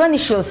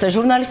 ივანიშვილს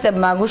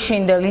ჟურნალისტებმა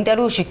გუშინდელ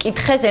ინტერვიუში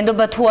კითხეს,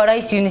 ენდობა თუ არა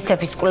ის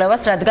იუნისეფის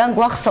კვლევას, რადგან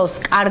გვახსოვს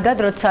კარგად,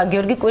 როცა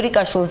გიორგი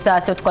კვირიკაშვილს და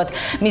ასე ვთქვათ,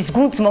 მის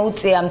გუნდს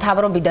მოუწია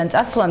მთავრობიდან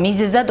წასვლა,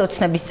 მიზეზად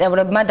ოცნების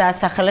წევრებმა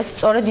დაასახელეს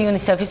სწორედ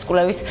იუნისეფის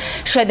კვლევის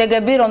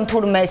შედეგები, რომ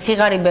თურმე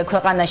სიღარიბე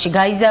ქვეყანაში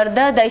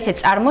გაიზარდა და ისე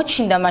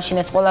წარმოჩინდა მაშინ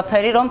ეს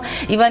ყველაფერი, რომ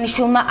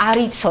ივანიშვილმა არ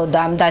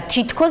იცოდა და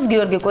თითქოს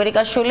გიორგი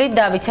კვირიკაშვილი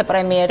და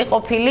ვიცე-პრემიერი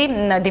ყოფილი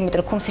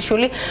დიმიტრი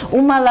ქუმსიშვილი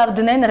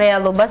უმალავდნენ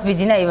რეალობას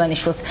ბიძინა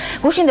ივანიშვილს.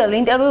 გუშინდელ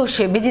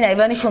ინტერვიუში ბიძინა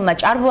ივანიშვილმა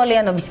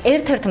ჭარბვალიანობის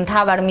ერთ-ერთ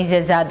მთავარ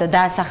მიზეზად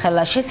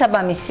დაასახელა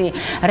შესაბამისი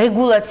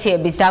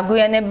რეგულაციების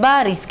დაგვიანება,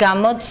 რის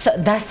გამოც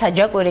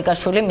დასაჯა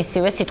კვირიკაშვილი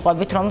მისივე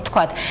სიტყვებით რომ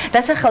ვთქვათ.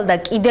 დასახელდა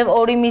კიდევ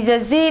ორი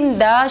მიზეზი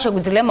და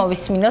შეგვიძლია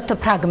მოვისმინოთ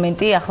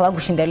ფრაგმენტი ახლა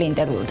გუშინდელი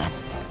ინტერვიუდან.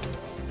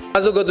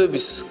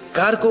 საზოგადოების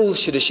გარკვეულ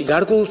შირეში,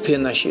 გარკვეულ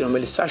ფენაში,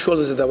 რომელიც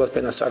საშუალოზე დაბალ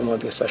ფენას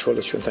წარმოადგენს,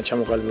 საშუალო ჩვენთან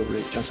ჩამოყალიბებული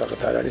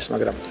ჩანსახად არ არის,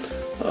 მაგრამ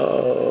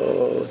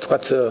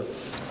თქვათ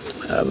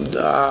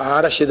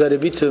არა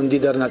შედარებით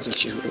მდიდარ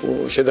ნაწილში,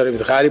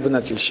 შედარებით ღარიბ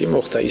ნაწილში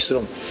მოხდა ის,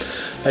 რომ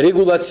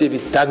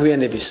რეგულაციების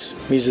დაგვიანების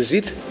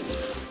მიზეზით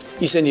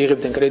ისინი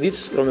იღებდნენ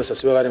კრედიტს, რომელსაც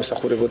ვეღარ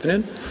ემსახურებოდნენ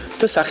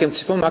და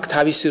სახელმწიფომ აქ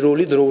თავისი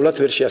როლი დროულად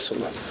ვერ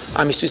შეასრულა.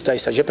 ამისთვის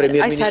დაისაჯა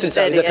პრემიერ-მინისტრი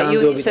წავიდა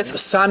თანამდებობით.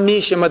 სამი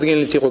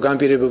შემადგენლით იყო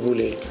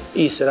განპირობებული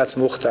ის, რაც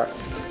მოხდა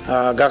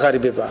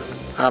გაღარიბება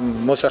ამ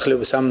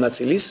მოსახლეობის ამ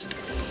ნაწილის.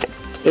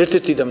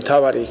 ერთ-ერთი და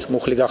მთავარი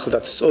მუხლი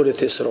გახლდათ სწორედ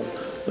ეს, რომ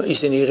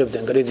ისინი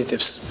იღებდნენ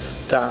კრედიტებს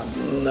და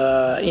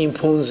იმ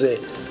ფონზე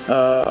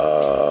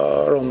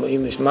რომ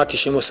იმის მათი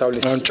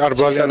შემოსავლის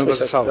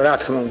რა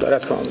თქმა უნდა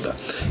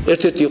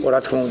ერთ-ერთი იყო რა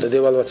თქმა უნდა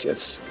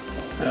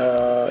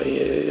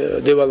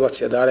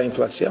დევალვაცია და არა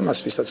ინფლაცია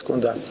მას ვისაც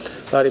ჰქონდა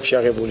ლარებში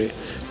აღებული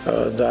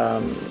და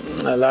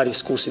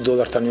ლარის კურსი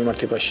დოლართან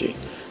მიმართებაში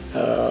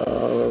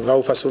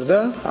გაუფასურდა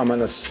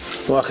ამანაც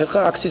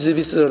მოახერხა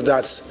აქციზების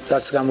ზრდაც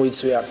რაც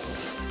გამოიწვია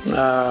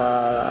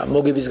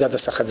მოგების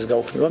გადასახადის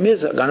გაუქმება მე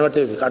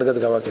განმარტებები კარგად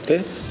გავაკეთე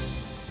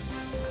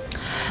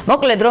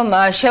მოკლედ რომ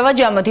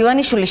შევაჯამოთ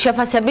ივანიშვილის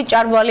შეფასებით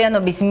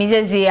ჭარბვალიანობის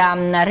მიზეზია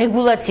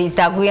რეგულაციის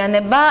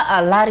დაგვიანება,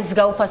 ლარის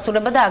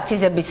გაუფასურება და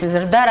აქციზების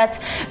ზრდა, რაც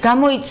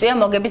გამოიწვია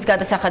მოგების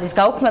გადასახადის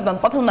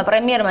გაუქმებამ. ყოფილმა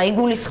პრემიერმა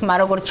იგულისხმა,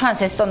 როგორც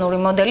ჩანს ესტონური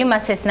მოდელი,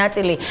 მას ეს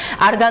ნაწილი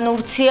არ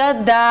განურჩია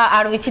და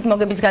არ ვიცით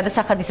მოგების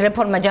გადასახადის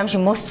რეფორმა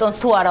ჯამში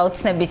მოსწონს თუ არა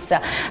ოცნების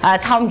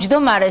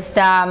თავმჯდომარეს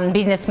და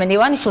ბიზნესმენ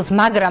ივანიშვილს,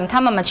 მაგრამ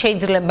თამამად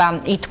შეიძლება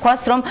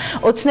ითქვას, რომ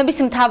ოცნების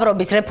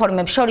მთავრობის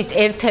რეფორმებს შორის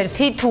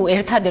ერთ-ერთი თუ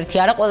ერთადერთი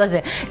არა ყველაზე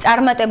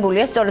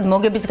წარმატებულია სწორედ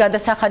მოგების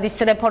გადასახადის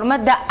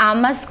რეფორმა და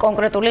ამას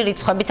კონკრეტული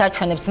რიცხვებით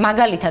აჩვენებს.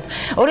 მაგალითად,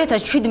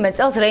 2017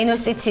 წელს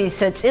რეინვესტიციის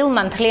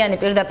წილმა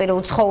მთლიანი პირდაპირ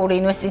უცხოური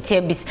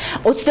ინვესტიციების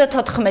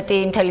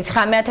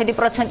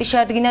 34.9%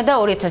 შეადგინა და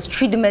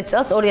 2017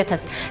 წელს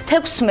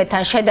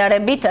 2016-თან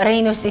შედარებით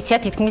რეინვესტიცია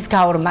თითქმის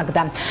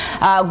გაორმაგდა.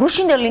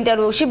 გუშინდელ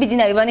ინტერვიუში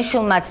ბიძინა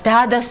ივანიშვილმაც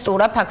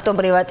დაადასტურა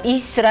ფაქტობრივად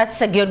ის, რაც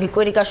გიორგი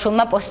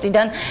კვირიკაშვილმა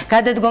პოსტიდან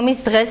გადადგომის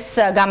დღეს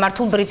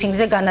გამართულ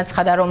ბრიფინგზე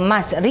განაცხადა, რომ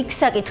მას რიგ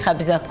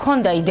საკითხებზე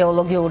ჰქონდა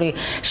იდეოლოგიური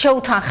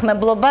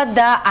შეუთანხმებლობა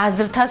და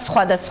აზრთა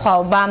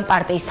სხვადასხვაობა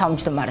პარტიის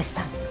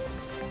თავმჯდომარესთან.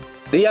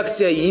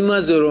 რეაქცია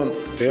იმაზე, რომ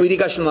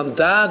კვირიკაშვილმა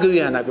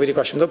დააგვიანა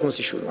კვირიკაშვილმა და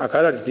გუნსიშვილმა, აქ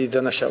არ არის დიდი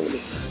დანაშაული.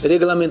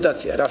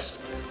 რეგლამენტაცია,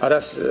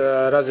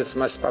 რაზეც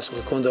მას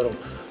პასუხი ჰქონდა, რომ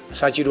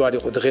საჭირო არ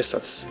იყო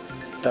დღესაც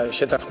და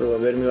შეთანხმება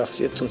ვერ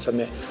მივახციეთ, თუმცა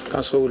მე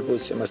განსხვავებული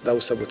პოზიცია მას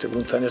დაუსაბუთე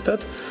გუნდთან ერთად.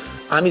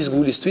 ამის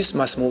გულისთვის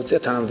მას მოუწია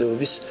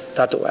თანამდებობის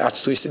დატოვა. არც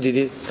თუ ისე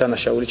დიდი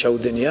დანაშაული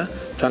ჩაუდენია,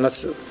 თანაც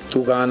თუ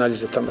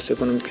გაანალიზებთ ამას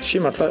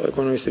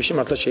ეკონომისტებში,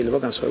 მართლა შეიძლება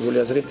განსხვავებული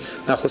აზრი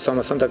ნახოს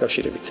ამასთან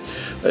დაკავშირებით.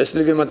 ეს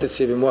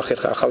რეგლამენტაციები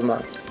მოახერხა ახალმა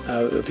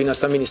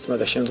ფინანსთა მინისტრმა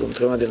და შემდგომ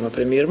დღევანდელმა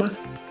პრემიერმა.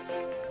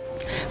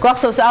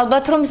 გვახსოვს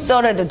ალბათ, რომ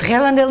სწორედ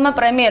დღევანდელმა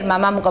პრემიერმა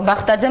მამუკა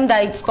ბახტაძემ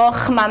დაიწყო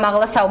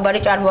ხმამაღლა საუბარი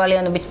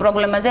ჭარბვალიანობის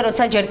პრობლემაზე,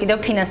 როცა ჯერ კიდევ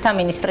ფინანსთა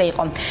მინისტრი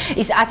იყო.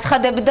 ის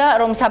აცხადებდა,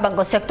 რომ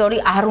საბანკო სექტორი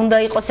არ უნდა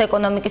იყოს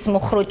ეკონომიკის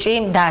მუხრუჭი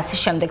და ასე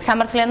შემდეგ.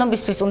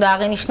 სამართლიანობისთვის უნდა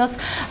აღინიშნოს,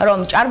 რომ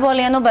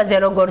ჭარბვალიანობაზე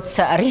როგორც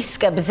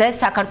რისკებზე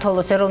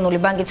საქართველოს ეროვნული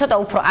ბანკი ცოტა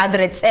უფრო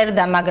ადრე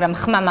წერდა, მაგრამ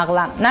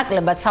ხმამაღლა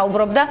ნაკლებად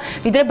საუბრობდა,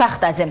 ვიდრე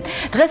ბახტაძე.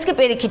 დღეს კი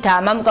პირიქითაა,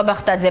 მამუკა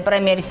ბახტაძე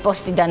პრემიერის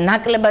პოსტიდან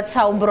ნაკლებად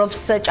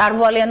საუბრობს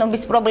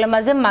ჭარბვალიანობის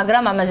პრობლემაზე,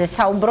 მაგრამ ამაზე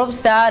საუბრობს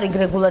და რიგ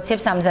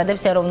რეგულაციებს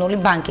ამზადებს ეროვნული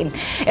ბანკი.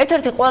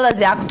 ერთ-ერთი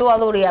ყველაზე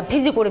აქტუალურია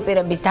ფიზიკური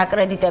პირების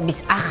დაკრედიტების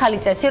ახალი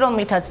წესი,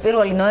 რომლითაც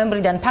 1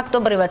 ნოემბრიდან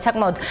ფაქტობრივად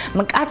საკმაოდ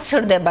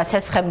მკაცრდება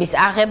სესხების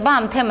აღება.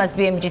 ამ თემას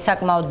BMG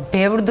საკმაოდ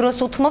ბევრ დროს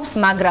უთმობს,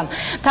 მაგრამ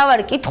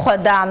მთავარი კითხვა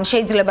და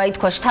შეიძლება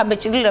ითქვას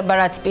შთაბეჭდილება,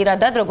 რაც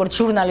პირადად როგორც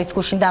ჟურნალისტ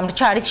გუშინ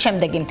დამრჩა, არის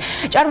შემდეგი.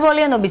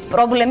 ჭარბვალიანობის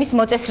პრობლემის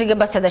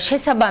მოწესრიგებასა და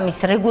შესაბამის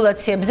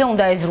რეგულაციებზე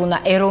უნდა ეზრუნა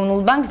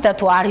ეროვნულ ბანკს და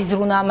თუ არ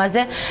იზრუნა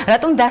ამაზე,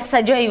 რატომ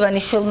დასაჯა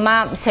ივანიშვილმა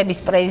სების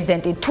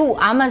პრეზიდენტი? თუ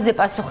ამაზე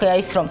პასუხია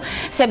ის, რომ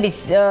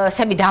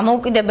სები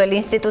დამოუკიდებელი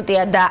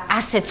ინსტიტუტია და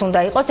ასეც უნდა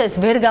იყოს, ეს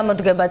ვერ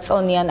გამოდგება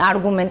წონიან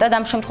არგუმენტად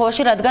ამ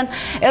შემთხვევაში, რადგან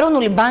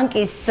ეროვნული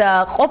ბანკის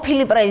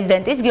ყოფილი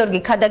პრეზიდენტის გიორგი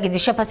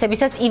ქადაგიძის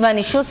შეფასებისას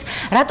ივანიშვილს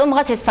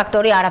რატომღაც ეს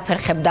ფაქტორი არაფერ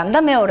ხებდა. და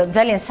მეორე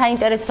ძალიან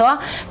საინტერესოა,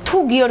 თუ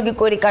გიორგი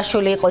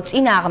კვირიკაშვილი იყო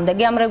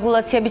წინააღმდეგი ამ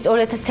რეგულაციების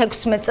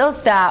 2016 წელს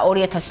და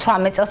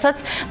 2018 წელსაც,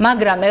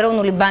 მაგრამ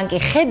ეროვნული ბანკი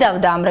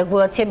ხედავდა ამ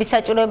რეგულაციების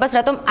საჭიროებას,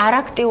 რატომ არ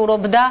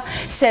აქტიურობდა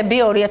სები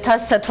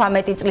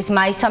 2018 წლის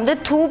მაისამდე,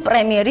 თუ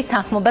პრემიერის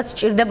თანხმობაც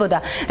სჭირდებოდა.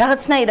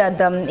 რაღაცნაირად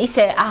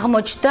ისე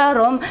აღმოჩნდა,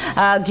 რომ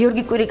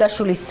გიორგი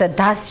კვირიკაშვილის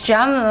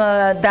დასჯამ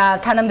და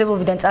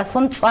თანამდებობიდან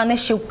წასვლამ მწვანე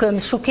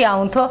შუქი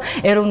აუნთო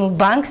ეროვნულ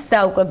ბანკს და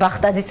უკვე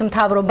ბახტაძის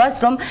მთავრობას,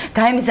 რომ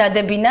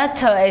გაემზადებინათ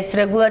ეს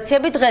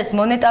რეგულაციები. დღეს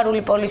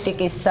მონეტარული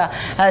პოლიტიკის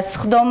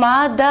სხდომა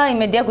და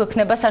იმედია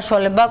გვექნება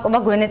საშუალება ყობა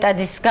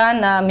გვენეტაძისგან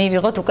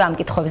მივიღოთ უკვე ამ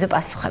კითხვებზე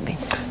პასუხები.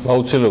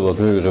 აუცილებლად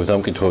მივიღებთ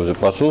ამ კითხვებზე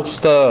პასუხს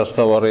და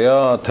ასთავარია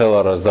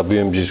თელარას და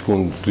BMG-ის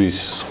გუნდის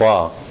სხვა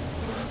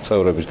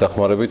წევრების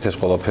დახმარებით ეს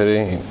ყველაფერი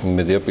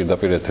მედია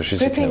პირდაპირ ეთერშიც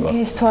იქნება.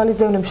 ბრიფინგის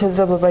თვალისდევნების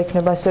შესაძლებლობა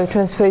იქნება ასევე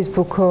ჩვენს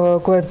Facebook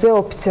გვერდზე,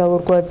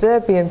 ოფიციალურ გვერდზე,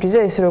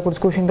 BMG-ზე, ისე როგორც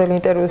გუშინდელი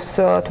ინტერვიუს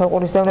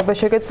თვალყურის დევნება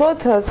შეგეძლოთ.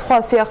 სხვა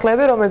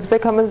სიახლეები, რომელიც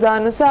ბექამას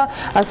დაანონსა,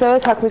 ასევე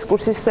საქმის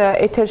კურსის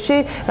ეთერში,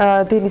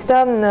 დილის და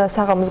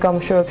საღამოს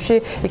გამოშვებებში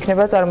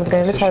იქნება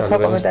წარმოდგენილი სხვადასხვა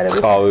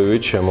კომენტარების.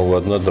 ყავივით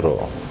შემოგვადნა დრო.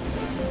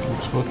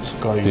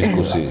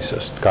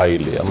 დისკუსიისას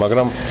გაილია,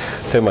 მაგრამ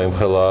თემა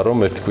იმხელაა, რომ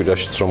ერთი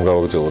კვირაშიც რომ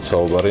გავაგრძელოთ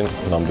საუბარი,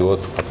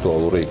 ნამდვილად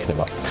აქტუალური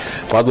იქნება.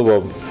 მადლობა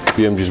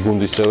BMG-ის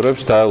გუნდის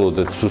წევრებს,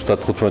 დაელოდეთ ზუსტად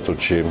 15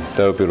 წუთში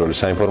თავდაპირველი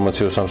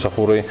საინფორმაციო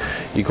სამსახური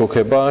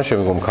იქოქება,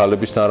 შემდგომ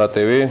ქალების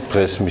ნარატივი,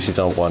 დღეს მისი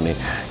წამყვანი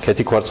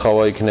ქეთი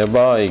კვარცხავა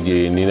იქნება, იგი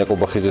ნინა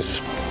კობახიძეს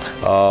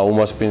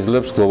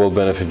უმასპინძლებს, Global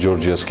Benefit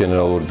Georgia's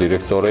გენერალური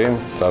დირექტორი,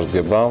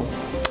 წარსდგება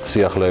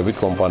სიახლეებით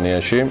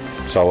კომპანიაში,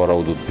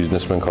 სავარაუდოდ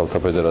ბიზნესმენ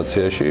ქალთა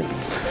ფედერაციაში.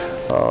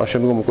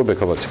 შემდგომ უკვე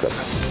ბექაბაციკადა.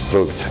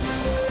 დროებით.